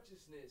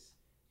consciousness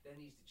that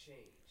needs to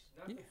change,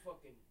 not the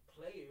fucking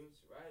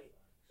players, right?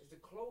 It's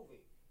the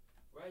clothing,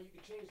 right? You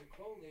can change the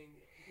clothing,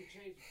 you can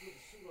change put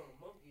a suit on a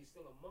monkey, it's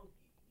still a monkey.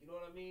 You know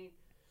what I mean?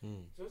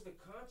 So it's the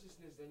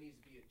consciousness that needs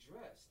to be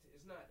addressed.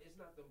 It's not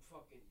them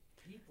fucking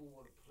people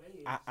or the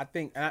players. I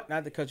think not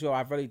to cut you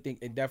off. I really think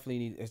it definitely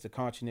needs. It's the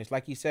consciousness.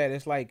 Like you said,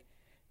 it's like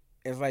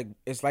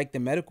the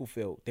medical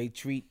field. They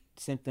treat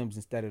symptoms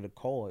instead of the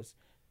cause.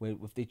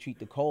 If they treat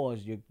the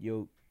cause,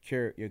 you're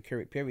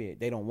cured. Period.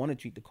 They don't want to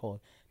treat the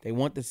cause. They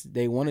want this.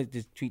 They want to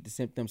just treat the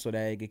symptoms so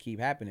that it can keep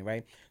happening,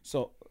 right?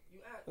 So you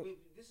ask,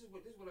 this is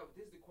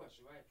the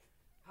question, right?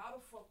 How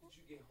the fuck did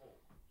you get home?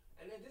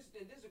 And then this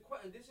is a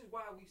question. This is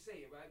why we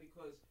say it, right?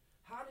 Because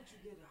how did you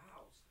get a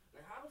house?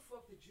 Like, how the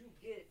fuck did you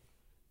get?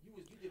 You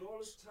did all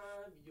this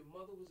time. Your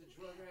mother was a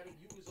drug addict.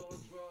 You was on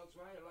drugs,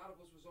 right? A lot of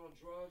us was on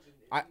drugs. And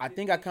I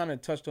think I kind of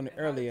touched on it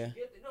earlier.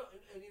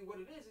 And what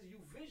it is you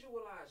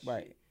visualize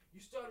right. shit. You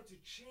started to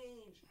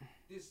change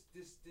this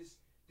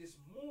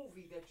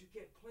movie that you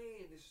kept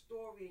playing, this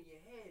story in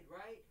your head,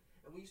 right?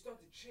 And when you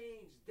start to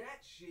change that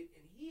shit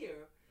in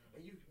here,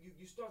 and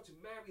you start to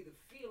marry the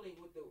feeling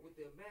with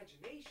the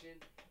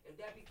imagination, and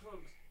that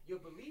becomes your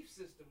belief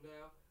system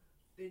now,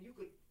 then you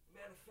could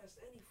manifest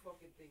any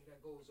fucking thing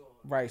that goes on.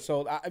 Right.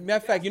 So, matter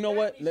of fact, you know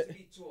what?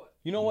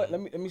 You know what?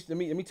 Mm-hmm. Let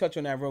me touch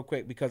on that real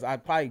quick because I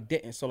probably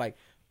didn't. So, like,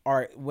 all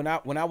right, when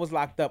I was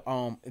locked up,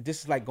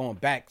 this is like going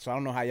back, so I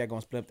don't know how y'all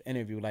gonna split up the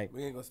interview. Like,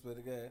 we ain't gonna split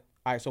again.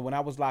 All right. So when I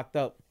was locked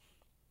up,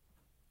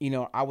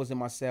 I was in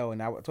my cell,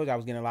 and I told you I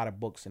was getting a lot of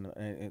books,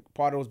 and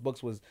part of those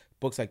books was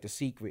books like The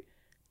Secret,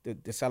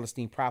 the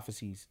Celestine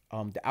Prophecies,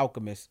 The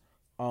Alchemist,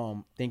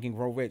 Think and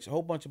Grow Rich, a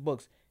whole bunch of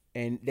books.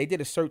 And they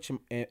did a search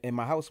in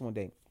my house one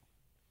day.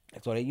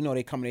 So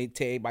they come and they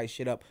tear everybody's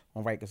shit up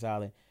on Rikers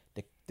Island.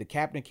 The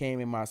captain came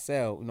in my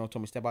cell, told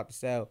me to step out the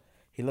cell.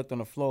 He looked on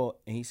the floor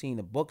and he seen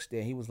the books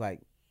there. He was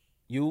like,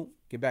 "You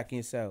get back in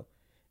your cell."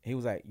 And he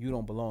was like, "You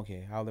don't belong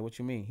here." I was like, "What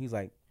you mean?" He's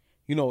like,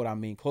 "You know what I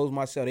mean. Close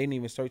my cell." They didn't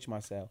even search my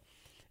cell.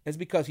 It's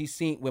because he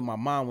seen where my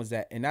mom was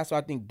at, and that's why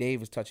I think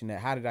Dave is touching that.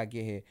 How did I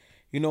get here?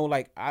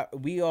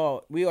 We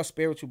are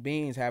spiritual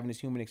beings having this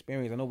human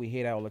experience. I know we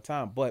hear that all the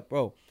time, but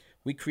bro,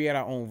 we create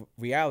our own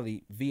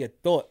reality via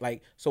thought.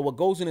 Like, so what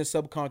goes in the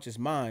subconscious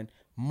mind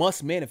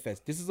must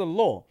manifest. This is a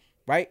law,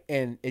 right?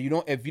 And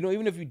even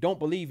if you don't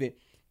believe it,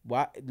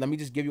 why? Let me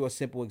just give you a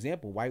simple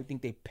example. Why do you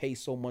think they pay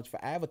so much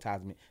for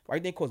advertisement? Why do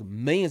you think it costs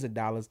millions of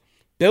dollars,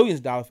 billions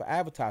of dollars for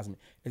advertisement?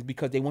 It's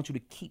because they want you to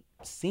keep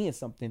seeing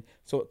something.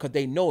 So, because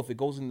they know if it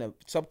goes in the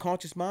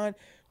subconscious mind,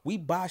 we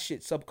buy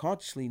shit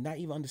subconsciously, not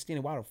even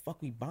understanding why the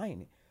fuck we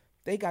buying it.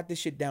 They got this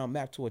shit down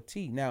mapped to a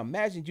T. Now,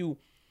 imagine you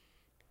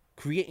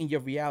creating your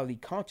reality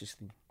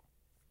consciously.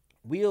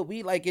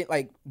 We like it,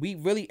 like we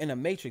really in a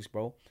matrix,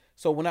 bro.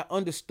 So when I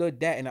understood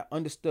that and I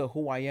understood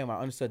who I am, I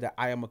understood that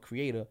I am a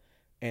creator,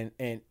 and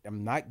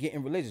I'm not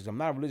getting religious. I'm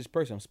not a religious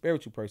person. I'm a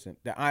spiritual person.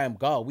 That I am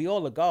God. We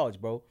all are gods,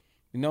 bro.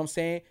 You know what I'm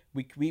saying?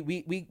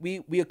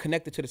 We are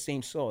connected to the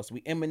same source.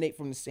 We emanate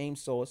from the same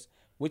source,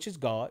 which is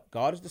God.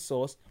 God is the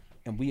source,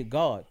 and we are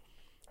God.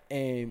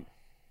 And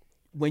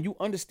when you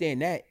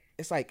understand that,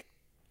 it's like,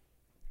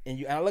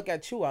 and I look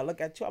at you, I'm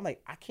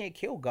like, I can't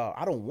kill God.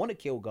 I don't want to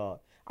kill God.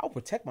 I'll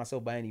protect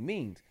myself by any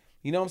means.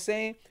 You know what I'm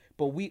saying?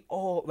 But we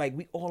all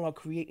are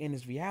creating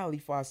this reality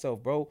for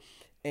ourselves, bro.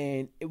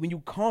 And when you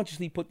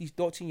consciously put these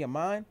thoughts in your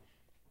mind,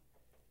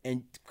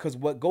 and because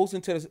what goes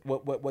into this,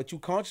 what you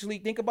consciously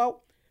think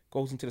about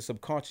goes into the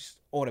subconscious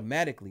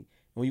automatically.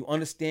 When you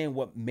understand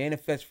what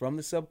manifests from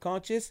the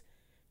subconscious,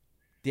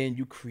 then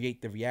you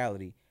create the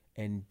reality.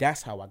 And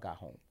that's how I got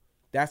home.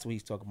 That's what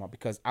he's talking about,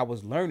 because I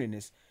was learning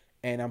this.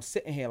 And I'm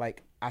sitting here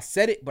like, I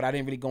said it, but I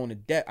didn't really go into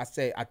depth. I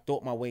said I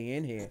thought my way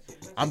in here.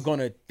 I'm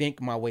gonna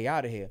think my way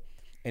out of here,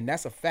 and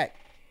that's a fact.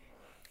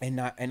 And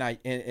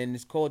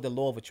it's called the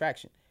law of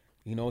attraction.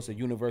 It's a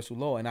universal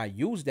law, and I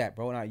use that,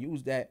 bro. And I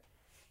use that,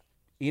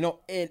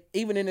 and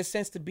even in the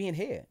sense to being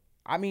here.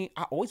 I mean,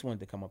 I always wanted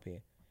to come up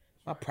here.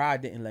 My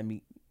pride didn't let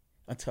me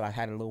until I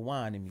had a little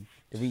wine in me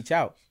to reach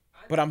out.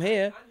 But I'm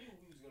here,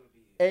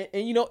 and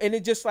and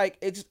it's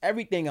just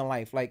everything in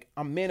life. Like,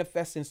 I'm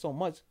manifesting so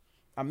much.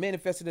 I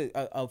manifested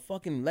a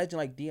fucking legend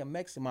like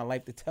DMX in my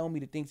life to tell me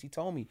the things he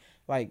told me.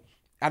 Like,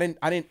 I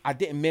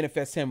didn't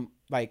manifest him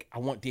like I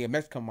want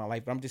DMX to come in my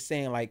life, but I'm just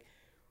saying, like,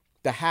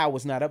 the how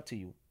was not up to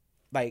you.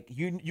 Like,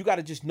 you got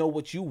to just know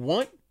what you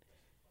want.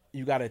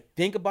 You got to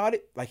think about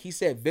it. Like he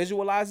said,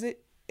 visualize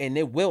it, and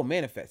it will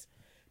manifest.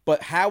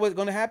 But how it's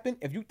going to happen,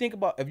 if you're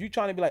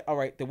trying to be like, all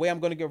right, the way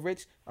I'm going to get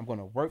rich, I'm going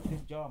to work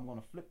this job, I'm going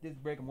to flip this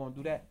brick, I'm going to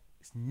do that.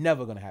 It's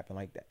never gonna happen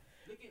like that.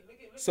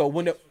 So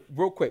when the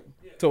real quick,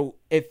 so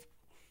if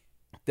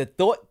the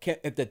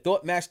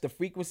thought matched the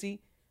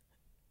frequency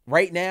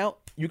right now,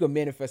 you can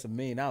manifest $1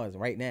 million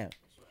right now.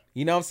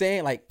 You know what I'm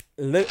saying? Like,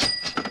 look,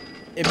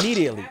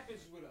 immediately.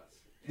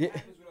 It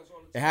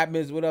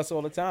happens with us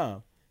all the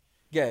time.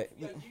 Yeah.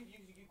 Like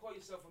you call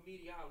yourself a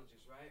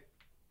meteorologist, right?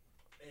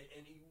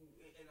 And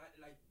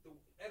like the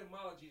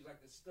etymology is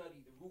like the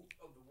study, the root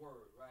of the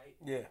word, right?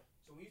 Yeah.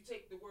 So when you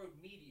take the word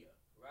media,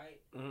 right?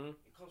 Mm-hmm.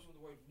 It comes from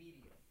the word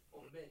media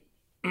or medi.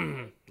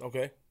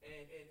 Okay.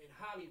 And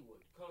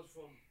Hollywood comes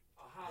from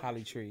a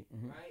Holly tree.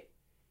 Mm-hmm. right?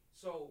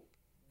 So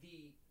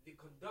the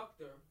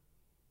conductor,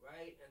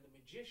 right, and the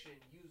magician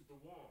use the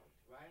wand,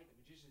 right? The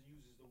magician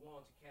uses the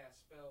wand to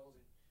cast spells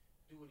and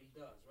do what he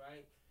does,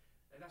 right?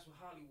 And that's what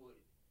Hollywood,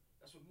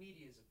 that's what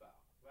media is about,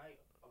 right?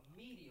 A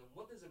medium,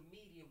 what does a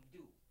medium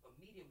do? A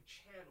medium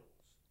channels,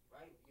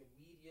 right? Your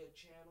media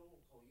channel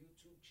or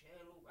YouTube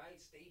channel, right?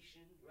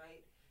 Station,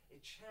 right?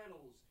 It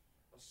channels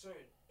a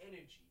certain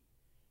energy.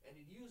 And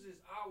it uses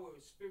our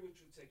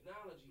spiritual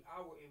technology,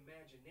 our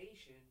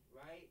imagination,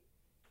 right?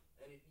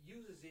 And it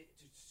uses it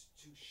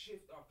to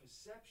shift our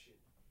perception.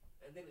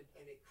 And then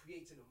it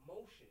creates an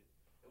emotion.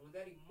 And when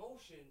that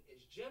emotion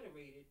is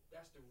generated,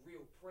 that's the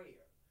real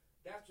prayer.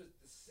 That's just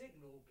the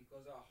signal,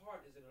 because our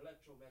heart is an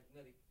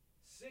electromagnetic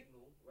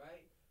signal,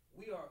 right?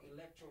 We are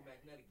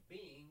electromagnetic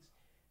beings.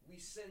 We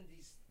send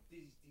these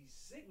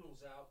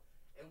signals out,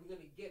 and we're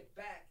going to get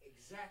back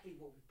exactly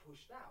what we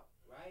pushed out,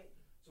 right?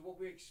 So what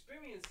we're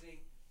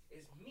experiencing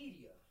is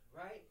media,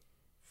 right?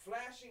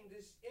 Flashing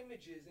these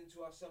images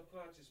into our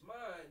subconscious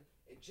mind,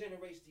 it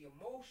generates the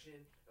emotion,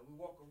 and we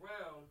walk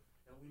around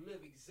and we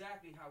live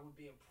exactly how we're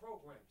being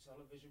programmed,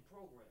 television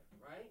programmed,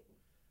 right?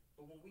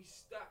 But when we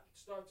start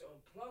to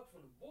unplug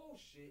from the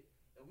bullshit,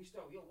 and we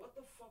start, what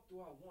the fuck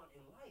do I want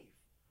in life?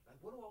 Like,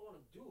 what do I want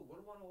to do?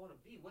 What do I want to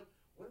be? What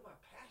am I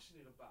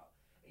passionate about?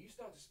 And you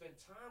start to spend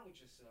time with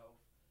yourself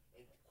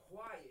in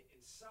quiet,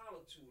 in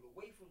solitude,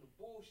 away from the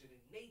bullshit,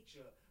 in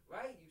nature,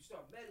 right? You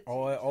start meditating.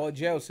 Or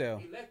jail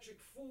cell. Electric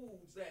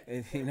foods that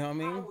You know what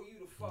I mean? power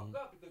you to fuck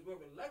up, because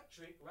we're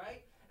electric,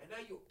 right? And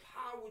now you're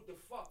powered to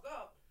fuck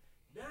up.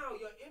 Now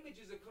your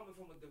images are coming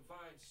from a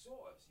divine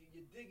source.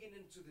 You're digging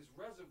into this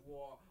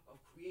reservoir of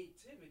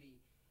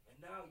creativity, and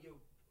now you're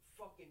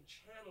fucking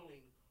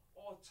channeling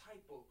all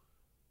type of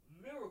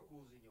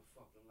miracles in your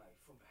fucking life,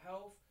 from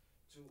health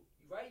to,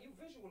 right? You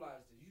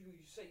visualize it. You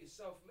say you're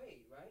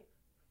self-made, right?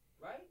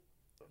 Right?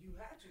 You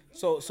had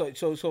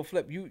to. So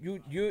Flip,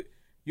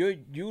 you're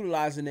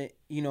utilizing it,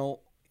 you know,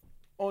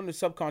 on the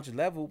subconscious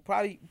level.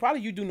 Probably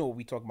you do know what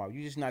we talking about.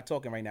 You're just not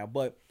talking right now,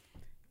 but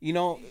you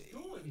know,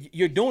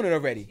 you're doing it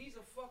already. He's a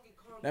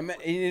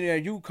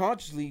fucking you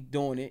consciously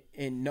doing it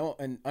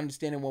and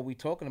understanding what we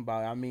talking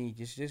about. I mean,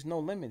 just no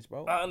limits,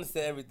 bro. I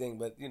understand everything,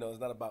 but you know, it's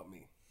not about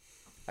me.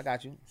 I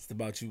got you. It's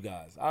about you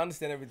guys. I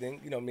understand everything.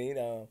 You know what I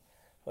mean?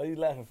 What are you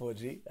laughing for,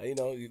 G? You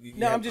know, you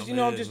no, have, I'm just, you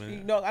know, I'm just,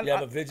 you know, you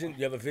have a vision.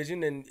 You have a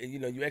vision, and you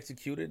know, you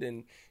execute it, and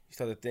you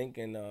start to think.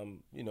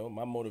 And you know,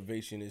 my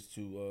motivation is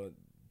to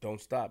don't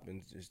stop,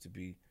 and is to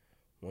be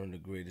one of the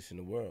greatest in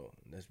the world.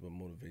 That's what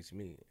motivates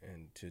me,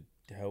 and to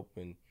help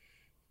and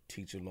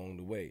teach along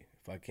the way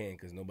if I can,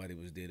 because nobody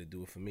was there to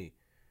do it for me,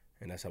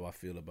 and that's how I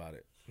feel about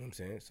it. You know what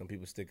I'm saying? Some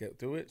people stick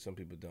through it, some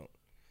people don't.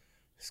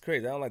 It's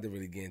crazy. I don't like to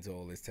really get into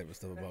all this type of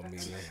stuff about me,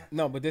 man.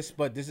 No, but this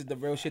is the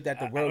real shit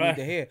that the world need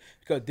to hear,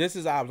 because this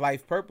is our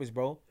life purpose,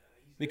 bro.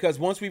 Because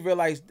once we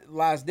realize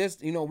this,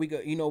 you know, we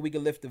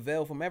could lift the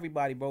veil from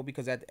everybody, bro.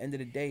 Because at the end of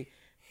the day,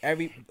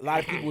 a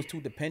lot of people is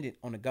too dependent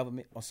on the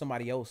government or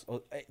somebody else,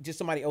 or just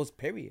somebody else.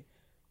 Period.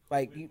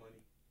 Like,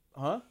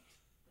 huh?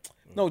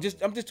 No, I'm just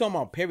talking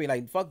about period.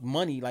 Like, fuck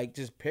money. Like,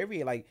 just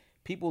period. Like,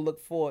 people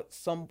look for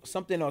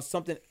something or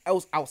something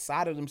else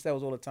outside of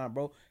themselves all the time,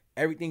 bro.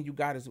 Everything you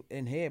got is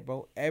in here,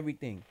 bro.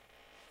 Everything.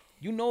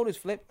 You know this,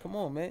 Flip. Come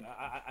on, man.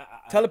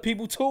 Tell the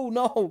people too.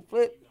 No,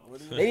 Flip.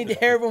 They need to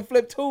hear from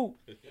Flip too.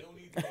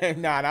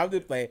 Nah, I'm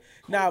just playing.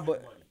 Nah,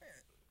 but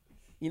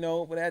you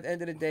know, but at the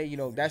end of the day, you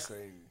know, that's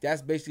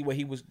basically what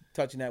he was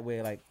touching that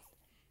way. Like,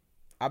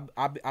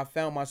 I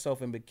found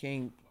myself and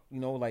became, you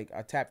know, like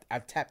I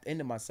tapped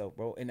into myself,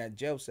 bro. In that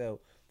jail cell,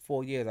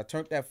 4 years. I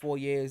turned that 4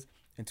 years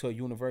into a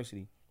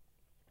university.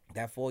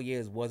 That 4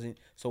 years wasn't.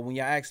 So when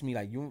y'all ask me,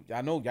 like,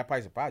 I know y'all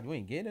probably surprised. You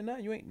ain't getting it now?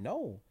 You ain't?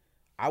 No.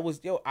 I was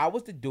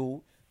the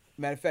dude.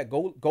 Matter of fact,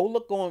 go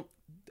look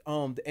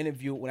on the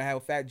interview when I had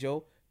with Fat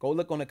Joe. Go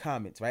look on the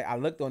comments, right? I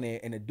looked on there,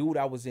 and the dude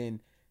I was in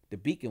the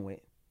Beacon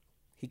with,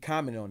 he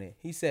commented on it.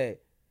 He said,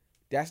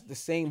 that's the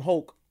same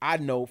Hulk I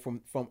know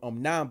from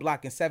 9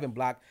 Block and 7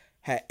 Block,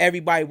 had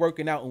everybody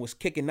working out and was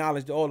kicking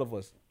knowledge to all of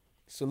us.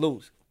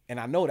 Salutes.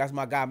 And I know that's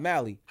my guy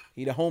Mally.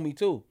 He the homie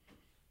too.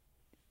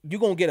 You're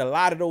going to get a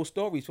lot of those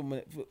stories from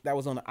that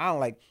was on the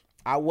island. Like,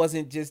 I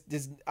wasn't just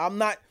I'm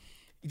not,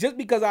 just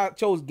because I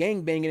chose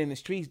gangbanging in the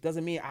streets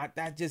doesn't mean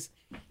that just,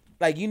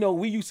 like, you know,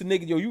 we used to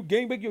niggas, yo, you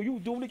gangbang, yo, you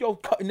doing it, yo,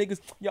 cutting niggas,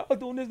 y'all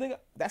doing this, nigga.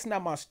 That's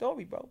not my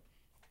story, bro.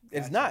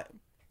 It's not.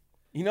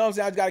 You know what I'm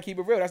saying? I just got to keep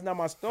it real. That's not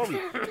my story.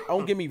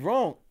 Don't get me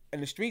wrong. In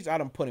the streets, I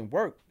done put in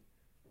work.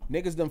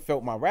 niggas done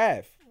felt my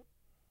wrath.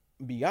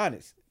 Be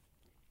honest.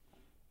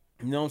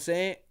 You know what I'm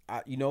saying?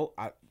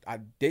 I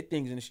did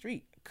things in the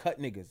street, cut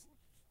niggas,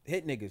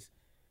 hit niggas,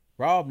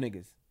 rob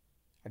niggas.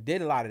 I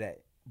did a lot of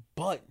that,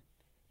 but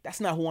that's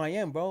not who I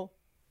am, bro.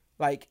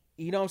 Like,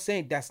 you know what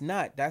I'm saying?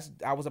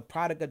 I was a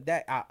product of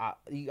that.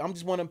 I'm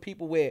just one of them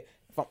people where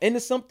if I'm into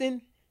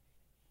something,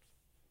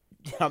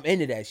 I'm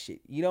into that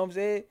shit. You know what I'm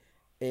saying?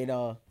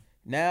 And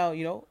now,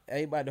 you know,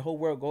 everybody, the whole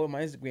world, go to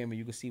my Instagram and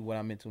you can see what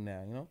I'm into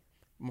now. You know,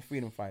 I'm a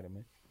freedom fighter,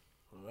 man.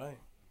 All right.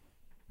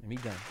 And me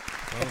done.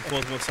 Round of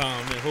applause one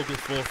time, man. Hocus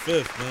for a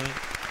fifth, man.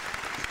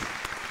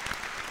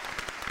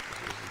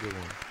 That's a good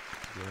one.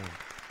 That's a good one.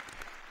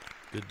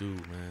 Good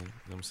dude, man. You know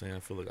what I'm saying? I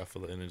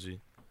feel the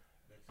energy.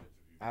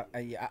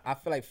 I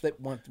feel like Flip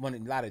wants a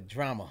lot of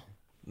drama.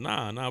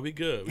 Nah, we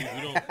good. We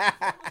don't.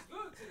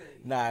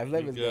 Nah,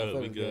 Flip We is good.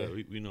 good. We good.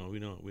 We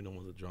don't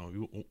want the drama.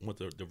 We want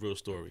the real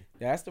story.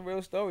 Yeah, that's the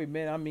real story,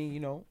 man. I mean, you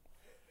know,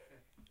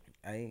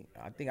 I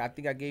think I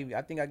gave y'all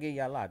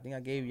a lot. I think I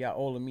gave y'all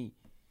all of me.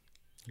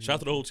 Shout out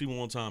to the whole team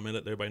one time, man.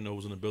 Let everybody know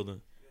who's in the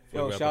building.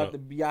 Yo, shout out to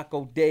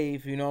Biako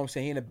Dave. You know what I'm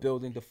saying? He in the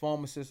building. The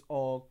pharmacist,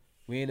 all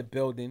we in the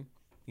building.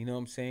 You know what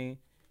I'm saying?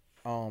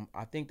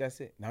 I think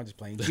that's it. No, I'm just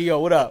playing. Gio,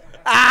 what up?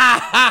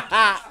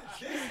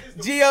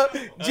 Gio,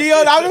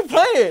 I'm just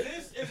playing.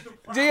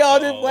 Gio,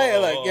 I'm just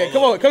playing. Like,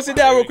 yeah, come sit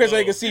down real quick so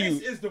they can see you.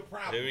 This is the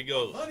problem. There we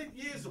go. 100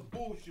 years of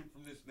bullshit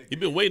from this nigga. You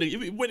been waiting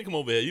to come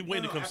over here. You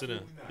waiting to come sit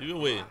down. absolutely not. You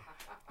been waiting.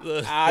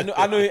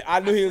 I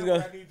knew he was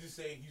gonna. I need to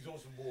say he's on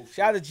some bullshit.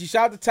 Shout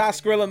out to Ty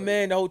Skrilla,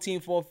 man. The whole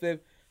team 4/5.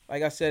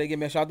 Like I said again,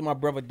 man. Shout out to my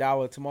brother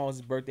Dollar. Tomorrow's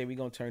his birthday. We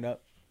gonna turn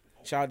up.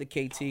 Shout out to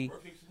KT,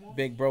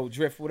 Big Bro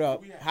Drift. What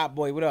up? Hot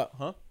Boy. What up?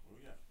 Huh?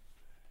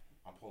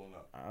 I'm pulling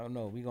up. I don't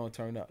know. We gonna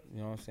turn up.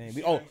 You know what I'm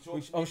saying?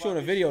 I'm shooting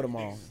a video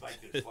tomorrow.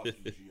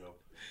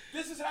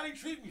 This is how they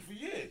treat me for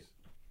years.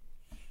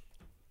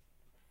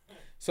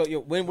 So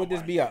yo, when would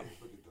this be up?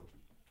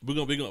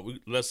 We're gonna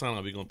let's sign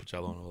up. We're gonna put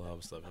y'all on a lot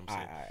of stuff. You know what I'm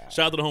saying? All right.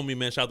 Shout out to the homie,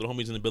 man. Shout out to the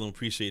homies in the building.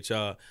 Appreciate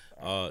y'all.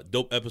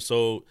 Dope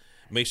episode.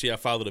 Make sure y'all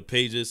follow the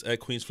pages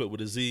at Queens Flip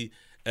with a Z,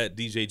 at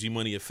DJ G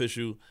Money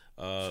Official.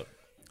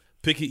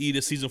 Picky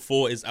Eater season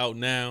 4 is out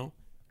now.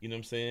 You know what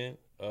I'm saying?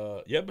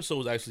 Your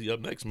episode is actually up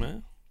next,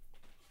 man.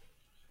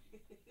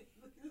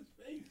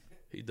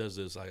 He does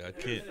this like I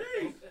can't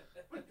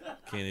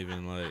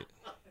even like.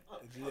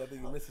 G, I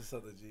think you're missing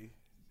something, G.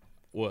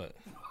 What?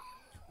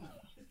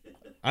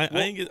 I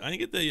ain't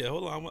get there yet.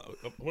 Hold on,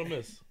 what I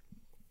miss?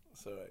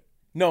 It's all right.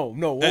 No.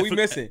 What we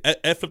missing?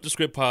 At Flip the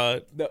Script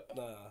Pod.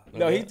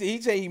 No, he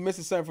said he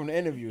missing something from the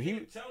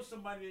interview. Tell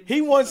somebody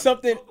He wants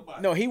something.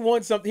 No, he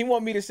wants something. He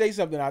want me to say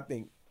something. I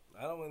think.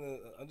 I don't want to.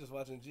 I'm just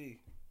watching G.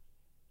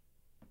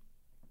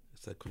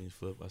 It's that Queen's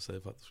Flip. I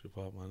said Flip the Script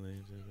Pod. My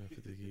name's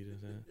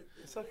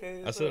It's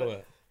okay. I said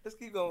what? Let's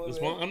keep going.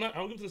 I'm not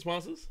getting to the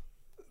sponsors.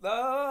 No.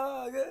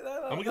 I'm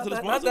gonna get to the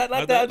Not sponsors. that.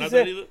 Not Just that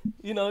said, either.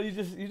 you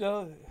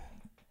know.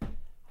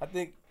 I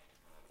think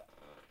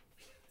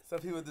some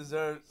people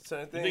deserve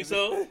certain You things.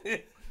 think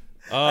so?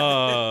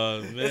 Oh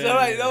man, It's all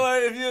right. Don't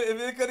worry. If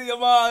it could have your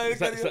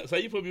mom, So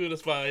you put me on the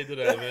spot. I ain't do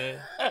that, man.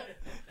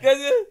 can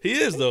you? He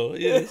is though.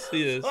 He is.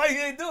 Why you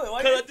ain't do it?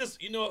 Why Cause you? I just,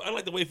 I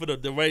like to wait for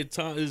the right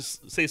time.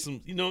 Just say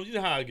some, you know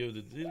how I give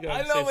it.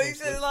 I know, but he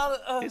said a lot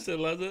of. He said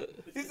a lot of.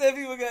 He said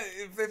people got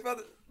if they felt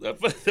it.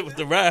 With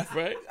the Raph,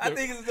 right? I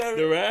think it's the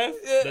Raph.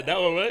 Yeah.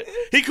 That one, right?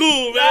 He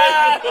cool,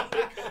 man.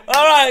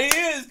 All right, he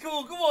is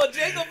cool. Come on,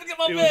 Jay. Don't forget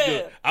my He was man.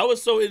 good. I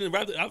was so in the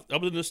rap. I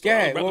was in the story.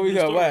 Yeah, what we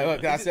go?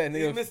 What? I said, He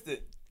nigga. missed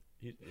it.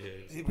 He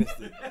missed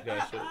it.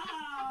 Gotcha.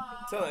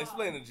 Tell him,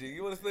 explain it, G.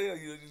 You want to explain it? Or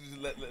you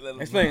just let him.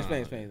 Explain.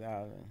 Let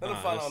him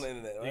find it on the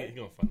internet, right? He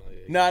gonna find out.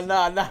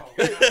 Yeah. Nah.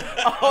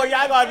 Oh,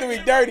 y'all gonna do me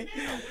dirty.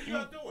 You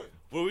gotta do it.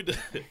 What we did?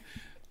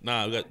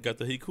 Nah, we got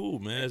the he cool,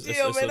 man.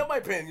 Yeah, man,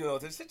 nobody paying you no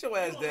attention. Sit your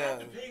ass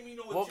down.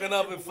 Walking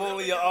up and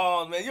folding your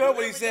arms, man. You heard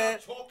what he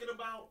said? Talking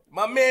about.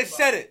 My man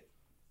said it.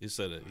 He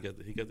said it. He got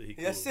the he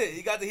cool. That's it.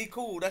 He got the he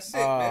cool. That's it,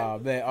 Oh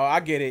man. man. Oh,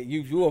 I get it.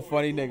 You a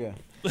funny nigga.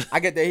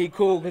 I get that he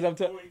cool because I'm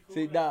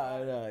see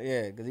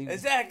yeah, because he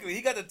Exactly.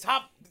 He got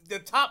the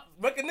top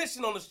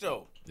recognition on the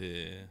show.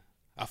 Yeah,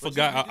 I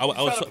forgot. you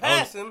trying to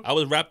pass him. I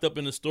was wrapped up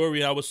in the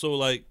story. I was so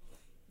like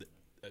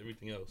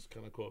everything else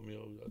kind of caught me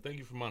over. Thank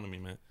you for reminding me,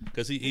 man.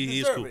 Because he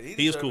is deserve cool. it. He is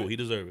deserve cool. it. He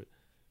deserve it.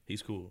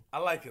 He's cool. I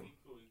like him.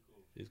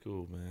 He's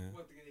cool, man.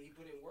 What, he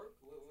put in work?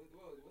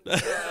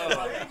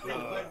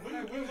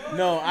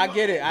 No, I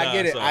get it. I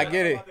get it. sorry. I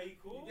get it. You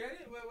get it?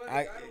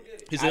 I don't get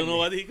it. He said, "No,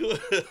 why he cool?"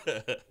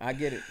 I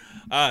get it.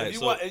 All right, If you,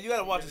 so you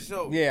gotta watch the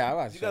show. Yeah, I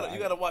watch. You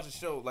gotta watch the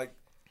show. Like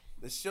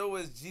the show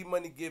is G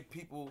Money give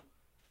people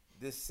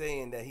this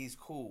saying that he's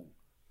cool.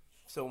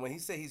 So when he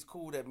say he's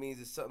cool, that means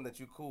it's something that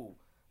you cool.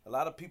 A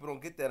lot of people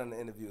don't get that in the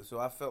interview. So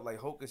I felt like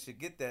Hocus should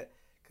get that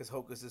because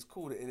Hocus is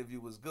cool. The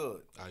interview was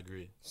good. I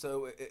agree.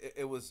 So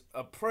it was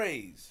a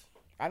praise.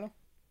 I know.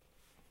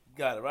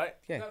 Got it right.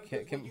 Yeah. No,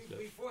 because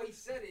before he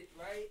said it,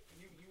 right?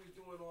 You was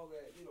doing all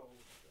that, you know.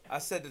 I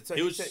said to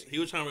He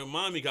was trying to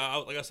remind me, guy.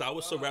 Like I said, I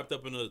was so wrapped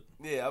up in the.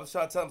 yeah, I was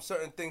trying to tell him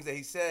certain things that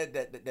he said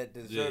that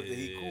deserved the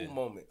he Yeah. cool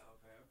moment.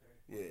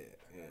 Okay.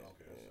 Yeah.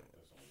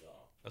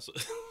 That's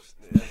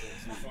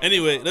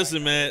anyway,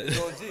 listen, man. It's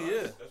on G,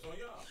 yeah. That's on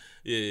y'all.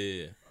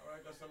 Yeah. All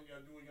right, that's something y'all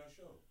do in your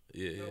show.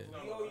 Yeah.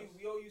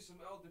 We owe you some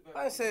elderberry.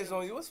 I didn't say it's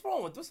on you. What's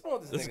wrong with this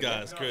This nigga?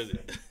 guy's crazy.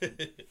 Yo,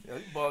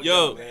 you bugged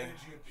Yo. out, man. Energy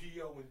and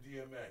PO and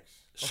DMX.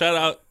 Shout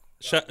out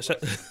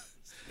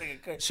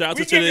to We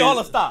give today. you all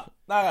a stop.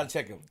 Now I gotta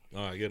check him.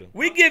 All right, get him.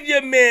 We give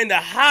your man the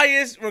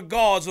highest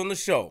regards on the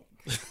show,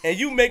 and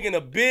you making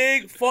a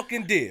big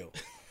fucking deal.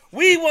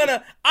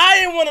 I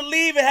didn't wanna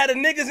leave and had the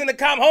niggas in the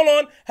comments. Hold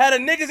on, had the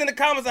niggas in the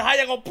comments of how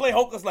y'all gonna play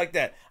Hocus like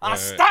that. I Right.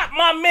 stopped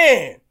my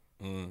man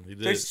He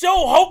to did.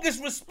 show Hocus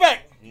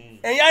respect, and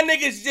y'all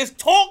niggas just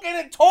talking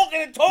and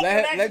talking and talking.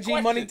 and Let asking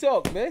G Money questions.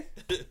 talk, man.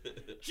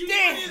 G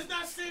Damn. Money is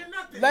not saying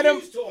nothing. Let him.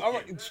 He's talking. All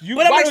right, you,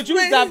 But I'm why don't you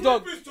explaining-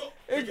 stop talking? He's talking.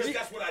 Because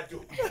that's what I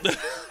do.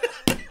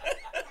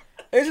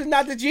 This is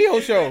not the Geo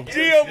show.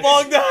 Gio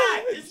bugged out.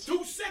 It's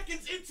 2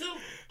 seconds into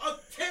a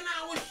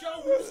 10-hour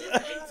show. Who's in 18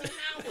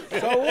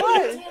 hours? So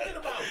What are you what? talking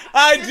about?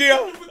 All right,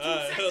 Gio.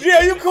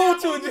 Gio, you cool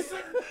too.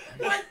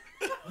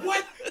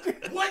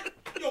 What?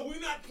 Yo, we're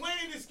not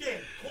playing this game.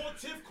 Call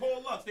Tiff,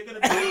 call Lux. They're gonna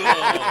be.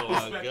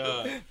 Oh my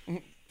god.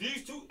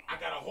 These two, I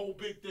got a whole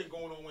big thing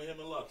going on with him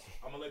and Lux.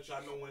 I'm gonna let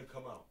y'all know when it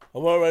come out.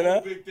 I'm on right Whole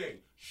now. big thing.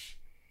 Shh,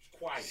 it's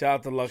quiet. Shout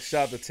out to Lux.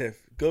 Shout out to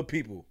Tiff. Good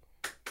people.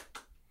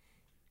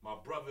 My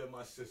brother and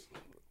my sister.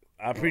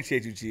 I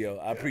appreciate you, Gio.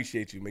 I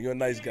appreciate you, man. You're a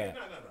nice guy.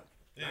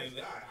 No. Nice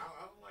guy.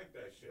 I don't like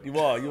that shit. You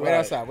are. You Wait are.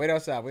 outside, man. Wait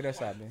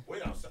outside.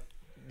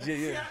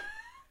 Yeah.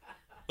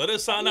 Let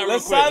us sign out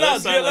Let's real quick. sign out,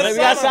 Gio. Let Let's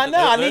me outside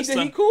now. I need let's to.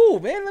 sign- He cool,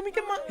 man. Let me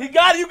get my. You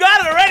got it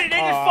already. They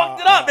just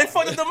fucked it up. They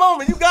fucked up the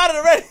moment. You got it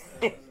already.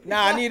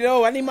 Nah, I need it.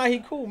 I need my. He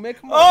cool, man.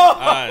 Come on. All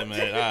right,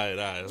 man. All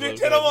right.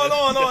 Come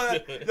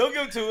on. Don't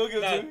give it to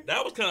him. Nah,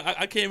 that was kind of.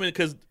 I came in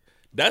because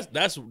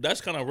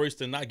that's kind of worse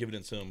than not giving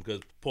it to him.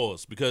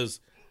 Because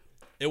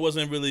it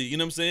wasn't really. You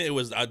know what I'm saying? It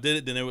was. I did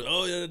it. Then it was.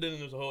 Oh yeah. Then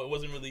it was a whole. It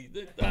wasn't really.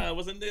 It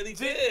wasn't really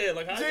there.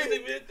 Like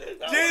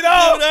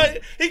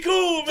he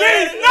cool,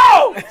 man.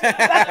 No!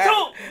 That's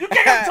two. You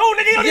can't have two,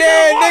 nigga. You don't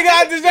Yeah, even nigga,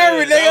 I deserve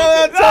it.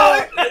 Nigga,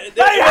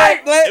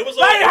 It was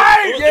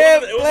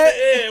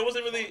it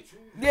wasn't really.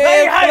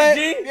 Yeah,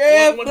 G.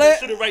 yeah, Wanted to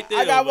shoot it right there,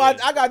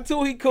 I got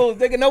two. He cool,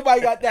 nigga.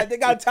 Nobody got that. They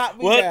got top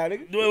me What? now,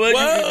 nigga.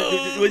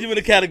 Well, you in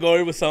the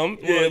category with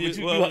something? Well,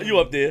 Yeah, but you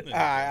up there. All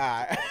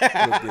right.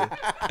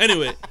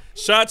 Anyway,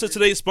 shout out to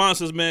today's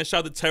sponsors, man.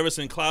 Shout out to Terrace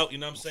and Clout. You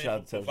know what I'm saying? Shout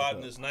out For to Terrace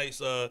providing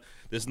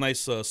this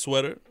nice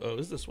sweater.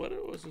 Is this a sweater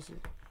or is this?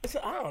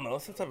 I don't know.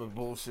 It's some type of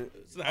bullshit.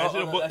 Nice.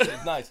 That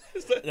shit's nice.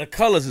 The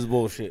colors is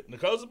bullshit. The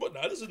colors, but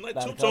nah, this is nice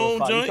Nah, the two-tone colors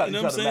fine. joint. try- You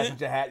know what I'm try to match saying?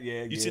 with your hat,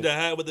 yeah. You see the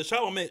hat with the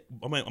shop. I'm at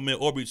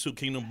Aubrey too,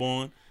 Kingdom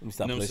Born. Let me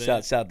stop You know what playing.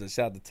 I'm saying?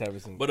 Shout out to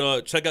Terrace. And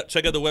But check out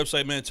the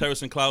website, man.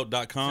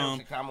 TerraceandClout.com.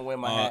 I'm gonna wear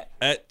my hat.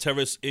 At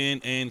Terrace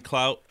and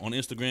Clout on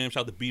Instagram.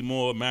 Shout out to B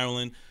More,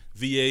 Maryland,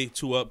 VA,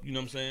 2 Up. You know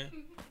what I'm saying?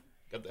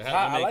 Got the hat.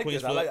 I man, like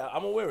Queens this. I'm Flip.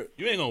 gonna wear it.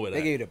 You ain't gonna wear They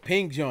that. gave you the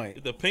pink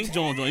joint. The pink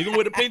Jones on. You gonna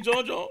wear the pink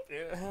Jones on?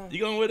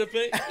 You gonna wear the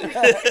pink?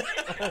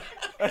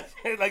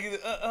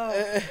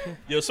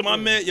 So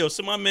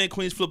my man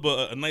Queens Flip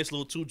a nice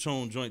little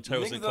 2-tone joint,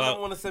 Terrace Niggas and don't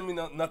Clout. want to send me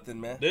nothing,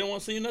 man. They don't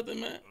want to see you nothing,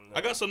 man.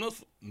 I got some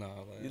else. Nah,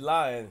 You man.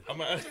 lying.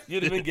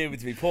 You'd have been gave it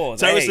to me.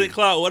 Pause. Terrace Hey. and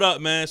Clout, what up,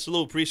 man?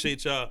 Salute,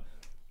 appreciate y'all.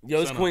 Yo,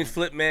 it's Son Queens of-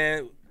 Flip,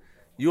 man.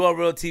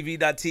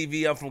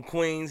 URLTV.tv. I'm from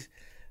Queens.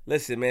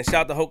 Listen, man, shout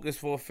out to Hocus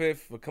for a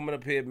Fifth for coming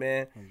up here,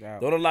 man.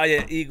 doubt. Don't allow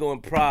your ego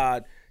and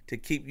pride to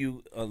keep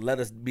you, let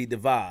us be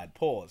divided.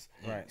 Pause.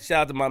 Right.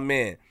 Shout out to my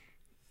man.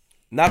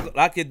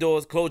 Lock your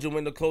doors, close your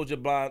window, close your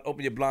blind,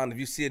 open your blind. If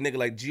you see a nigga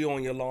like Gio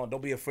on your lawn,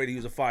 don't be afraid to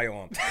use a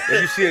firearm.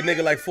 If you see a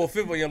nigga like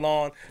 4/5 on your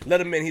lawn, let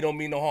him in. He don't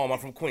mean no harm. I'm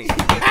from Queens.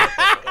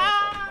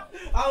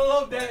 I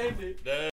love that ending.